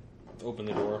actually open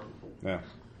the door. Yeah.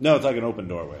 No, it's like an open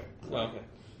doorway. Oh, okay.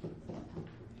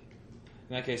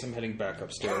 In that case, I'm heading back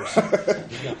upstairs.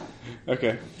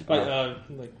 Okay. But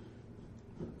it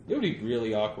would be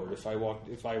really awkward if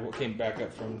I came back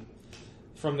up from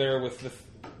there with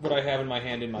what I have in my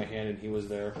hand, and he was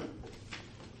there.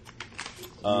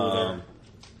 You were there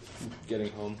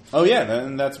getting home. Oh yeah,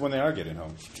 then that's when they are getting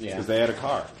home. Yeah. Because they had a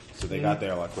car, so they got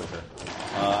there a lot quicker.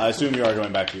 I assume you are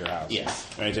going back to your house. Yes.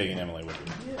 Are you taking Emily with you?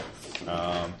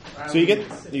 So you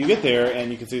get there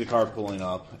and you can see the car pulling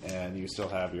up, and you still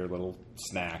have your little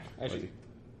snack. I actually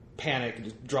panic and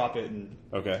just drop it and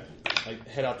Okay.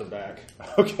 head out the back.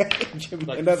 Okay. Give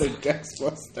me another Dex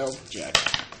plus stealth check.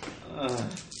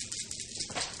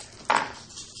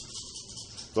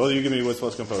 Both of you give me wits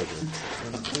plus composure.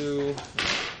 1, 2.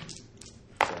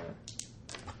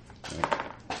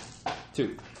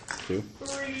 2. 2.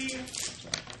 3.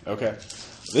 Okay.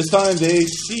 This time they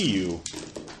see you.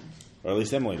 Or at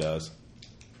least Emily does.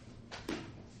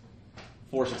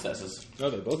 4 successes. No,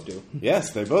 they both do.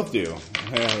 Yes, they both do.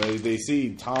 Yeah, they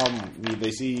see Tom.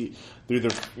 They see through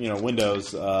the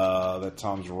windows that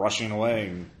Tom's rushing away.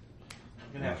 I'm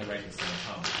going to have to write this down,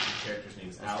 Tom. The character's name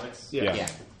is Alex. Yeah.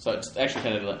 So it's actually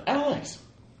kind of like, Alex!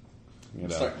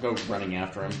 Go running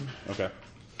after him. Okay.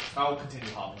 I'll continue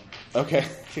hobbling. Okay.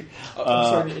 I'm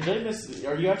sorry, did I miss...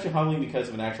 Are you actually hobbling because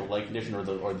of an actual leg condition or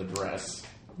the dress?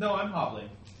 No, I'm hobbling.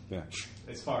 Yeah.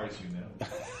 As far as you know.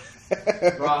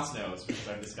 Ross knows because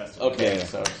I've discussed it. Okay, Yeah.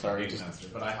 so sorry.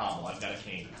 But I hobble. I've got a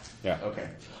cane. Yeah. Okay.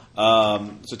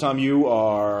 So Tom, you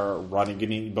are running.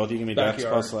 Both of you give me Dex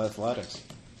Backyard. plus athletics.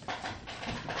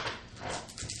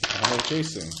 Oh,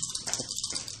 chasing.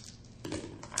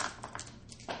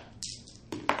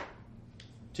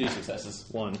 2 successes.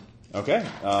 1. Okay.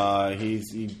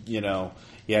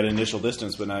 He had initial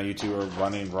distance, but now you two are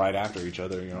running right after each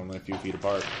other. You're only a few feet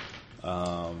apart.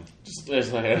 Just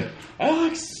there's like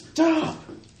Alex, stop!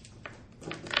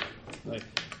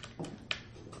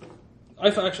 I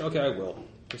will.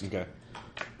 Okay.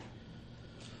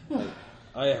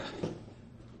 I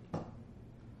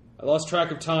lost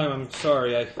track of time. I'm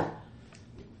sorry. I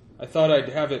thought I'd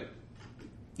have it,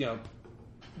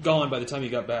 gone by the time you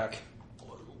got back.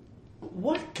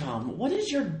 What is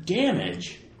your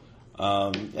damage?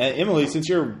 And Emily, since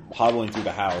you're hobbling through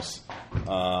the house,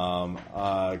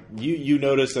 you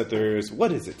notice that there's...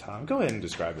 What is it, Tom? Go ahead and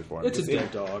describe it for me. It's a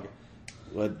dead dog.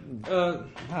 What?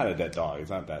 Not a dead dog. It's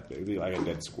not that big. It'd be like a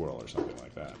dead squirrel or something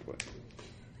like that. But,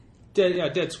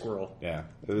 Dead squirrel. yeah.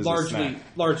 It was a snack.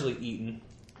 Largely eaten.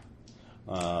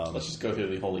 Let's just go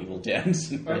through the whole Evil Dead.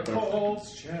 Occult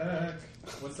check.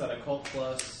 What's that? Occult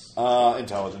plus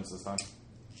Intelligence this time.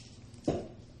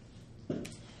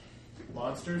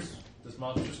 monsters. Does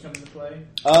monsters come into play?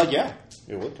 Yeah.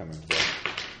 It would come into play.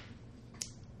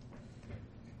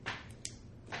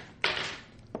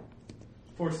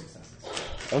 Four successes.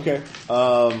 Okay.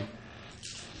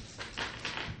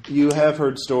 You have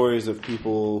heard stories of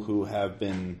people who have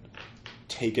been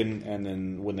taken, and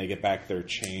then when they get back, they're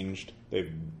changed.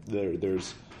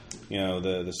 There's,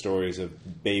 the stories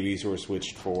of babies who are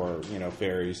switched for,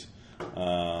 fairies,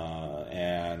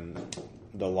 and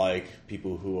the like.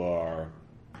 People who are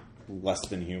less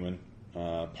than human.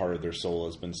 Part of their soul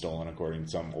has been stolen, according to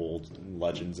some old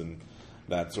legends and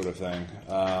that sort of thing.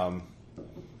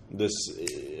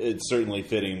 It's certainly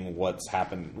fitting what's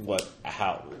happened,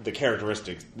 how the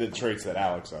characteristics, the traits that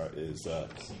Alex is.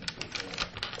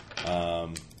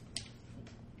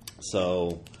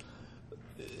 So,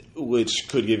 which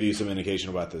could give you some indication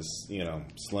about this,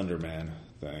 Slender Man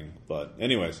thing. But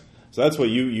anyways, so that's what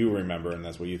you remember, and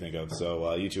that's what you think of.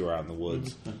 So you two are out in the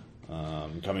woods,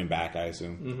 coming back, I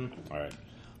assume. Mm-hmm. All right.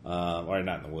 Or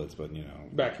not in the woods, but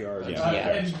Backyard. Yeah.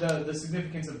 And the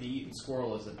significance of the eaten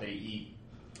squirrel is that they eat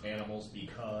animals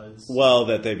because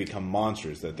that they become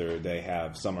monsters. That they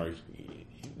have some are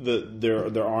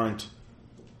there aren't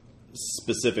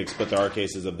specifics, but there are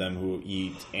cases of them who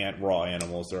eat raw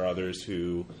animals. There are others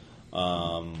who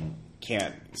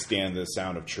can't stand the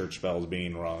sound of church bells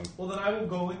being rung. Well, then I will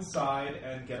go inside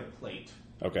and get a plate.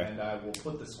 Okay. And I will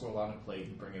put the squirrel on a plate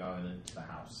and bring it on into the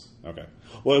house. Okay.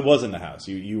 Well, it was in the house.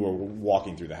 You were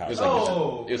walking through the house. It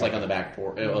was like on the back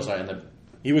porch. It was on the.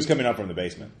 He was coming up from the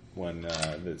basement when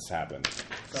this happened.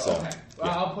 So okay. Well,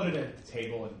 yeah. I'll put it at the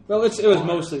table. And Well, it was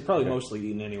mostly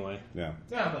eaten anyway. Yeah.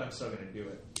 Yeah, but I'm still going to do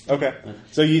it. Okay.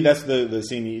 So that's the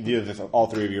scene. All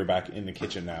three of you are back in the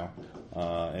kitchen now.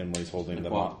 Emily's holding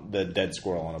the dead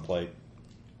squirrel on a plate.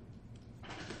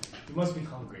 You must be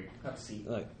hungry. Have a seat.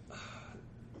 Like,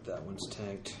 that one's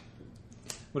tanked.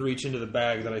 I'm gonna reach into the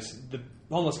bag the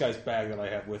homeless guy's bag that I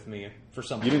have with me for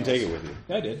something. You didn't else. take it with you.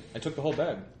 Yeah, I did. I took the whole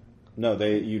bag. No,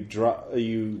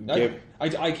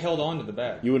 I held on to the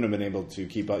bag. You wouldn't have been able to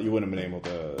keep up. You wouldn't have been able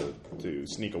to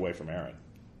sneak away from Aaron.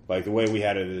 Like the way we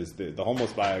had it is the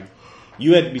homeless bag.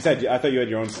 You had I thought you had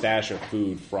your own stash of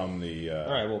food from the.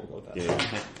 All right, we'll go with that. Yeah.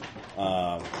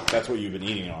 That's what you've been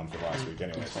eating on for the last week,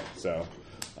 anyways. So,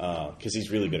 because he's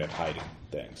really good at hiding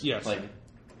things. Yes. Like,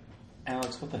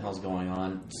 Alex, what the hell's going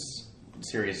on?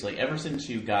 Seriously, ever since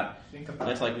you got,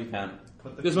 that's like we found.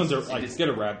 This one's get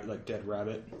a rabbit, like dead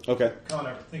rabbit. Okay.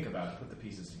 Connor, think about it. Put the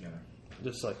pieces together.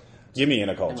 Just like. Give me an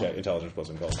occult check, intelligence plus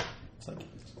occult. It's like,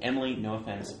 Emily, no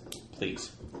offense, please.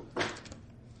 5.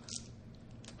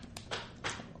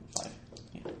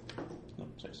 Yeah. No,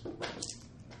 6.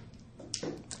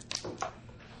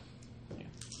 Yeah.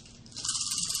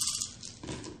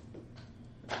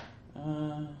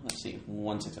 Let's see.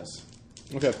 1 success.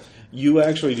 Okay. You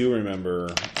actually do remember,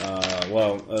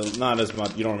 not as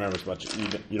much, you don't remember as much,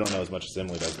 you don't know as much as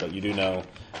Emily does, but you do know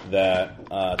that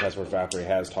Tessword Factory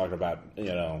has talked about,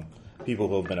 people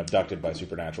who have been abducted by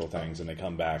supernatural things and they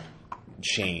come back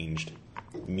changed,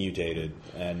 mutated,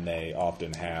 and they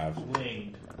often have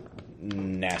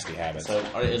nasty habits. So,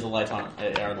 are the lights on?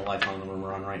 Are the lights on in the room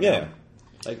we're on right now? Yeah.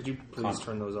 Like, could you please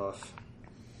turn those off?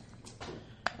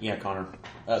 Yeah, Connor.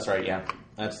 Sorry, yeah.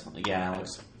 Alex.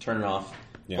 Turn it off.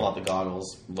 Yeah. Pull out the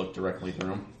goggles. Look directly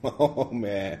through them. Oh,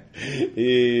 man. He's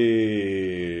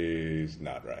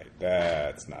not right.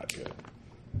 That's not good.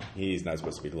 He's not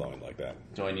supposed to be glowing like that.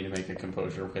 Do I need to make a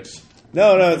composure? Which?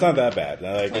 No, it's not that bad.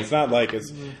 Like, it's not like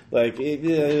it's like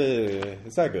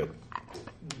it's not good.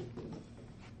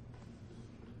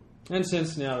 And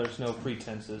since now there's no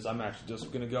pretenses, I'm actually just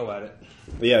going to go at it.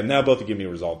 But yeah, now both of you give me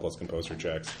resolve plus composure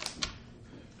checks.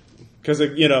 Because,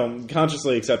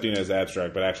 consciously accepting it as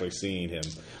abstract, but actually seeing him.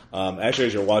 Actually,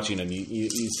 as you're watching him, you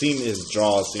see his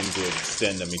jaws seem to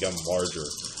extend and become larger.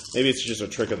 Maybe it's just a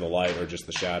trick of the light or just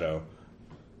the shadow.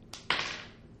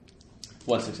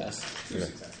 1 success. 2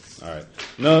 successes. All right.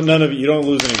 No, none of you don't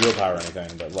lose any willpower or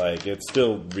anything, but, it's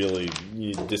still really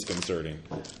disconcerting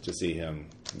to see him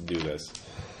do this.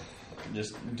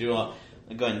 Just go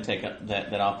ahead and take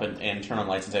that off and turn on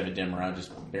lights instead of a dimmer. I'll just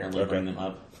barely bring them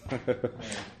up.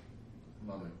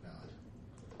 Mother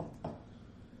God.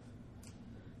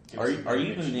 Are you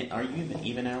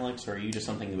even Alex, or are you just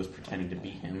something that was pretending to be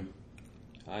him?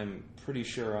 I'm pretty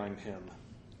sure I'm him.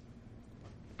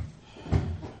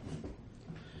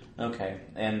 Okay,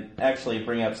 and actually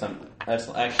bring up.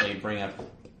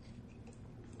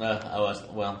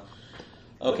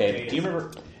 Okay, do you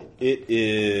remember? It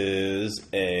is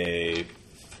a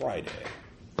Friday,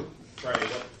 Friday,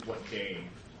 what day?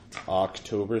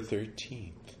 October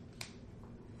 13th.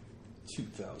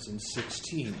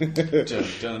 2016. Dun,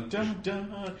 dun, dun,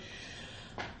 dun.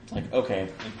 It's like, okay,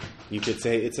 You could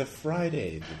say it's a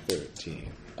Friday the 13th.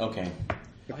 okay.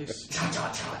 Nice.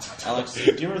 Alex, do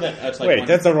you remember that? That's like Wait,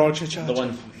 that's the wrong cha-cha. the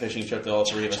one fishing trip that all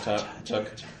three of us took.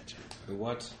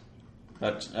 What?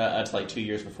 That's like 2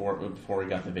 years before we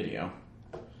got the video.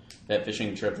 That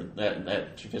fishing trip that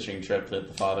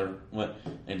the father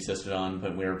insisted on,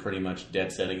 but we were pretty much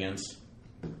dead set against.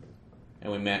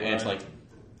 And we met. And it's like,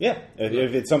 Yeah,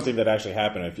 if it's something that actually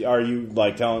happened. Are you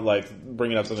like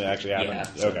bringing up something that actually happened?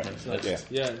 Yeah, Okay. that's-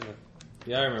 Yeah.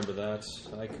 Yeah, I remember that.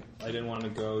 I didn't want to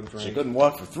go drink. She couldn't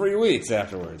walk for 3 weeks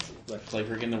afterwards. it's like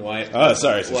freaking the wife. Oh,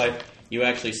 sorry. Wife, you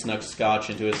actually snuck scotch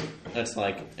into his. That's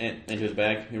like into his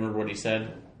bag. You remember what he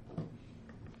said?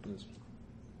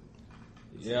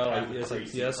 Yeah,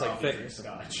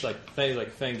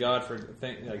 thank God for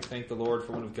thank the Lord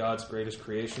for one of God's greatest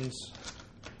creations.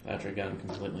 After he got him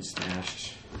completely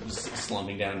smashed,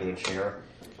 slumping down to a chair.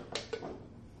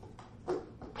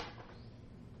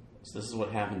 So this is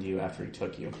what happened to you after he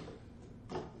took you.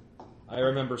 I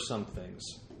remember some things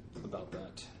about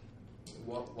that.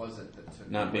 What was it that took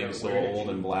Not being where- so where did old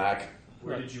you- and black.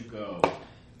 Where did you go?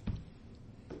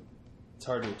 It's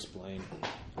hard to explain.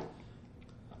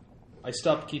 I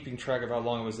stopped keeping track of how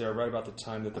long I was there right about the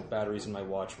time that the batteries in my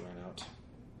watch ran out.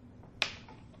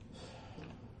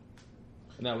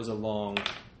 And that was a long,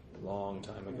 long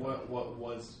time ago. Where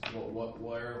was it? What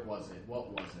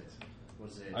was it?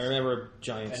 Was it I remember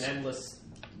giant. an endless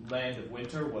land of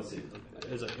winter? Was it?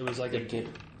 It was like a. Give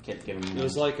him. It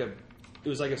was like a. It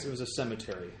was a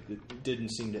cemetery. It didn't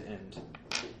seem to end.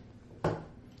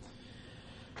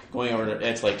 Going over to,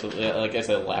 it's like I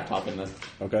said, a laptop in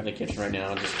the kitchen right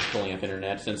now, just pulling up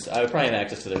internet, since I would probably have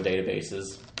access to their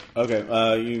databases.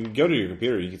 Okay, you go to your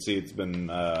computer. You can see it's been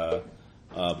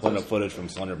pulling up footage from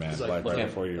Slender Man right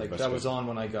before you. That was on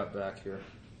when I got back here.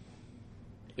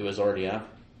 It was already up.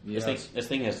 Yes. This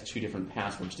thing has 2 different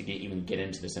passwords to even get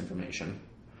into this information.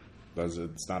 Because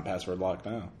it's not password locked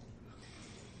now.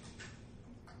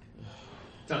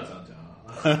 Dun dun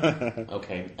dun.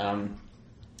 Okay,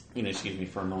 excuse me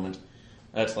for a moment.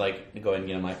 That's like, go ahead and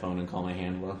get on my phone and call my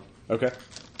handler. Okay.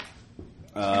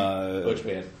 Which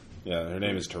we had. Yeah, her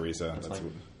name is Teresa. That's like-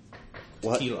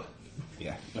 what? Tequila.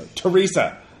 Yeah, no,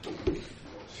 Teresa.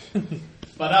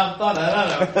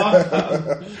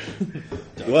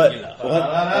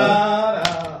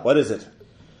 What is it?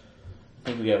 I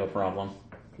think we have a problem.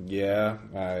 Yeah,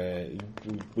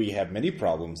 we have many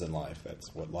problems in life.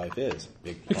 That's what life is.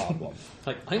 Big problem.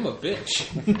 Like, I'm a bitch.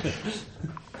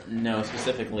 No,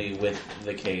 specifically with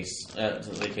the case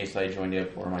that I joined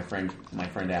up for my friend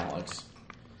Alex.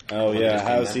 Oh yeah, Just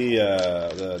how's came he?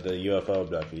 The UFO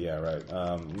abductee. Yeah, right.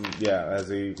 Yeah, has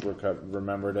he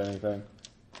remembered anything?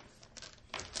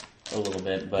 A little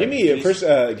bit, but Give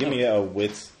me a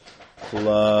wits plus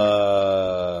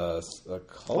a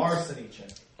cult. Larceny check.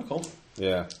 Cool.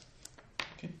 Yeah.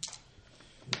 Okay.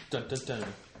 Dun, dun, dun.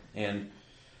 And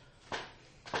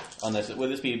on this, would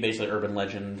this be basically urban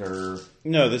legend or?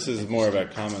 No, this is more of a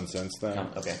common sense thing.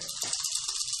 Okay.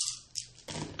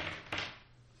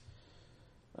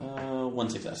 1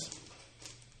 success.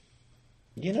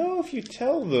 You know, if you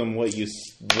tell them what you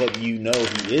know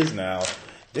he is now,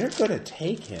 they're going to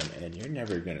take him, and you're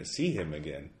never going to see him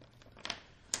again.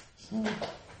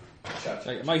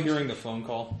 Like, am I hearing the phone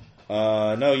call?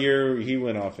 No, he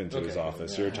went off into his Okay.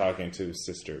 office. Yeah. You're talking to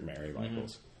Sister Mary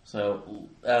Michaels. So,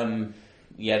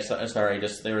 sorry.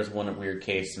 Just there was one weird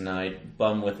case, and I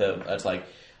bummed with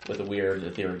a weird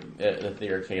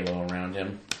ethereal halo around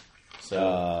him. So,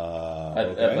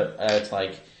 Okay. but it's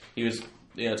like he was.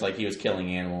 It's like he was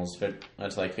killing animals. But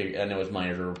it's like I know it's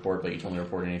minor to report, but you told me to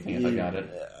report anything if I got it.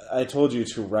 I told you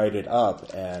to write it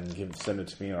up and send it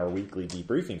to me in our weekly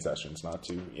debriefing sessions, not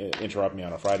to interrupt me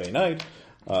on a Friday night,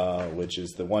 which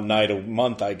is the one night a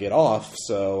month I get off.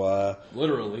 So,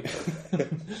 Literally.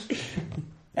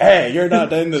 hey, you're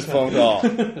not in this phone call.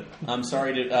 I'm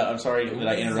sorry that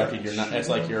I interrupted. It's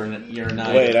like you're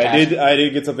not. Wait, I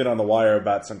did get something on the wire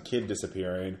about some kid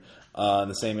disappearing in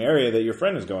the same area that your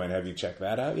friend is going. Have you checked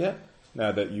that out yet?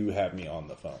 Now that you have me on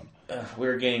the phone.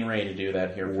 We're getting ready to do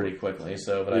that here pretty quickly.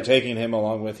 So, but You're taking him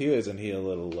along with you? Isn't he a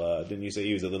little, didn't you say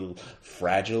he was a little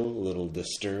fragile, a little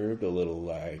disturbed, a little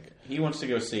like... He wants to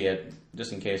go see it,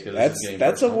 just in case. Cause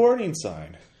That's a warning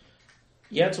sign.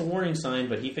 Yeah, it's a warning sign,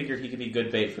 but he figured he could be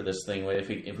good bait for this thing if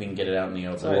we can get it out in the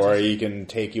open. Or he can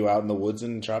take you out in the woods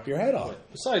and chop your head off.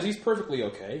 Besides, he's perfectly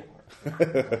okay.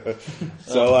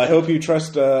 So I hope you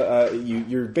trust.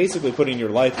 You're basically putting your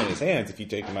life in his hands if you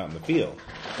take him out in the field.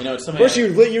 You know, it's of course, you're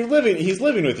living. He's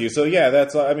living with you, so yeah.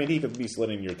 That's. I mean, he could be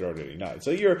slitting your throat any night.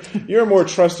 So you're more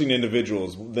trusting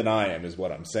individuals than I am, is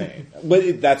what I'm saying.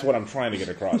 But that's what I'm trying to get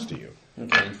across to you.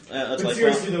 Okay, that's like,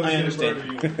 seriously, well, though, I he's gonna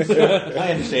understand.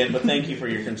 I understand, but thank you for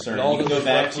your concern. And all You can that go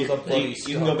back was to left was a bloody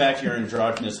you can go back to your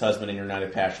androgynous husband and your night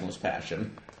of passionless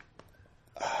passion.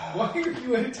 Why are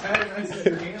you antagonizing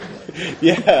your gambler?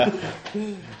 Yeah,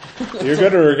 you're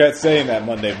going to regret saying that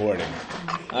Monday morning.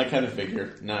 I kind of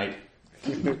figure night.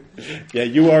 Yeah,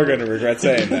 you are going to regret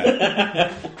saying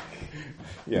that.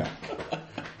 Yeah,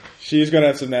 she's going to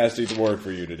have some nasty work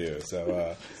for you to do.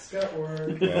 So, Scout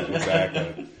work. yeah,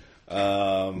 exactly.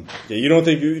 Yeah, you don't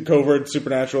think covert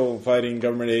supernatural fighting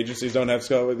government agencies don't have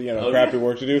crappy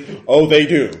work to do? Oh, they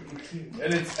do.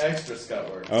 And it's extra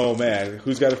scout work. Oh man,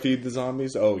 who's got to feed the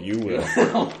zombies? Oh, you will.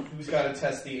 Who's got to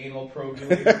test the anal probe?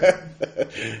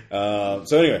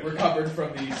 So anyway, Recovered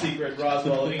from the secret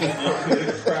Roswell anal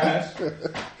crash.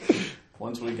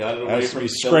 Once we got it away has to from be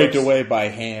scraped Phillips, away by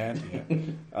hand.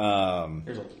 Yeah.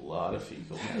 There's a lot of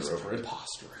fecal matter over it.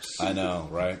 I know,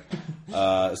 right?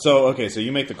 So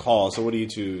you make the call. So what are you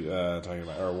two talking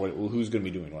about, or who's going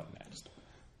to be doing what next?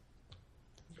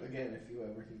 Again, if you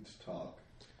ever need to talk.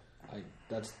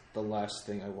 That's the last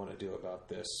thing I want to do about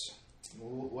this.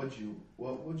 What would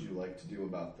you like to do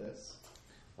about this?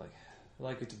 I'd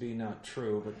like it to be not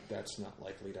true, but that's not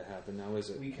likely to happen now, is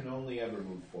it? We can only ever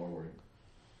move forward.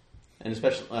 And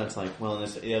especially, it's like, well,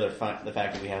 and the fact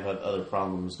that we have other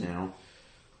problems now.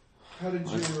 How did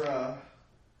your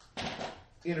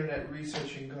internet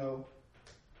researching go?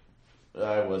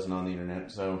 I wasn't on the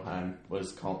internet, so I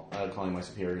was calling my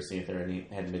superior to see if there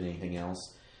hadn't been anything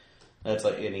else. That's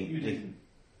like any. You didn't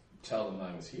tell them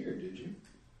I was here, did you?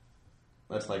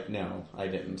 That's like, no, I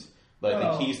didn't. But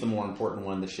I think he's the more important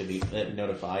one that should be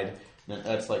notified.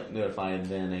 That's like notified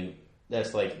than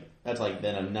that's like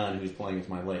then a nun who's playing with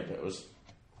my leg. It was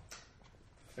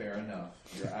fair enough.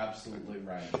 You're absolutely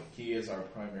right. He is our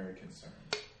primary concern.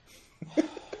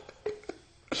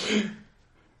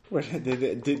 What,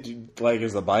 did you,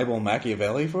 is the Bible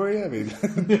Machiavelli for you? I mean,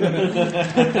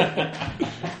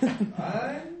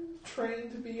 I'm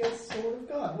trained to be a sword of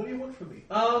God. What do you want from me?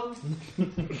 All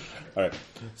right.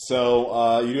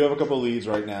 So you do have a couple of leads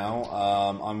right now.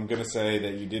 I'm going to say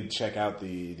that you did check out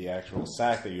the actual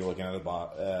sack that you're looking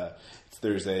at.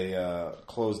 There's a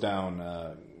closed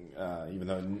down, even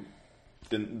though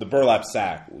the burlap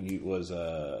sack was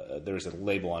there's a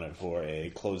label on it for a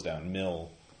closed down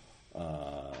mill,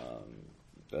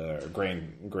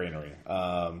 granary.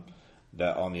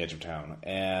 That on the edge of town,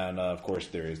 and of course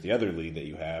there is the other lead that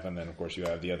you have, and then of course you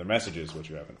have the other messages which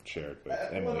you haven't shared with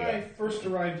Emily. When I first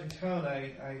arrived in town,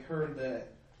 I heard that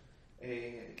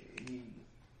a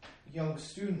young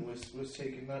student was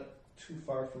taken not too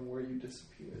far from where you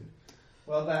disappeared.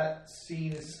 Well, that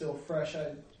scene is still fresh.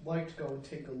 I'd like to go and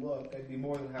take a look. I'd be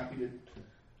more than happy to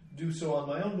do so on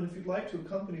my own, but if you'd like to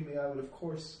accompany me, I would of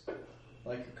course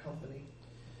like your company.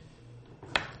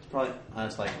 probably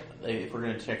it's like if we're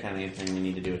going to check out anything, we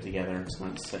need to do it together. It's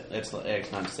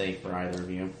not safe for either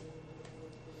of you.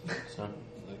 So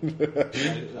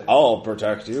I'll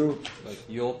protect you. Like,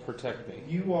 you'll protect me.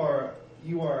 You are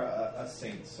a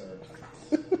saint, sir.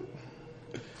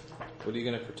 What are you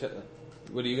going to protect?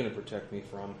 What are you going to protect me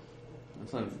from?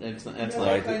 It's All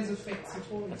like kinds of fancy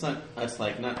toys. it's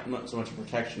like not so much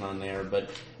protection on there, but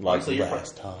Like honestly,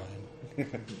 last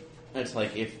time. it's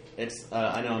like if it's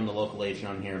I know I'm the local agent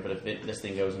on here, but if this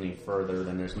thing goes any further,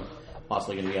 then there's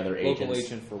possibly going to be other agents. Local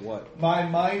agent for what? My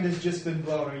mind has just been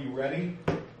blown. Are you ready?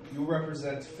 You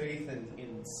represent faith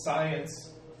in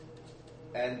science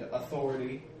and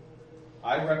authority.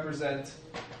 I represent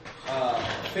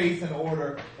faith and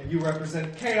order, and you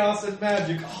represent chaos and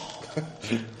magic.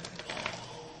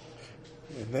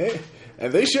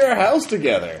 And they share a house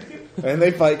together, and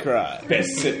they fight crime.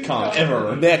 Best sitcom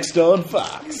ever. Next on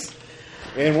Fox,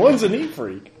 and one's a neat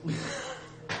freak.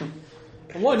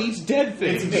 One eats dead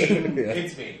things.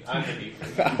 It's me. I'm the neat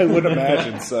freak. I would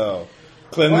imagine so.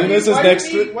 Cleanliness is next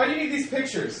to. Why do you need these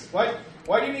pictures? Why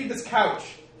do you need this couch?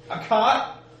 A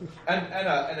cot and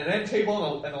an end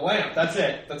table and a lamp. That's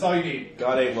it. That's all you need.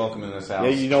 God ain't welcome in this house.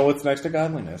 Yeah, you know what's next to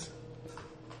godliness?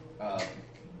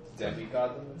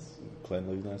 Demi-godliness?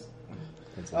 Cleanliness.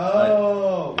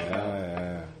 Oh!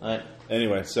 Yeah.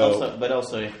 Anyway, so...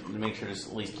 Also, you have to make sure to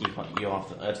at least keep you off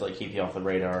the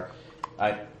radar.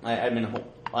 I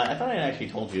thought I actually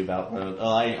told you about...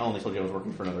 I only told you I was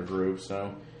working for another group,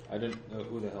 so... I didn't know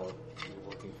who the hell you were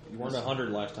working for. You weren't 100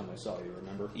 last time I saw you,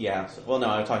 remember? Yeah. Well, no,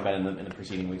 I was talking about it in the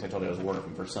preceding weeks. I told you I was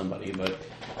working for somebody, but...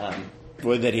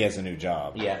 well, that he has a new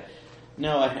job. Yeah.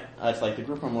 No, it's like the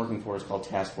group I'm working for is called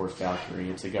Task Force Valkyrie.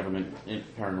 It's a government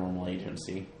paranormal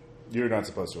agency. You're not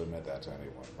supposed to admit that to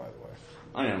anyone, by the way.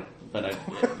 I know, but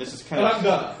this is kind of... I'm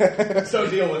done. So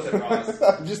deal with it, Ross.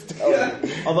 I'm just telling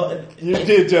you. Although... You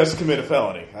did just commit a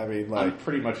felony. I mean, like... I'm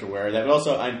pretty much aware of that, but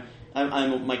also I'm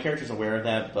my character's aware of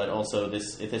that, but also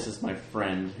if this is my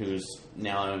friend who's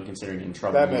now I'm considering in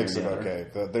trouble. That makes it okay.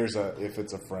 If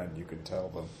it's a friend, you can tell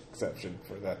the exception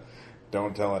for that.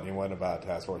 Don't tell anyone about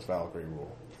Task Force Valkyrie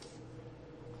rule.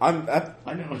 I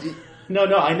know. No,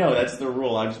 I know that's the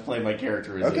rule. I'm just playing my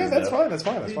character as okay. Is, That's though.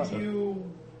 fine. Did you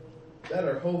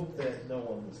better hope that no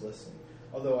one was listening?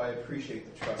 Although I appreciate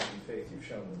the trust and faith you've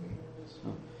shown in me.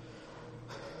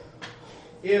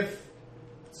 If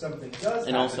something does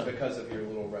happen also, because of your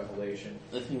little revelation,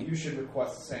 you should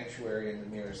request a sanctuary in the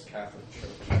nearest Catholic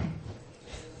church.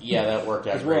 Yeah, that worked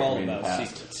out. Because we're all in the about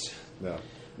past. secrets.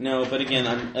 No, but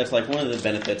again, it's like one of the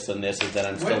benefits of this is that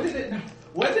I'm still.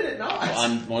 When did it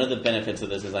not? One of the benefits of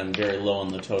this is I'm very low on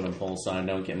the totem pole, so I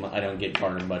don't get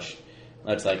garnered much.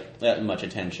 That's like that much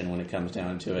attention when it comes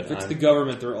down to it. If it's the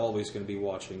government, they're always going to be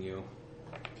watching you.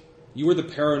 You were the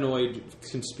paranoid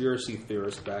conspiracy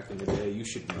theorist back in the day. You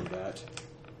should know that.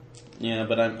 Yeah,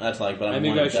 but I'm.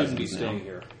 Maybe I shouldn't be staying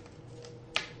here.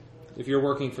 If you're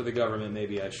working for the government,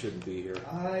 maybe I shouldn't be here.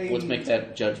 Let's make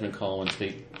that judgment call and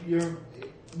speak. You're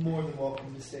more than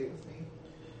welcome to stay with me.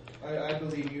 I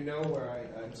believe you know where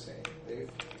I'm staying. They've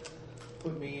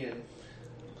put me in.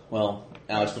 Well,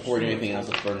 Alex, before we do anything else,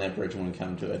 let's burn that bridge when we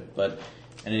come to it. But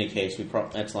in any case, we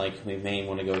may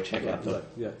want to go check out the...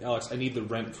 Yeah, Alex, I need the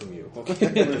rent from you. Okay.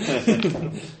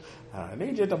 I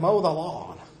need you to mow the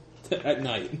lawn. At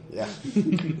night. Yeah.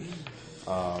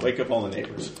 Wake up all the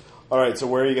neighbors. All right, so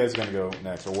where are you guys going to go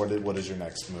next? Or what is your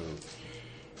next move?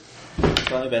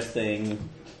 Probably the best thing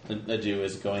to do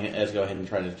is go ahead and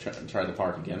try the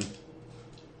park again.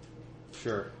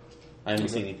 Sure. I haven't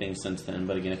seen anything since then,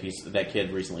 but again, if that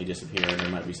kid recently disappeared, there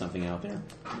might be something out there.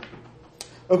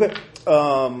 Okay.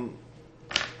 All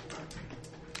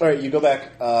right, you go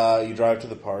back. You drive to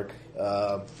the park.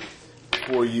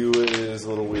 For you, it is a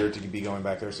little weird to be going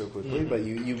back there so quickly, but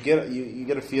you get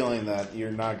a feeling that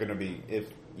you're not going to be. If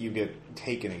you get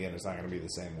taken again, it's not going to be the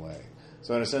same way.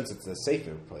 So in a sense, it's a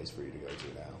safer place for you to go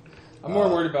to now. I'm more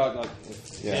worried about him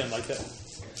like that.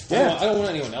 Yeah. I don't want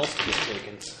anyone else to get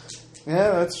taken.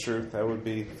 Yeah, that's true. That would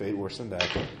be fate worse than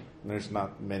death. There's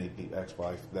not many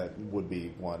ex-wife that would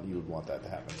be one you would want that to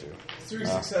happen to. 3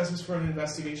 successes for an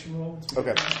investigation roll.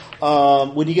 Okay.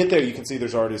 When you get there, you can see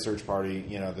there's already a search party.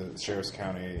 You know, the sheriff's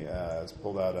county has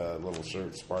pulled out a little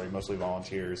search party, mostly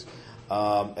volunteers.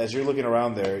 As you're looking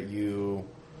around there, you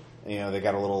know, they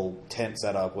got a little tent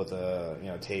set up with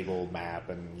a table, map,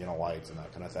 and lights and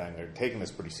that kind of thing. They're taking this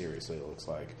pretty seriously. It looks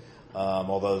like,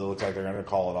 although it looks like they're going to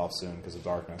call it off soon because of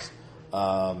darkness.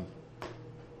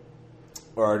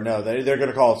 Or no, they're going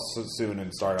to call soon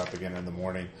and start up again in the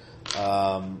morning.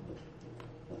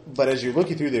 But as you're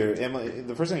looking through there, Emily,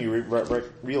 the first thing you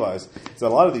realize is that a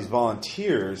lot of these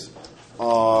volunteers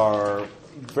are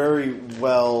very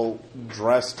well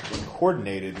dressed and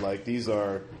coordinated. Like these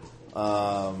are,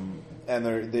 and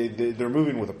they're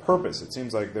moving with a purpose. It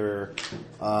seems like they're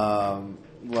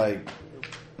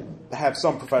have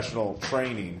some professional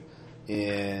training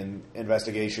in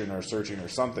investigation or searching or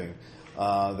something.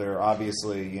 They're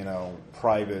obviously,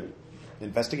 private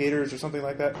investigators or something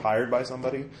like that, hired by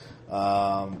somebody.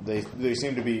 They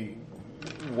seem to be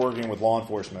working with law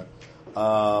enforcement.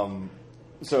 And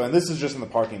this is just in the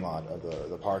parking lot of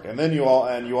the park. And then you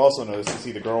also notice to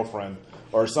see the girlfriend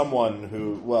or someone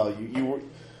who, you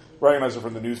recognize her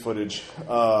from the news footage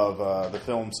of the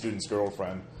film student's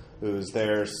girlfriend, who's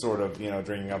there, sort of,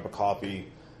 drinking up a coffee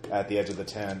at the edge of the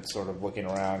tent, sort of looking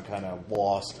around, kind of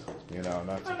lost,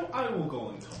 I will go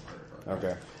and comfort her.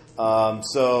 Okay.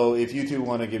 So if you two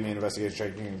want to give me an investigation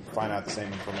check, you can find out the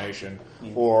same information.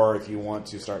 Yeah. Or if you want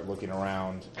to start looking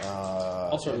around...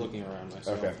 I'll start looking around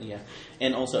myself. Okay. Yeah.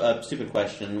 And also, a stupid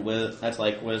question, would I have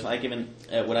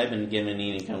been given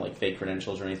any kind of fake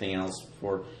credentials or anything else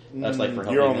for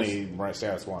helping You're only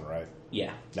status 1, right?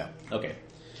 Yeah. No. Okay.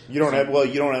 You don't have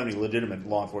any legitimate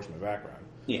law enforcement background.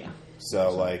 Yeah.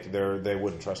 So they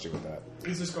wouldn't trust you with that.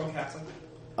 Is this girl Catholic?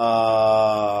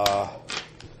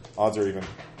 Odds are even.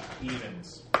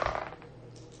 Evens.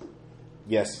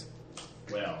 Yes.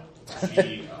 Well,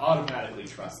 she automatically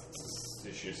trusts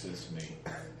suspicious me.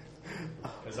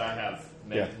 Because I have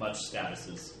much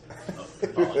statuses of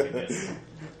Catholicism.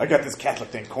 I got this Catholic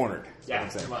thing cornered. Yeah,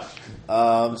 too much.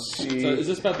 So is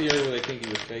this about the area where they think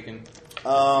he was taken?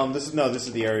 This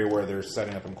is the area where they're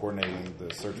setting up and coordinating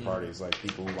the search parties. Like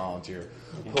people who volunteer,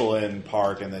 pull in,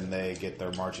 park, and then they get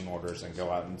their marching orders and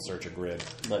go out and search a grid.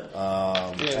 But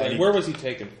where was he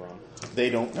taken from? They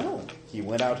don't know. He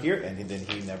went out here and then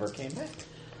he never came back.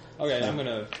 Okay, I'm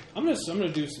gonna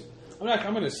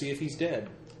see if he's dead.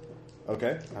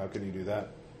 Okay, how can you do that?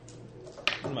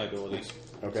 On my abilities.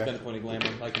 Okay. Spend a point of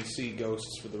glamour. I can see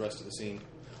ghosts for the rest of the scene.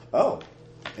 Oh,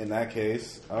 in that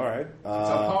case, all right. It's a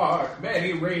park,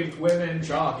 many raped women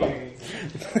jogging.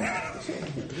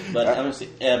 But I'm gonna see.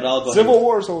 But I'll go. Civil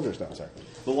War soldiers. No, sorry.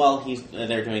 But while he's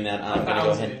they're doing that, I'm gonna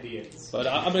go ahead. Indians. But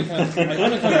I'm gonna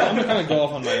kind of go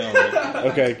off on my own. Right?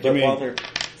 Okay, give me. While they're,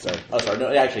 Sorry. oh, sorry.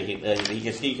 No, actually,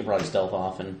 he can probably stealth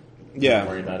off and. Yeah. Don't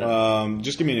worry about it.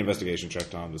 Just give me an investigation check,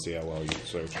 Tom, to see how well you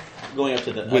search. Going up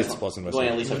to the Wits plus going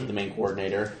at least up to the main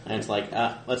coordinator, and it's like,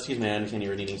 excuse me, I understand you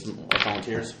were needing some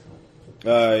volunteers.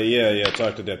 Yeah.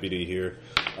 Talk to deputy here,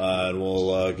 and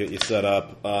we'll get you set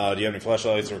up. Do you have any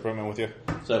flashlights or equipment with you?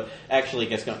 So actually,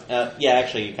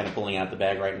 actually, kind of pulling out the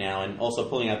bag right now, and also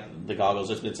pulling out the goggles,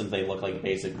 just since they look like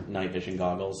basic night vision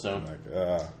goggles. So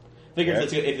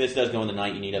figures if this does go in the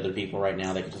night, you need other people right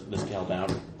now. They could just help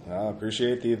out. I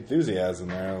appreciate the enthusiasm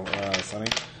there, Sonny.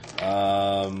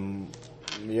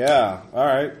 Yeah, all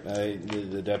right.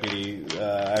 The deputy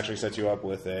actually sets you up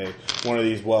with one of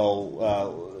these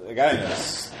a guy in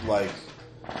this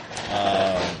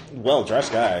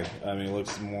well-dressed guy. I mean, he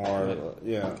looks more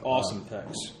Awesome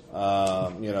pecs.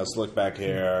 Slick back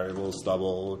hair, a little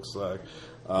stubble. Looks like. Is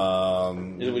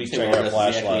it what you say? Checking out a Is he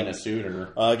actually flashlight. in a suit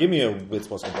or? Give me a wits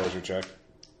plus composure check.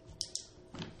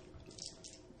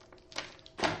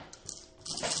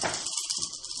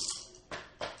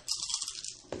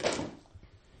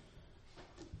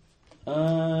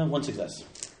 One success.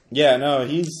 Yeah, no,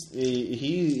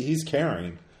 he's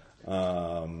carrying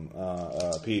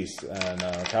a piece, and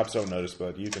cops don't notice,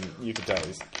 but you can tell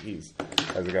he's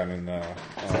has a gun in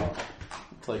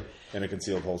a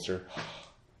concealed holster.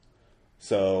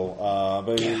 So,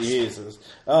 but he is.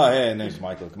 Oh, hey, name's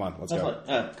Michael. Come on, let's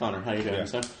go. Connor, how you doing,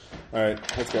 son? All right,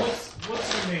 let's go.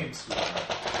 What's your name,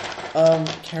 sweetheart?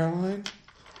 Caroline.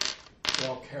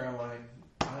 Well, Caroline,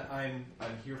 I'm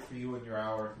here for you in your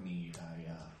hour of need.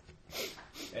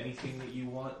 Anything that you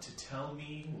want to tell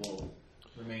me will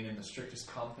remain in the strictest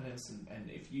confidence, and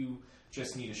if you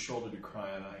just need a shoulder to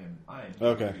cry on, I am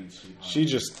okay. you, sweetheart. She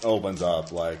just opens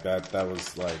up like that. That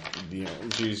was like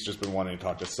she's just been wanting to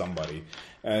talk to somebody,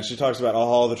 and she talks about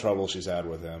all the trouble she's had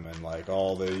with him, and like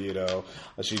all the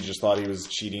she just thought he was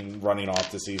cheating, running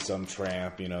off to see some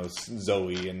tramp,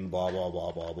 Zoe, and blah blah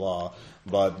blah blah blah.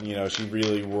 But she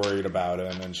really worried about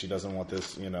him, and she doesn't want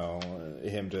this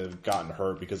him to have gotten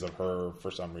hurt because of her for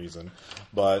some reason.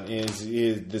 But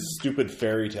this stupid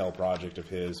fairy tale project of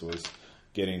his was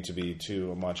getting to be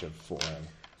too much for him.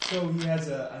 So he has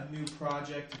a new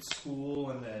project at school,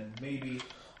 and then maybe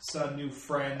some new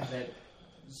friend that...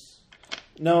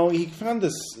 No, he found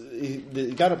this...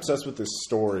 He got obsessed with this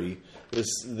story, this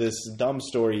dumb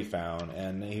story he found,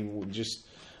 and he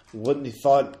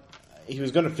thought he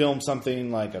was going to film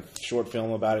something like a short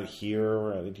film about it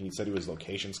here. He said he was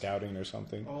location scouting or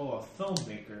something. Oh, a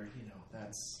filmmaker,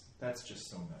 that's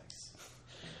just so nice.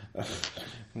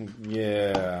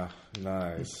 Yeah,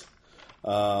 nice. It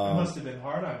must have been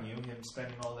hard on you, him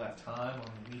spending all that time on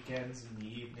the weekends and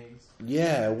the evenings.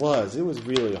 Yeah, it was. It was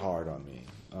really hard on me.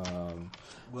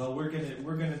 Well, we're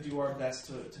gonna do our best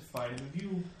to find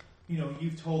him. If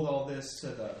you've told all this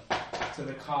to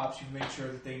the cops, you've made sure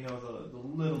that they know the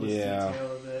littlest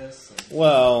detail of this.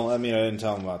 Well, I mean, I didn't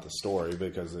tell them about the story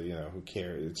because who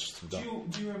cares? It's just do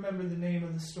you remember the name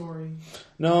of the story?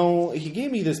 No, he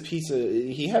gave me this piece of.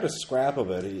 He had a scrap of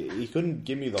it. He couldn't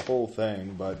give me the whole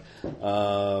thing, but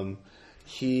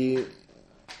he.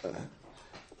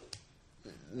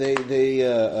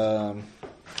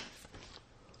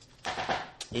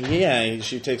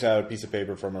 She takes out a piece of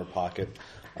paper from her pocket,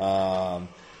 and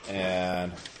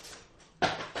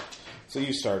so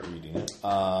you start reading it.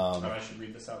 I should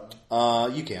read this out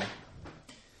loud. You can.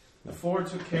 The four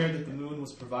took care that the moon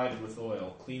was provided with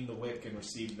oil, cleaned the wick, and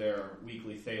received their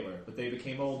weekly thaler. But they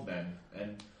became old men,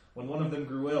 and when one of them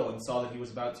grew ill and saw that he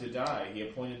was about to die, he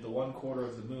appointed the 1/4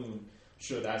 of the moon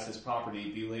should, as his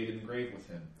property, be laid in the grave with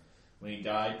him. When he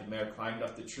died, the mayor climbed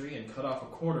up the tree and cut off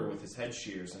 1/4 with his head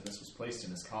shears, and this was placed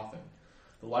in his coffin.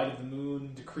 The light of the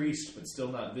moon decreased, but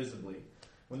still not visibly.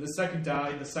 When the second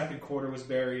died, the second quarter was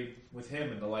buried with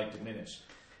him, and the light diminished.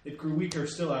 It grew weaker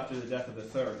still after the death of the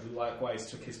third, who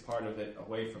likewise took his part of it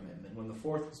away from him. And when the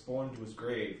fourth was borne to his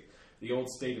grave, the old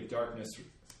state of darkness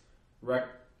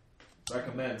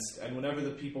recommenced, and whenever the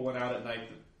people went out at night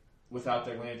without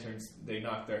their lanterns, they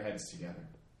knocked their heads together.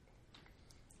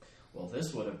 Well,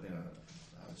 this would have been a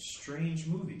strange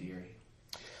movie, dearie.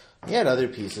 He had other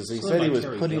pieces. He said he was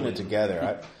putting it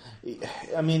together.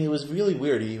 I mean, it was really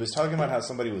weird. He was talking about how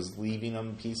somebody was leaving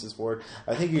him pieces for it.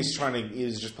 I think he was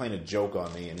just playing a joke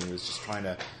on me, and he was just trying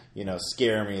to,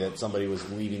 scare me that somebody was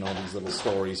leaving all these little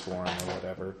stories for him or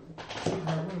whatever.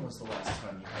 When was the last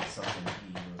time you had something to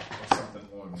eat or something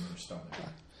warm in your stomach?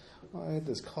 Well, I had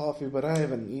this coffee, but I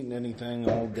haven't eaten anything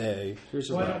all day.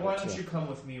 Why don't you come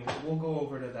with me? We'll go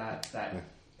over to that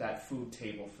food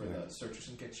table for the searchers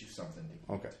and get you something to eat.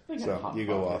 Okay, so you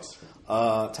go off.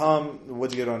 Tom,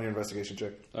 what'd you get on your investigation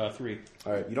check? 3.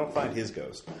 All right, you don't find his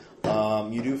ghost.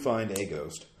 You do find a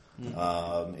ghost.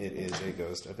 It is a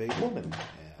ghost of a woman,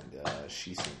 and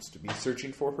she seems to be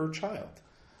searching for her child.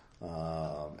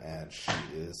 And she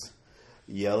is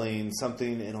yelling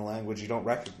something in a language you don't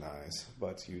recognize,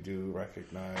 but you do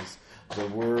recognize the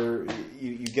word.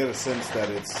 You get a sense that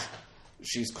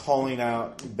she's calling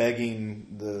out, begging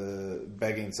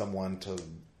someone to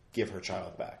give her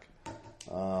child back.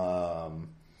 And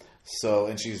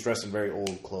she's dressed in very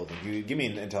old clothing. Give me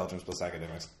an intelligence plus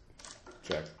academics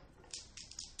check.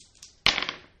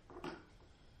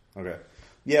 Okay.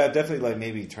 Yeah, definitely like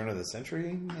maybe turn of the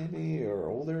century, maybe, or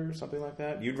older, something like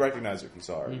that. You'd recognize her if you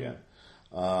saw her again.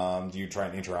 Do you try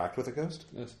and interact with a ghost?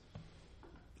 Yes.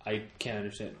 I can't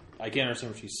understand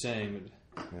what she's saying,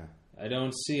 but Yeah. I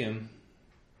don't see him.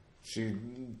 She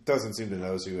doesn't seem to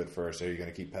notice you at first. Are you going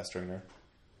to keep pestering her?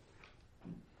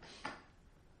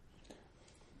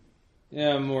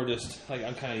 Yeah, more just like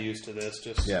I'm kind of used to this.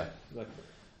 Just like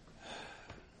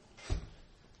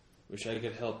wish I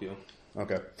could help you.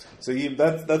 Okay, so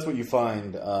that's what you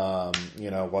find,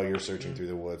 while you're searching through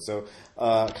the woods. So,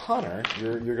 Connor,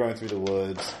 you're going through the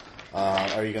woods.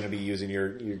 Are you going to be using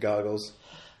your goggles?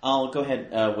 I'll go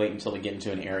ahead wait until we get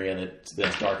into an area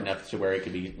that's dark enough to where it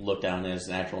could be looked down as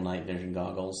actual night vision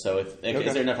goggles. So is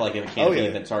there enough like if it can't be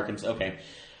that's dark? Okay,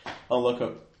 I'll look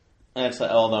up.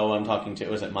 Although I'm talking to,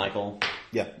 was it Michael?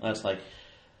 Yeah. That's like,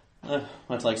 so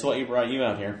what brought you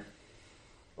out here?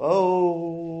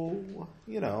 Oh,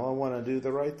 I want to do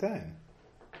the right thing.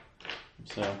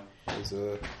 So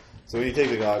when you take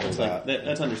the goggles out,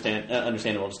 that's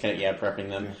understandable. Just kind of prepping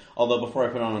them. Yeah. Although before I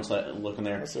put on, looking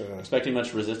there, expecting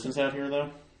much resistance out here though.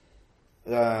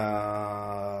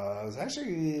 It's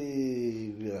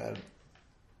actually.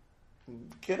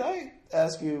 Can I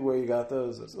ask you where you got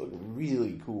those? Those look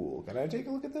really cool. Can I take a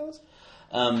look at those?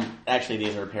 Actually,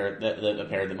 these are a pair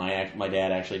that my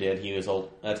dad actually did. He was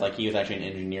old. He was actually an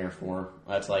engineer for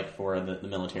the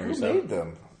military. Who made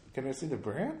them? Can I see the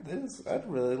brand?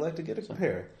 I'd really like to get a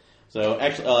pair. So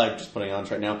actually, I'm just putting it on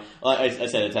right now. I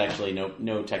said it's actually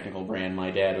no technical brand.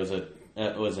 My dad was an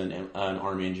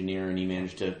army engineer, and he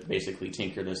managed to basically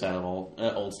tinker this out of all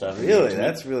old stuff. Really,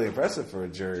 that's really impressive for a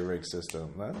jury rig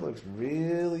system. That looks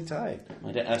really tight.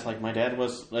 My dad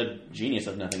was a genius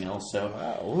if nothing else. So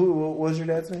wow, what was your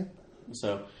dad's name?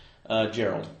 So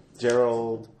Gerald.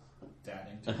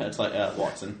 That's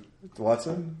Watson.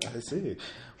 Watson? I see.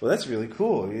 Well, that's really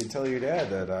cool. You tell your dad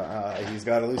that he's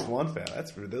got at least one fan.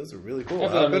 Those are really cool.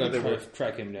 I'm going to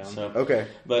track him down. So, okay.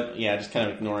 But yeah, just kind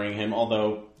of ignoring him.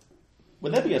 Although,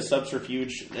 would that be a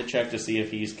subterfuge check to see if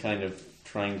he's kind of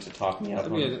trying to talk me out?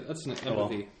 That's an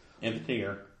empathy. Empathy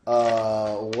or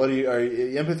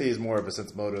empathy is more of a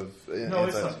sense motive. No,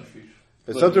 it's subterfuge.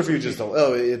 But subterfuge is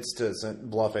it's to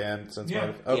bluff and sense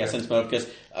motive. Okay. Yeah, sense motive because.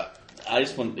 I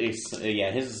just want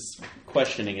his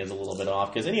questioning is a little bit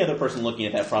off because any other person looking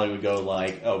at that probably would go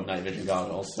like, "Oh, night vision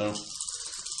goggles." So,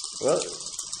 well,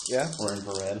 yeah, or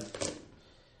infrared.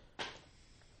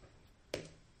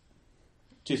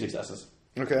 2 successes.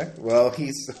 Okay, well,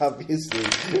 he's obviously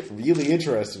really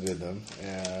interested in them,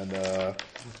 and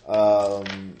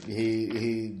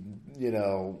he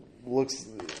looks.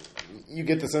 You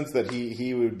get the sense that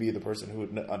he would be the person who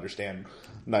would understand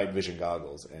night vision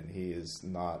goggles, and he is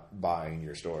not buying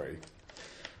your story.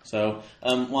 So,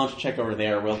 why don't you check over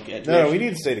there? We'll get. No, we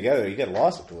need to stay together. You get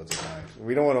lost at the woods at night.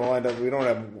 We don't want to wind up. We don't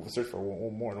have to search for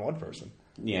more than one person.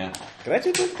 Yeah. Can I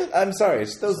take a look at that? I'm sorry.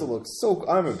 Those look so.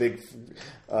 I'm a big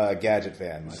gadget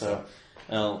fan myself.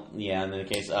 So, yeah. In the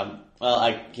case,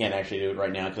 I can't actually do it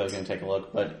right now because I was going to take a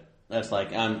look, but. That's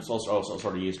I'm also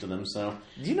sort of used to them, so...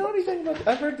 Do you know anything about...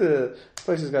 I've heard the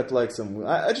place has got some...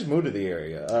 I just moved to the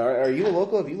area. Are you a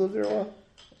local? Have you lived there a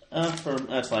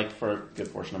That's like for a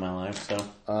good portion of my life. So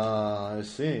I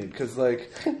see. Because like,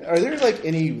 are there like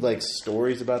any like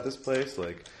stories about this place?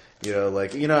 Like, you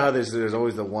know how there's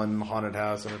always the one haunted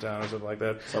house in a town or something like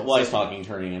that. so while he's talking,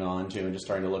 turning it on too, and just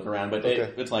starting to look around. But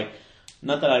Okay. it's like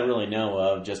not that I really know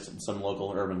of, just some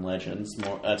local urban legends.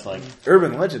 More that's like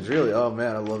Urban legends, really? Oh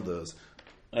man, I love those.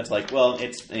 that's like well,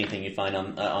 it's anything you find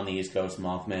on the East Coast,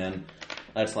 Mothman.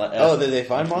 That's like Did they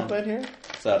find Mothman here?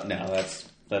 So no, that's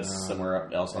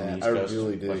somewhere else on the East I Coast,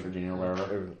 really do. West Virginia or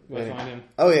wherever. We'll find him.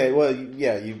 Oh yeah, well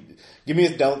yeah. You give me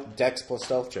a Dex plus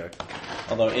stealth check.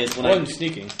 Although it's when I'm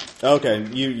sneaking. Okay,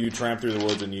 you tramp through the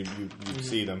woods and you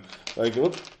see them. Like,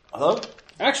 whoop, hello?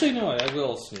 Actually, no, I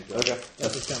will sneak. Okay.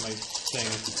 That's just kind of my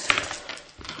thing.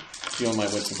 feeling my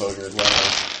wits composure as well.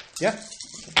 Yeah.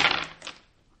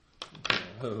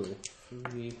 Oh,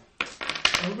 3.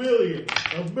 A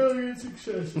million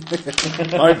successes.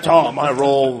 I'm Tom. I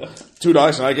roll 2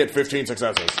 dice and I get 15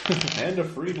 successes. And a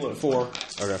free blow. 4.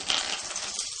 Okay.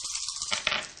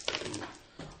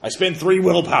 I spend 3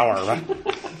 willpower. Right?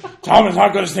 Tom is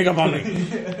not going to sneak up on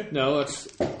me. No,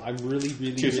 I'm really 2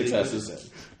 really successes.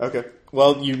 Good. Okay.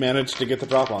 Well, you managed to get the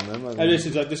drop on them. I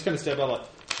just kind of step out like,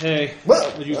 hey.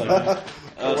 Whoa. Would you like that?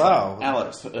 Wow.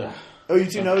 Alex. Ugh. Oh, you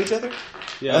two know each other?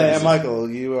 Yeah, And this is Michael,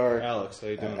 you are Alex. How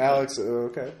you doing? Alex.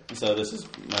 Okay. So this is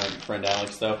my friend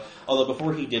Alex, though. Although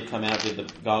before he did come out, did the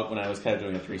when I was kind of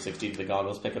doing a 360, did the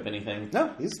goggles pick up anything?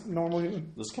 No, he's a normal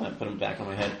human. Let's kind of put him back on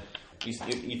my head.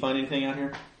 You find anything out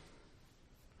here?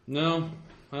 No,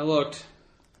 I looked.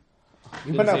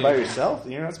 You went out by yourself?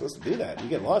 You're not supposed to do that. You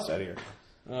get lost out here.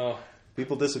 Oh,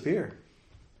 People disappear.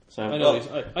 So I know these.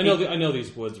 I know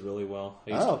these woods really well.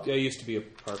 Oh. I used to be a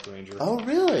park ranger. Oh,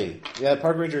 really? Yeah,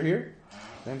 park ranger here?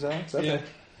 Name's Alex? Okay.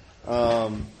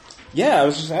 Yeah. Yeah, I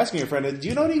was just asking your friend, do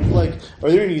you know any, like,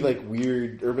 are there any, like,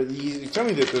 weird urban, you tell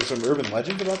me that there's some urban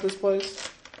legends about this place?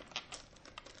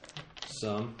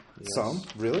 Some. Yes. Some?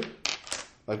 Really?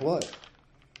 Like what?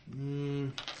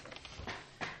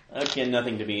 again,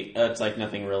 nothing to be. It's like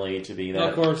nothing really to be that.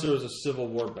 Of course, there was a Civil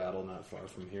War battle not far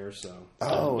from here, so.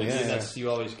 Oh, yeah. That's, you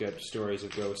always get stories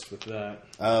of ghosts with that.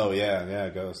 Oh, yeah,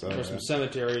 ghosts. Oh, There's some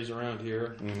cemeteries around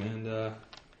here, and a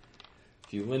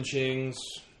few lynchings.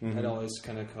 That always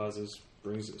kind of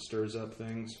stirs up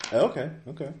things. Okay.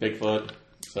 Bigfoot.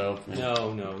 So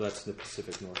No, that's the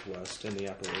Pacific Northwest and the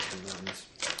Appalachian Mountains.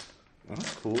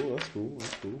 That's cool.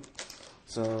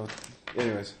 So,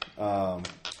 anyways, I'm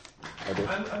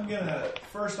gonna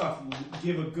first off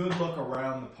give a good look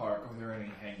around the park. Are there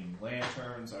any hanging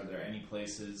lanterns? Are there any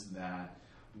places that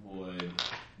would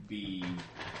be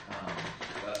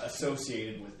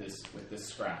associated with this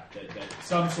scrap? That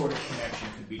some sort of connection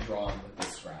could be drawn with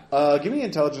this scrap. give me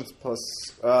intelligence plus.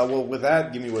 Well, with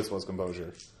that, give me wits plus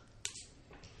composure.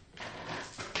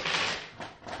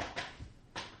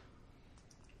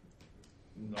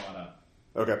 Not up.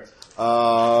 Okay.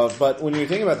 But when you're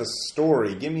thinking about the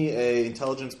story, give me a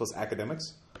intelligence plus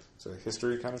academics. So a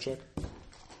history kind of check.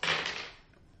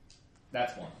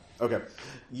 That's one. Okay.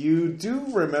 You do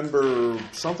remember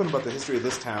something about the history of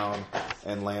this town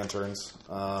and lanterns.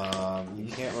 You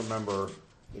can't remember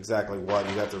exactly what.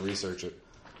 You'd have to research it.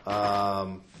 But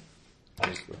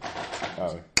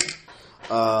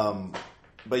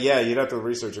yeah, you'd have to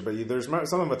research it. But there's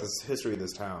something about the history of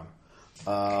this town.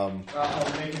 I'll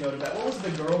make a note of that. What was the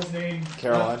girl's name?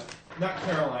 Caroline? Not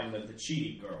Caroline, the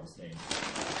cheating girl's name.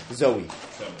 Zoe.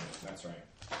 That's right.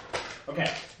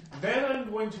 Okay. Then I'm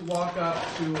going to walk up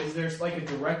to, is there like a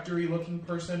directory-looking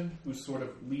person who's sort of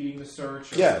leading the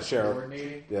search? Or sheriff.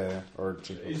 Coordinating? Yeah. Or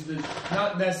chief. Is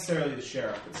not necessarily the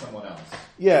sheriff, but someone else?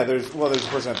 Yeah, there's a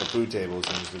person at the food table who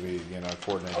seems to be,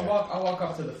 coordinating. I'll walk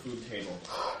up to the food table.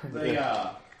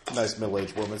 Nice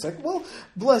middle-aged woman. It's like, well,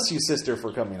 bless you, sister,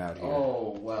 for coming out here.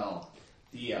 Oh, well,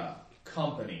 the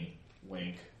company,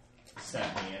 wink,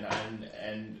 sent me,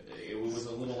 and it was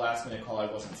a little last-minute call. I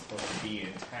wasn't supposed to be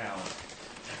in town,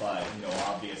 but,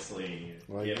 obviously,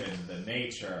 given the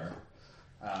nature,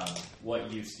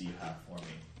 what use do you have for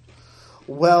me?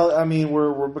 Well, I mean,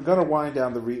 we're going to wind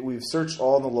down we've searched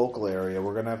all in the local area.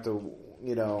 We're going to have to,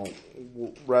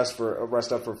 rest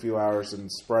up for a few hours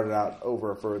and spread it out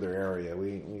over a further area.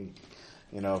 We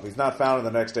if he's not found in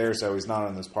the next day or so, he's not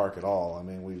in this park at all. I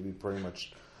mean, we pretty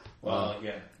much. Well,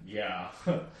 yeah.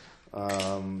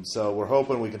 So we're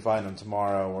hoping we can find him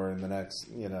tomorrow or in the next.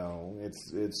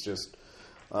 It's just.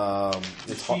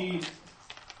 It's hard.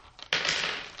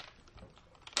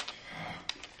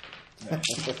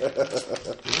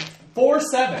 4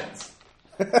 7s.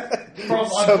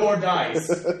 On 4 dice.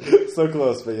 So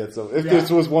close, but yet so. If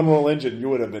this was one roll engine, you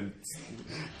would have been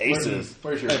aces.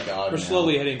 Where's your god? We're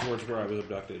slowly heading towards where I was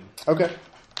abducted. Okay.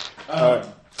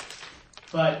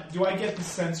 But do I get the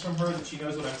sense from her that she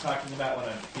knows what I'm talking about when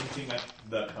I'm hinting at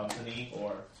the company,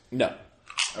 or... No.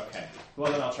 Okay.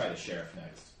 Well, then I'll try the sheriff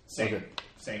next.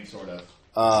 Same sort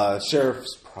of...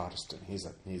 Sheriff's Protestant. He's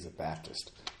a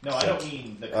Baptist. No, I don't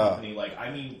mean the company. I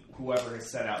mean whoever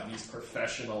has set out these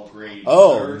professional grade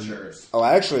Oh. searchers. Oh,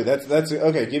 actually, that's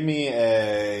okay. Give me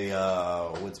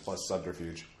a wits plus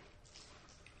subterfuge.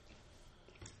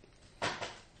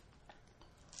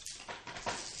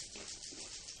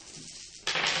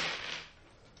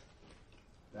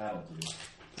 That'll do.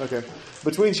 Okay.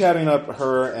 Between chatting up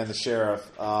her and the sheriff,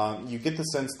 you get the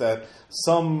sense that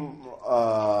some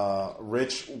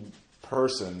rich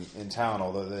person in town,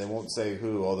 although they won't say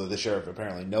who, although the sheriff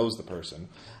apparently knows the person,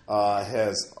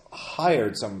 has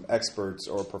hired some experts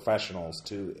or professionals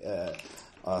to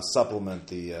supplement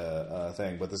the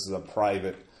thing. But this is a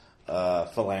private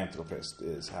philanthropist,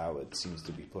 is how it seems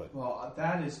to be put. Well,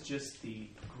 that is just the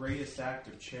greatest act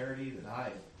of charity that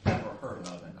I've ever heard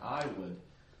of, and I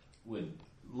would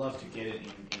love to get in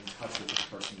touch with this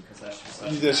person because that's just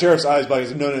such The sheriff's eyes bug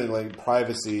is no, like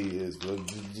privacy is.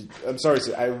 I'm sorry,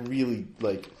 sir, I really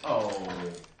like. Oh,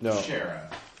 No. sheriff.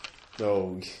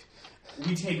 No,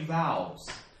 We take vows.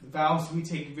 Vows we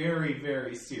take very,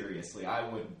 very seriously.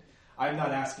 I'm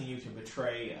not asking you to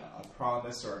betray a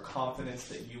promise or a confidence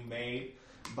that you made,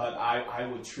 but I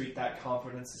would treat that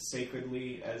confidence as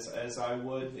sacredly as I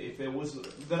would if it was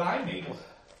that I made it.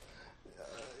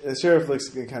 the sheriff looks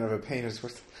kind of a pain.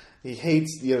 He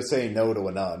hates saying no to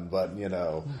a nun, but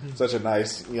such a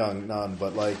nice young nun.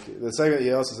 But like the second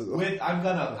he also says, I'm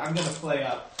gonna play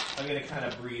up. I'm gonna kind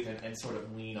of breathe and sort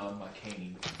of lean on my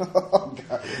cane. oh,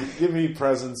 God. Give me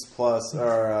presence plus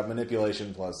or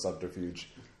manipulation plus subterfuge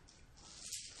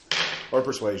or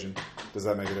persuasion. Does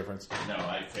that make a difference? No,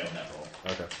 I failed that roll.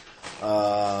 Okay.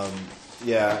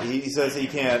 Yeah, he says he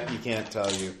can't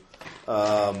tell you.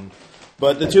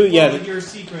 But the two, yeah. Well, your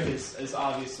secret is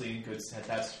obviously in good stead.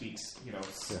 That speaks,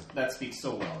 that speaks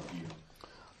so well of you.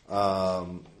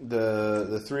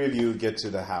 The three of you get to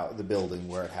the building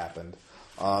where it happened.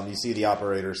 You see the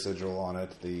operator sigil on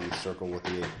it, the circle with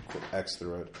the X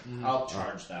through it. I'll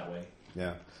charge that way.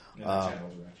 Yeah. In the general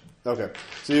direction. Okay,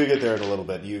 so you get there in a little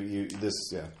bit.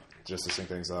 Just to sync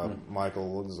things up.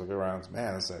 Michael looks around.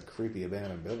 Man, that's a creepy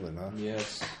abandoned building, huh?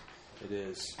 Yes, it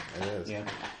is. It is. Yeah.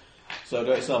 So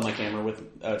do I still have my camera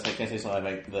with... can I say still have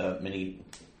the mini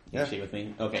sheet with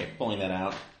me? Okay, pulling that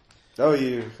out. Oh,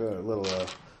 you a little...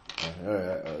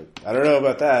 I don't know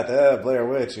about that. Blair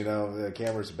Witch, the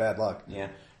camera's bad luck. Yeah.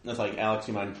 That's like, Alex,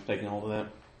 you mind taking hold of that?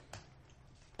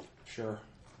 Sure.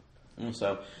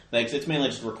 So, thanks. It's mainly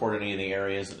just recording any of the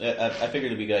areas. I figured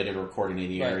it'd be good to record any of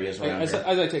the areas around as here.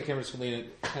 I take cameras to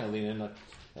lean in. Like,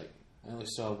 I only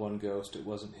saw one ghost. It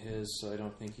wasn't his, so I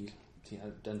don't think he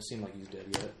doesn't seem like he's dead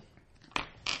yet.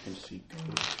 Can see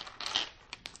ghosts.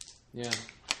 Yeah.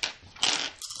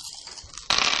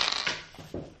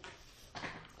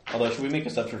 Although, should we make a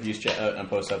subterfuge check, a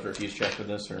post-subterfuge check for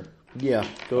this, or? Yeah,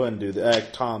 go ahead and do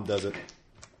that. Tom does it.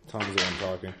 Tom's the one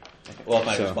talking. Well, if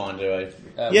I So. respond to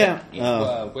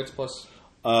it, Wits plus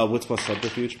Wits plus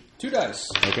subterfuge. 2 dice.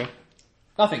 Okay.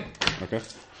 Nothing. Okay.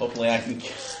 hopefully I can... And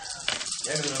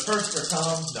the first for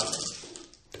Tom,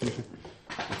 nothing.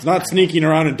 It's not sneaking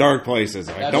around in dark places.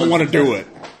 I That's don't want to do it.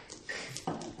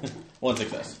 One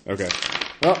success. Okay.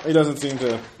 Well, he doesn't seem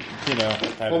to,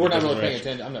 have Well, we're not any really paying reaction.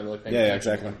 attention. I'm not really paying Yeah,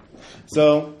 attention. exactly.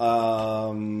 So,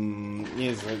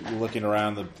 he's looking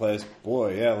around the place.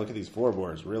 Boy, yeah, look at these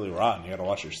floorboards. Really rotten. You got to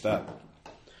watch your step.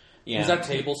 Yeah. Is that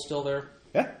table still there?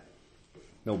 Yeah.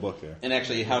 No book there. And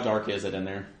actually, how dark is it in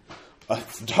there?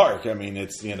 It's dark. I mean,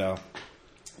 it's, I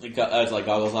was like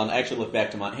goggles on. I actually look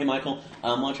back to hey Michael, I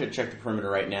want you to check the perimeter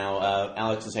right now.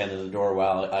 Alex is handed the door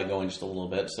while I go in just a little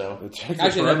bit. So check the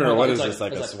Actually, perimeter. that- What it's is like- this,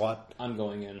 like it's a like- SWAT? I'm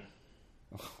going in.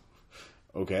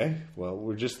 Okay. Well,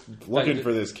 we're just looking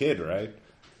for this kid, right?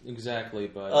 Exactly,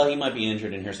 but... he might be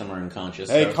injured in here somewhere unconscious.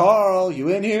 Hey, so, Carl, you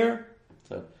in here?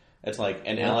 So it's like,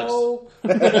 and No. Alex,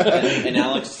 and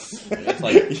Alex, it's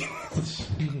like,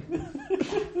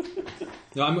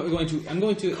 No, I'm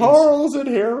going to... Carl's in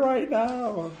here right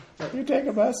now. Let me take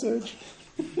a message.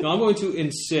 No, I'm going to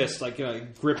insist,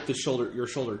 grip your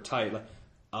shoulder tight. Like,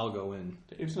 I'll go in.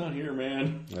 Dave's not here,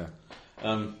 man.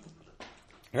 Yeah.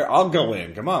 Here, I'll go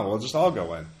in. Come on, we'll just all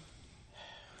go in.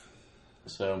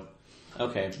 So,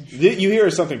 okay. You hear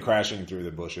something crashing through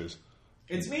the bushes.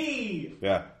 It's me!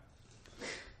 Yeah.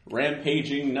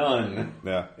 Rampaging nun.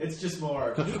 Yeah. It's just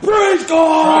more Praise trying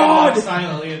God! to walk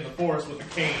silently in the forest with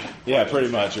a cane. Yeah, pretty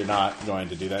much. You're not going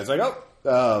to do that. It's like,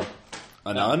 a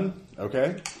nun?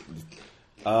 Okay.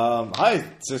 Hi,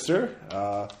 sister.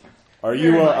 Are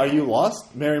you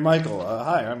lost? Mary Michael.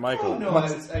 Hi, I'm Michael. Oh, no,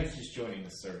 I was just joining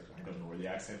the search. I don't know where the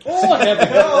accent is. Oh, heaven.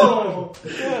 Oh,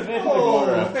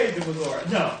 Fade to Medora.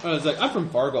 No. I was like, I'm from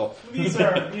Fargo. These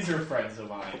are friends of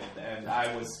mine, and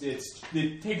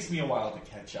it takes me a while to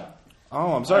catch up.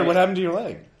 Oh, I'm sorry. What happened to your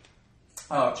leg?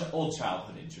 Old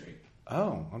childhood injury.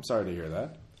 Oh, I'm sorry to hear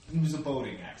that. It was a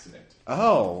boating accident.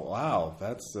 Oh, wow.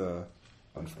 That's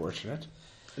unfortunate.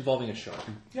 Involving a shark.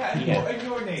 Yeah, and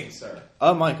your name, sir?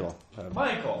 Michael.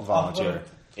 Michael. Volunteer.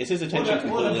 Is his attention What a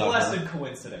completely on her? blessed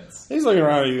coincidence. He's looking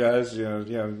around at you guys.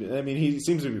 I mean, he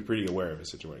seems to be pretty aware of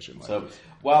his situation. So,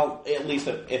 well, at least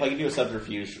if I could do a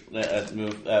subterfuge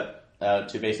move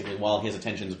to basically, while his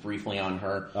attention's briefly on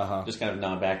her, just kind of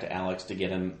nod back to Alex to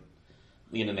get in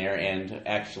there and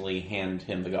actually hand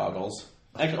him the goggles.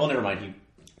 Actually, never mind.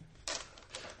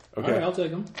 Okay. All right, I'll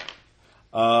take them.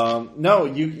 No,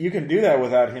 you can do that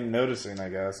without him noticing, I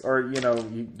guess. Or, you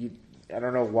I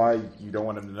don't know why you don't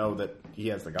want him to know that he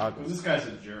has the goggles. This guy's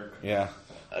a jerk. Yeah.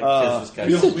 This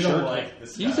guy's We don't like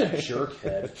this guy. He's a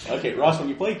jerkhead. Okay, Ross, when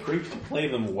you play creeps, you play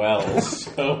them well.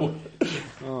 So,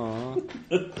 So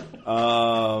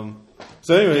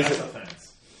anyways, That's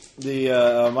offense.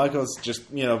 the Michael's just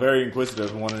very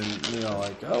inquisitive, wanting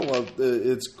oh well,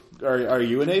 are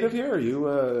you a native here? Are you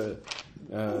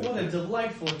What a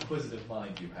delightful, inquisitive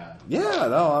mind you have. Yeah,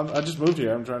 no, I just moved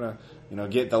here. I'm trying to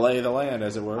get the lay of the land,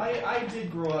 as it were. I did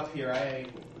grow up here. I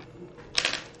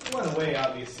went away,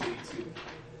 obviously, to,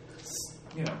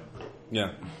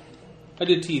 Yeah. I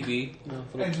did TV.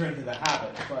 enter into the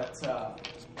habit. But,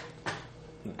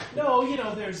 no,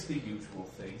 there's the usual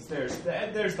things. There's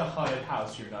the haunted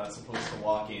house you're not supposed to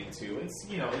walk into. It's,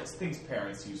 it's things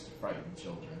parents use to frighten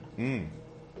children.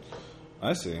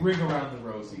 I see. Ring around the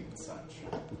rosy and such.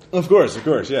 Of course,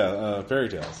 yeah. Fairy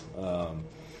tales. All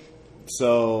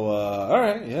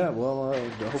right, yeah. Well, I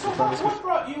hope So you find this. what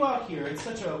brought you out here? It's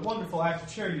such a wonderful act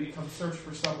of charity to come search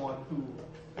for someone who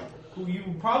you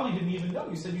probably didn't even know.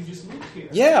 You said you just moved here.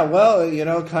 Yeah, well,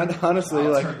 kind of honestly,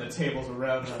 I'll like, turn the tables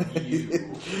around on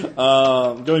you.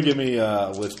 go and give me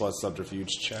a Wits plus subterfuge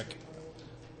check.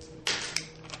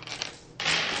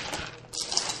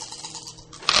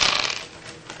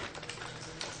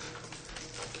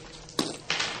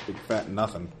 Big fat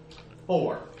nothing.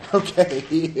 4. Okay,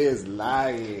 he is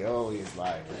lying. Oh, he's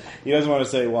lying. He doesn't want to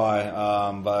say why,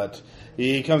 but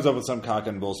he comes up with some cock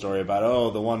and bull story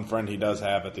about, the one friend he does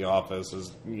have at the office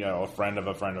is, a friend of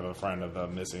a friend of a friend of a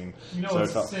missing.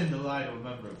 It's a sin to lie to a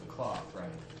member of the cloth, right?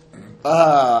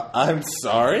 I'm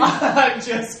sorry? I'm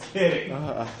just kidding.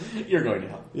 you're going to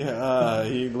hell. Yeah,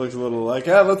 he looks a little like,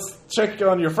 let's check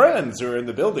on your friends who are in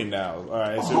the building now. All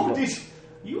right, so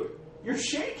you're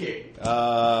shaking.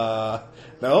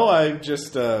 No, I'm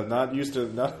just not used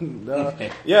to. No.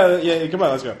 Yeah. Come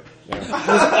on, let's go. Yeah.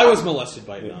 I was molested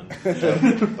by none.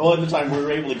 Well, at the time, we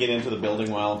were able to get into the building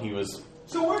while he was...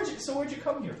 So where'd you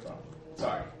come here from?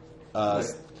 Sorry.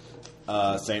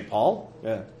 St. Paul?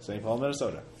 Yeah, St. Paul,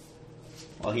 Minnesota.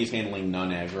 While he's handling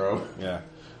non-aggro. Yeah.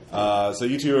 So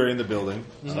you two are in the building.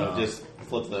 So just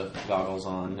flip the goggles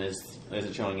on. Is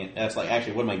it showing it? That's like,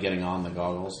 actually, what am I getting on the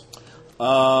goggles?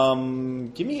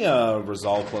 Give me a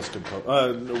resolve plus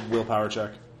willpower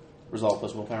check. Resolve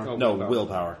plus willpower? Oh. No, Willpower.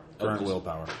 willpower. Current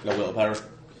willpower. No willpower.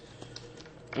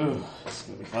 Ooh, this is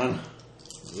going to be fun.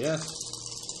 Yes.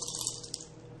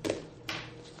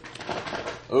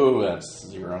 Ooh, that's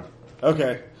 0.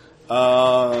 Okay.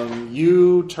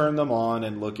 You turn them on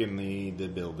and look in the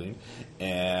building,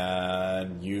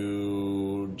 and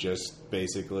you just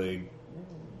basically...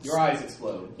 Your eyes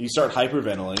explode. You start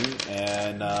hyperventilating,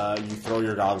 and you throw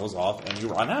your goggles off, and you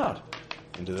run out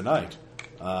into the night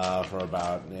for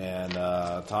about... And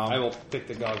Tom... I will pick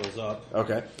the goggles up.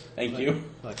 Okay. Thank you.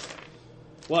 Like,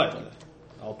 what?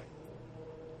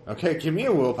 Okay, give me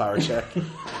a willpower check.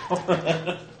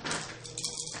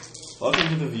 Welcome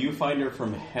to the viewfinder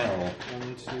from hell.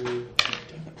 1,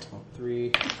 2,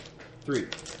 3.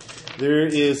 There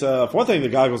is, for one thing, the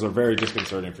goggles are very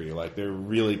disconcerting for you. Like, they're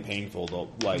really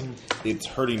painful. It's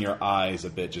hurting your eyes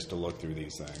a bit just to look through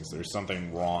these things. There's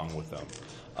something wrong with them.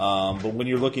 But when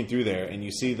you're looking through there and you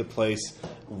see the place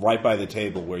right by the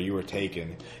table where you were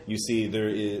taken, you see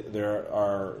there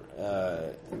are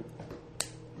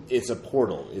it's a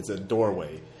portal. It's a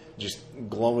doorway. Just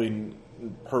glowing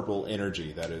purple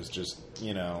energy that is just,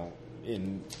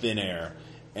 in thin air.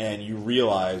 And you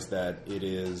realize that it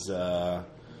is...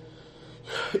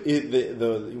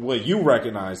 you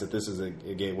recognize that this is a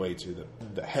gateway to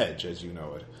the hedge, as you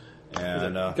know it.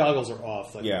 And The goggles are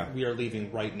off. Like, yeah. We are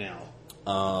leaving right now.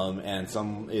 And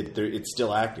it's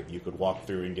still active. You could walk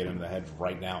through and get into the hedge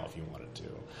right now if you wanted to,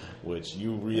 which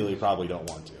you really probably don't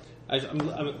want to.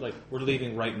 I'm like, we're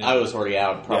leaving right now. I was already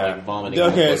out, probably vomiting.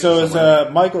 Okay, so it's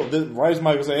Michael. Why does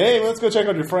Michael say, "Hey, let's go check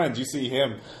on your friends"? You see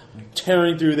him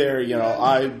tearing through there,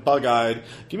 bug-eyed.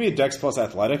 Give me a Dex plus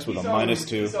Athletics with a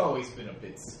 -2. He's always been a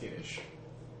bit skittish.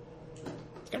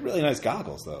 He's got really nice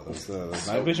goggles, though. Those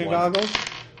night vision goggles.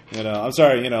 I'm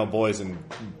sorry, boys and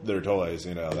their toys,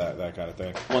 that kind of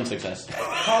thing. 1 success.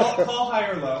 Call high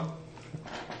or low.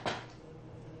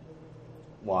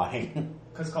 Why?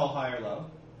 Because call high or low.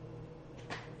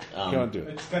 Don't do it.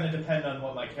 It's going to depend on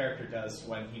what my character does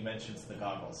when he mentions the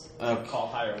goggles. Call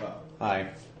high or low. Hi.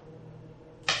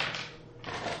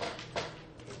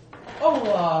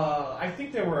 Oh, I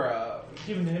think they were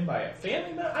given to him by a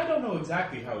family member. I don't know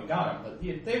exactly how he got them,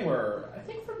 but they were, I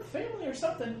think, from family or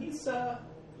something. He's,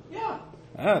 yeah.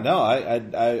 I don't know.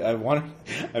 I want.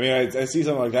 I mean, I see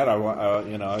something like that. I want.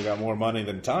 I got more money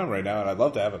than Tom right now, and I'd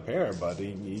love to have a pair. But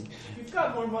you've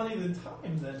got more money than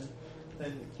time,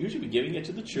 then you should be giving it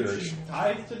to the church. You should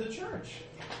tithe to the church.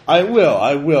 I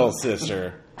will,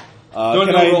 sister.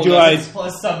 Can I?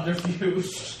 Plus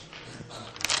subterfuge.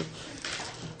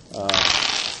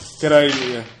 Can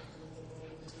I?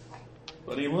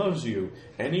 But he loves you,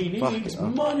 and he needs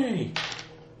money.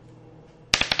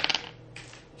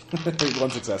 1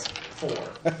 success. 4.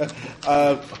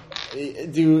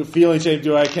 Feeling shame?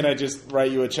 Can I just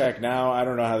write you a check now? I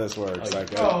don't know how this works.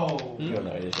 No. You don't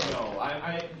know it is right. No.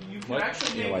 You can What?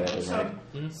 actually You know why that give is right.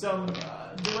 some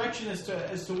direction as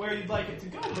to where you'd like it to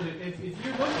go. But if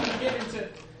you're looking to get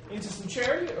into some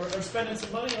charity or spending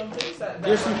some money on things that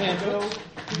Here's some money handbills.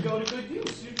 could go to good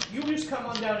use. You just come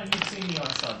on down and you see me on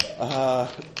Sunday.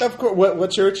 Of course.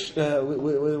 What church?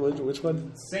 Which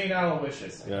one? St.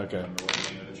 Aloysius. Yeah, okay. I don't remember what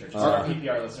the name of the church is. Our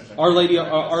RPPR listeners.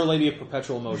 Our Lady of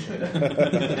Perpetual Motion.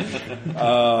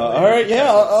 All right.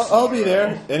 Yeah, I'll be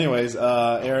there. Anyways,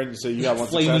 Aaron. So you got 1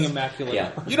 Flaming success. immaculate.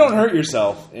 Yeah. You don't hurt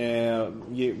yourself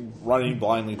running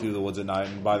blindly through the woods at night,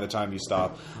 and by the time you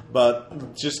stop,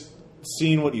 but just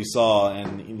seeing what you saw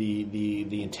and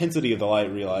the intensity of the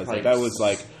light, realized that was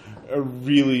like a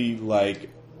really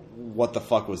what the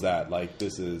fuck was that? Like,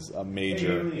 this is a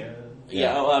major.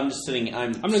 Yeah, I'm just sitting.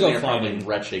 I'm gonna sitting go there probably climbing.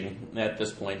 retching at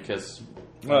this point because.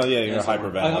 Well, yeah, you're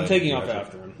hyperventilating. I'm taking off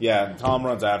after him. Yeah, Tom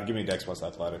runs after. Give me Dex plus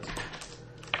Athletics.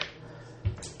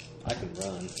 I can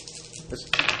run.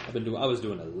 I was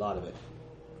doing a lot of it.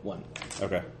 1.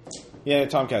 Okay. Yeah,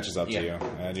 Tom catches up to Yeah. you,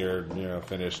 and you're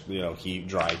finished. Dry heat.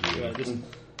 Yeah, just,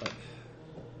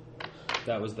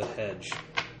 that was the hedge.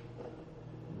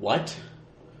 What?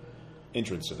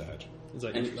 Entrance to the hedge.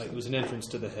 It was an entrance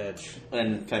to the hedge.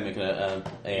 And can I make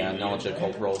a knowledge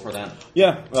occult roll for that?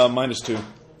 Yeah, -2.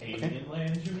 Alien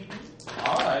land, you mean?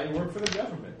 I work for the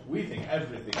government. We think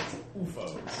everything is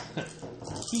UFOs.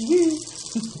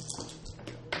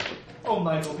 Oh,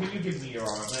 Michael, can you give me your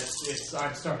arm?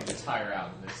 I'm starting to tire out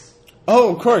in this.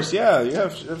 Oh, of course. Yeah, you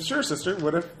have. Sure, sister.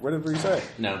 Whatever you say.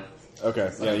 No.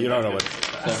 Okay. Yeah, you don't know what.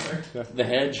 The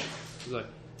hedge.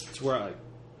 It's where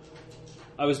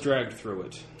I was dragged through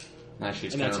it,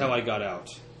 Actually, and that's how I got out.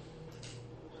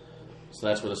 So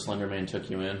that's where the Slender Man took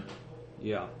you in.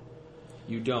 Yeah,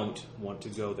 you don't want to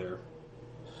go there.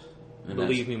 And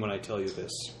Believe me when I tell you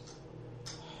this.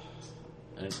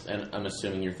 And I'm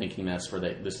assuming you're thinking that's where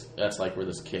that's like where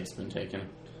this kid's been taken.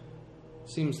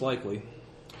 Seems likely.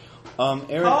 Aaron,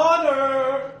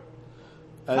 Connor!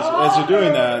 as you're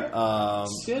doing that,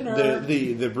 Sinner.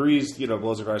 the breeze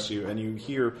blows across you, and you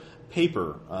hear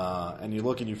paper, and you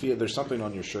look and you feel there's something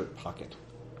on your shirt pocket.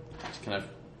 Just kind of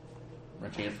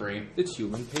reaching it free. It's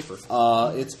human paper.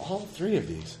 It's all 3 of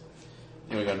these.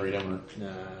 You want to go and read them?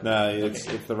 No, it's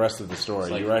the rest of the story.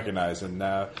 It's like- you recognize, and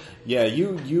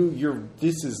you're.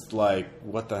 This is like,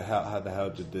 what the hell? How the hell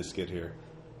did this get here?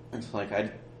 It's like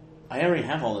I already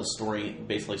have all this story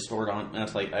basically stored on, and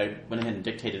it's like I went ahead and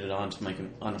dictated it onto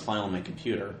on a file on my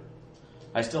computer.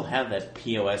 I still have that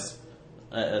POS,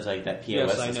 that POS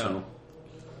Yes, I system. know.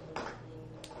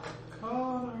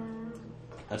 Connor.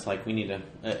 That's like we need to.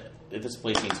 This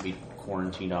place needs to be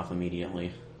quarantined off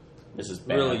immediately. This is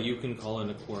bad. Really, you can call in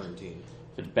a quarantine.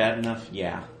 If it's bad enough,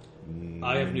 yeah.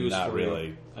 I have news Not for really.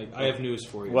 you. I have news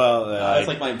for you. Well, It's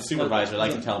like my supervisor. I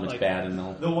can tell them it's bad, and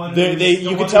they'll. The one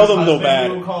You can tell them they're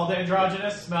bad. Who called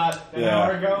androgynous not an Yeah,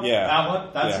 hour ago? yeah. That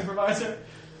one? That Yeah. supervisor?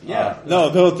 no,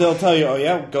 they'll tell you. Oh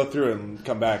yeah, go through it and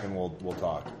come back, and we'll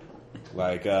talk.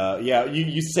 Like,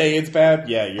 you say it's bad.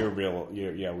 Yeah, you're real.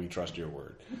 We trust your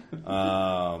word.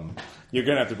 You're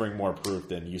gonna have to bring more proof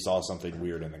than you saw something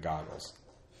weird in the goggles.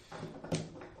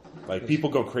 Like, people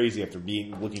go crazy after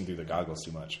looking through the goggles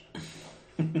too much.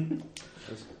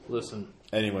 Listen.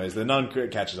 Anyways, the nun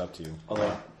catches up to you.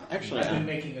 Although, actually, I've been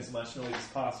making as much noise as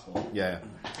possible. Yeah.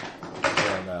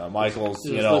 and Michael's,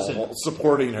 Listen.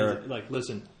 supporting her. Like,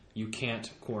 listen, you can't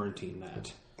quarantine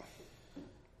that.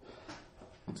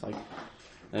 It's like,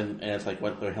 and it's like,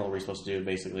 what the hell are we supposed to do,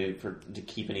 basically, to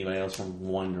keep anybody else from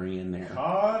wandering in there?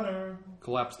 Connor.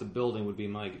 Collapse the building would be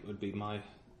my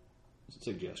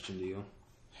suggestion to you.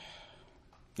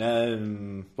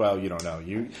 Well, you don't know.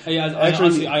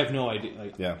 Honestly, I have no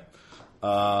idea. Yeah.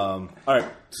 All right.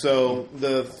 So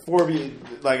the four of you,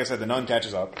 like I said, the nun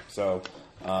catches up. So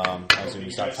I assume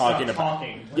you stop talking about.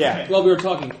 Talking. Yeah. Well, we were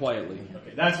talking quietly.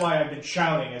 Okay, that's why I've been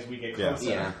shouting as we get closer.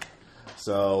 Yeah.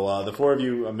 So the four of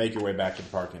you make your way back to the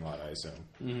parking lot, I assume.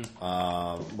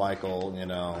 Mm-hmm. Michael,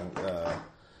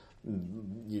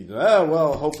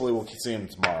 well, hopefully we'll see him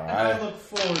tomorrow. And I look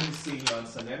forward to seeing you on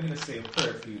Sunday. I'm going to say a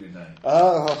prayer for you tonight.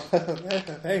 Oh,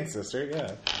 thanks,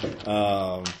 sister.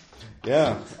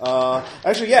 Yeah.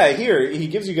 Actually, yeah. Here he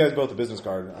gives you guys both a business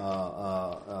card.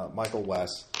 Michael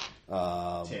West.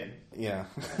 10. Yeah.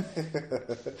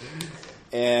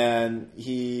 And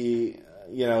he,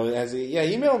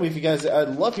 email me if you guys. I'd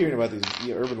love hearing about these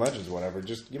urban legends or whatever.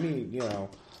 Just give me,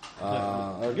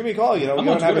 or give me a call. We I'm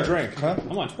go on and have a Twitter. drink, huh?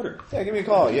 I'm on Twitter. Yeah, give me a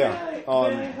call. Yeah. May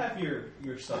I have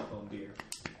your cell phone, dear?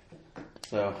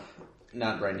 So,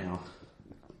 not right now.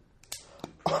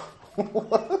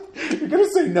 You're gonna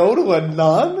say no to a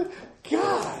nun?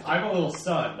 God. I'm a little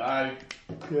stunned.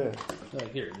 Yeah.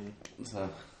 Here. So,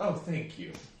 Oh, thank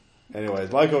you.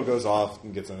 Anyways, Michael goes off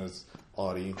and gets in his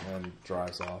Audi and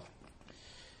drives off.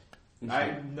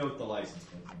 I note the license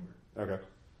plate number. Okay.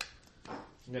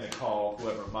 I'm going to call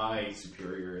whoever my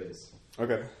superior is.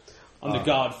 Okay. On the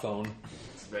God phone.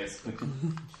 Basically.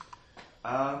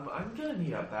 I'm going to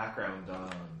need a background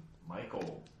on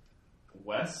Michael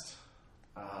West.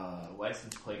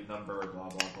 License plate number, blah,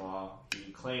 blah, blah.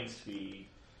 He claims to be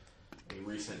a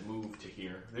recent move to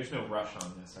here. There's no rush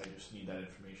on this. I just need that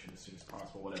information as soon as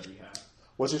possible, whatever you have.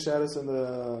 What's your status in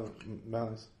the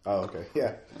mountains? Oh, okay.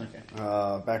 Yeah. okay.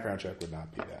 Background check would not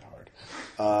be that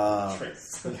hard.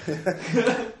 Trace.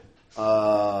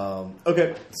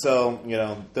 Okay. So,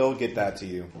 they'll get that to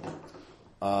you.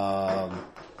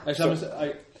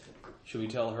 Actually, should we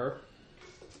tell her?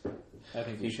 I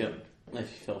think we You should. should, if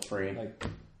you feel free. Like,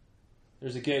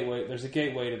 there's a gateway. There's a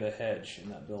gateway to the hedge in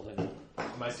that building.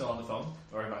 Am I still on the phone?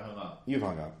 Or have I hung up? You've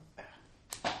hung up.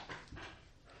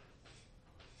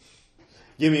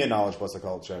 Give me a knowledge plus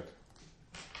occult check.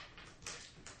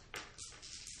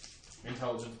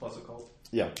 Intelligence plus occult?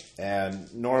 Yeah,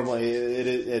 and normally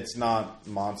it's not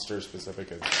monster specific.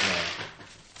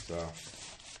 So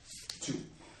 2.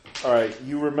 all right,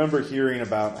 you remember hearing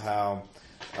about how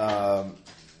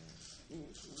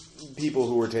people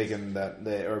who were taken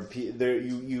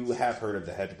you have heard of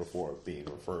the hedge before being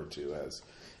referred to as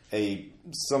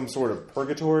some sort of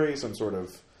purgatory, some sort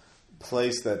of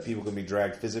place that people can be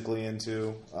dragged physically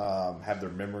into, have their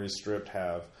memories stripped,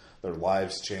 have their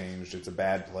lives changed. It's a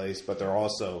bad place, but there are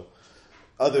also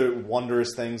other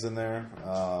wondrous things in there.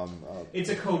 It's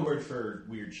a code word for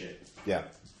weird shit. Yeah.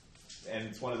 And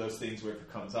it's one of those things where if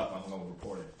it comes up, I'm going to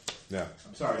report it. Yeah.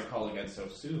 I'm sorry to call again so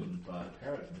soon, but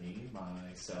apparently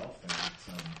myself and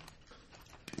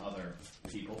some other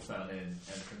people found an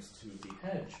entrance to the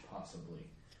hedge, possibly,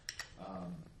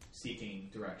 seeking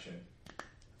direction.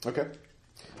 Okay.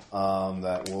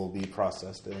 That will be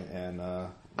processed and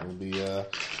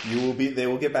they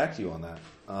will get back to you on that.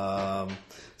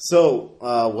 So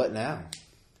what now?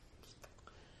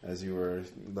 As you were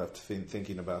left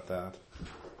thinking about that.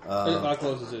 How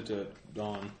close is it to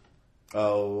dawn?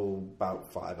 Oh,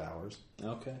 about 5 hours.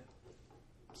 Okay.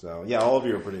 So, yeah, all of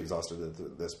you are pretty exhausted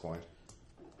at this point.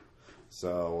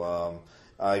 So,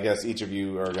 I guess each of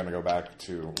you are going to go back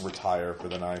to retire for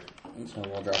the night. So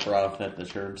we'll drop her off at the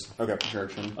church. Okay.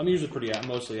 Church. I'm usually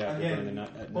mostly active during the Again,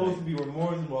 night. At both night. of you are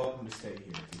more than welcome to stay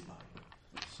here if you'd like.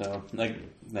 So,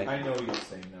 I know you'll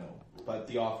say no, but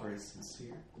the offer is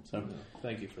sincere. So,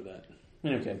 Thank you for that.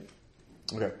 okay.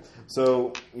 Okay.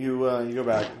 So, you go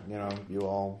back, you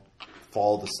all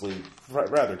fall to sleep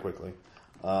rather quickly.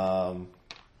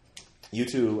 You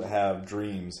two have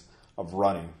dreams of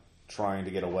running, trying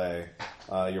to get away,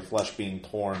 your flesh being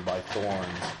torn by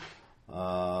thorns,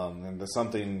 and there's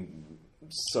something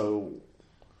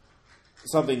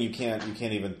you can't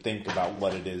even think about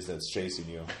what it is that's chasing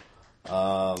you.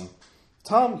 Tom,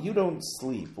 you don't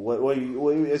sleep.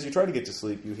 As you try to get to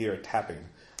sleep, you hear a tapping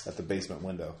at the basement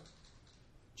window.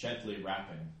 Gently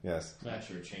rapping. Yes. At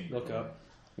your chamber. Look up.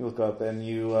 You look up and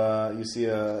you see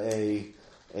a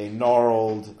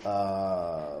gnarled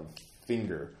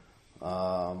finger,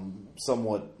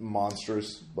 somewhat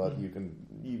monstrous, but you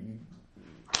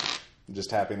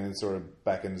just tapping and sort of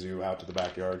beckons you out to the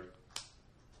backyard.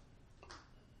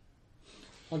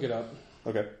 I'll get up.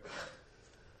 Okay.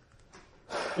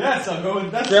 Yes, I'll go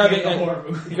investigate the horror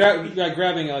movie.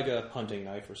 Grabbing like a hunting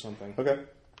knife or something. Okay.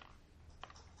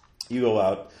 You go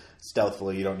out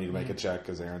stealthily. You don't need to make a check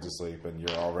because Aaron's asleep, and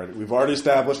we've already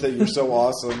established that you're so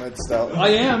awesome at stealth. I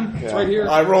am. It's right here.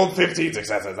 I rolled 15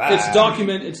 successes. It's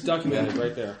documented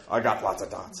right there. I got lots of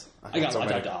dots. I got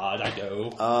lots of dots. I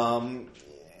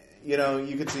know.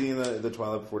 You could see in the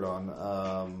Twilight Before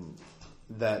Dawn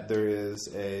that there is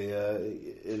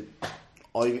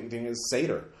all you can think is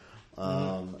satyr,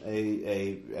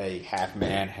 a half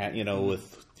man,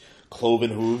 with cloven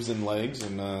hooves and legs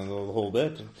and the whole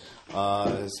bit,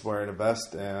 is wearing a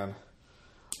vest, and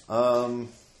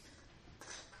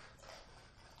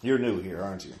you're new here,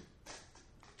 aren't you?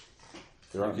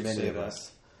 There aren't many of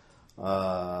us.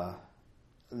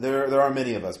 There are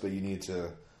many of us, but you need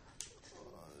to.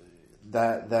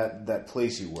 That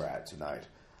place you were at tonight,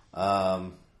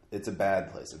 it's a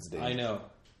bad place. It's dangerous. I know.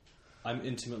 I'm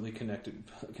intimately connected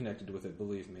with it.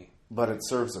 Believe me. But it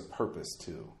serves a purpose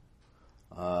too.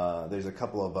 There's a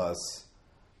couple of us.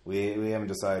 We haven't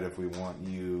decided if we want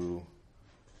you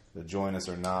to join us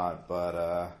or not.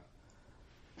 But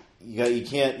you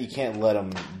can't let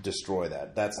them destroy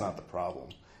that. That's not the problem.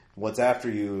 What's after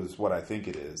you is what I think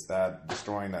it is. That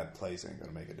destroying that place ain't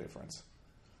going to make a difference.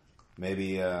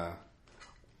 Maybe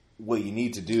what you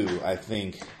need to do, I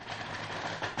think,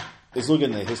 is look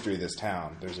in the history of this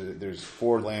town. There's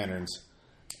 4 lanterns,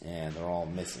 and they're all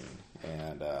missing,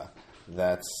 and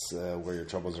that's where your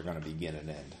troubles are going to begin and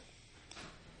end.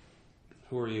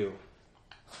 Who are you?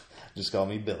 Just call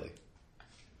me Billy.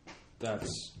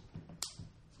 That's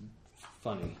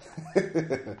funny.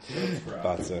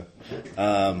 Thought so.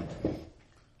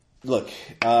 Look,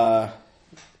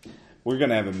 we're going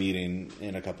to have a meeting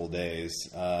in a couple days.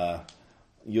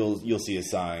 You'll see a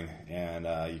sign, and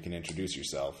you can introduce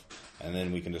yourself, and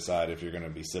then we can decide if you're going to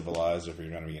be civilized or if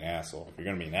you're going to be an asshole. If you're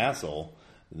going to be an asshole,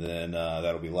 then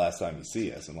that'll be the last time you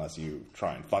see us, unless you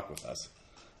try and fuck with us.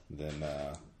 Then,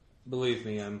 believe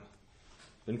me, I've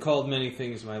been called many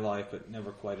things in my life, but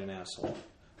never quite an asshole.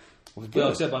 well,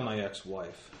 except by my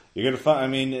ex-wife. You're going to find. I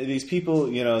mean, these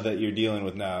people, that you're dealing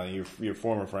with now, your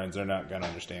former friends, they're not going to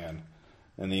understand.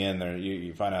 In the end,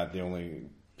 you find out the only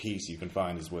peace you can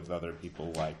find is with other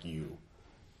people like you,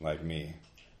 like me.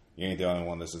 You ain't the only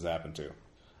one this has happened to.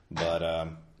 But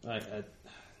I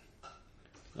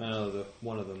know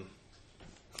one of them,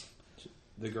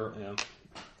 the girl. Yeah.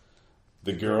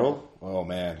 The girl? Oh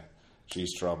man,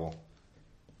 she's trouble.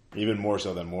 Even more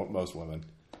so than most women.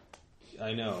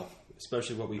 I know,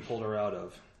 especially what we pulled her out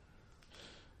of.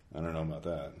 I don't know about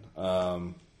that.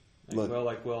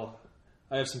 Well,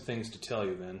 I have some things to tell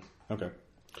you then. Okay.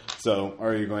 So,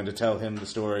 are you going to tell him the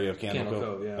story of Candle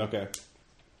Cove? Yeah. Okay.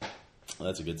 Well,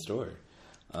 that's a good story.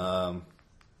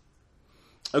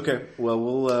 Okay.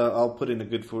 Well, I'll put in a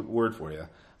good word for you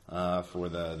for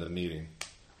the meeting.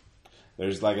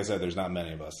 There's, like I said, there's not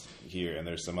many of us here, and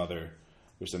there's some bad. I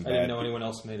didn't know anyone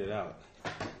else made it out.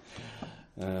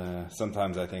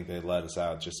 Sometimes I think they let us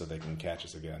out just so they can catch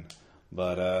us again.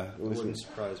 But it wouldn't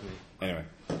surprise me. Anyway,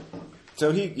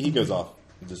 so he goes off.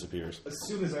 Disappears. As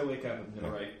soon as I wake up, I'm going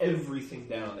to write everything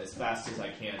down as fast as I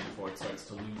can before it starts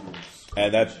to lose.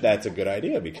 And that's a good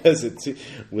idea, because it's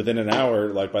within an hour,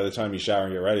 like by the time you shower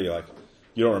and get ready,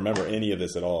 you don't remember any of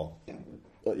this at all.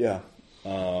 But yeah.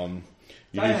 I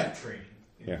have training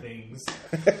in things.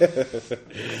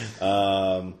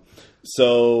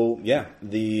 So yeah,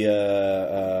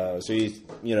 so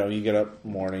you get up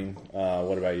morning.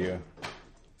 What about you?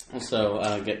 So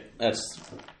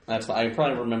I'm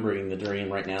probably remembering the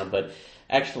dream right now, but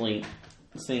actually,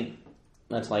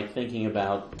 that's like thinking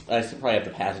about. I probably have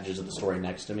the passages of the story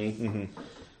next to me. Mm-hmm.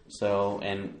 So,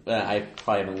 and I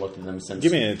probably haven't looked at them since.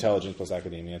 Give me an intelligence plus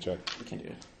academia check. I can do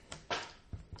it.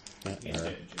 Yeah,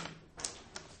 right.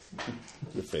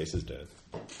 Your face is dead.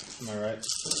 Am I right?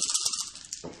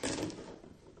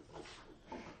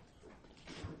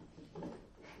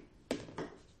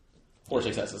 Four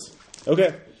successes.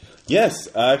 Okay. Yes,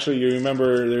 actually, you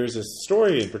remember there's a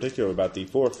story in particular about the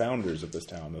 4 founders of this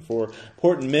town, the 4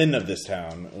 important men of this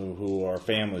town, who are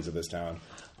families of this town,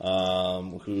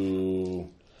 who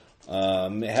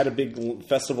had a big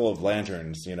festival of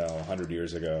lanterns, 100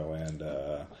 years ago, and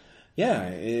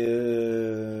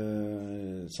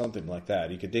something like that.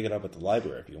 You could dig it up at the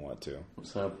library if you want to.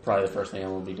 So probably the first thing I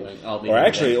will be doing.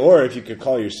 Or if you could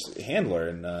call your handler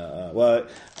and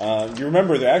you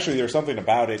remember there was something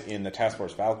about it in the Task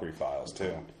Force Valkyrie files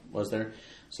too. Was there?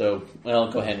 So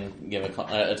go ahead and give a call.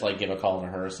 It's like give a call to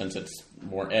her since it's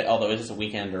more. Although is this a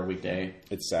weekend or a weekday?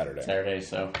 It's Saturday. Saturday.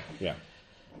 So yeah.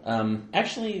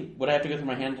 Actually, would I have to go through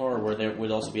my handler, or would there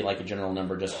would also be like a general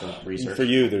number just for research? For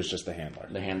you, there's just the handler.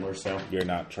 The handler, so You're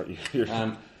not.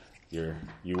 You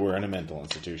were in a mental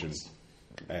institution.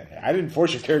 I didn't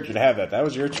force your character to have that. That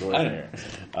was your choice.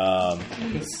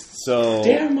 So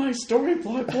damn my story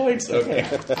plot points. Okay.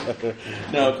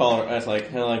 No, call her. I was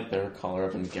like, call her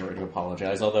up and get ready to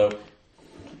apologize. Although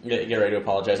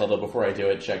before I do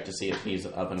it, check to see if he's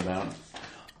up and about.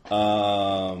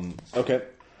 Okay.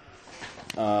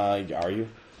 Are you?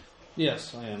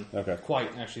 Yes, I am. Okay.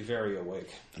 Quite, actually, very awake.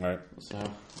 All right. So,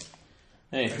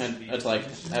 hey, it's like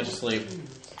I just sleep.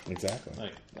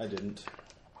 Exactly. I didn't.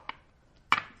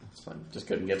 It's like, just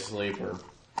couldn't get to sleep, or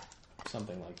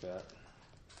Something like that.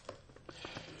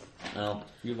 well,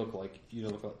 You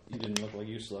didn't look like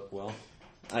you slept well.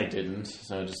 I didn't.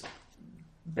 So just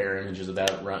bare images of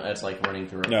that. That's like running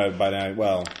through. No, by now,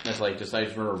 well, That's like just I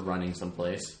just remember running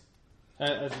someplace.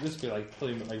 This would be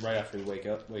like right after he wakes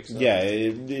up. yeah,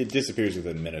 it disappears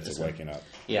within minutes of waking up.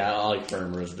 Yeah, all like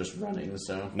remembers just running.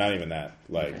 So Not even that.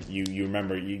 Like you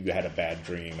remember you had a bad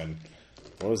dream, and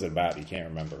what was it about? You can't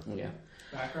remember. yeah,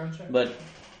 Background check? but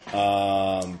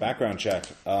Background check.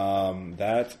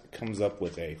 That comes up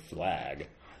with a flag.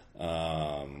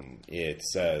 It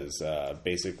says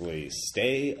basically,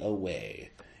 stay away.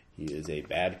 He is a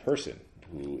bad person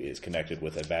who is connected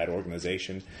with a bad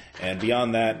organization, and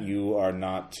beyond that, you are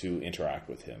not to interact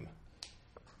with him.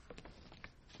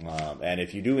 And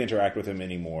if you do interact with him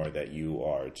anymore, that you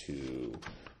are to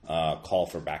call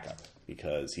for backup,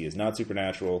 because he is not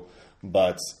supernatural,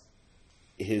 but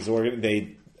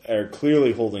they are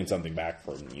clearly holding something back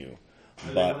from you. Are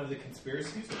they But one of the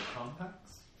conspiracies or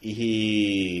compacts?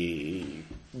 he,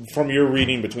 from your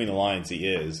reading between the lines, he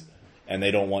is, and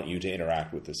they don't want you to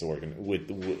interact with this organ.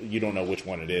 You don't know which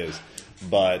one it is,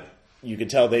 but you can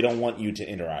tell they don't want you to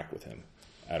interact with him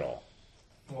at all.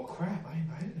 Well, crap, I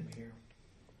invited him here.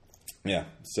 Yeah.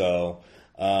 So,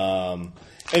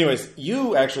 anyways,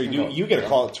 you actually do. You get a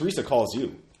call. Teresa calls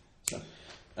you.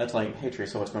 that's like, hey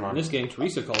Teresa, what's going on? In this game,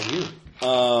 Teresa called you.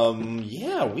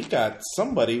 Yeah, we got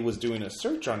somebody was doing a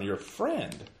search on your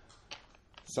friend.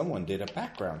 Someone did a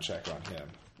background check on him.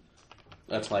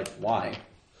 That's like, why?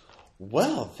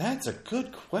 Well, that's a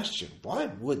good question. Why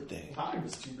would they? I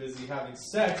was too busy having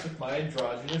sex with my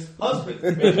androgynous husband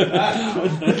to figure that out.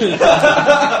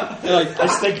 I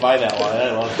stick by that one.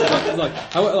 I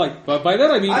love it. But by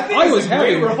that I mean I think I it's was a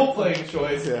having. great role-playing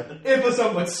choice if a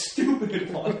somewhat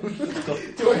stupid one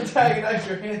to antagonize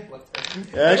your handler.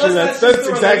 Actually, Unless that's just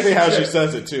the exactly how she relationship.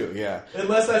 says it too. Yeah.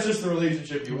 Unless that's just the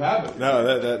relationship you have with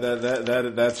No,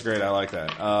 that's great. I like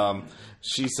that.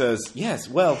 She says, yes.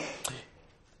 Well,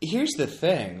 here's the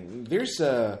thing. There's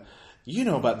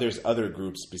there's other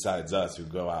groups besides us who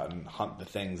go out and hunt the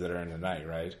things that are in the night,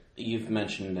 right? You've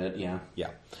mentioned it, yeah.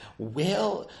 Yeah.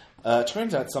 Well,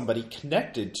 turns out somebody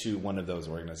connected to one of those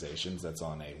organizations that's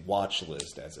on a watch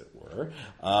list, as it were,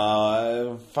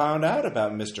 found out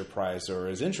about Mr. Price or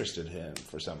is interested in him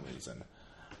for some reason.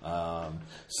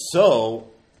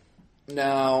 So,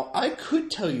 now, I could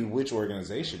tell you which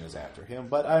organization is after him,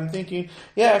 but I'm thinking,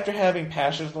 after having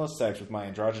passionate sex with my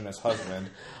androgynous husband,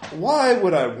 why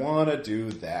would I want to do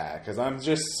that? Because I'm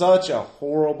just such a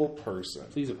horrible person.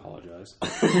 Please apologize.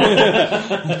 Wish you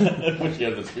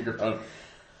had the speakerphone.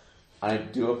 I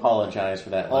do apologize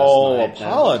for that last night.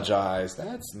 Apologize?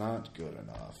 That's not good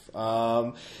enough.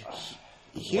 What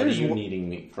are you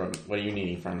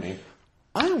needing from me?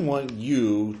 I want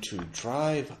you to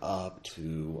drive up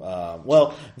to.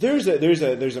 There's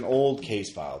an old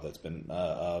case file that's been.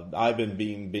 I've been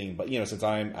being, but since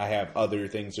I have other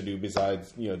things to do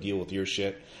besides deal with your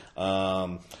shit.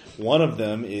 One of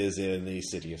them is in the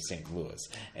city of St. Louis,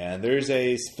 and there's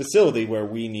a facility where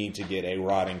we need to get a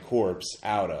rotting corpse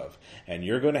out of, and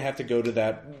you're going to have to go to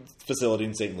that facility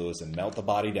in St. Louis and melt the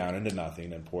body down into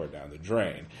nothing and pour it down the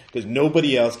drain, because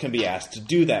nobody else can be asked to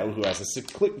do that who has a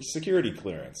security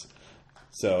clearance.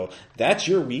 So that's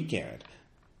your weekend.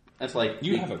 That's like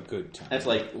You have a good time. That's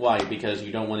like, why? Because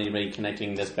you don't want anybody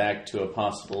connecting this back to a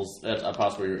possible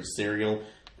serial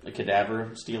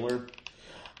cadaver stealer.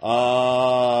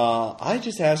 I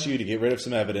just asked you to get rid of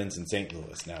some evidence in St.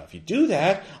 Louis. Now, if you do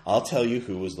that, I'll tell you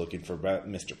who was looking for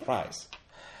Mr. Price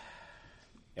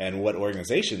and what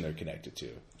organization they're connected to.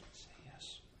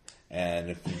 Yes.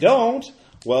 And if you don't,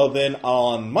 well, then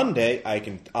on Monday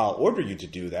I'll order you to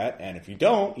do that. And if you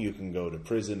don't, you can go to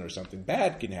prison or something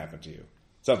bad can happen to you.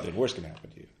 Something worse can happen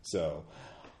to you. So,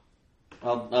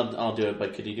 I'll do it.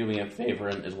 But could you do me a favor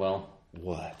as well?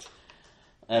 what?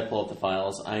 I pull up the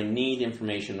files. I need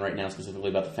information right now specifically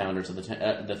about the founders of the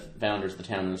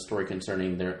town and the story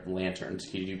concerning their lanterns.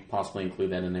 Could you possibly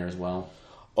include that in there as well?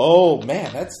 Oh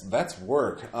man, that's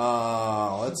work.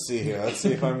 Let's see here. Let's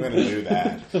see if I'm going to do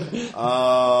that.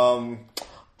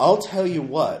 I'll tell you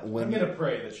what. I'm going to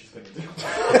pray that she's going to do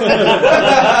it.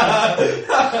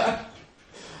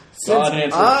 God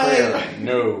answer prayer.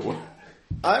 No.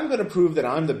 I'm going to prove that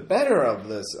I'm the better of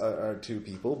this two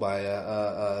people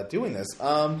by doing this.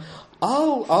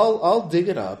 I'll dig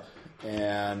it up,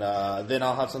 and then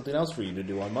I'll have something else for you to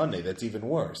do on Monday. That's even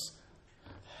worse.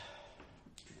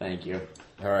 Thank you.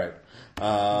 All right.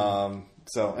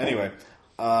 So anyway,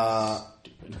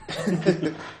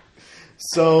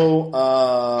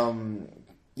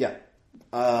 yeah.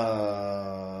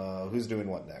 Who's doing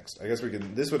what next? I guess we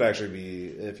can. This would actually be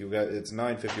if you got. It's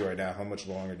 9:50 right now. How much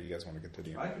longer do you guys want to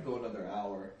continue? I could go another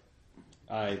hour.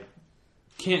 I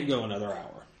can't go another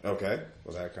hour. Okay.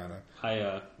 Well, that kind of.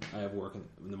 I have work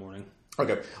in the morning.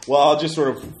 Okay. Well, I'll just sort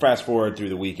of fast forward through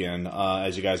the weekend,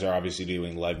 as you guys are obviously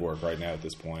doing legwork right now at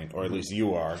this point, or at least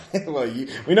you are. Well,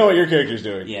 we know what your character's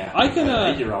doing. Yeah. I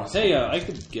can. You're awesome. Hey, I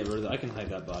could get rid of that. I can hide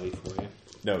that body for you.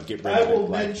 No, get rid I of it. will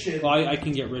mention Well, I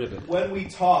can get rid of it. when we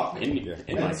talk In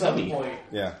my at some cubby. point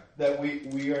Yeah. that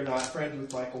we are not friends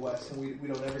with Michael West and we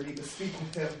don't ever need to speak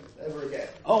with him ever again.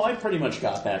 Oh, I pretty much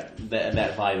got that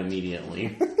vibe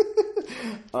immediately.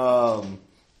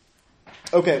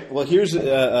 Okay, well, here's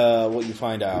what you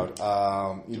find out.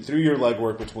 Through your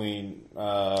legwork between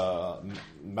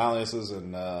Malleus's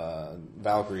and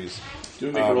Valkyrie's. Do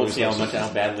we make a roll to see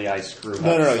how badly I screw up?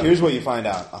 No. Here's what you find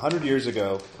out. 100 years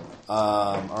ago,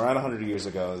 around 100 years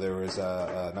ago, there was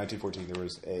 1914. There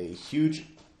was a huge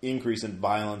increase in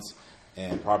violence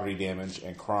and property damage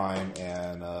and crime,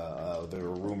 and there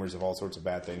were rumors of all sorts of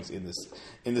bad things in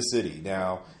the city.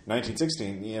 Now,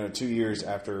 1916, 2 years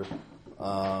after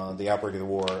the outbreak of the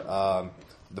war,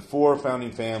 the four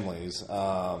founding families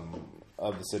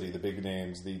of the city, the big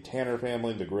names, the Tanner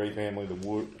family, the Gray family,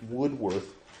 the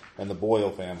Woodworth, and the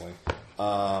Boyle family,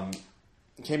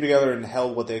 came together and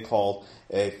held what they called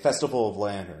a Festival of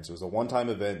Lanterns. It was a one-time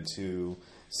event to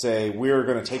say, we're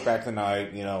going to take back the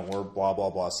night, we're blah, blah,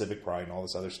 blah, civic pride and all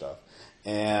this other stuff.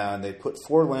 And they put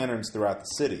 4 lanterns throughout the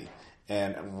city.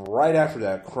 And right after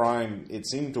that, crime, it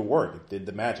seemed to work. It did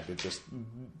the magic. It just,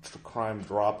 crime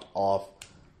dropped off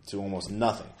to almost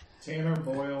nothing. Tanner,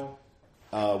 Boyle.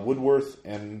 Woodworth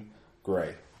and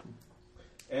Gray.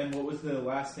 And what was the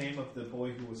last name of the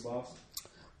boy who was lost?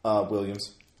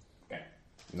 Williams. Okay.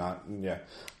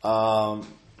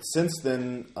 Since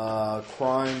then,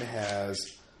 crime has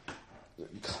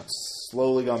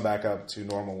slowly gone back up to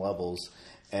normal levels.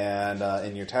 And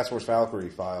in your Task Force Valkyrie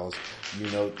files, you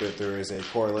note that there is a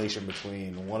correlation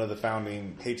between one of the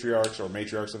founding patriarchs or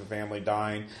matriarchs of the family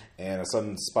dying and a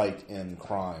sudden spike in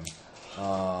crime.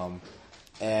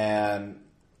 And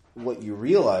what you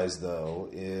realize, though,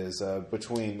 is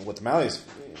between what the Malleus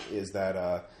is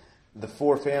that the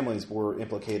 4 families were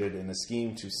implicated in a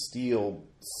scheme to steal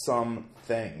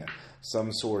something,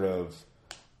 some sort of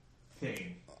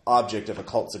Thing. object of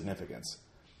occult significance.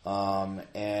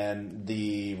 And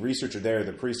the researcher there,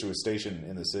 the priest who was stationed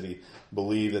in the city,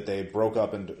 believed that they broke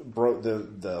up and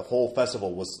the whole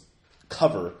festival was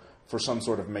cover for some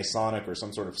sort of Masonic or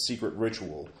some sort of secret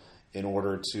ritual in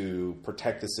order to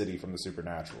protect the city from the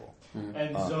supernatural.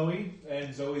 And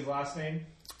Zoe's last name?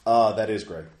 That is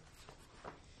Greg.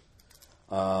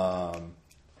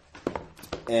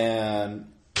 And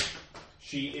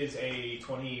She is a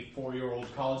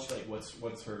 24-year-old college.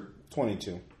 What's her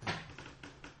 22.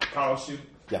 college student?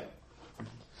 Yeah.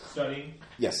 Studying.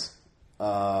 Yes.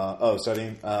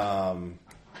 Studying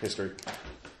history.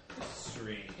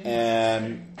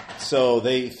 And so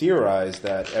they theorized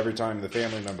that every time the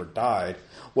family member died,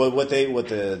 what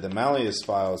the Malleus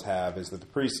files have is that the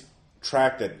priest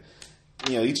tracked that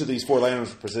each of these 4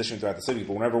 lanterns were positioned throughout the city,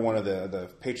 but whenever one of the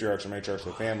patriarchs or matriarchs of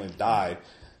the family died,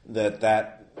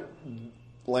 that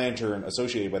lantern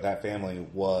associated with that family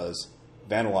was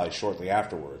vandalized shortly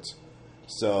afterwards.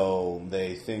 So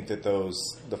they think that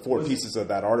the 4 pieces of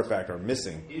that artifact are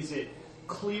missing. Is it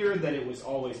clear that it was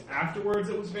always afterwards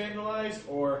it was vandalized,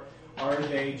 or are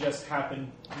they just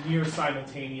happened near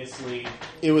simultaneously?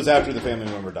 It was after the family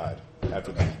member died.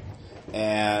 After that,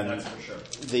 and That's for sure.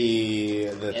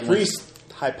 the priest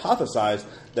hypothesized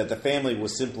that the family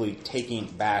was simply taking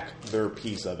back their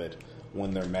piece of it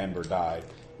when their member died.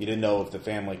 He didn't know if the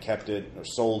family kept it or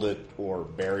sold it or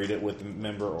buried it with the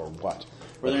member or what.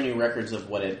 Were there any records of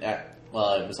what it,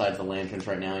 besides the lanterns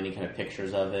right now, any kind of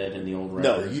pictures of it in the old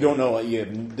records? No, you don't know. You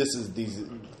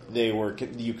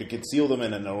could conceal them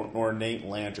in an ornate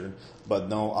lantern, but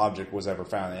no object was ever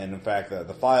found. And in fact,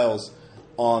 the files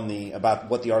about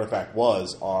what the artifact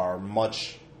was are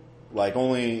much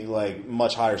only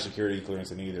much higher security clearance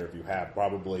than either of you have.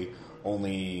 Probably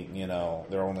only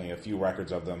there are only a few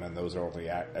records of them, and those are only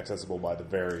accessible by the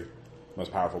very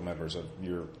most powerful members of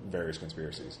your various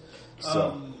conspiracies.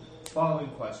 So, Following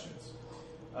questions.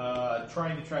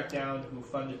 Trying to track down who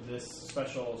funded this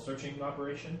special searching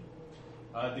operation.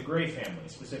 The Gray family,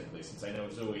 specifically, since I know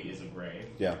Zoe is a Gray.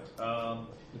 yeah.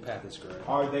 The path is correct.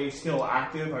 Are they still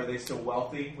active? Are they still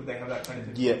wealthy? Would they have that kind of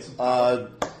influence? Yeah,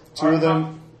 two of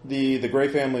them. The Gray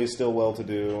family is still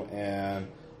well-to-do, and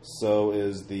so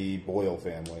is the Boyle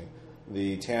family.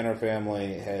 The Tanner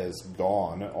family has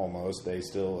gone almost. They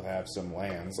still have some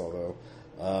lands, although,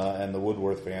 and the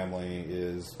Woodworth family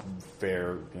is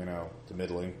fair, to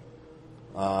middling.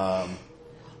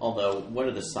 Although, what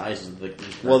are the sizes of the?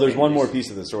 Well, there's one more piece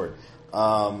of the story.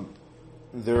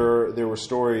 There were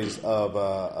stories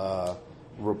of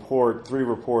three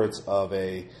reports of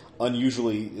a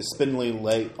unusually spindly,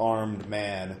 light-armed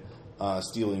man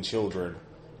stealing children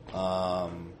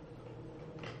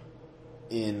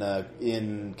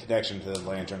in connection to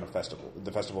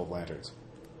the Festival of Lanterns.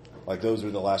 Those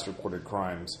were the last reported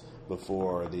crimes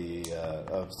before the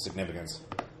of significance.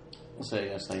 So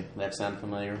yes, that sound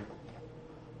familiar.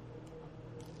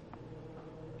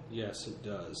 Yes, it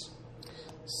does.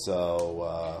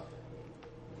 So,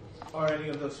 Are any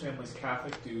of those families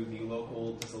Catholic?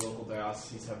 Does the local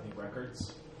diocese have any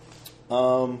records?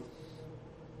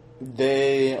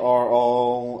 they are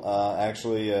all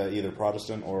actually either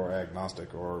Protestant or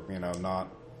agnostic, or not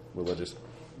religious.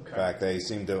 Okay. In fact, they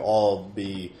seem to all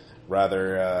be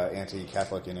rather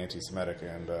anti-Catholic and anti-Semitic,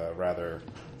 and rather,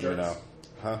 Jerks.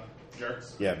 huh?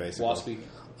 Jerks. Yeah, basically. Waspy.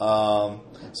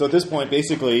 So at this point,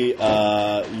 basically,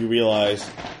 you realize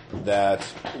that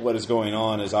what is going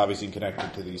on is obviously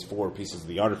connected to these 4 pieces of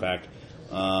the artifact,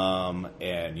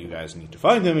 and you guys need to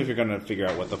find them if you're going to figure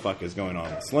out what the fuck is going on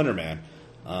with Slender Man.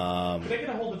 Could I get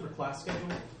a hold of her class schedule?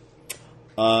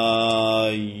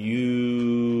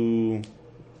 You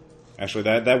actually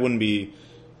that wouldn't be.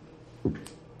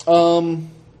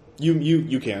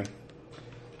 You can.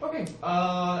 Okay.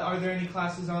 Are there any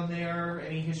classes on there?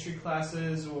 Any history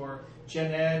classes or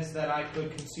gen eds that I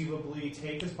could conceivably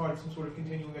take as part of some sort of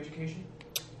continuing education?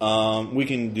 We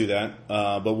can do that,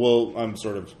 but we'll.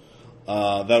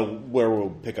 That where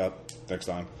we'll pick up next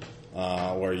time,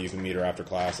 where you can meet her after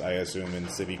class. I assume in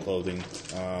civvy clothing.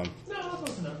 No, that's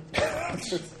close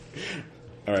enough.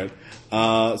 All right.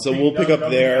 So we'll pick up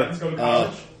there. Let's go to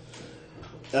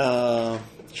college.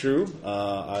 True.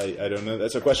 I don't know.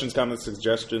 So questions, comments,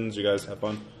 suggestions. You guys have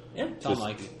fun. Yeah, Tom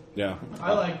liked it. Yeah.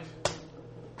 I like.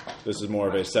 This is more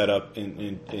of a setup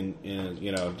in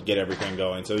to get everything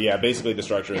going. So yeah, basically the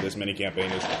structure of this mini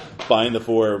campaign is find the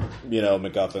 4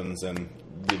 MacGuffins and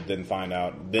then find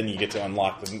out. Then you get to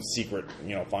unlock the secret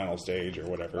final stage or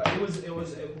whatever. It was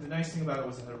the nice thing about it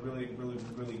was it had a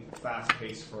really fast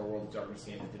pace for a World of Darkness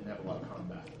game that didn't have a lot of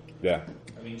combat. Yeah.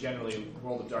 I mean, generally,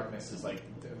 World of Darkness is like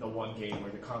the one game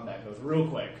where the combat goes real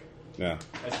quick, Yeah.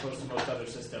 as opposed to most other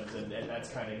systems, and that's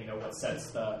kind of what sets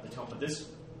the tone. But this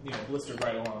blistered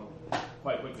right along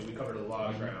quite quickly. We covered a lot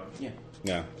of ground.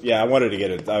 Yeah. I wanted to get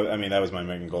it. I mean, that was my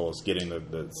main goal, is getting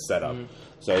the setup. Mm-hmm.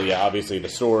 So yeah, obviously the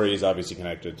story is obviously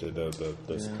connected to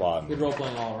the plot. Good role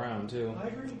playing all around too. I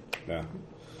agree. Yeah.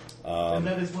 And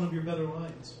that is one of your better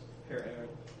lines, Herr Aaron.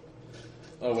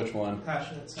 Oh, which one?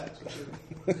 Passionate sex with your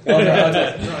Oh, no,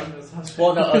 okay. androgynous husband.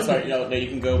 Well, no, sorry. No, you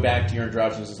can go back to your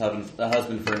androgynous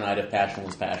husband for a night of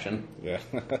passionless passion. Yeah.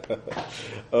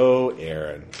 Oh,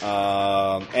 Aaron.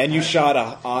 And you shot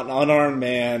an unarmed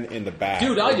man in the back.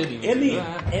 Dude, I didn't even do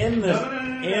that.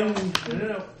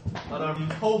 No.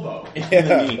 Unarmed hobo.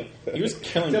 Yeah. He was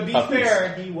killing To be puppies.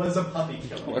 fair, he was a puppy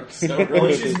killer. So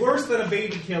Which is worse than a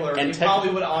baby killer And if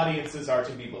Hollywood audiences are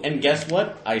to be believed. And guess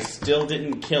what? I still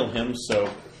didn't kill him, so...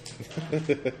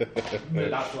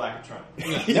 But not for lack of trying.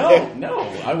 No.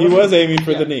 I He was aiming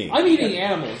for the knee. I'm eating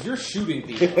animals. You're shooting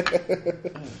people.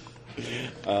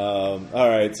 All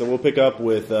right, so we'll pick up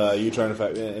with you trying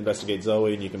to investigate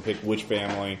Zoe, and you can pick which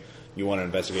family you want to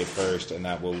investigate first, and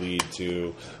that will lead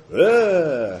to...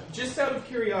 Just out of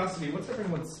curiosity, what's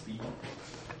everyone's speed?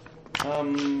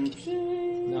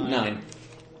 9.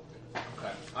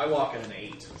 Okay. I walk at an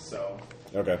 8, so...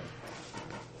 Okay.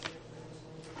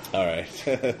 All right.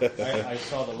 I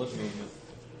saw the look movement.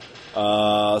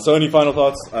 So any final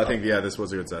thoughts? I think, this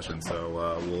was a good session,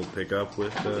 so we'll pick up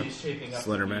with He's shaping up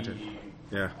Slender to Man. be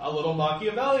Yeah. a little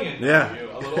Machiavellian. Yeah.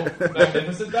 A little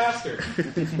magnificent bastard.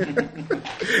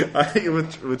 I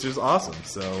think which is awesome.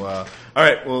 So, all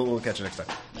right, we'll catch you next time.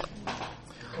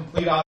 Complete